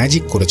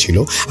ম্যাজিক করেছিল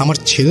আমার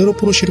ছেলের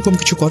ওপরও সেরকম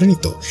কিছু করেনি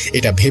তো?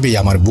 এটা ভেবেই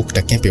আমার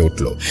বুকটা কেঁপে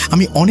উঠল।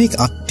 আমি অনেক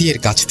আত্মীয়ের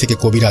কাছ থেকে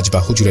কবিরাজ বা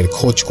হুজুরের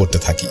খোঁজ করতে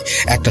থাকি।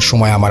 একটা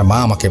সময় আমার মা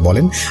আমাকে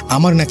বলেন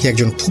আমার নাকি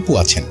একজন ফুপু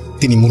আছেন,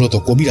 তিনি মূলত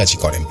কবিরাজি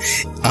করেন।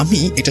 আমি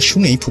এটা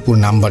শুনেই ফুপুর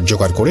নাম্বার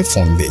জোগাড় করে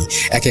ফোন দেই,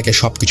 একে একে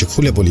সবকিছু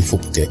খুলে বলি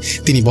ফুপুকে।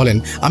 তিনি বলেন,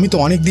 আমি তো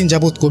অনেকদিন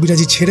যাবৎ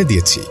কবিরাজি ছেড়ে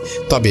দিয়েছি,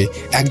 তবে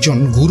একজন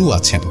গুরু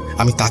আছেন,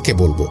 আমি তাকে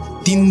বলবো,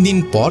 3 দিন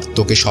পর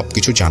তোকে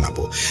সবকিছু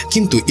জানাবো,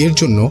 কিন্তু এর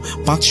জন্য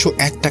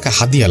 501 টাকা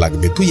হাদিয়া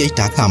লাগবে, তুই এই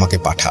টাকা আমাকে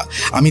পাঠা,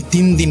 আমি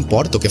 3 দিন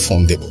পর তোকে ফোন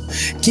দেব।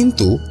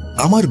 কিন্তু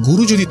আমার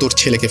গুরু যদি তোর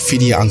ছেলেকে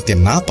ফিরিয়ে আনতে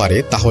না পারে,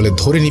 তাহলে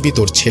ধরে নিবি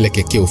তোর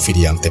ছেলেকে কেউ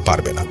ফিরিয়ে আনতে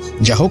পারবে না।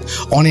 যা হোক,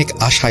 অনেক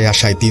আশায়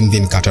আশায় 3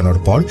 দিন কাটানোর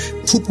পর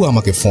ফুপু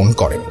আমাকে ফোন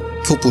করেন।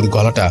 ফুপুর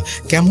গলাটা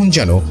কেমন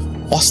যেন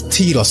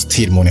অস্থির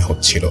অস্থির মনে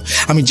হচ্ছিল।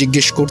 আমি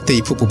জিজ্ঞেস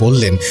করতেই ফুপু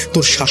বললেন,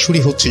 তোর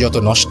শাশুড়ি হচ্ছে যত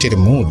নষ্টের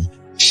মূল,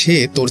 সে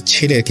তোর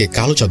ছেলেকে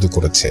কালো জাদু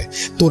করেছে।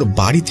 তোর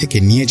বাড়ি থেকে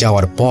নিয়ে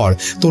যাওয়ার পর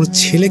তোর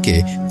ছেলেকে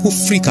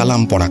কুফরি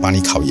কালাম পড়া পানি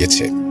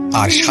খাওয়িয়েছে,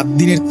 আর 7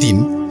 দিনের দিন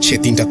সে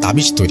 3টা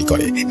তাবিজ তৈরি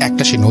করে।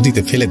 একটা সে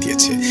নদীতে ফেলে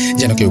দিয়েছে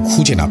যেন কেউ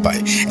খুঁজে না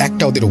পায়,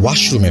 একটা ওদের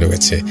ওয়াশরুমে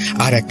রয়েছে,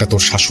 আর একটা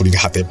তোর শাশুড়ির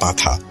হাতে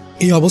বাঁধা।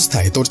 এই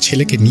অবস্থায় তোর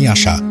ছেলেকে নিয়ে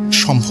আসা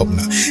সম্ভব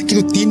না,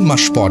 কিন্তু 3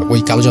 মাস পর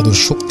ওই কালো জাদুর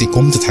শক্তি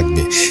কমতে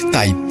থাকবে।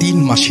 তাই 3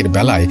 মাসের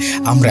বেলায়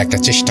আমরা একটা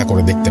চেষ্টা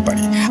করে দেখতে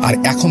পারি, আর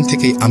এখন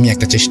থেকেই আমি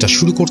একটা চেষ্টা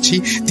শুরু করছি।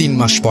 3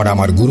 মাস পর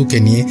আমার গুরুকে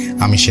নিয়ে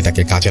আমি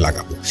সেটাকে কাজে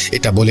লাগাবো।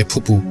 এটা বলে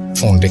ফুপু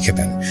ফোন রেখে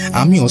দেন।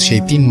 আমিও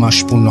সেই 3 মাস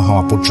পূর্ণ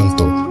হওয়া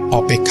পর্যন্ত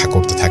অপেক্ষা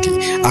করতে থাকি।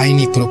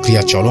 আইনি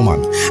প্রক্রিয়া চলমান।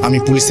 আমি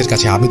পুলিশের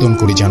কাছে আবেদন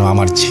করি যেন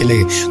আমার ছেলে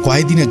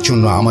কয়েকদিনের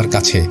জন্য আমার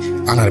কাছে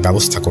আনার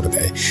ব্যবস্থা করে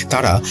দেয়।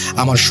 তারা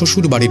আমার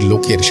শ্বশুর বাড়ির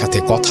লোকের সাথে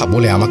কথা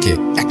বলে আমাকে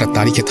একটা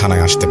তারিখে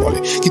থানায় আসতে বলে,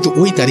 কিন্তু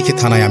ওই তারিখে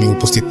থানায় আমি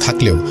উপস্থিত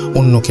থাকলেও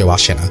অন্য কেউ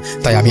আসে না।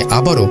 তাই আমি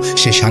আবারও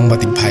সেই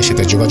সাংবাদিক ভাইয়ের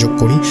সাথে যোগাযোগ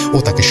করি ও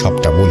তাকে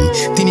সবটা বলি।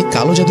 তিনি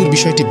কালো জাদুর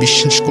বিষয়টি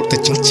বিশ্বাস করতে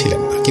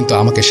চাচ্ছিলেন না, কিন্তু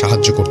আমাকে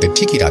সাহায্য করতে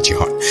ঠিকই রাজি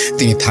হন।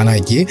 তিনি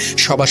থানায় গিয়ে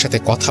সবার সাথে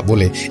কথা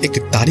বলে একটি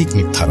তারিখ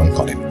নির্ধারণ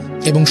করেন,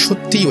 এবং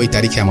সত্যিই ওই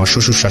তারিখে আমার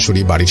শ্বশুর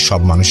শাশুড়ি বাড়ির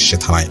সব মানুষ এসে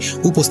থানায়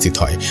উপস্থিত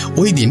হয়।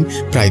 ওই দিন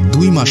প্রায়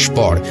 2 মাস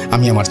পর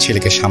আমি আমার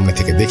ছেলেকে সামনে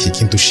থেকে দেখি,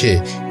 কিন্তু সে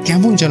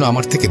কেমন যেন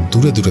আমার থেকে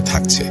দূরে দূরে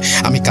থাকছে।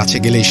 আমি কাছে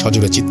গেলেই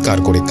সজোরে চিৎকার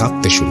করে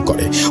কাঁদতে শুরু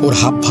করে। ওর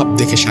হাব ভাব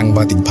দেখে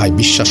সাংবাদিক ভাই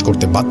বিশ্বাস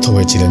করতে বাধ্য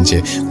হয়েছিলেন যে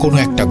কোনো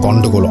একটা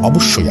গন্ডগোল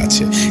অবশ্যই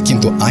আছে,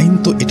 কিন্তু আইন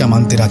তো এটা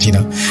মানতে রাজি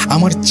না।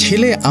 আমার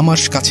ছেলে আমার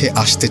কাছে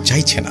আসতে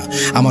চাইছে না,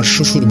 আমার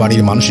শ্বশুর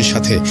বাড়ির মানুষের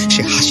সাথে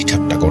সে হাসি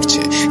ঠাট্টা করছে,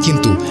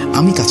 কিন্তু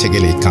আমি কাছে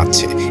গেলেই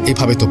কাঁদছে।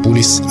 এভাবে তো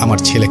পুলিশ আমার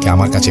ছেলেকে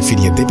আমার কাছে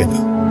ফিরিয়ে দেবে না।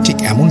 ঠিক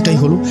এমনটাই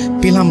হলো,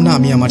 পেলাম না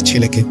আমি আমার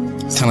ছেলেকে।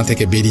 থানা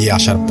থেকে বেরিয়ে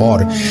আসার পর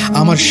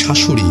আমার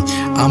শাশুড়ি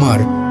আমার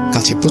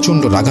কাছে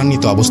প্রচন্ড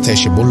রাগান্বিত অবস্থায়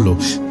এসে বলল,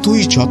 তুই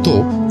যত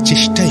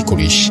চেষ্টাই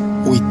করিস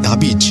ওই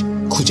তাবিজ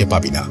খুঁজে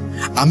পাবি না।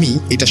 আমি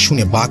এটা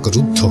শুনে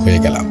বাকরুদ্ধ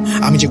হয়ে গেলাম।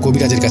 আমি যে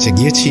কবিরাজের কাছে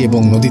গিয়েছি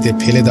এবং নদীতে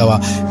ফেলে দেওয়া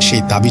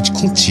সেই তাবিজ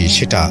খুঁজছি,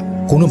 সেটা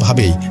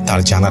কোনোভাবেই তার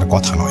জানার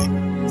কথা নয়।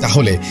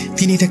 তাহলে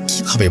তিনি এটা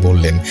কিভাবে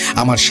বললেন?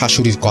 আমার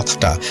শাশুড়ির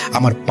কথাটা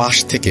আমার পাশ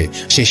থেকে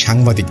সেই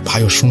সাংবাদিক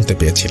ভাইও শুনতে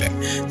পেয়েছিলেন,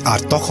 আর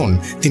তখন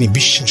তিনি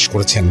বিশ্বাস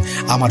করেছেন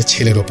আমার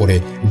ছেলের ওপরে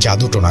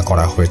জাদুটোনা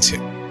করা হয়েছে।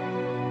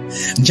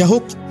 যা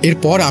হোক,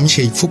 এরপর আমি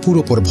সেই ফুপুর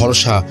ওপর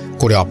ভরসা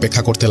করে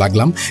অপেক্ষা করতে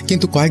লাগলাম,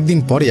 কিন্তু কয়েকদিন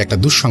পরে একটা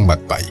দুঃসংবাদ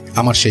পাই।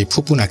 আমার সেই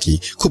ফুপু নাকি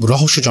খুব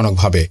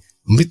রহস্যজনকভাবে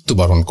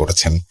মৃত্যুবরণ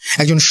করেছেন।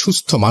 একজন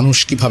সুস্থ মানুষ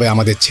কিভাবে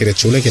আমাদের ছেড়ে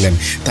চলে গেলেন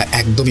তা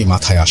একদমই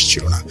মাথায়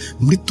আসছিল না।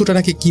 মৃত্যুটা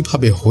নাকি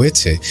কিভাবে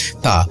হয়েছে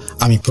তা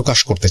আমি প্রকাশ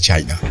করতে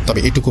চাই না, তবে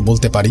এটুকু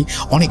বলতে পারি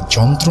অনেক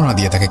যন্ত্রণা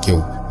দিয়ে তাকে কেউ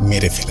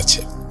মেরে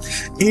ফেলেছে।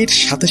 এর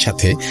সাথে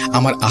সাথে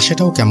আমার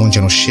আশাটাও কেমন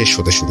যেন শেষ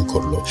হতে শুরু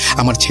করলো।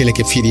 আমার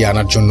ছেলেকে ফিরিয়ে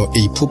আনার জন্য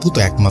এই ফুপু তো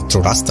একমাত্র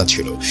রাস্তা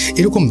ছিল।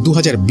 এরকম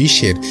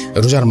 2020-এর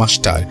রোজার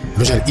মাসটার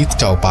রোজার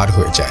ঈদটাও পার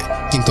হয়ে যায়,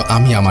 কিন্তু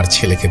আমি আমার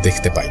ছেলেকে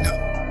দেখতে পাই না।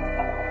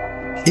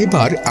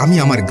 এবার আমি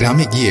আমার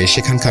গ্রামে গিয়ে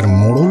সেখানকার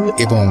মোড়ল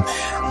এবং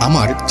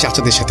আমার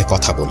চাচাদের সাথে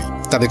কথা বলি,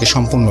 তাদেরকে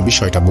সম্পূর্ণ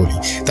বিষয়টা বলি।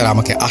 তারা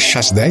আমাকে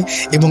আশ্বাস দেয়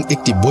এবং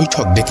একটি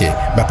বৈঠক ডেকে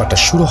ব্যাপারটা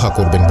সুরাহা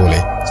করবেন বলে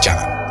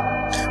জানান।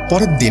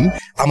 পরের দিন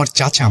আমার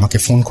চাচা আমাকে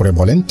ফোন করে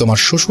বলেন, তোমার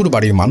শ্বশুর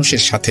বাড়ির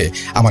মানুষের সাথে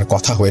আমার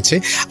কথা হয়েছে,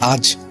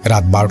 আজ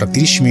রাত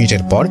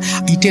 12:30 পর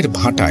ইটের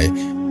ভাটায়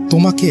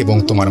তোমাকে এবং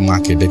তোমার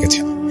মাকে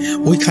ডেকেছেন,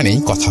 ওইখানেই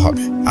কথা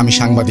হবে। আমি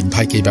সাংবাদিক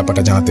ভাইকে এই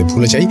ব্যাপারটা জানাতে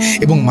ভুলে যাই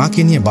এবং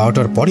মাকে নিয়ে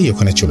 12টার পরেই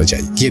ওখানে চলে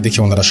যাই। গিয়ে দেখি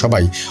ওনারা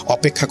সবাই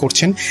অপেক্ষা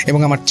করছেন এবং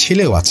আমার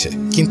ছেলেও আছে,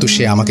 কিন্তু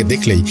সে আমাকে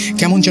দেখলেই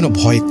কেমন যেন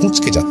ভয়ে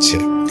কুঁচকে যাচ্ছে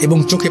এবং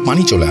চোখে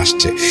পানি চলে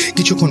আসছে।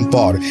 কিছুক্ষণ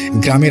পর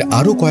গ্রামের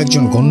আরও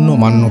কয়েকজন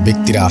গণ্যমান্য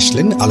ব্যক্তিরা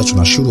আসলেন,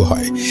 আলোচনা শুরু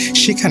হয়।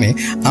 সেখানে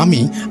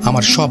আমি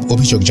আমার সব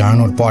অভিযোগ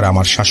জানানোর পর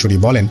আমার শাশুড়ি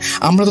বলেন,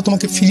 আমরা তো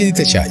তোমাকে ফিরিয়ে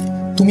দিতে চাই,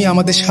 তুমি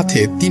আমাদের সাথে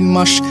 3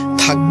 মাস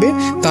থাকবে,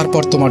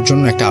 তারপর তোমার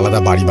জন্য একটা আলাদা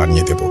বাড়ি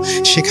বানিয়ে দেব,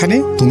 সেখানে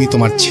তুমি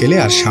তোমার ছেলে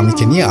আর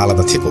স্বামীকে নিয়ে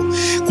আলাদা থেকো,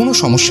 কোনো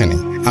সমস্যা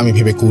নেই। আমি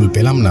ভেবে কুল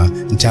পেলাম না,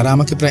 যারা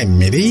আমাকে প্রায়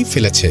মেরেই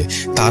ফেলেছে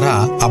তারা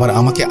আবার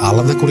আমাকে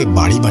আলাদা করে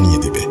বাড়ি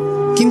বানিয়ে দেবে।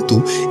 কিন্তু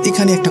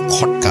এখানে একটা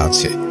খটকা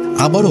আছে,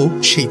 আবারও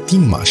সেই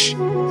 3 মাস।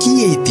 কি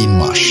এই 3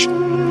 মাস?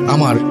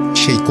 আমার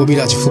সেই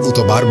কবিরাজ ফুপু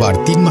তো বারবার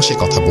 3 মাসের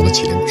কথা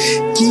বলেছিলেন।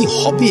 কি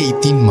হবে এই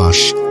 3 মাস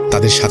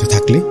তাদের সাথে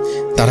থাকলে?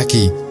 তারা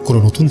কি কোনো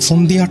নতুন ফোন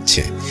দিয়ে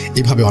আসছে?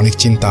 এভাবে অনেক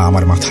চিন্তা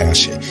আমার মাথায়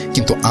আসে,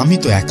 কিন্তু আমি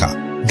তো একা,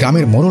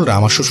 গ্রামের মোড়লরা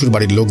আমার শ্বশুর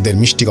বাড়ির লোকদের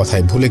মিষ্টি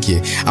কথায় ভুলে গিয়ে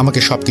আমাকে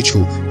সবকিছু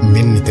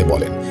মেনে নিতে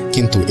বলেন,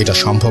 কিন্তু এটা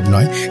সম্ভব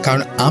নয়,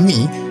 কারণ আমি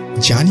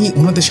জানি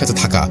ওনাদের সাথে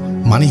থাকা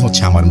মানেই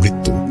হচ্ছে আমার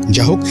মৃত্যু।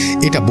 যা হোক,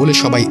 এটা বলে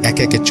সবাই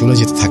একে একে চলে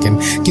যেতে থাকেন,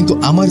 কিন্তু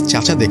আমার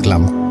চাচা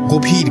দেখলাম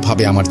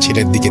গভীরভাবে আমার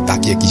ছেলের দিকে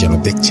তাকিয়ে কি যেন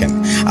দেখছেন।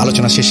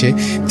 আলোচনা শেষে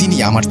তিনি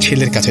আমার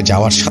ছেলের কাছে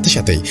যাওয়ার সাথে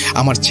সাথেই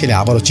আমার ছেলে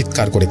আবারও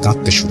চিৎকার করে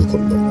কাঁদতে শুরু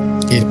করলো।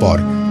 এরপর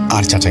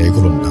আর চাচা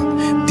এগুলোন না,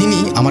 তিনি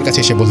আমার কাছে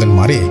এসে বললেন,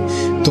 মারে,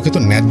 তোকে তো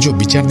ন্যায্য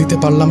বিচার দিতে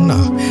পারলাম না,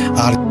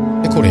 আর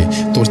করে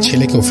তোর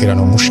ছেলেকেও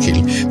ফেরানো মুশকিল।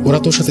 ওরা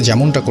তোর সাথে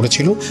যেমনটা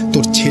করেছিল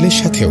তোর ছেলের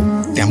সাথেও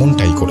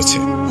তেমনটাই করেছে।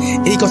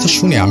 এই কথা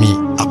শুনে আমি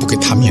আপুকে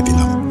থামিয়ে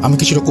দিলাম। আমি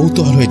কিছুটা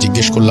কৌতূহল হয়ে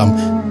জিজ্ঞেস করলাম,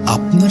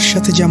 আপনার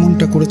সাথে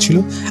যেমনটা করেছিল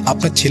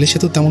আপনার ছেলের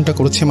সাথেও তেমনটা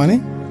করেছে মানে?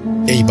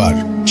 এইবার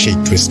সেই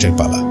টুইস্টের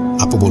পালা।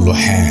 আপু বলল,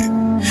 হ্যাঁ,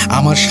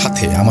 আমার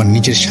সাথে, আমার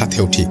নিজের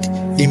সাথেও ঠিক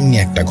এমনি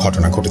একটা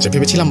ঘটনা ঘটেছে।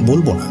 ভেবেছিলাম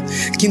বলবো না,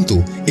 কিন্তু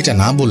এটা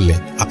না বললে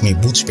আপনি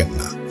বুঝবেন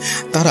না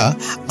তারা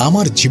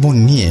আমার জীবন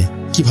নিয়ে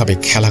কিভাবে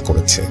খেলা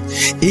করেছে।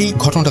 এই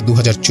ঘটনাটা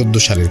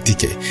 2014 সালের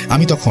দিকে।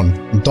 আমি তখন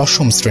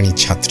 10ম শ্রেণীর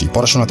ছাত্রী,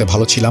 পড়াশোনাতে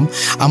ভালো ছিলাম।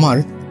 আমার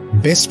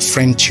বেস্ট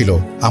ফ্রেন্ড ছিল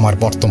আমার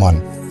বর্তমান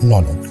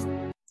ননদ।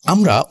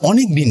 আমরা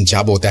অনেক দিন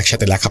যাবৎ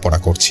একসাথে লেখাপড়া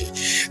করছি।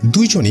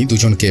 দুইজনই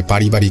দুজনকে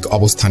পারিবারিক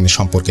অবস্থান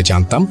সম্পর্কে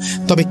জানতাম,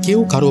 তবে কেউ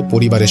কারো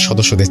পরিবারের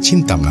সদস্যদের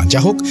চিনতাম না। যা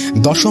হোক,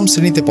 10ম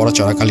শ্রেণীতে পড়া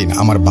চলাকালীন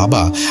আমার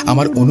বাবা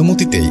আমার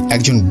অনুমতিতেই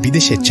একজন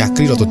বিদেশে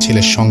চাকরিরত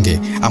ছেলের সঙ্গে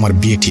আমার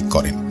বিয়ে ঠিক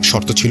করেন।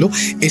 শর্ত ছিল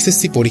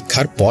এসএসসি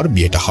পরীক্ষার পর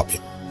বিয়েটা হবে।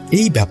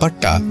 এই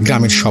ব্যাপারটা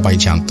গ্রামের সবাই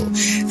জানতো।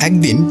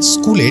 একদিন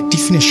স্কুলে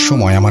টিফিনের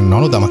সময় আমার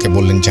ননদ আমাকে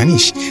বললেন,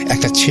 জানিস,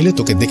 একটা ছেলে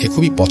তোকে দেখে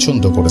খুবই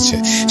পছন্দ করেছে,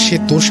 সে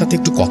তোর সাথে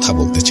একটু কথা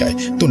বলতে চায়,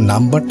 তোর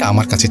নাম্বারটা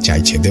আমার কাছে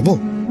চাইছে, দেব?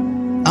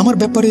 আমার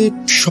ব্যাপারে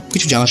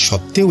সবকিছু জানা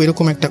সত্ত্বেও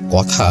এরকম একটা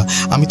কথা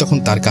আমি তখন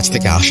তার কাছ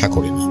থেকে আশা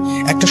করিনি।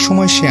 একটা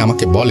সময় সে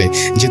আমাকে বলে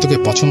যে তোকে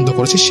পছন্দ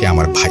করেছে, সে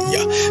আমার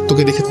ভাইয়া,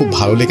 তোকে দেখে খুব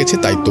ভালো লেগেছে,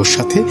 তাই তোর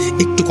সাথে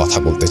একটু কথা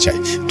বলতে চাই,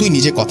 তুই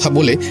নিজে কথা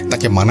বলে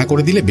তাকে মানা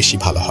করে দিলে বেশি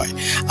ভালো হয়।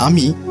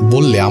 আমি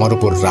বললে আমার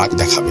উপর রাগ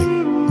দেখাবে,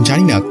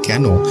 জানি না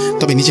কেন,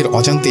 তবে নিজের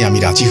অজান্তে আমি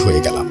রাজি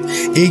হয়ে গেলাম।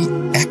 এই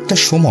একটা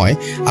সময়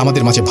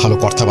আমাদের মাঝে ভালো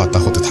কথাবার্তা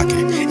হতে থাকে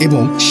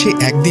এবং সে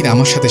একদিন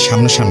আমার সাথে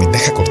সামনাসামনি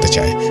দেখা করতে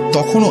চায়।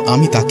 তখনও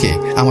আমি তাকে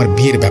আমার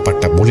বিয়ের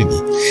ব্যাপারটা বলিনি,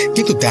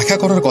 কিন্তু দেখা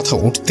করার কথা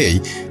উঠতেই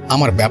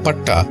আমার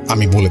ব্যাপারটা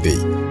আমি বলে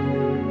দেই।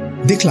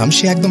 দেখলাম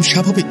সে একদম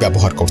স্বাভাবিক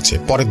ব্যবহার করছে।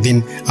 পরের দিন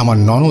আমার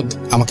ননদ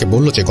আমাকে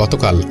বলল যে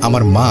গতকাল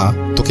আমার মা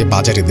তোকে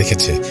বাজারে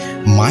দেখেছে,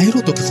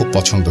 মায়েরও তোকে খুব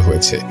পছন্দ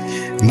হয়েছে,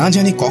 না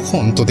জানি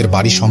কখন তোদের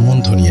বাড়ি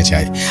সম্বন্ধ নিয়ে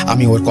যায়।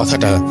 আমি ওর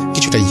কথাটা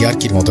কিছুটা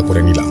ইয়ার্কির মতো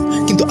করে নিলাম,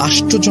 কিন্তু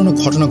আশ্চর্যজনক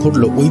ঘটনা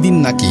ঘটল। ওই দিন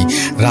নাকি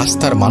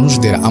রাস্তার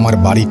মানুষদের আমার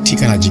বাড়ির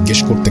ঠিকানা জিজ্ঞেস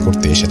করতে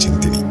করতে এসেছেন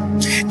তিনি।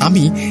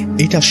 আমি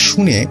এটা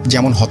শুনে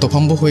যেমন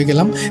হতভম্ব হয়ে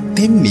গেলাম,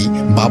 তেমনি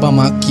বাবা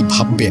মা কি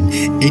ভাববেন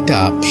এটা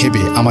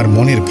ভেবে আমার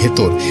মনের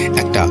ভেতর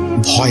একটা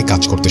ভয়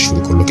কাজ করতে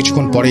শুরু করলো।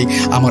 কিছুক্ষণ পরেই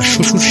আমার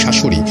শ্বশুর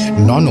শাশুড়ি,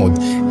 ননদ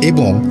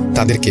এবং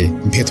তাদেরকে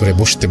ভেতরে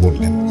বসতে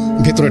বললেন।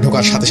 ভেতরে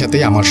ঢোকার সাথে সাথে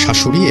আমার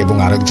শাশুড়ি এবং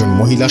আরেকজন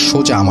মহিলা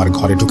সোজা আমার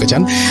ঘরে ঢুকে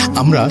যান।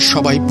 আমরা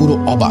সবাই পুরো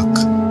অবাক,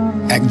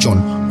 একজন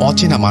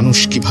অচেনা মানুষ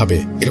কিভাবে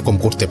এরকম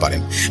করতে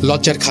পারেন।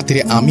 লজ্জার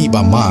খাতিরে আমি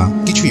বা মা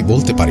কিছুই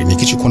বলতে পারিনি।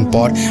 কিছুক্ষণ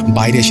পর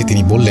বাইরে এসে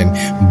তিনি বললেন,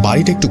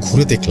 বাড়িটা একটু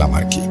ঘুরে দেখলাম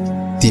আর কি।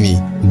 তিনি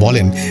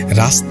বলেন,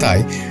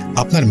 রাস্তায়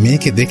আপনার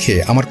মেয়েকে দেখে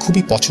আমার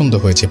খুবই পছন্দ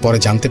হয়েছে, পরে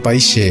জানতে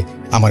পারি সে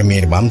আমার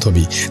মেয়ের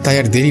বান্ধবী, তাই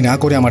আর দেরি না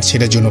করে আমার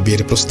ছেলের জন্য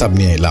বিয়ের প্রস্তাব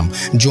নিয়ে এলাম।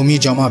 জমি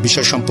জমা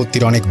বিষয়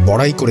সম্পত্তির অনেক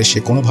বড়াই করে সে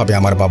কোনোভাবে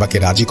আমার বাবাকে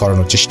রাজি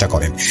করানোর চেষ্টা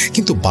করেন,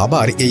 কিন্তু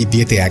বাবার এই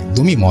বিয়েতে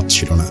একদমই মত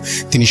ছিল না।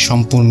 তিনি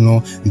সম্পূর্ণ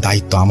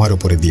দায়িত্ব আমার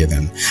উপরে দিয়ে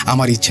দেন,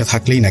 আমার ইচ্ছা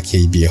থাকলেই নাকি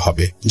এই বিয়ে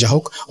হবে। যা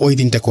হোক, ওই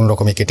দিনটা কোনো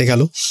রকমে কেটে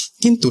গেল।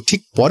 কিন্তু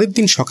ঠিক পরের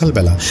দিন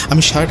সকালবেলা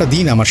আমি সারাটা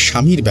দিন আমার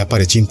স্বামীর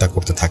ব্যাপারে চিন্তা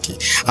করতে থাকি।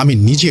 আমি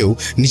নিজেও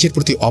নিজের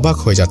প্রতি অবাক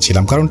হয়ে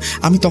যাচ্ছিলাম, কারণ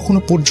আমি তখনো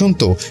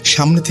পর্যন্ত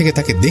সামনে থেকে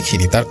তাকে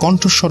দেখিনি, তার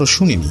কণ্ঠস্বরও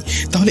শুনিনি।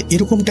 তাহলে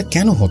এরকমটা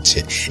কেন হচ্ছে?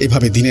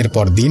 এভাবে দিনের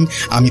পর দিন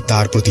আমি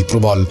তার প্রতি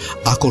প্রবল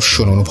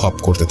আকর্ষণ অনুভব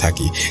করতে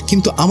থাকি,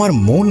 কিন্তু আমার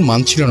মন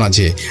মানছিল না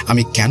যে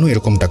আমি কেন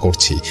এরকমটা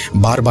করছি।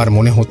 বারবার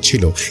মনে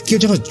হচ্ছিল কেউ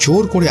যেন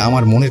জোর করে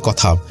আমার মনের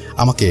কথা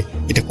আমাকে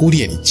এটা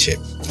করিয়ে নিচ্ছে।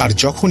 আর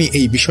যখনই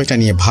এই বিষয়টা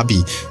নিয়ে ভাবি,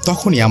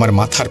 তখনই আমার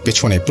মাথার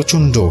পেছনে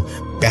প্রচণ্ড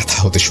ব্যথা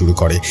হতে শুরু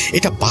করে।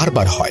 এটা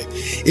বারবার হয়।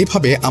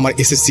 এভাবে আমার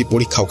এসএসসি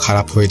পরীক্ষাও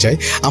খারাপ হয়ে যায়।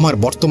 আমার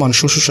বর্তমান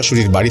শ্বশুর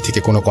শাশুড়ির বাড়ি থেকে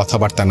কোনো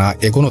কথাবার্তা না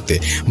এগোনোতে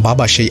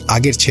বাবা সেই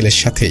আগের ছেলের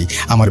সাথেই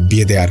আমার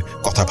বিয়ে দেওয়ার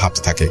কথা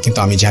ভাবতে থাকে। কিন্তু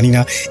আমি জানি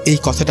না এই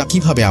কথাটা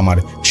কিভাবে আমার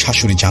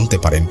শাশুড়ি জানতে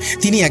পারেন।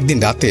 তিনি একদিন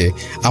রাতে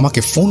আমাকে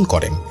ফোন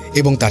করেন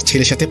এবং তার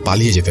ছেলের সাথে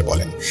পালিয়ে যেতে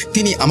বলেন।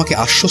 তিনি আমাকে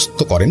আশ্বস্ত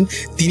করেন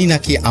তিনি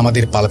নাকি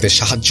আমাদের পালাতে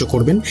সাহায্য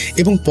করবেন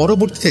এবং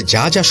পরবর্তীতে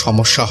যা যা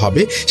সমস্যা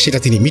হবে সেটা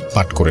তিনি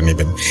মিটমাট করে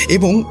নেবেন,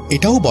 এবং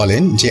এটাও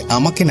বলেন যে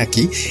আমাকে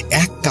নাকি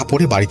এক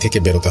কাপড়ে বাড়ি থেকে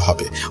বেরোতে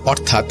হবে,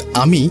 অর্থাৎ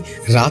আমি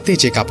রাতে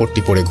যে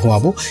কাপড়টি পরে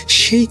ঘুমাবো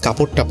সেই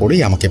কাপড়টা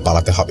পরেই আমাকে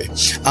পালাতে হবে।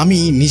 আমি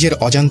নিজের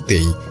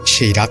অজান্তেই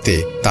সেই রাতে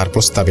তার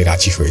প্রস্তাবে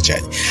রাজি হয়ে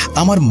যাই।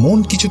 আমার মন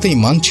কিছুতেই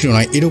মানছিল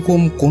না এরকম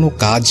কোনো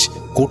কাজ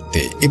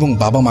করতে এবং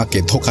বাবা মাকে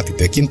ধোঁকা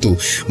দিতে, কিন্তু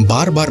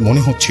বারবার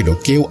মনে হচ্ছিল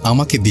কেউ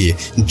আমাকে দিয়ে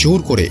জোর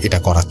করে এটা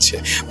করাচ্ছে।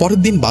 পরের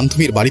দিন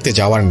বান্ধবীর বাড়িতে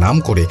যাওয়ার নাম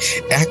করে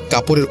এক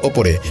কাপড়ের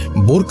ওপরে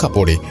বোরকা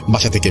পরে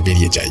বাসা থেকে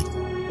বেরিয়ে যাই।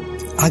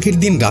 আগের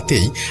দিন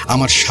রাতেই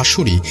আমার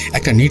শাশুড়ি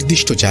একটা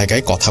নির্দিষ্ট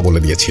জায়গায় কথা বলে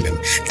দিয়েছিলেন,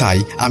 তাই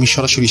আমি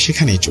সরাসরি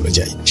সেখানেই চলে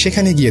যাই।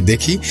 সেখানে গিয়ে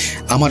দেখি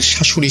আমার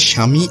শাশুড়ির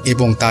স্বামী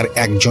এবং তার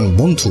একজন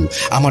বন্ধু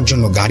আমার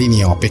জন্য গাড়ি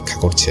নিয়ে অপেক্ষা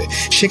করছে।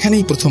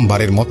 সেখানেই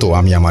প্রথমবারের মতো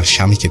আমি আমার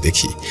স্বামীকে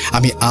দেখি।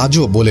 আমি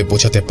আজও বলে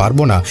বোঝাতে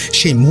পারবো না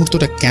সেই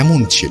মুহূর্তটা কেমন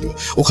ছিল।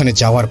 ওখানে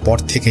যাওয়ার পর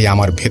থেকেই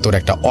আমার ভেতর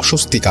একটা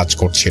অস্বস্তি কাজ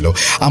করছিল।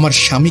 আমার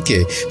স্বামীকে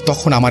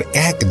তখন আমার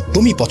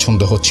একদমই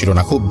পছন্দ হচ্ছিল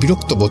না, খুব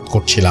বিরক্ত বোধ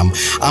করছিলাম।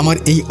 আমার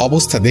এই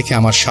অবস্থা দেখে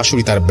আমার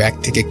শাশুড়ি তার ব্যাগ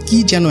থেকে কি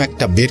যেন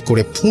একটা বের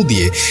করে ফু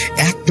দিয়ে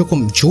একরকম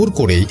জোর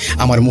করেই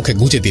আমার মুখে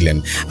গুজে দিলেন।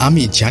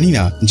 আমি জানি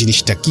না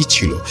জিনিসটা কি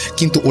ছিল,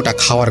 কিন্তু ওটা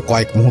খাওয়ার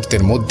কয়েক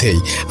মুহূর্তের মধ্যেই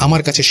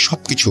আমার কাছে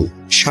সবকিছু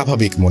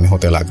স্বাভাবিক মনে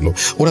হতে লাগলো।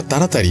 ওরা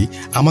তাড়াতাড়ি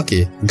আমাকে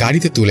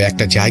গাড়িতে তুলে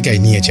একটা জায়গায়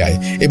নিয়ে যায়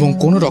এবং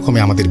কোনো রকমে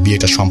আমাদের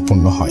বিয়েটা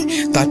সম্পূর্ণ হয়।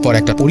 তারপর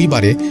একটা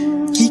পরিবারে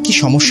কি কি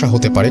সমস্যা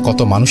হতে পারে, কত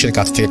মানুষের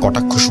কাছ থেকে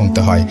কটাক্ষ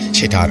শুনতে হয়,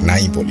 সেটা আর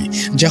নাই বলি।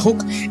 যা হোক,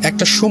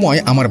 একটা সময়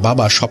আমার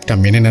বাবা সবটা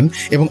মেনে নেন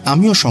এবং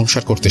আমিও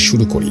সংসার করতে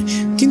শুরু করি।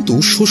 কিন্তু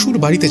শ্বশুর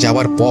বাড়িতে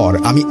যাওয়ার পর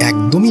আমি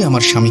একদমই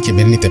আমার স্বামীকে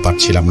মেনে নিতে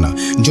পারছিলাম না।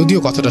 যদিও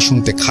কথাটা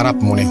শুনতে খারাপ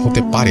মনে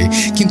হতে পারে,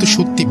 কিন্তু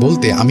সত্যি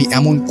বলতে আমি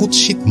এমন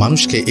কুৎসিত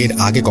মানুষকে এর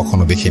আগে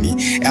কখনো দেখিনি।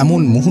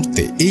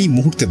 এই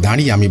মুহূর্তে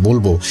দাঁড়িয়ে আমি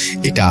বলবো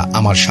এটা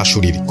আমার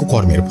শাশুড়ির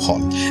কুকর্মের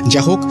ফল।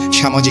 যা হোক,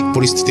 সামাজিক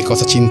পরিস্থিতির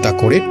কথা চিন্তা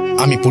করে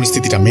আমি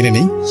পরিস্থিতিটা মেনে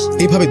নেই।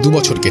 এভাবে 2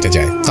 বছর কেটে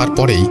যায়।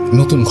 তারপরেই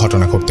নতুন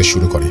ঘটনা ঘটতে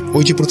শুরু করে।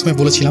 ওই যে প্রথমে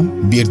বলেছিলাম,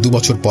 বিয়ের 2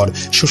 বছর পর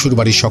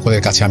শ্বশুরবাড়ির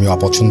সকলের কাছে আমি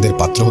অপছন্দের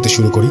পাত্র হতে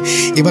শুরু করি।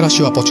 এবার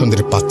আসি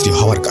অপছন্দের পাত্রী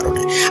হওয়ার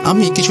কারণে।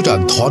 আমি কিছুটা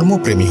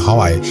ধর্মপ্রেমী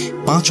হওয়ায়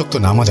 5 ওয়াক্ত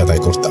নামাজ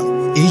আদায় করতাম।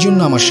 এই জন্য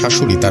আমার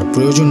শাশুড়ি তার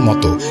প্রয়োজন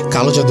মতো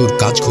কালো জাদুর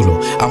কাজগুলো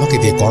আমাকে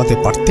দিয়ে করাতে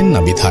পারতেন না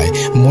বিধায়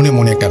মনে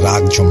মনে একটা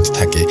রাগ জমতে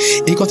থাকে।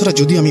 এই কথাটা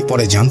যদিও আমি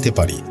পরে জানতে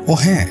পারি। ও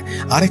হ্যাঁ,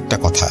 আরেকটা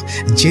কথা,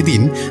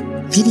 যেদিন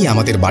তিনি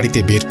আমাদের বাড়িতে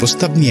বিয়ের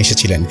প্রস্তাব নিয়ে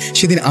এসেছিলেন,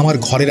 সেদিন আমার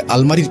ঘরের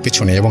আলমারির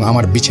পেছনে এবং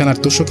আমার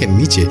বিছানার তোষকের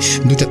নিচে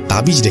 2টা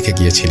তাবিজ রেখে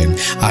গিয়েছিলেন।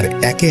 আর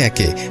একে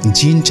একে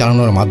জিন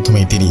চালানোর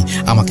মাধ্যমে তিনি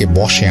আমাকে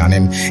বশে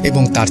আনেন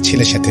এবং তার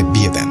ছেলের সাথে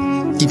বিয়ে দেন।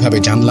 কিভাবে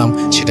জানলাম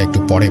সেটা একটু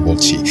পরে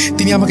বলছি।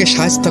 তিনি আমাকে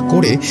শায়েস্তা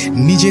করে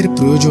নিজের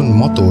প্রয়োজন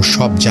মতো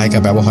সব জায়গা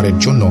ব্যবহারের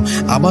জন্য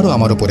আবারও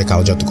আমার উপরে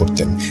কালো জাদু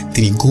করতেন।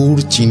 তিনি গুড়,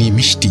 চিনি,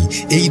 মিষ্টি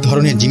এই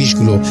ধরনের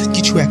জিনিসগুলো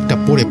কিছু একটা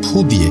পরে ফু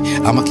দিয়ে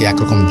আমাকে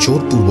একরকম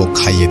জোরপূর্বক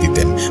খাইয়ে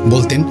দিতেন।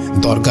 বলতেন,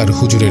 দরগার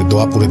হুজুরের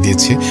দোয়া পড়ে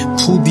দিয়েছে,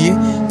 ফু দিয়ে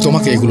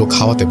তোমাকে এগুলো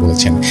খাওয়াতে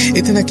বলেছেন,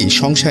 এতে নাকি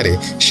সংসারে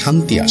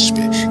শান্তি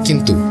আসবে।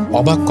 কিন্তু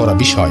অবাক করা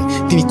বিষয়,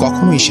 তিনি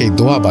কখনোই সেই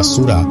দোয়া বা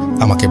সূরা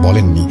আমাকে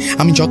বলেননি।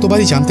 আমি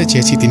যতবারই জানতে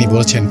চেয়েছি তিনি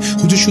বলেছেন,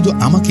 হুজুর শুধু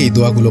আমাকে এই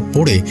দোয়াগুলো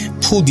পড়ে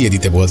ফু দিয়ে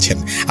দিতে বলছেন,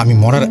 আমি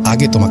মরার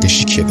আগে তোমাকে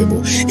শিখিয়ে দেব।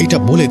 এটা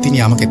বলে তিনি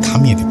আমাকে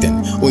থামিয়ে দিতেন।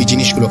 ওই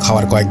জিনিসগুলো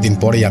খাওয়ার কয়েকদিন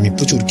পরেই আমি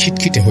প্রচুর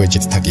খিটখিটে হয়ে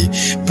যেতে থাকি।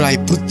 প্রায়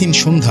প্রতিদিন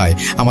সন্ধ্যায়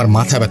আমার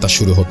মাথা ব্যথা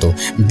শুরু হতো।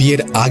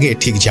 বিয়ের আগে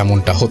ঠিক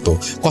যেমনটা হতো,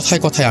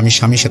 কথায় কথায় আমি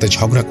স্বামীর সাথে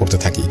ঝগড়া করতে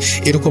থাকি।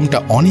 এরকমটা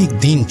অনেক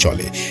দিন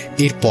চলে।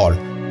 এরপর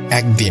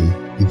একদিন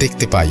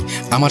দেখতে পাই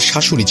আমার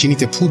শাশুড়ি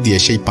চিনিতে ফু দিয়ে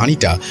সেই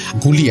পানিটা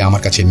গুলিয়ে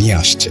আমার কাছে নিয়ে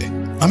আসছে।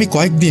 আমি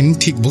কয়েকদিন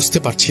ঠিক বুঝতে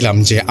পারছিলাম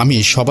যে আমি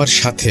সবার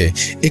সাথে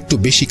একটু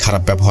বেশি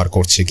খারাপ ব্যবহার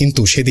করছি,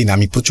 কিন্তু সেদিন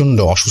আমি প্রচণ্ড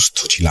অসুস্থ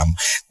ছিলাম।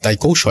 তাই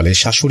কৌশলে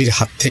শাশুড়ির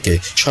হাত থেকে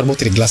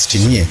শরবতের গ্লাসটি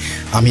নিয়ে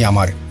আমি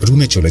আমার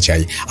রুমে চলে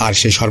যাই আর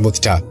সেই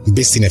শরবতটা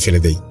বেসিনে ফেলে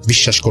দেই।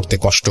 বিশ্বাস করতে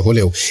কষ্ট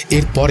হলেও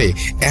এরপরে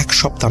 1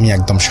 সপ্তাহ আমি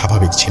একদম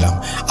স্বাভাবিক ছিলাম।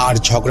 আর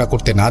ঝগড়া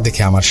করতে না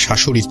দেখে আমার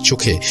শাশুড়ির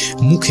চোখে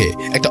মুখে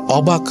একটা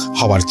অবাক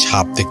হওয়ার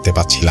ছাপ দেখতে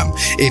পাচ্ছিলাম।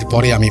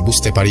 এরপরে আমি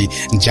বুঝতে পারি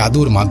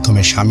জাদুর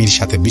মাধ্যমে স্বামীর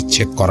সাথে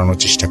বিচ্ছেদ করানোর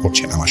চেষ্টা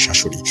করছেন আমার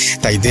শাশুড়ি।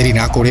 তাই দেরি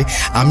না করে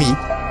আমি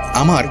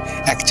আমার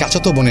এক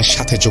চাচাতো বোনের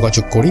সাথে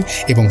যোগাযোগ করি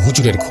এবং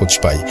হুজুরের খোঁজ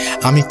পাই।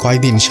 আমি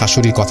কয়েকদিন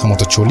শাশুড়ির কথা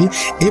মতো চলি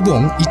এবং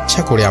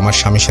ইচ্ছা করে আমার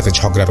স্বামীর সাথে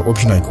ঝগড়ার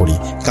অভিনয় করি,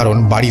 কারণ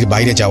বাড়ির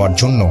বাইরে যাওয়ার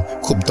জন্য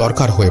খুব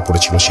দরকার হয়ে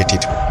পড়েছিল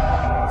সেটির।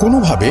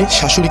 কোনোভাবে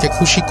শাশুড়িকে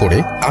খুশি করে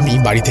আমি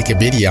বাড়ি থেকে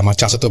বেরিয়ে আমার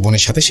চাচাতো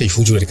বোনের সাথে সেই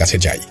হুজুরের কাছে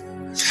যাই।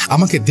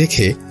 আমাকে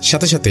দেখে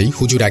সাথে সাথেই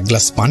হুজুর 1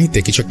 গ্লাস পানিতে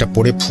কিছু একটা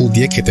পরে ফু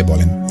দিয়ে খেতে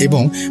বলেন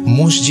এবং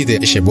মসজিদে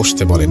এসে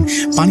বসতে বলেন।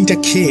 পানিটা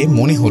খেয়ে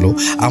মনে হলো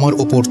আমার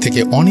ওপর থেকে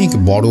অনেক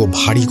বড়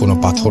ভারী কোনো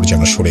পাথর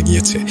যেন সরে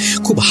গিয়েছে।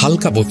 খুব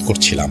হালকা বোধ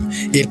করছিলাম।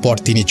 এরপর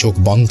তিনি চোখ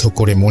বন্ধ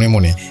করে মনে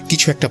মনে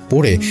কিছু একটা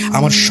পড়ে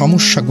আমার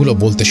সমস্যাগুলো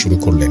বলতে শুরু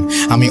করলেন।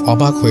 আমি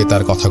অবাক হয়ে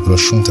তার কথাগুলো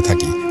শুনতে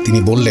থাকি। তিনি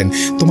বললেন,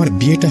 তোমার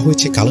বিয়েটা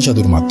হয়েছে কালো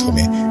জাদুর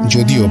মাধ্যমে।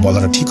 যদিও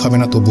বলাটা ঠিক হবে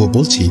না, তবুও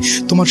বলছি,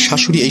 তোমার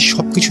শাশুড়ি এই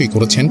সব কিছুই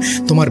করেছেন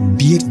তোমার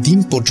বিয়ের দিন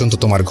পর্যন্ত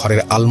তোমার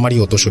ঘরের আলমারি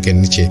ও তোষকের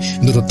নিচে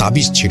দুটো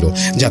তাবিজ ছিল,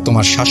 যা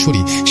তোমার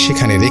শাশুড়ি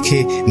সেখানে রেখে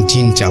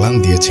জিন চালান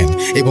দিয়েছেন,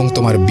 এবং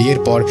তোমার বিয়ের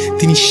পর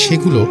তিনি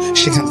সেগুলো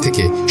সেখান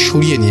থেকে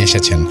সরিয়ে নিয়ে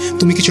এসেছেন।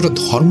 তুমি কিছুটা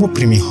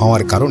ধর্মপ্রেমী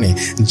হওয়ার কারণে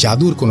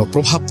জাদুর কোনো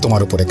প্রভাব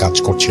তোমার উপরে কাজ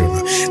করছিল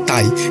না,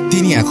 তাই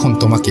তিনি এখন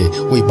তোমাকে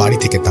ওই বাড়ি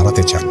থেকে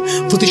তাড়াতে চান।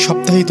 প্রতি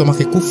সপ্তাহেই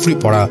তোমাকে কুফরি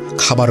পড়া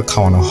খাবার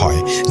খাওয়ানো হয়,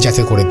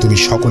 যাতে করে তুমি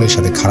সকলের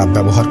সাথে খারাপ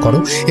ব্যবহার করো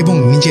এবং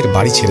নিজের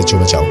বাড়ি ছেড়ে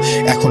চলে যাও।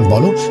 এখন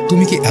বলো,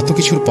 তুমি কি এত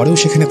কিছুর পরেও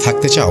সেখানে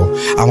থাকতে চাও?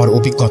 আমার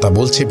অভিজ্ঞতা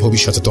বলছে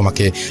ভবিষ্যতে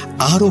তোমাকে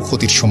আরও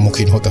ক্ষতির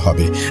সম্মুখীন হতে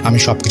হবে। আমি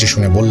সবকিছু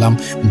শুনে বললাম,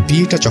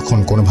 বিয়েটা যখন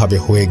কোনোভাবে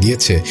হয়ে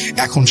গিয়েছে,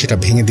 এখন সেটা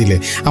ভেঙে দিলে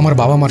আমার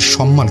বাবা মার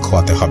সম্মান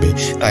খোয়াতে হবে,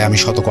 তাই আমি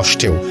শত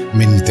কষ্টেও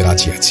মেনে নিতে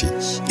রাজি আছি।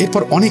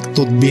 এরপর অনেক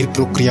তদবির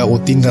প্রক্রিয়া ও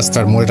 3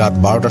 রাস্তার মোড়ে রাত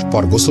 12টার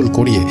পর গোসল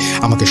করিয়ে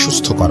আমাকে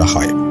সুস্থ করা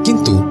হয়।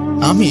 কিন্তু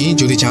আমি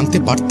যদি জানতে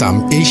পারতাম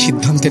এই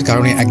সিদ্ধান্তের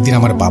কারণে একদিন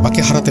আমার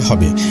বাবাকে হারাতে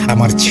হবে,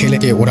 আমার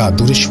ছেলেকে ওরা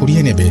দূরে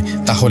সরিয়ে নেবে,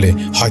 তাহলে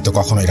হয়তো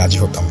কখনোই রাজি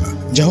হতাম না।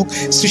 যাই হোক,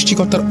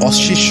 সৃষ্টিকর্তার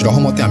অশেষ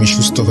রহমতে আমি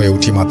সুস্থ হয়ে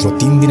উঠি মাত্র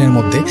 3 দিনের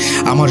মধ্যে।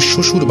 আমার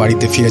শ্বশুর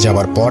বাড়িতে ফিরে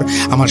যাওয়ার পর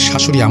আমার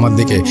শাশুড়ি আমার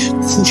দিকে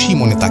খুশি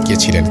মনে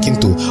তাকিয়েছিলেন,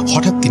 কিন্তু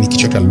হঠাৎ তিনি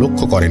কিছু একটা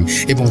লক্ষ্য করেন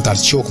এবং তার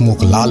চোখ মুখ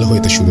লাল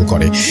হতে শুরু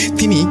করে।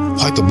 তিনি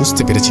হয়তো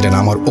বুঝতে পেরেছিলেন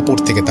আমার ওপর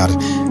থেকে তার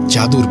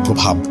জাদুর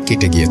প্রভাব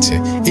কেটে গিয়েছে।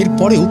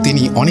 এরপরেও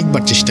তিনি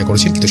অনেকবার চেষ্টা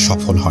করেছেন, কিন্তু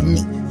সফল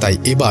হননি। তাই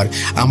এবার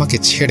আমাকে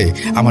ছেড়ে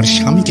আমার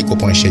স্বামীকে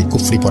গোপনে সেই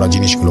কুফরি পড়া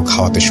জিনিসগুলো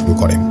খাওয়াতে শুরু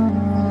করেন।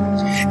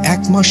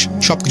 1 মাস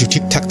সবকিছু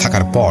ঠিকঠাক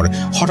থাকার পর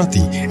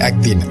হঠাৎই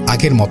একদিন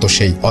আগের মতো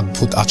সেই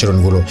অদ্ভুত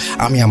আচরণগুলো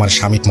আমি আমার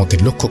স্বামীর মধ্যে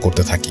লক্ষ্য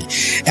করতে থাকি।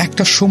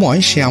 একটা সময়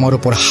সে আমার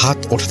উপর হাত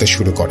ওঠাতে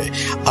শুরু করে,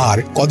 আর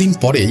কদিন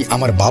পরেই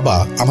আমার বাবা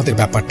আমাদের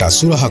ব্যাপারটা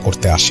সুরাহা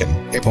করতে আসেন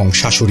এবং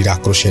শাশুড়ির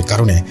আক্রোশের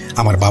কারণে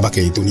আমার বাবাকে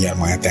এই দুনিয়ার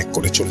মায়া ত্যাগ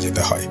করে চলে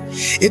যেতে হয়।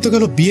 এ তো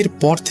গেল বিয়ের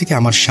পর থেকে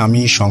আমার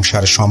স্বামী,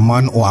 সংসার,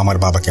 সম্মান ও আমার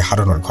বাবাকে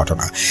হারানোর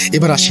ঘটনা।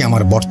 এবার আসি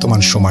আমার বর্তমান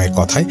সময়ের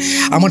কথায়।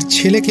 আমার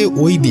ছেলেকে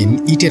ওই দিন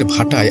ইটের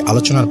ভাটায়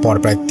আলোচনার পর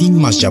প্রায় 3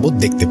 মাস যাবৎ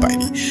দেখতে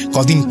পাইনি।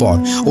 কদিন পর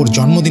ওর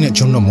জন্মদিনের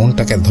জন্য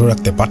মনটাকে ধরে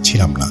রাখতে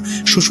পারছিলাম না।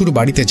 শ্বশুর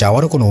বাড়িতে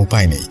যাওয়ারও কোনো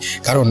উপায় নেই,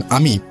 কারণ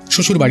আমি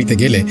শ্বশুর বাড়িতে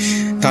গেলে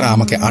তারা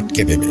আমাকে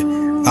আটকে দেবে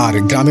আর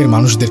গ্রামের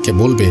মানুষদেরকে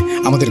বলবে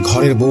আমাদের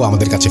ঘরের বউ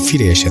আমাদের কাছে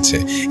ফিরে এসেছে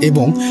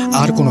এবং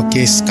আর কোনো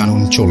কেস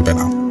কানুন চলবে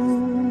না।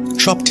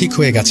 সব ঠিক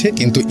হয়ে গেছে,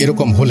 কিন্তু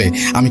এরকম হলে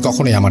আমি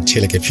কখনোই আমার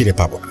ছেলেকে ফিরে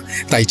পাবো না।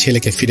 তাই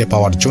ছেলেকে ফিরে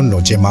পাওয়ার জন্য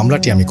যে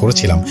মামলাটি আমি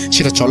করেছিলাম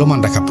সেটা চলমান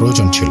রাখা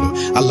প্রয়োজন ছিল।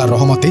 আল্লাহর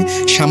রহমতে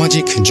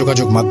সামাজিক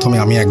যোগাযোগ মাধ্যমে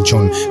আমি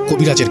একজন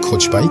কবিরাজের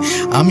খোঁজ পাই।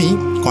 আমি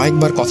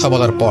কয়েকবার কথা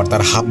বলার পর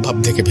তার হাবভাব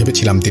দেখে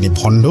ভেবেছিলাম তিনি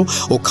ভণ্ড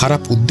ও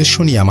খারাপ উদ্দেশ্য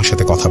নিয়ে আমার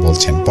সাথে কথা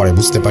বলছেন। পরে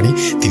বুঝতে পারি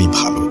তিনি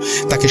ভালো।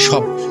 তাকে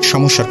সব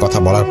সমস্যার কথা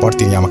বলার পর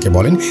তিনি আমাকে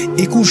বলেন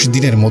 21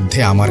 দিনের মধ্যে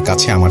আমার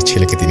কাছে আমার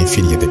ছেলেকে তিনি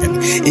ফিরিয়ে দেবেন।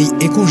 এই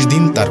 21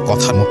 দিন তার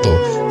কথা মতো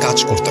কাজ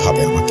করতে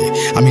হবে আমাকে।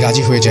 আমি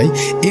রাজি হয়ে যাই।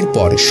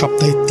 এরপর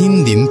সপ্তাহে 3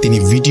 দিন তিনি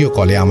ভিডিও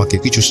কলে আমাকে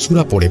কিছু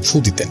সূরা পড়ে ফু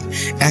দিতেন।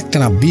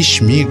 একটানা 20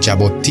 মিনিট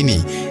যাবৎ তিনি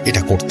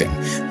এটা করতেন।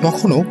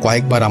 তখনও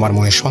কয়েকবার আমার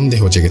মনে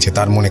সন্দেহ জেগেছে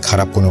তার মনে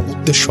খারাপ কোনো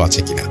উদ্দেশ্য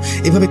আছে কিনা।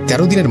 এভাবে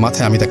 13 দিনের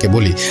মাথায় আমি তাকে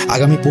বলি,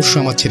 আগামী পরশু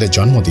আমার ছেলের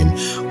জন্মদিন,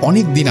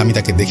 অনেক দিন আমি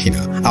তাকে দেখি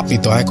না, আপনি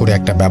দয়া করে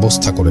একটা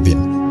ব্যবস্থা করে দিন।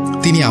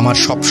 তিনি আমার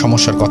সব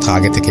সমস্যার কথা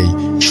আগে থেকেই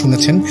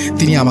শুনেছেন।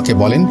 তিনি আমাকে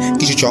বলেন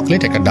কিছু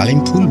চকলেট, একটা ডালিম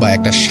ফুল বা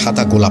একটা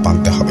সাদা গোলাপ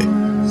আনতে হবে।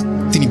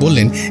 তিনি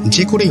বললেন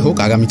যে করেই হোক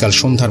আগামীকাল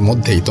সন্ধ্যার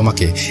মধ্যেই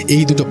তোমাকে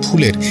এই দুটো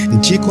ফুলের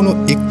যে কোনো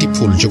একটি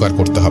ফুল জোগাড়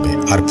করতে হবে,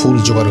 আর ফুল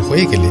জোগাড়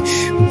হয়ে গেলে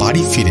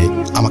বাড়ি ফিরে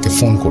আমাকে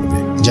ফোন করবে।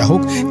 যা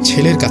হোক,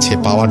 ছেলের কাছে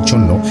পাওয়ার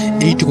জন্য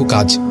এইটুকু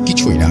কাজ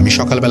কিছুই না। আমি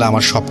সকালবেলা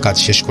আমার সব কাজ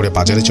শেষ করে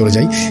বাজারে চলে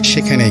যাই।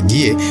 সেখানে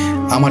গিয়ে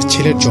আমার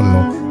ছেলের জন্য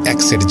এক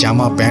সেট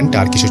জামা, প্যান্ট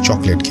আর কিছু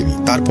চকলেট কিনি।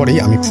 তারপরেই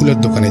আমি ফুলের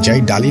দোকানে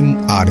যাই ডালিম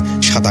আর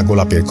সাদা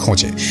গোলাপের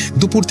খোঁজে।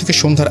 দুপুর থেকে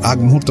সন্ধ্যার আগ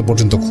মুহূর্ত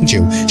পর্যন্ত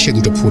খুঁজেও সে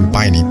দুটো ফুল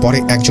পাইনি। পরে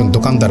একজন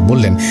দোকানদার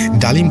বললেন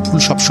ডালিম ফুল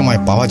সবসময়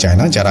পাওয়া যায়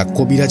না, যারা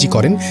কবিরাজি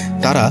করেন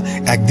তারা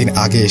একদিন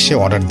আগে এসে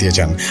অর্ডার দিয়ে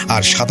যান,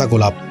 আর সাদা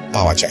গোলাপ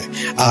পাওয়া যায়।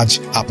 আজ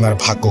আপনার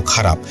ভাগ্য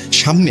খারাপ,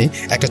 সামনে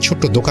একটা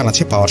ছোট্ট দোকান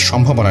আছে, পাওয়ার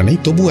সম্ভাবনা নেই,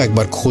 তবু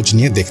একবার খোঁজ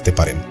নিয়ে দেখতে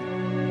পারেন।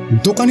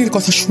 দোকানের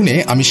কথা শুনে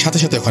আমি সাথে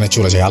সাথে ওখানে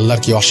চলে যাই।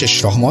 আল্লাহর কি অশেষ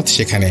রহমত,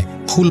 সেখানে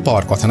ফুল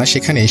পাওয়ার কথা না,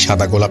 সেখানে এই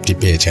সাদা গোলাপটি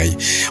পেয়ে যাই।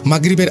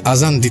 মাগরিবের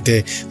আজান দিতে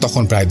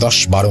তখন প্রায়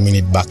 10-12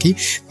 মিনিট বাকি,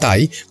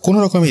 তাই কোনো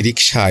রকমে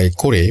রিকশায়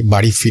করে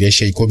বাড়ি ফিরে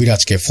সেই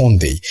কবিরাজকে ফোন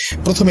দেই।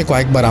 প্রথমে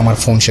কয়েকবার আমার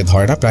ফোন সে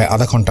ধরে না, প্রায়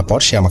আধা ঘন্টা পর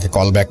সে আমাকে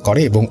কল ব্যাক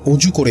করে এবং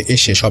অজু করে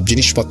এসে সব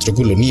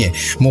জিনিসপত্রগুলো নিয়ে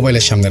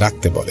মোবাইলের সামনে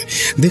রাখতে বলে।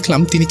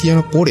 দেখলাম তিনি কি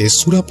যেন পড়ে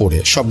সূরা পড়ে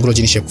সবগুলো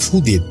জিনিসে ফু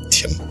দিয়ে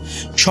দিচ্ছেন।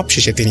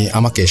 সবশেষে তিনি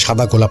আমাকে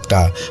সাদা গোলাপটা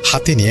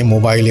হাতে নিয়ে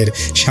মোবাইলের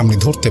সামনে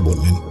ধরতে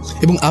বললেন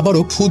এবং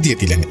আবারও ফু দিয়ে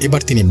দিলেন।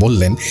 এবার তিনি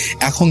বললেন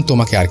এখন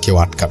তোমাকে আর কেউ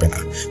আটকাবে না,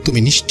 তুমি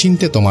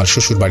নিশ্চিন্তে তোমার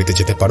শ্বশুর বাড়িতে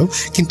যেতে পারো,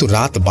 কিন্তু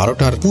রাত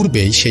 12টার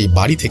পূর্বেই সেই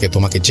বাড়ি থেকে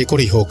তোমাকে যে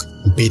করেই হোক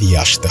বেরিয়ে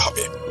আসতে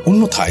হবে,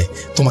 অন্যথায়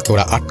তোমাকে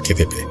ওরা আটকে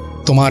দেবে।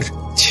 তোমার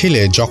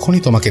ছেলে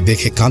যখনই তোমাকে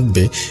দেখে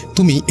কাঁদবে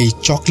তুমি এই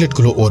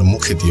চকলেটগুলো ওর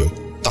মুখে দিও,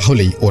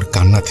 তাহলেই ওর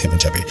কান্না থেমে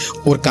যাবে।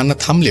 ওর কান্না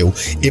থামলেও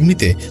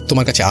এমনিতে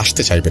তোমার কাছে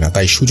আসতে চাইবে না,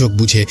 তাই সুযোগ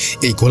বুঝে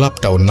এই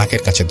গোলাপটা ওর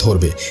নাকের কাছে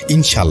ধরবে।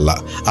 ইনশাল্লাহ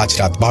আজ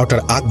রাত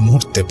 12টার আগ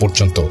মুহূর্তে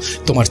পর্যন্ত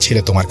তোমার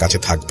ছেলে তোমার কাছে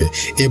থাকবে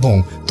এবং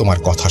তোমার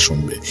কথা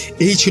শুনবে।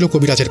 এই ছিল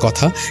কবিরাজের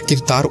কথা,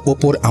 কিন্তু তার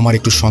ওপর আমার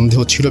একটু সন্দেহ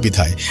ছিল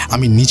বিধায়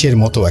আমি নিজের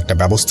মতো একটা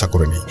ব্যবস্থা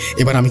করে নিই।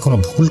 এবার আমি কোনো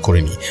ভুল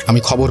করিনি। আমি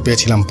খবর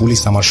পেয়েছিলাম পুলিশ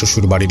আমার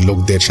শ্বশুর বাড়ির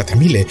লোকদের সাথে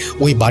মিলে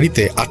ওই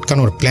বাড়িতে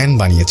আটকানোর প্ল্যান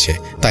বানিয়েছে।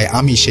 তাই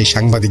আমি সেই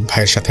সাংবাদিক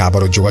ভাইয়ের সাথে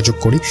আবারও যোগাযোগ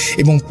করি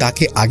এবং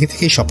তাকে আগে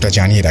থেকেই সবটা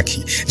জানিয়ে রাখি,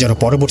 যেন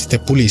পরবর্তীতে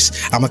পুলিশ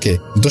আমাকে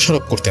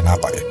দোষারোপ করতে না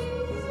পারে।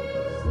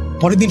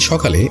 পরের দিন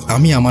সকালে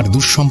আমি আমার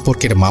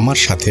দুঃসম্পর্কের মামার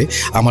সাথে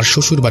আমার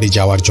শ্বশুর বাড়ি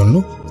যাওয়ার জন্য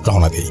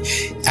রওনা দেই।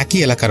 একই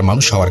এলাকার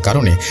মানুষ হওয়ার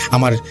কারণে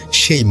আমার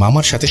সেই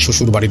মামার সাথে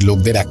শ্বশুর বাড়ির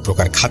লোকদের এক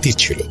প্রকার খাতির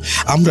ছিল।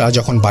 আমরা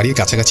যখন বাড়ির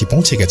কাছাকাছি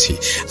পৌঁছে গেছি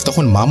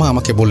তখন মামা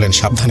আমাকে বললেন,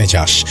 সাবধানে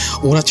যাস,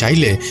 ওরা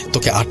চাইলে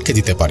তোকে আটকে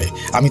দিতে পারে।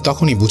 আমি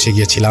তখনই বুঝে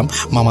গিয়েছিলাম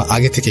মামা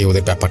আগে থেকেই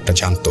ওদের ব্যাপারটা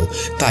জানতো।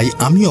 তাই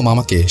আমিও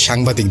মামাকে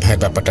সাংবাদিক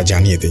ভাইয়ের ব্যাপারটা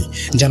জানিয়ে দেই,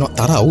 যেন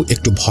তারাও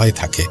একটু ভয়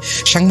থাকে।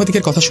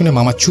 সাংবাদিকের কথা শুনে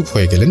মামা চুপ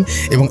হয়ে গেলেন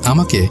এবং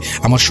আমাকে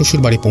আমার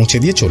শ্বশুর বাড়ি পৌঁছে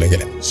দিয়ে চলে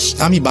গেলেন।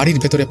 আমি বাড়ির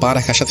ভেতরে পা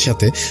রাখার সাথে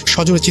সাথে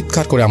সজোরে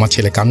চিৎকার করে আমার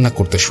ছেলে কান্না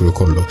করতে শুরু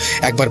করলো।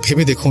 একবার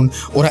ভেবে দেখুন,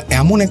 ওরা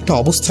এমন একটা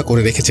অবস্থা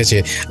করে রেখেছে যে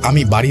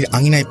আমি বাড়ির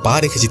আঙিনায় পা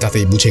রেখেছি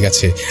তাতেই বুঝে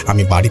গেছে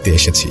আমি বাড়িতে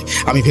এসেছি।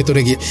 আমি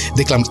ভেতরে গিয়ে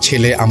দেখলাম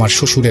ছেলে আমার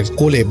শ্বশুরের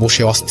কোলে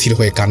বসে অস্থির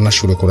হয়ে কান্না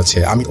শুরু করেছে।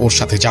 আমি ওর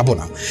সাথে যাব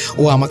না,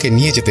 ও আমাকে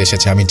নিয়ে যেতে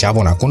এসেছে, আমি যাব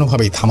না,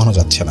 কোনোভাবেই থামানো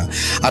যাচ্ছে না।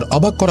 আর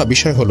অবাক করা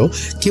বিষয় হলো,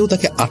 কেউ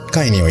তাকে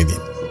আটকায়নি ওই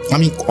দিন।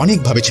 আমি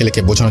অনেকভাবে ছেলেকে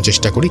বোঝানোর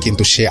চেষ্টা করি,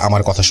 কিন্তু সে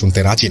আমার কথা শুনতে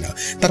রাজি না।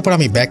 তারপর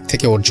আমি ব্যাগ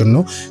থেকে ওর জন্য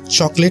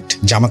চকলেট,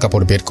 জামা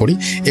কাপড় বের করি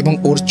এবং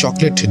ওর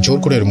চকলেট জোর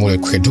করে ওর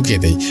মুখে ঢুকিয়ে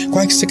দেই।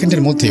 কয়েক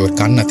সেকেন্ডের মধ্যেই ওর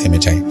কান্না থেমে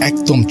যায়,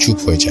 একদম চুপ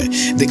হয়ে যায়।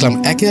 দেখলাম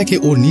একে একে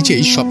ও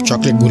নিজেই সব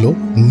চকলেটগুলো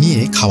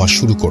নিয়ে খাওয়া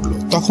শুরু করলো।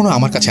 তখনও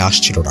আমার কাছে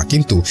আসছিল না,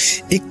 কিন্তু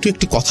একটু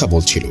একটু কথা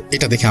বলছিল।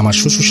 এটা দেখে আমার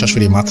শ্বশুর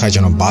শাশুড়ি মাথায়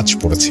যেন বাজ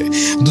পড়েছে।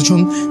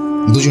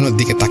 দুজনের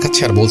দিকে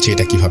তাকাচ্ছে আর বলছে,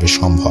 এটা কিভাবে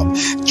সম্ভব?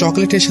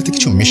 চকলেটের সাথে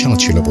কিছু মেশানো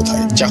ছিল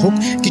বোধহয়। যা হোক,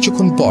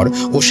 কিছুক্ষণ পর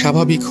ও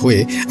স্বাভাবিক হয়ে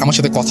আমার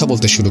সাথে কথা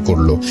বলতে শুরু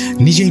করলো,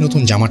 নিজেই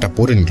নতুন জামাটা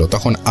পরে নিল।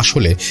 তখন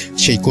আসলে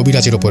সেই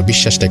কবিরাজের ওপর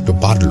বিশ্বাসটা একটু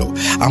বাড়লো।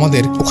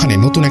 আমাদের ওখানে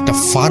নতুন একটা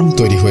ফার্ম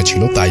তৈরি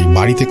হয়েছিল, তাই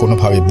বাড়িতে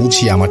কোনোভাবে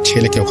বুঝিয়ে আমার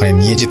ছেলেকে ওখানে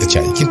নিয়ে যেতে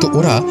চাই, কিন্তু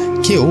ওরা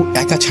কেউ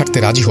একা ছাড়তে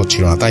রাজি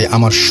হচ্ছিল না। তাই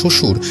আমার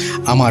শ্বশুর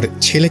আমার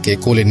ছেলেকে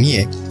কোলে নিয়ে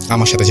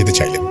আমার সাথে যেতে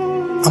চাইলেন।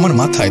 আমার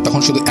মাথায়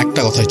তখন শুধু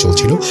একটা কথাই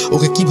চলছিল,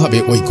 ওকে কিভাবে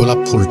ওই গোলাপ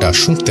ফুলটা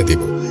শুঁকতে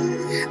দেব।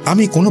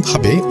 আমি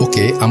কোনোভাবে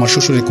ওকে আমার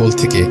শ্বশুরের কোল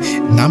থেকে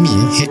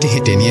নামিয়ে হেঁটে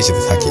হেঁটে নিয়ে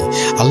যেতে থাকি।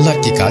 আল্লাহর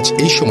কি কাজ,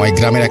 এই সময়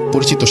গ্রামের এক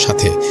পরিচিত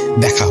সাথে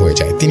দেখা হয়ে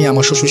যায়। তিনি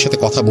আমার শ্বশুরের সাথে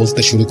কথা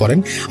বলতে শুরু করেন,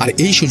 আর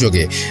এই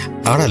সুযোগে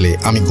আড়ালে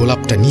আমি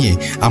গোলাপটা নিয়ে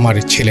আমার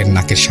ছেলের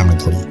নাকের সামনে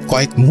ধরি।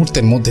 কয়েক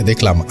মুহূর্তের মধ্যে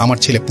দেখলাম আমার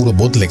ছেলে পুরো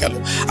বদলে গেল।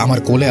 আমার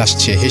কোলে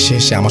আসছে, হেসে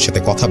হেসে আমার সাথে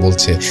কথা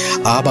বলছে,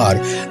 আবার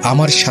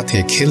আমার সাথে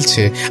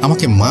খেলছে,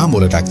 আমাকে মা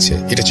বলে ডাকছে।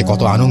 এটা যে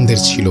কত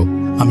আনন্দের ছিল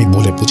আমি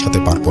বলে বোঝাতে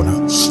পারবো না।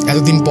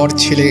 এতদিন পর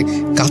ছেলে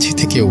কাছে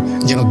থেকেও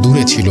যেন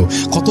দূরে ছিল।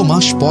 কত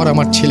মাস পর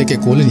আমার ছেলেকে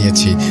কোলে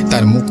নিয়েছি,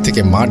 তার মুখ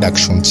থেকে মা ডাক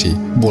শুনছি,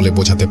 বলে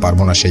বোঝাতে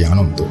পারবো না সেই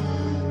আনন্দ।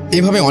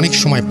 এভাবে অনেক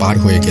সময় পার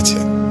হয়ে গেছে।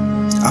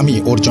 আমি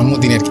ওর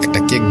জন্মদিনের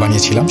একটা কেক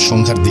বানিয়েছিলাম।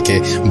 সন্ধ্যার দিকে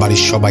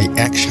বাড়ির সবাই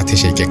একসাথে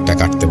সেই কেকটা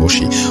কাটতে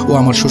বসি। ও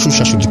আমার শ্বশুর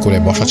শাশুড়ি কোলে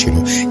বসা ছিল।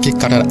 কেক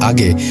কাটার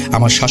আগে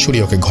আমার শাশুড়ি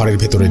ওকে ঘরের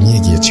ভেতরে নিয়ে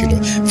গিয়েছিল।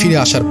 ফিরে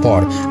আসার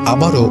পর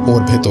আবারও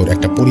ওর ভেতর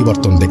একটা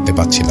পরিবর্তন দেখতে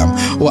পাচ্ছিলাম।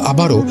 ও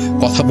আবারও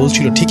কথা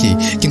বলছিল ঠিকই,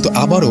 কিন্তু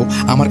আবারও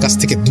আমার কাছ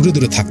থেকে দূরে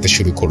দূরে থাকতে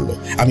শুরু করলো।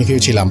 আমি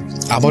ভেবেছিলাম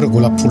আবারও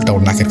গোলাপ ফুলটা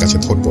ওর নাকের কাছে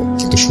ধরবো,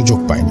 কিন্তু সুযোগ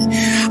পাইনি।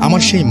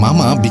 আমার সেই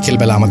মামা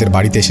বিকেলবেলা আমাদের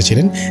বাড়িতে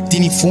এসেছিলেন।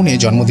 তিনি ফোনে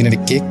জন্মদিনের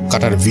কেক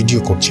কাটার ভিডিও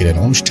করছিলেন।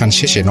 অনুষ্ঠান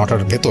শেষে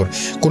 9টার ভেতর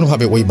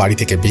কোনোভাবে ওই বাড়ি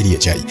থেকে বেরিয়ে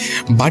যাই।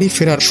 বাড়ি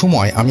ফেরার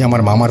সময় আমি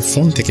আমার মামার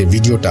ফোন থেকে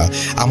ভিডিওটা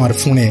আমার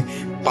ফোনে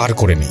পার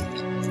করে নিই।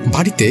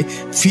 বাড়িতে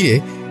ফিরে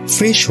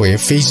ফ্রেশ হয়ে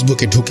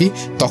ফেসবুকে ঢুকি,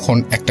 তখন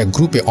একটা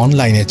গ্রুপে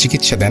অনলাইনে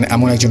চিকিৎসা দেন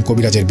এমন একজন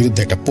কবিরাজের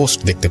বিরুদ্ধে একটা পোস্ট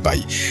দেখতে পাই।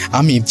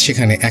 আমি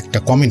সেখানে একটা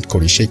কমেন্ট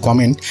করি। সেই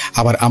কমেন্ট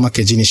আবার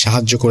আমাকে যিনি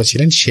সাহায্য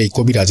করেছিলেন সেই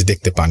কবিরাজ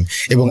দেখতে পান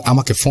এবং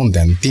আমাকে ফোন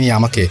দেন। তিনি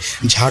আমাকে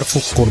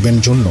ঝাড়ফুঁক করবেন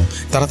জন্য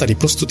তাড়াতাড়ি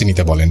প্রস্তুতি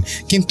নিতে বলেন।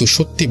 কিন্তু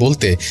সত্যি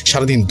বলতে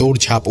সারাদিন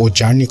দৌড়ঝাঁপ ও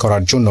জার্নি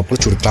করার জন্য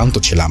প্রচুর ক্লান্ত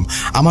ছিলাম।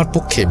 আমার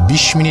পক্ষে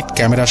 20 মিনিট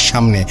ক্যামেরার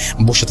সামনে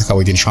বসে থাকা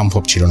ওই দিন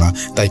সম্ভব ছিল না।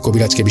 তাই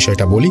কবিরাজকে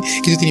বিষয়টা বলি,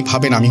 কিন্তু তিনি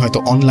ভাবেন আমি হয়তো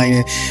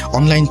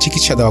অনলাইন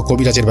চিকিৎসা দেওয়া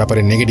কবিরাজের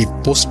ব্যাপারে নেগেটিভ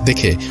পোস্ট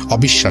দেখে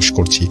অবিশ্বাস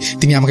করছি।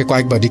 তিনি আমাকে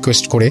কয়েকবার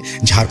রিকোয়েস্ট করে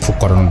ঝাড়ফুঁক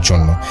করানোর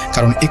জন্য,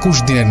 কারণ 21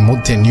 দিনের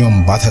মধ্যে নিয়ম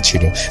বাধা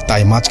ছিল,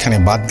 তাই মাঝখানে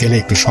বাদ গেলে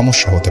একটু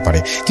সমস্যা হতে পারে।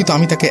 কিন্তু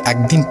আমি তাকে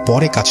একদিন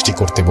পরে কাজটি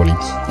করতে বলি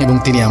এবং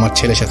তিনি আমার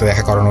ছেলের সাথে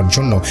দেখা করানোর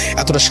জন্য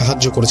এতটা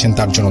সাহায্য করেছেন,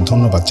 তার জন্য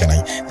ধন্যবাদ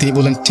জানাই। তিনি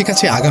বললেন, ঠিক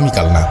আছে,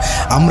 আগামীকাল না,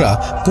 আমরা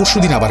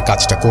পরশুদিন আবার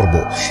কাজটা করব।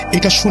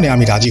 এটা শুনে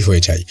আমি রাজি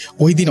হয়ে যাই।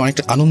 ওই দিন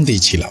অনেকটা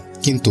আনন্দেই ছিলাম।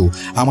 কিন্তু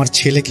আমার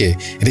ছেলেকে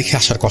রেখে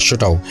আসার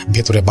কষ্টটাও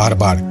ভেতরে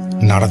বারবার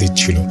নাড়া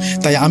দিচ্ছিল।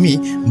 তাই আমি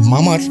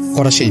মামার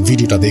করা সেই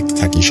ভিডিওটা দেখতে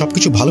থাকি।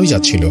 সবকিছু ভালোই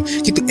যাচ্ছিল,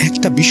 কিন্তু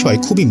একটা বিষয়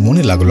খুবই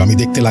মনে লাগলো। আমি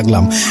দেখতে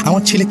লাগলাম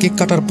আমার ছেলে কেক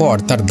কাটার পর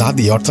তার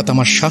দাদি অর্থাৎ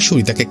আমার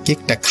শাশুড়ি তাকে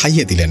কেকটা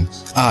খাইয়ে দিলেন,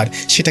 আর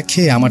সেটা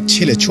খেয়ে আমার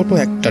ছেলে ছোট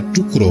একটা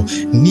টুকরো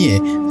নিয়ে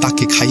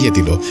তাকে খাইয়ে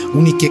দিল।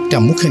 উনি কেকটা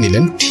মুখে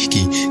নিলেন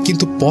ঠিকই,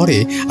 কিন্তু পরে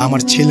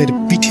আমার ছেলের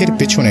পিঠের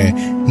পেছনে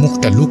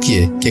মুখটা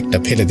লুকিয়ে কেকটা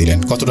ফেলে দিলেন।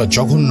 কতটা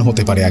জঘন্য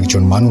হতে পারে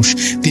একজন মানুষ!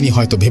 তিনি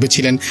হয়তো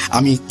ভেবেছিলেন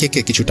আমি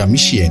কেকে কিছুটা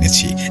মিশিয়ে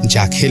এনেছি,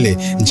 যা খেলে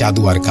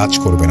জাদু আর কাজ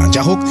করবে না।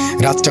 যা হোক,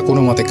 রাতটা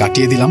কোনো মতে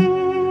কাটিয়ে দিলাম।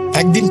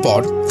 একদিন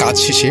পর কাজ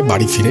শেষে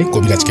বাড়ি ফিরে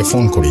কবিরাজকে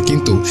ফোন করি,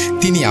 কিন্তু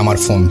তিনি আমার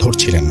ফোন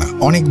ধরছিলেন না।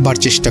 অনেকবার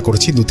চেষ্টা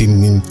করেছি, 2-3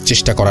 দিন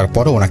চেষ্টা করার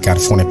পরও ওনাকে আর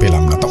ফোনে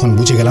পেলাম না। তখন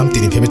বুঝে গেলাম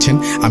তিনি ভেবেছেন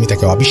আমি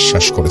তাকে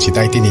অবিশ্বাস করেছি,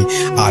 তাই তিনি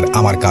আর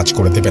আমার কাজ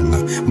করে দেবেন না।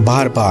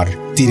 বারবার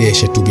তীরে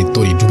এসে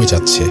তরি ডুবে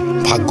যাচ্ছে,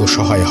 ভাগ্য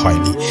সহায়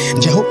হয়নি।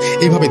 যাই হোক,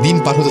 এইভাবে দিন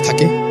পার হতে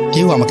থাকে।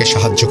 কেউ আমাকে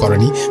সাহায্য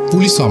করেনি,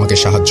 পুলিশও আমাকে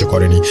সাহায্য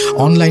করেনি।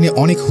 অনলাইনে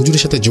অনেক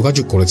হুজুরের সাথে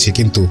যোগাযোগ করেছি,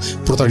 কিন্তু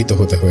প্রতারিত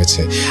হতে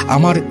হয়েছে।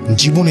 আমার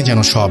জীবনে যেন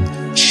সব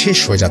শেষ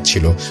হয়ে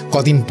যাচ্ছিল।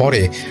 কদিন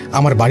পরে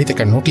আমার বাড়িতে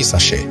একটা নোটিশ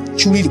আসে,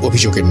 চুরির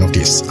অভিযোগের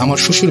নোটিশ। আমার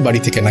শ্বশুর বাড়ি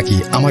থেকে নাকি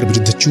আমার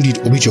বিরুদ্ধে চুরির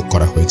অভিযোগ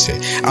করা হয়েছে।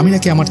 আমি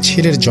নাকি আমার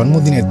ছেলের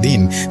জন্মদিনের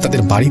দিন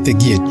তাদের বাড়িতে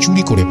গিয়ে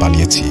চুরি করে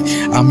পালিয়েছি।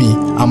 আমি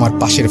আমার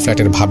পাশের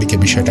ফ্ল্যাটের ভাবিকে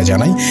বিষয়টা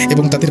জানাই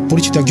এবং তাদের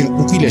পরিচিত একজন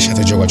উকিলের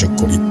সাথে যোগাযোগ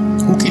করি।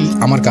 উকিল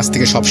আমার কাছ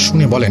থেকে সব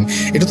শুনে বলেন,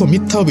 এটা তো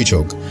মিথ্যা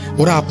অভিযোগ,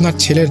 ওরা আপনার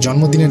ছেলের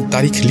জন্মদিনের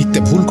তারিখ লিখতে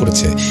ভুল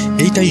করেছে,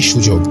 এইটাই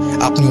সুযোগ,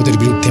 আপনি ওদের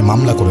বিরুদ্ধে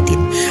মামলা করে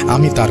দিন।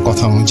 আমি তার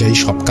কথা অনুযায়ী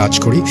সব কাজ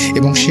করি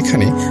এবং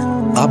সেখানে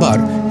আবার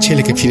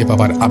ছেলেকে ফিরে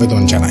পাবার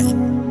আবেদন জানাই।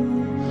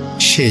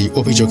 সেই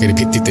অভিযোগের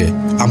ভিত্তিতে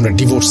আমরা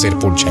ডিভোর্সের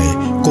পর্যায়ে।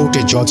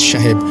 কোর্টে জজ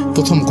সাহেব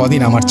প্রথম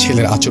কদিন আমার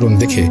ছেলের আচরণ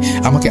দেখে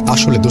আমাকে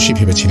আসলে দোষী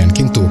ভেবেছিলেন,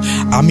 কিন্তু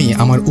আমি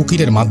আমার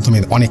উকিলের মাধ্যমে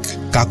অনেক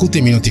কাকুতি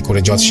মিনতি করে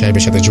জজ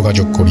সাহেবের সাথে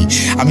যোগাযোগ করি।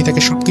 আমি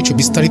তাকে সবকিছু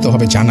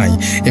বিস্তারিতভাবে জানাই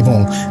এবং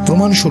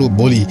প্রমাণস্বরূপ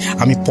বলি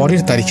আমি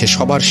পরের তারিখে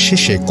সবার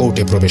শেষে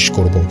কোর্টে প্রবেশ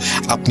করব।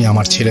 আপনি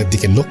আমার ছেলের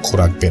দিকে লক্ষ্য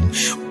রাখবেন।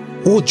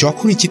 ও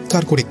যখনই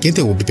চিৎকার করে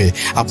কেঁদে উঠবে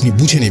আপনি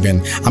বুঝে নেবেন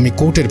আমি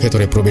কোর্টের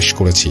ভেতরে প্রবেশ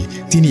করেছি।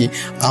 তিনি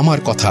আমার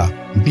কথা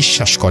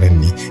বিশ্বাস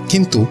করেননি,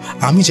 কিন্তু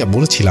আমি যা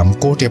বলেছিলাম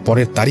কোর্টে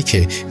পরের তারিখে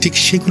ঠিক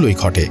সেগুলোই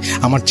ঘটে।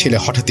 আমার ছেলে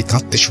হঠাৎই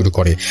কাঁদতে শুরু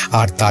করে,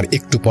 আর তার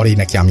একটু পরেই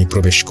নাকি আমি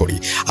প্রবেশ করি।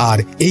 আর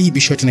এই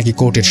বিষয়টা নাকি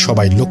কোর্টের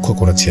সবাই লক্ষ্য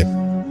করেছে।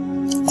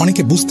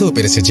 অনেকে বুঝতেও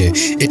পেরেছে যে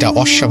এটা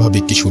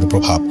অস্বাভাবিক কিছুর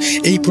প্রভাব।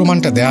 এই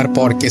প্রমাণটা দেওয়ার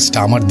পর কেসটা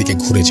আমার দিকে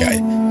ঘুরে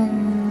যায়।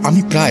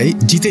 আমি প্রায়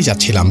জিতে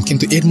যাচ্ছিলাম,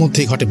 কিন্তু এর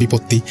মধ্যেই ঘটে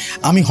বিপত্তি।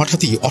 আমি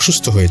হঠাৎই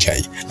অসুস্থ হয়ে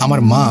যাই। আমার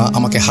মা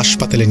আমাকে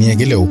হাসপাতালে নিয়ে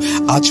গেলেও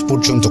আজ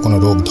পর্যন্ত কোনো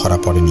রোগ ধরা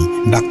পড়েনি।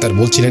 ডাক্তার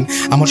বলছিলেন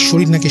আমার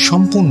শরীর নাকি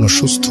সম্পূর্ণ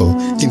সুস্থ,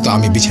 কিন্তু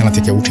আমি বিছানা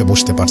থেকে উঠে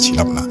বসতে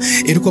পারছিলাম না।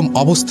 এরকম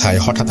অবস্থায়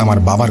হঠাৎ আমার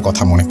বাবার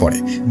কথা মনে পড়ে।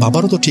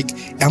 বাবারও তো ঠিক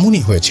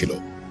এমনই হয়েছিল।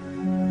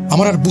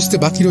 আমার আর বুঝতে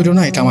বাকি রইল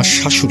না এটা আমার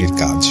শাশুড়ির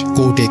কাজ।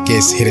 কোর্টে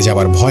কেস হেরে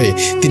যাওয়ার ভয়ে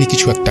তিনি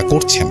কিছু একটা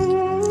করছেন।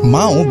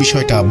 মাও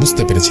বিষয়টা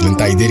বুঝতে পেরেছিলেন,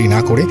 তাই দেরি না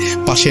করে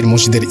পাশের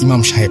মসজিদের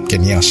ইমাম সাহেবকে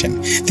নিয়ে আসেন।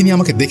 তিনি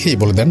আমাকে দেখেই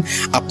বলে দেন,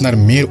 আপনার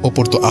মেয়ের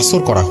ওপর তো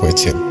আসর করা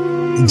হয়েছে,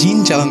 জিন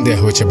চালান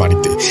দেওয়া হয়েছে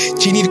বাড়িতে,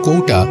 চিনির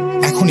কৌটা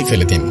এখনই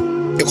ফেলে দিন,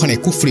 ওখানে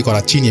কুফরি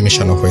করা চিনি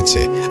মেশানো হয়েছে,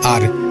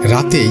 আর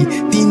রাতেই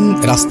 3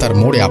 রাস্তার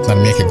মোড়ে আপনার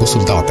মেয়েকে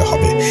গোসল দেওয়াতে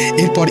হবে।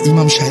 এরপর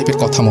ইমাম সাহেবের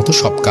কথা মতো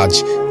সব কাজ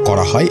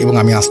করা হয় এবং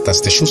আমি আস্তে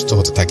আস্তে সুস্থ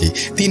হতে থাকি।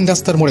 3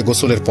 রাস্তার মোড়ে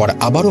গোসলের পর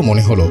আবারও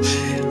মনে হলো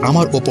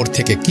আমার ওপর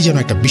থেকে কি যেন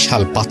একটা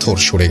বিশাল পাথর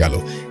সরে গেল।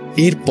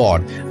 এরপর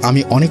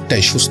আমি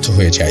অনেকটাই সুস্থ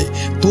হয়ে যাই।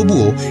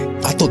 তবুও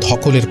এত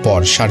ধকলের পর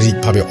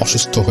শারীরিকভাবে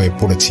অসুস্থ হয়ে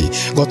পড়েছি।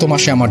 গত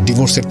মাসে আমার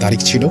ডিভোর্সের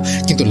তারিখ ছিল,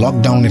 কিন্তু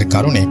লকডাউনের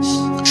কারণে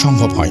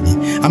সম্ভব হয়নি।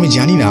 আমি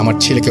জানি না আমার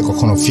ছেলেকে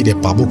কখনো ফিরে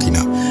পাবো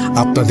কিনা।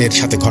 আপনাদের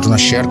সাথে ঘটনা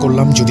শেয়ার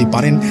করলাম। যদি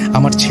পারেন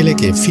আমার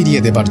ছেলেকে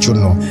ফিরিয়ে দেবার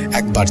জন্য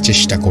একবার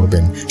চেষ্টা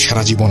করবেন।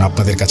 সারা জীবন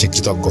আপনাদের কাছে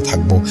কৃতজ্ঞ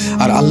থাকব।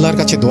 আর আল্লাহর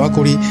কাছে দোয়া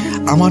করি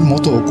আমার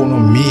মতো কোনো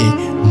মেয়ে,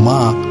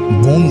 মা,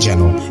 বোন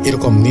যেন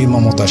এরকম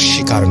নির্মমতার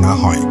শিকার না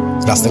হয়।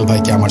 রাসেল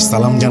ভাইকে আমার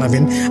সালাম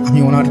জানাবেন। আমি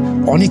ওনার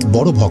অনেক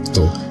বড় ভক্ত।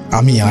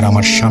 আমি আর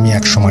আমার স্বামী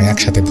একসময়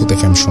একসাথে ভূত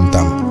এফএম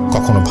শুনতাম।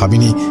 কখনো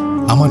ভাবিনি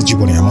আমার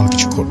জীবনে এমন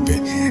কিছু ঘটবে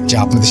যা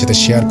আপনাদের সাথে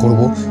শেয়ার করব।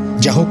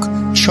 যা হোক,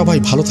 সবাই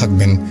ভালো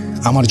থাকবেন,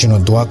 আমার জন্য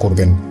দোয়া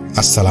করবেন।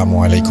 আসসালামু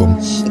আলাইকুম।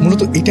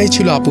 মূলত এটাই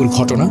ছিল আপুর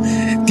ঘটনা।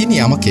 তিনি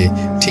আমাকে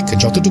ঠিক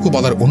যতটুকু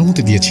বলার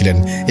অনুমতি দিয়েছিলেন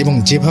এবং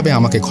যেভাবে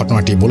আমাকে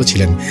ঘটনাটি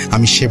বলেছিলেন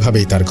আমি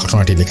সেভাবেই তার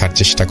ঘটনাটি লেখার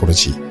চেষ্টা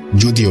করেছি।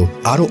 যদিও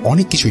আরও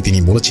অনেক কিছুই তিনি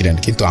বলেছিলেন,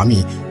 কিন্তু আমি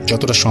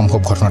যতটা সম্ভব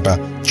ঘটনাটা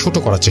ছোট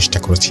করার চেষ্টা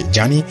করেছি।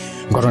 জানি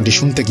ঘটনাটি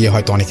শুনতে গিয়ে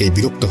হয়তো অনেকেই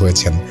বিরক্ত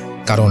হয়েছেন,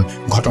 কারণ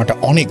ঘটনাটা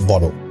অনেক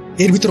বড়।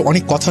 এর ভিতর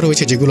অনেক কথা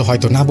রয়েছে যেগুলো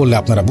হয়তো না বললে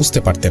আপনারা বুঝতে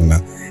পারতেন না।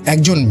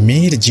 একজন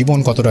মেয়ের জীবন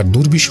কতটা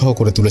দুর্বিষহ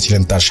করে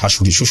তুলেছিলেন তার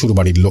শাশুড়ি, শ্বশুর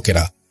বাড়ির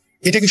লোকেরা।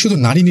 এটাকে শুধু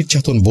নারী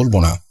নির্যাতন বলবো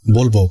না,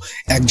 বলবো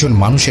একজন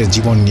মানুষের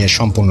জীবন নিয়ে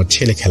সম্পূর্ণ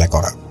ছেলে খেলা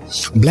করা।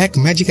 ব্ল্যাক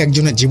ম্যাজিক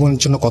একজনের জীবনের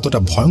জন্য কতটা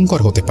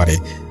ভয়ঙ্কর হতে পারে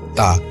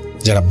তা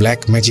যারা ব্ল্যাক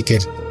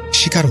ম্যাজিকের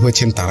শিকার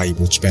হয়েছেন তারাই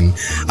বুঝবেন।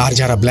 আর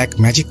যারা ব্ল্যাক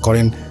ম্যাজিক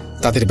করেন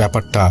তাদের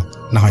ব্যাপারটা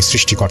না হয়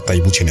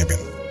সৃষ্টিকর্তাই বুঝে নেবেন।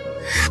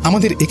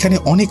 আমাদের এখানে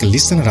অনেক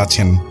লিসেনার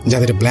আছেন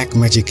যাদের ব্ল্যাক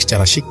ম্যাজিক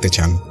যারা শিখতে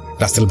চান।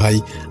 রাসেল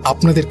ভাই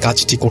আপনাদের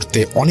কাজটি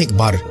করতে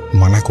অনেকবার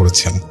মানা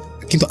করেছেন,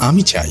 কিন্তু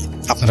আমি চাই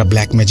আপনারা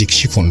ব্ল্যাক ম্যাজিক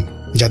শিখুন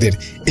যাদের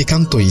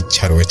একান্ত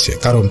ইচ্ছা রয়েছে,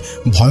 কারণ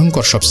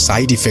ভয়ঙ্কর সব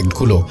সাইড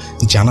ইফেক্টগুলো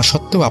জানা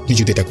সত্ত্বেও আপনি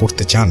যদি এটা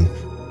করতে চান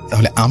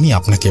তাহলে আমি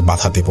আপনাকে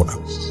বাধা দেব না।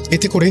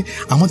 এতে করে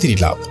আমাদেরই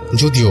লাভ,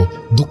 যদিও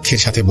দুঃখের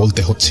সাথে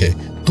বলতে হচ্ছে,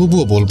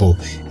 তবুও বলবো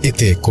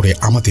এতে করে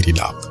আমাদেরই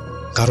লাভ।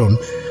 কারণ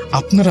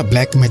আপনারা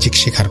ব্ল্যাক ম্যাজিক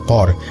শেখার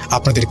পর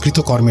আপনাদের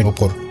কৃতকর্মের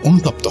উপর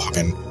অনুতপ্ত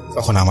হবেন,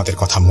 তখন আমাদের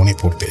কথা মনে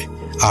পড়বে,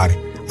 আর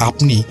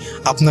আপনি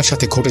আপনার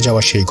সাথে ঘটে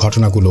যাওয়া সেই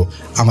ঘটনাগুলো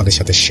আমাদের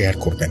সাথে শেয়ার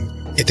করবেন।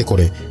 এতে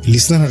করে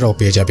লিসনাররাও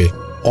পেয়ে যাবে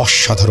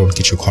অসাধারণ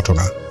কিছু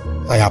ঘটনা।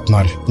 তাই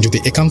আপনার যদি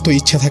একান্ত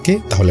ইচ্ছা থাকে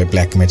তাহলে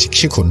ব্ল্যাক ম্যাজিক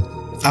শিখুন।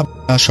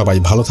 আপনারা সবাই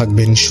ভালো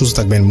থাকবেন, সুস্থ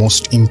থাকবেন,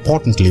 মোস্ট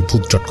ইম্পর্টেন্টলি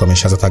ভূত.com এর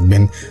সাথে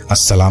থাকবেন।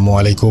 আসসালামু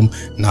আলাইকুম।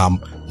 নাম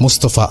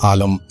মুস্তফা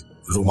আলম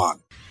রুমান।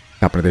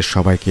 আপনাদের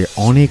সবাইকে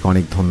অনেক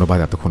অনেক ধন্যবাদ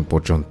এতক্ষণ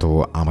পর্যন্ত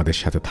আমাদের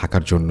সাথে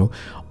থাকার জন্য।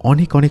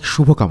 অনেক অনেক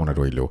শুভকামনা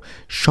রইল।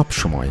 সব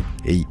সময়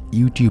এই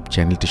ইউটিউব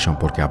চ্যানেলটি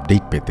সম্পর্কে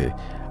আপডেট পেতে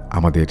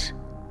আমাদের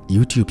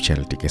ইউটিউব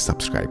চ্যানেলটিকে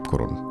সাবস্ক্রাইব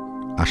করুন।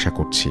 আশা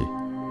করছি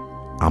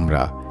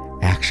আমরা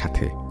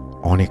একসাথে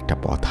অনেকটা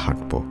পথ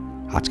হাঁটব।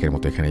 আজকের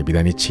মতো এখানে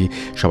বিদায় নিচ্ছি।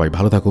 সবাই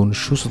ভালো থাকুন,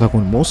 সুস্থ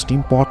থাকুন, মোস্ট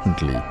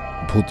ইম্পর্টেন্টলি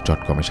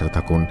ভূত.com এর সাথে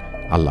থাকুন।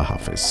 আল্লাহ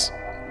হাফেজ।